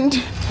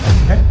boyfriend.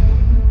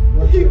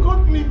 He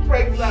got me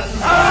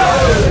pregnant.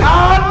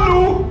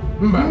 Anu!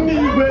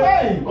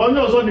 Hey!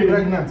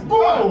 Pregnant.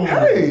 Go!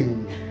 Hey!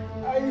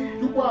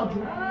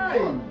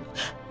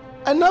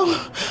 And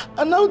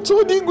now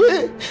told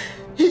Igwe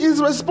he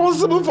is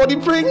responsible for the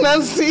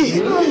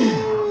pregnancy.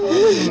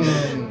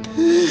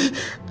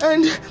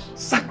 And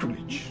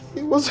sacrilege.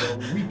 He was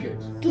wicked.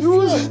 He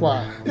was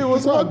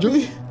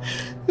happy.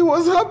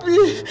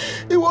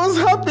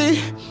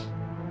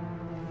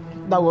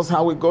 That was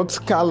how we got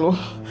Carlo.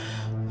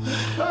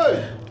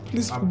 Hey!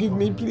 Please forgive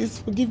me,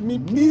 please.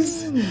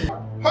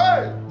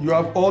 Hey! You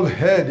have all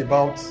heard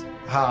about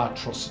her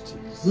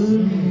atrocities.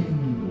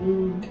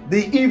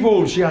 The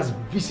evil she has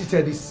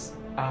visited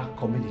our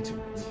community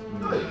with.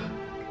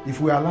 If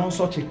we allow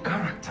such a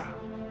character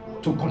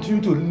to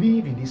continue to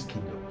live in this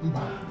kingdom,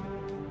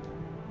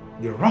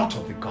 the wrath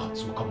of the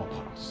gods will come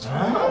upon us.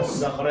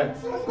 That's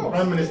correct.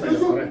 Prime Minister is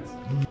correct.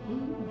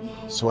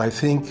 So I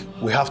think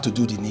we have to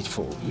do the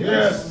needful.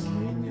 Yes.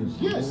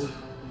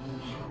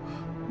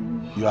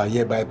 You are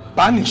hereby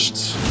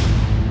banished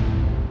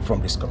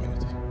from this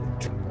community.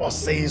 Or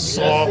say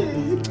so.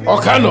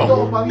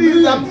 Okano.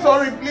 Please, I'm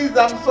sorry.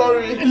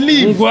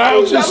 Leave.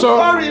 Please, I'm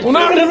sorry.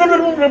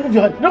 Remove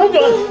your hand.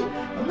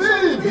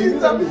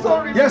 Please, I'm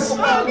sorry. Yes,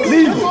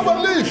 leave.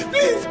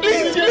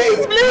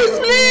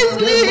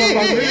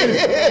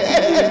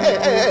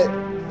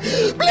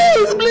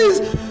 Please.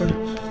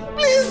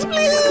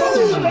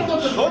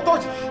 Don't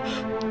touch.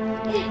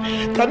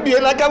 Can be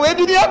like a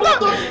wedding.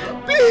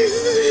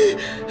 Please.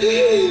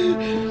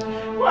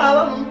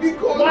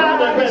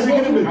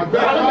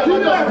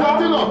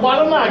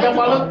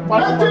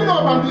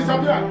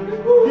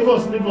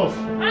 Leave us.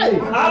 Hey!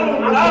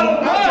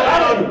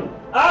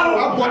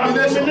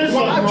 Abomination.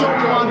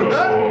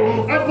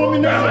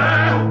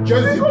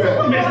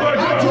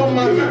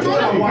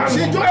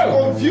 She just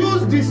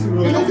confused this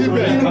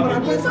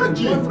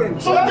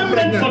Something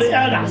meant for the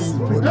elders.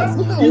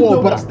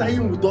 But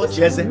staying with us,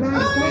 yes. Hey!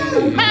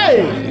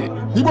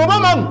 Iboba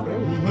man.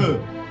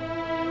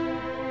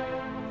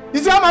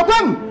 Is that my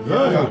gun?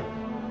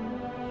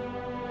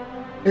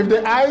 If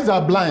the eyes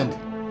are blind,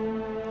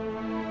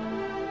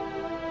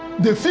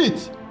 the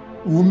feet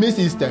will miss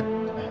his step.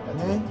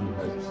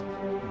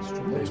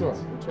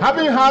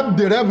 Having had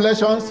the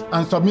revelations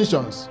and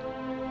submissions,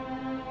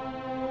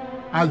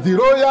 as the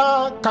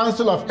Royal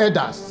Council of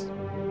Elders,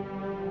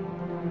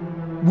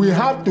 we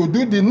have to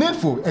do the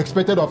needful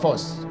expected of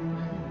us.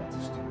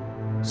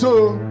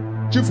 So,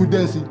 Chief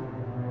Udensi,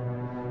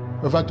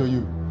 over to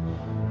you.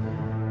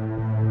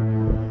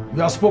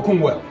 You have spoken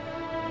well.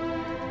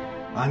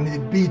 And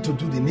it be to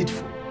do the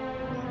needful.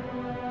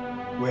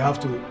 We have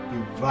to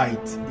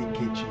invite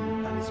Ikechi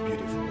and his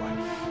beautiful wife.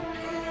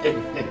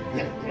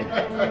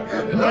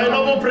 My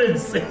noble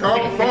prince.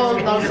 Come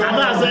forward,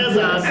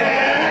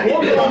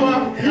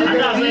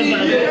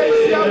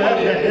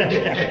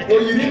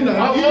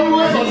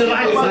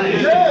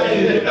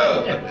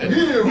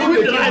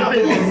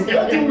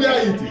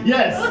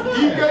 Yes.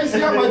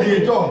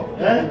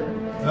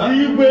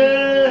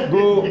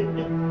 Go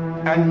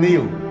and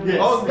kneel. Yes.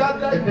 Oh,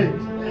 God.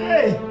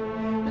 Hey.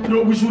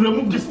 No, we should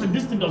remove this thing.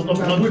 This thing does not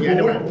belong here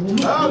anymore. It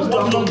does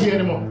not belong here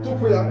anymore.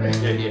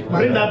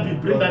 Bring that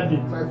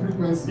beat. My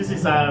frequency. This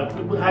is a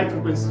high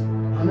frequency.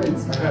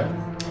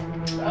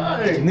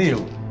 Hey.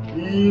 Kneel.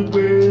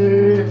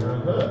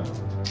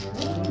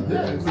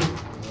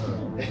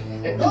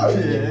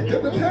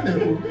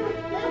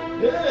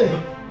 Yes.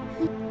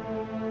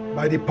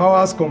 By the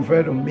powers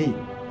conferred on me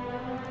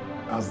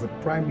as the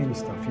Prime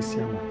Minister of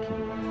Isiama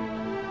Kingdom,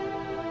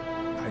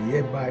 I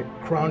hereby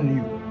crown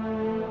you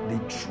the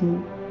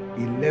true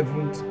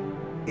 11th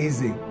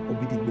Eze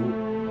Obidigbo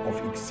of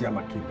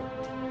Isiama Kingdom.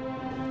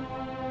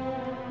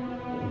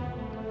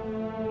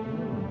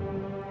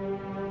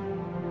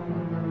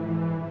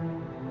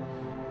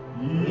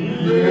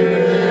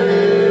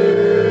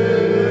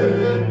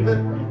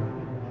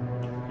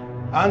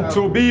 and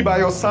to be by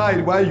your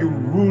side while you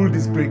rule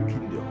this great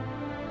kingdom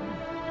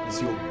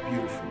is your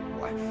beautiful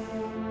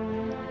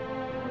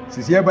wife. She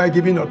is hereby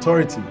given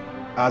authority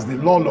as the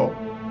Lolo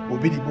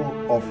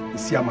Obidibo of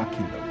Isiama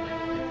Kingdom.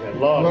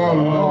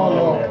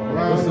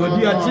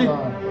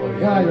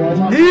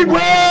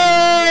 Igwe!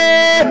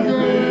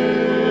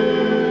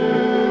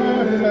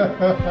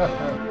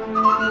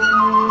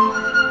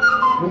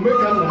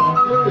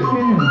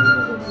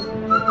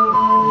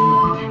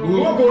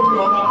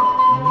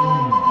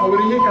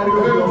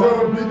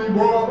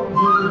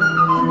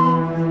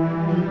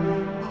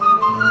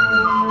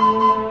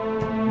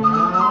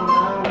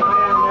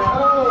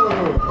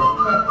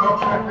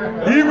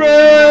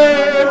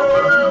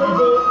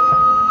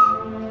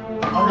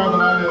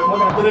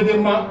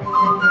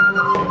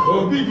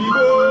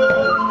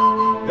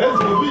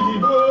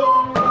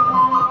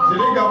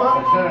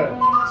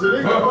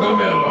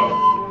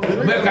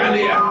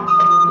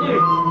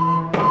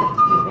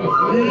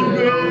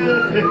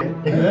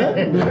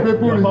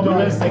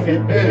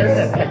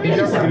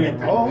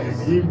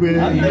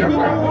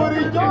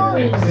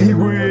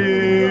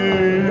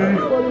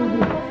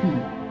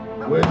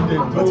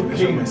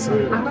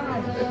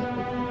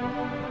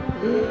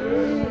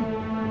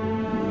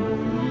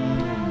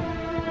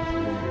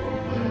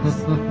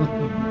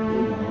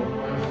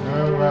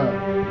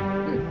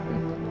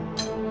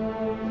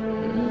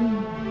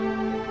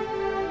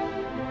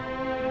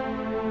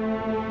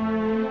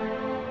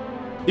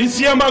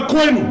 Isiama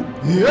kwenu.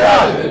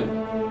 Yeah.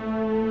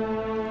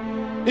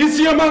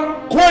 Isiama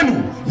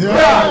kwenu.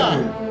 Yeah.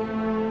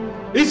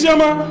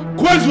 Isiama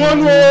kwezu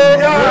onu.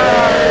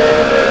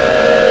 Yeah.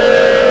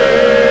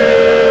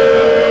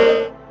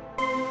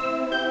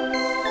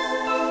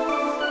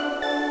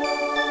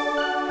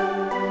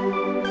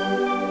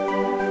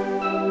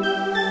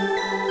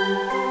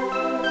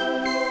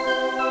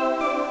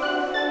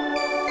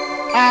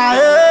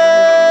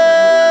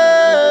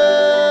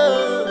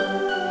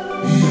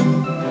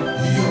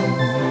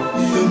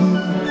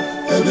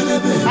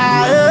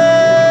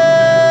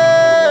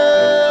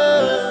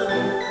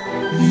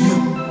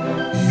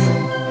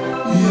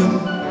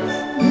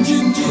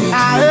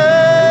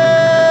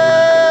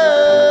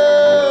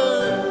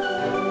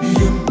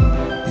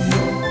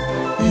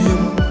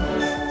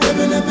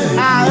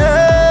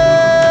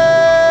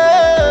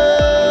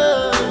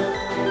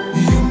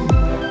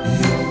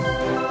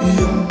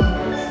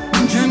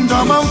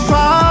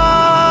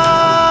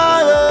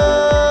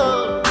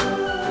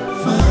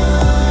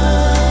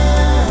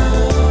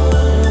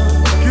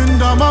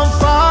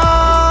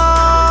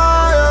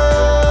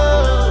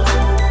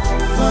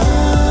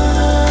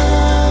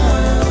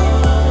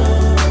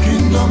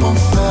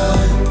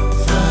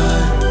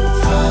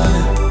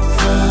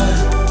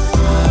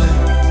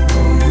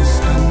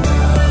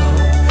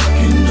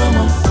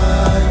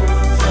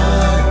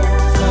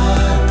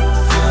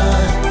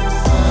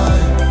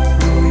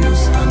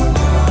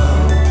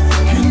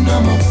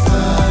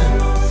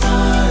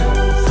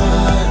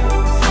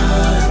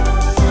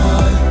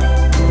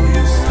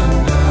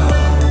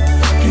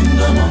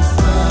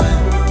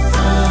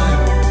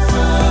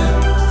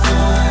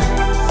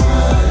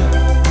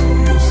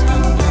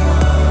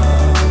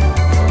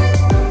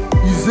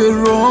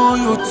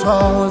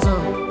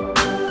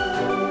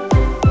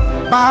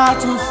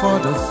 Battle for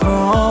the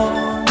throne.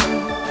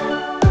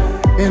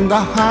 In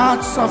the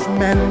hearts of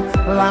men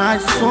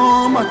lies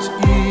so much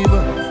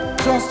evil,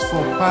 just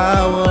for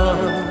power.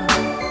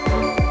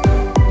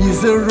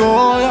 Is a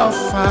royal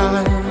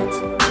fight.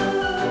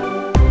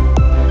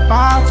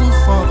 Battle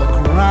for the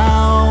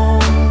crown.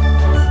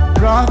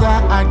 Brother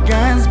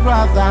against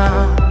brother,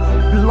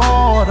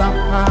 blood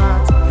and